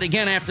side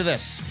again after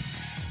this.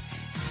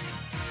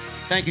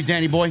 Thank you,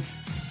 Danny Boy.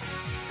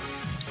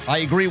 I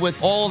agree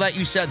with all that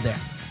you said there.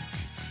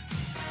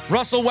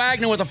 Russell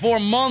Wagner with a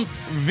 4-month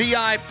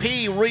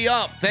VIP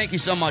re-up. Thank you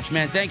so much,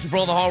 man. Thank you for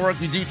all the hard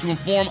work you do to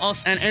inform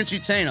us and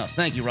entertain us.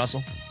 Thank you,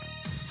 Russell.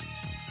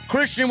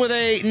 Christian with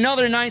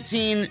another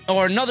 99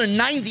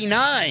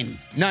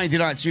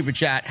 super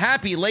chat.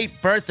 Happy late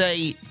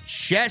birthday,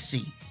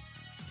 Jesse.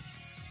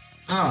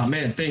 Oh,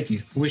 man, thank you.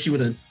 Wish you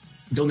would have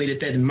donated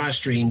that in my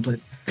stream, but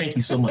thank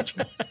you so much,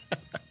 man.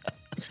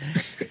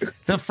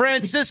 The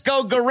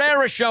Francisco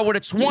Guerrero Show with a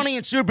 20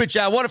 in Super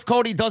Chat. What if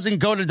Cody doesn't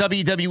go to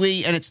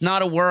WWE and it's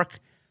not a work?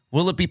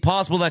 Will it be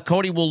possible that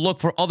Cody will look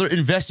for other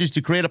investors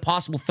to create a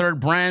possible third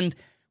brand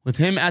with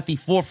him at the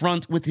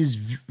forefront with his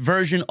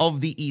version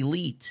of the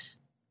Elite?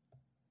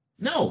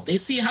 No, they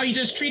see how he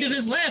just treated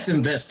his last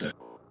investor.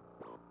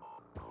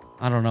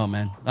 I don't know,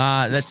 man.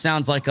 That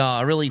sounds like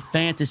a really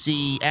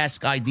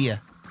fantasy-esque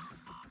idea.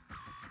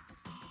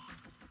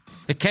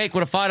 The Cake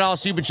with a $5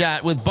 Super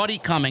Chat. With Buddy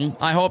coming,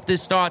 I hope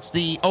this starts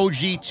the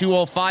OG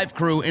 205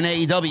 crew in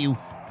AEW.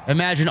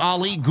 Imagine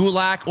Ali,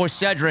 Gulak, or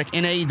Cedric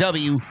in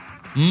AEW.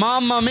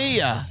 Mamma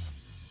mia.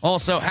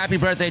 Also, happy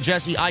birthday,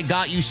 Jesse. I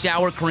got you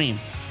sour cream.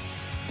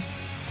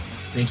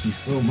 Thank you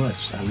so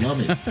much. I love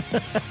it.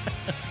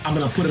 I'm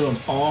going to put it on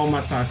all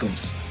my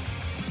tacos.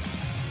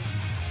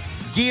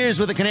 Gears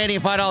with a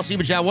Canadian $5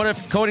 Super Chat. What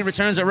if Cody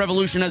returns at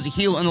Revolution as a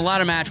heel in the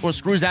ladder match or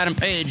screws Adam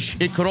Page?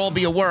 It could all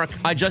be a work.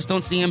 I just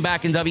don't see him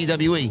back in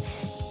WWE.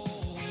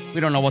 We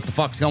don't know what the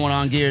fuck's going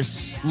on,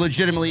 Gears.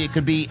 Legitimately, it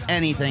could be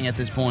anything at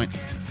this point.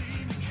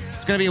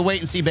 It's going to be a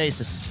wait-and-see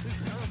basis.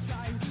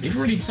 They've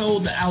already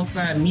told the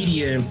outside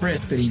media and press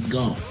that he's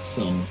gone.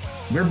 So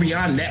we're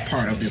beyond that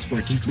part of this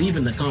work. He's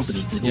leaving the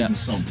company to go do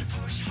something.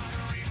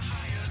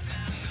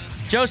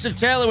 Joseph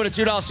Taylor with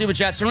a $2 Super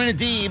Chat. Serena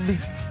Deeb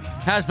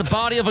has the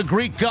body of a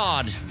Greek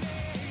god.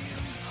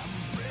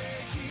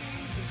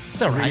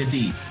 It's all right. Serena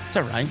Deeb. It's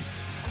all right.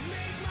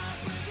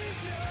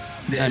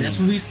 That's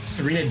what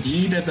Serena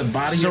Deeb has the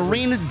body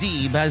Serena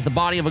Deeb has the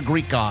body of a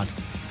Greek god.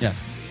 Yes.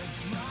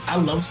 I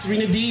love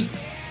Serena Deeb.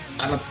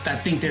 I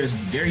think there's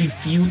very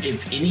few,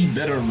 if any,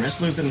 better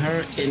wrestlers than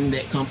her in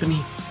that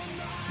company.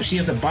 But she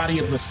has the body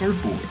of a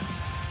surfboard.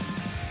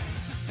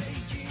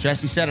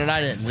 Jesse said it,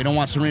 I didn't. We don't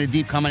want Serena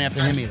Deeb coming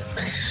after him either.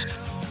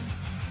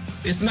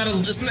 It's not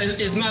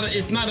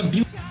a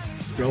beauty,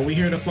 bro. We're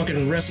here to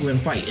fucking wrestle and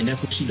fight, and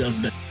that's what she does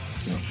best.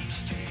 So.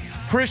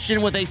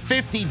 Christian with a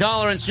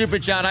 $50 in Super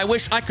Chat. I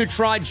wish I could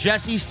try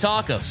Jesse's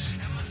tacos.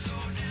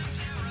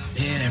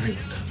 Yeah,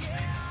 everyone does.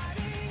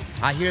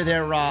 I hear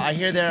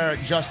they're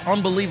just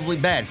unbelievably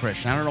bad,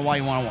 Christian. I don't know why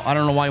you want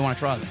to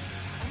try them.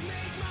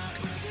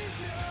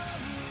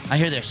 I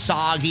hear they're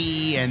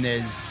soggy and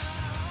there's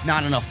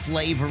not enough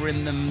flavor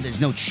in them.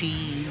 There's no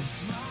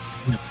cheese.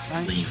 No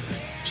flavor.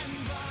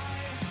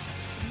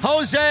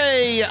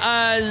 Jose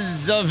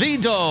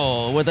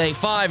Azevedo with a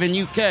 5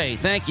 in UK.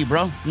 Thank you,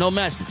 bro. No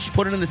message.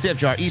 Put it in the tip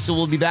jar. Issa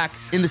will be back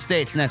in the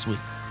States next week.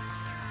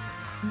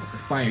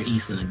 Fire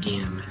Issa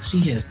again, man. She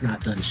has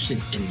not done shit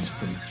in this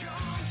place.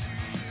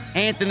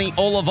 Anthony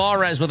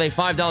Olivares with a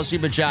 $5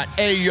 Super Chat.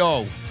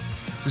 Ayo.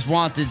 Just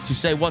wanted to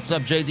say what's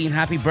up, JD, and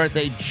happy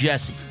birthday,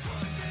 Jesse.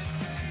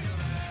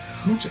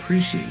 Much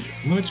appreciated.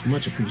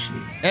 Much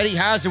appreciated. Eddie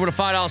Hauser with a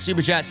 $5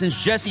 Super Chat.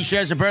 Since Jesse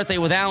shares a birthday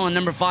with Allin,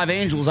 number 5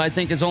 Angels, I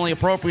think it's only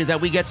appropriate that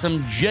we get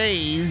some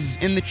J's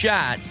in the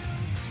chat.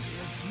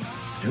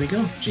 There we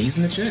go. J's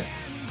in the chat.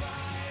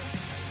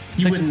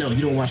 You wouldn't know.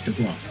 You don't watch the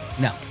vlog.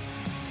 No.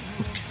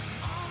 Okay.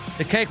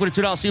 The Cake with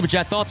a $2 Super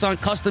Chat. Thoughts on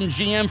custom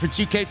GM for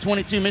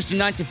 2K22, Mr.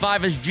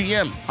 95 as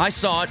GM? I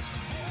saw it.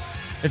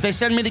 If they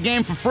send me the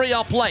game for free,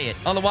 I'll play it.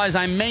 Otherwise,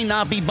 I may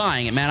not be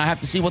buying it, man. I have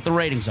to see what the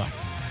ratings are.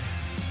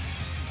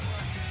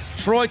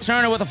 Troy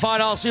Turner with a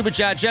 $5 Super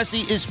Chat.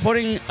 Jesse is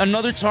putting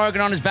another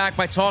target on his back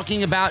by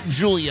talking about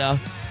Julia.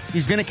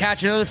 He's going to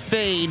catch another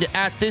fade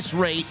at this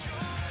rate.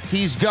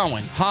 He's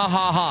going. Ha,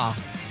 ha, ha.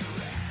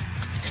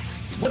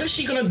 What is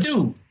she going to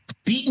do?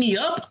 Beat me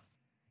up?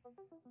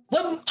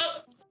 What?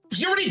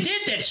 She already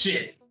did that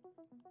shit.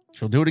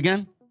 She'll do it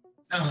again?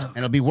 And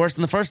it'll be worse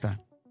than the first time.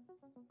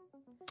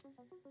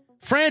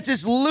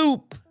 Francis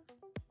Loop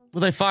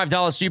with a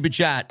 $5 Super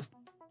Chat.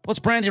 What's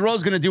Brandy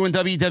Rose going to do in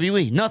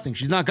WWE? Nothing.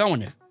 She's not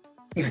going there.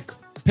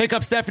 Pick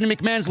up Stephanie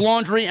McMahon's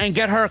laundry and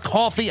get her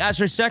coffee as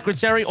her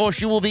secretary, or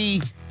she will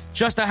be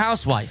just a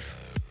housewife.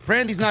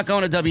 Brandy's not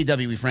going to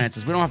WWE,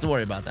 Francis. We don't have to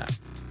worry about that.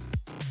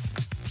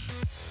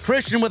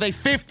 Christian with a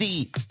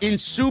 50 in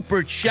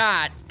Super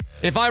Chat.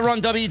 If I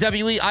run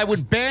WWE, I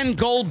would ban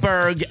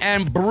Goldberg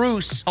and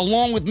Bruce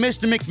along with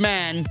Mr.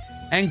 McMahon,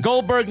 and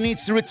Goldberg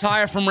needs to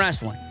retire from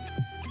wrestling.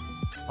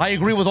 I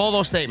agree with all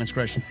those statements,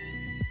 Christian.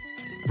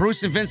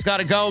 Bruce and Vince got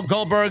to go.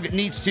 Goldberg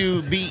needs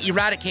to be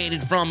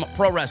eradicated from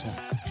pro wrestling.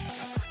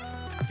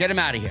 Get him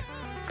out of here.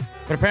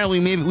 But apparently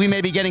we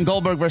may be getting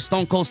Goldberg versus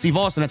Stone Cold Steve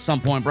Austin at some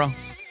point, bro.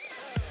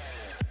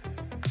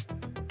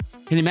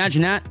 Can you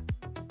imagine that?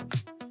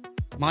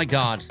 My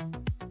God.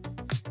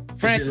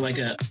 This is like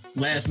a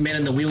last man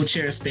in the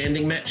wheelchair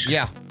standing match?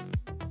 Yeah.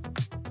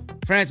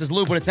 Francis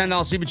Loop with a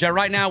 $10 Super Chat.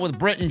 Right now with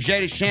Britt and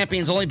Jade as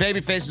champions, only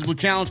babyfaces will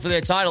challenge for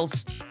their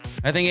titles.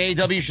 I think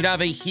AEW should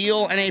have a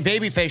heel and a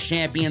babyface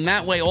champion.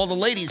 That way, all the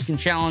ladies can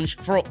challenge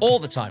for all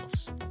the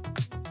titles.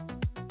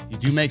 You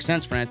do make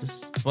sense,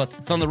 Francis. But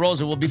Thunder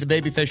Rosa will be the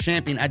babyface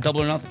champion at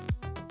Double or Nothing.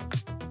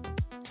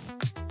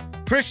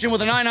 Christian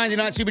with a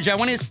 $9.99 Super Chat.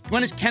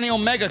 When is Kenny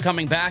Omega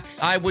coming back?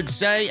 I would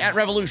say at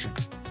Revolution.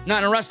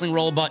 Not in a wrestling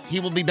role, but he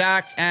will be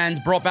back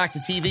and brought back to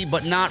TV,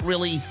 but not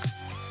really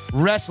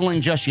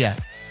wrestling just yet.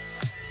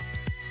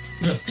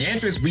 Look, the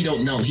answer is we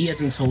don't know. He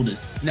hasn't told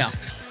us. No.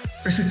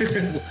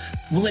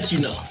 We'll let you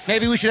know.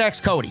 Maybe we should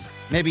ask Cody.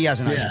 Maybe he has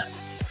an idea.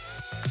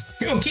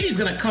 You know, Kitty's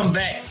going to come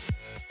back.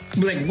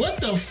 Be like, what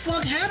the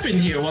fuck happened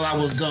here while I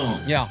was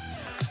gone? Yeah.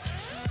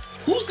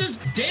 Who's this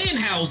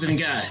Danhausen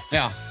guy?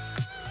 Yeah.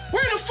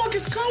 Where the fuck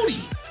is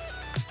Cody?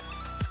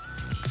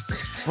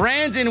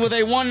 Brandon with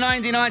a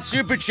 $1.99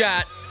 super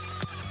chat.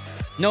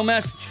 No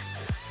message.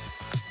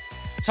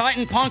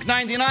 Titan Punk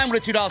 99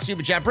 with a $2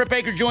 super chat. Britt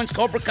Baker joins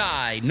Cobra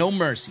Kai. No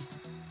mercy.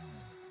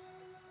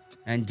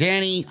 And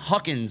Danny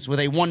Huckins with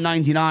a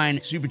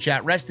 $1.99 super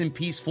chat. Rest in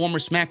peace, former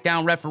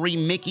SmackDown referee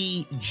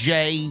Mickey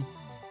J.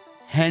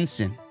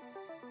 Henson.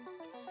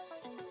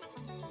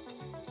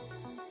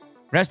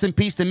 Rest in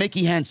peace to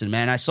Mickey Henson,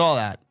 man. I saw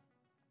that.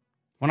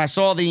 When I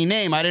saw the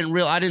name, I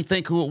didn't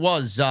think who it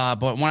was.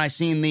 But when I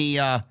seen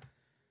the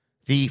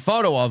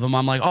photo of him,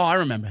 I'm like, oh, I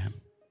remember him.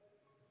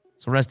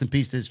 So rest in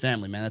peace to his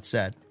family, man. That's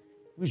sad.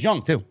 He was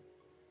young, too.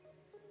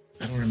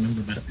 I don't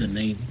remember the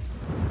name.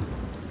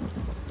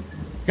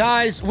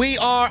 Guys, we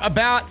are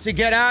about to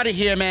get out of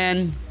here,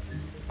 man.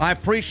 I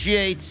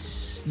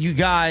appreciate you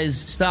guys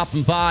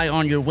stopping by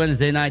on your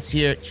Wednesday nights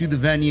here to the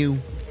venue.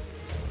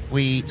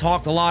 We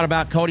talked a lot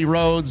about Cody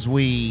Rhodes.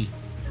 We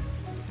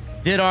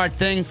did our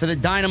thing for the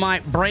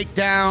Dynamite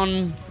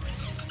breakdown.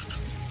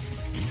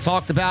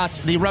 Talked about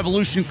the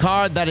Revolution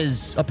card that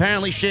is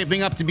apparently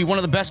shaping up to be one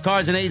of the best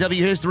cards in AEW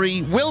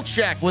history. Will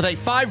Check with a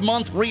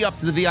 5-month re-up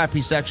to the VIP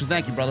section.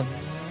 Thank you, brother.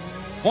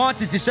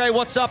 Wanted to say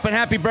what's up and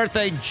happy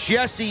birthday,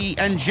 Jesse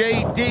and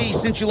JD.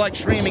 Since you like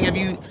streaming, have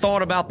you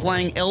thought about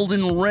playing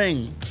Elden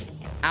Ring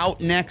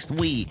out next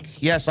week?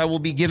 Yes, I will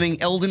be giving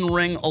Elden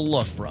Ring a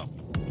look, bro.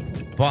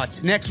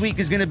 But next week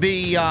is going to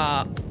be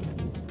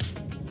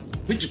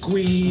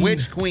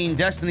Witch Queen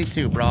Destiny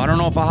 2, bro. I don't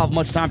know if I'll have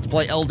much time to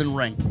play Elden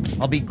Ring.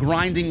 I'll be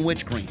grinding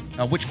Witch Queen.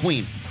 Rich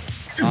Cream.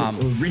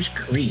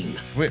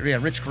 Yeah,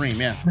 Rich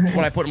Cream, yeah. That's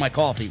what I put in my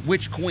coffee.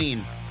 Witch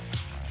Queen.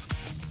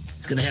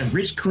 It's going to have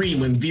rich cream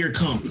when Veer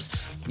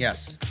comes.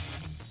 Yes.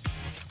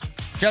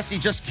 Jesse,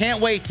 just can't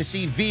wait to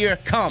see Veer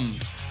come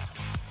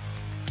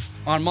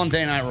on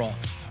Monday Night Raw.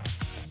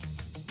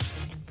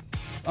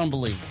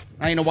 Unbelievable.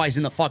 I don't know why he's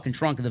in the fucking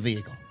trunk of the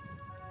vehicle.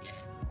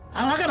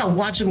 I gotta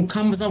watch him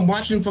come as I'm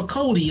watching for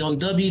Cody on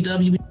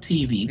WWE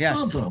TV.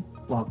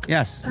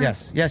 Yes.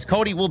 Yes.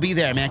 Cody will be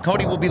there, man.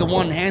 Cody will be the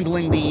one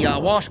handling the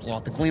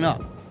washcloth to clean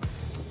up.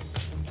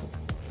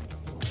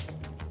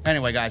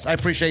 Anyway, guys, I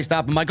appreciate you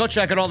stopping by. Go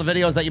check out all the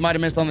videos that you might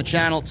have missed on the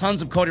channel.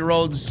 Tons of Cody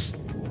Rhodes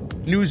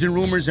news and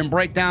rumors and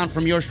breakdown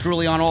from yours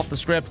truly on Off the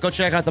Script. Go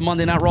check out the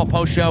Monday Night Raw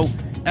post show,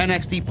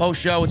 NXT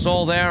post show. It's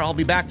all there. I'll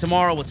be back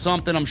tomorrow with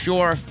something, I'm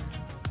sure.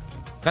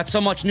 Got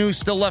so much news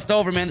still left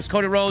over, man. This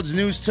Cody Rhodes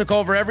news took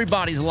over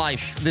everybody's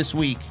life this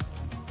week.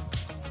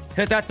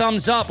 Hit that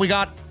thumbs up. We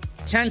got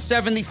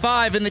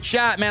 1075 in the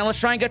chat, man. Let's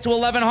try and get to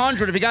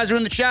 1100. If you guys are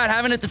in the chat,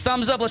 haven't hit the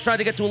thumbs up, let's try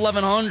to get to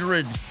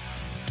 1100.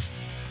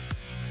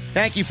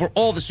 Thank you for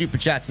all the super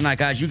chats tonight,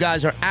 guys. You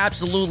guys are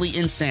absolutely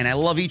insane. I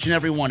love each and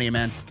every one of you,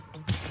 man.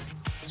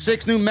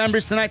 6 new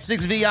members tonight,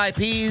 6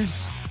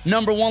 VIPs.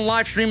 Number 1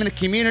 live stream in the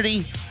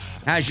community.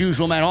 As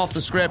usual, man, Off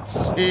the Script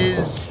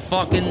is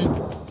fucking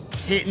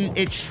hitting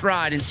its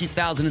stride in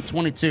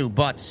 2022.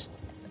 But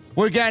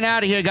we're getting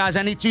out of here, guys.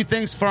 I need 2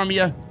 things from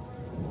you.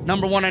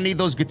 Number 1, I need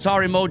those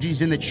guitar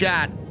emojis in the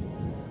chat.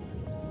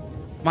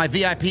 My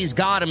VIPs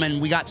got them,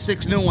 and we got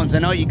 6 new ones. I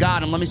know you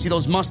got them. Let me see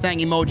those Mustang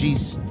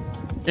emojis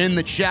in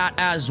the chat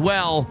as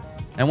well.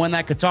 And when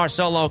that guitar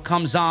solo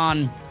comes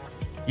on,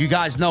 you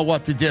guys know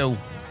what to do.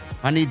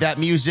 I need that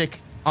music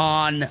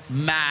on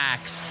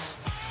max.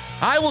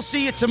 I will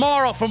see you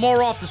tomorrow for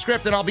more Off the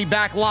Script, and I'll be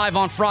back live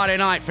on Friday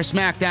night for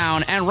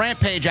SmackDown and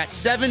Rampage at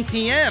 7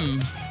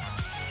 p.m.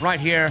 right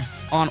here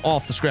on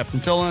Off the Script.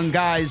 Until then,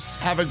 guys,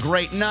 have a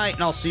great night,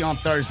 and I'll see you on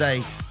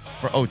Thursday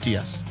for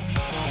OTS.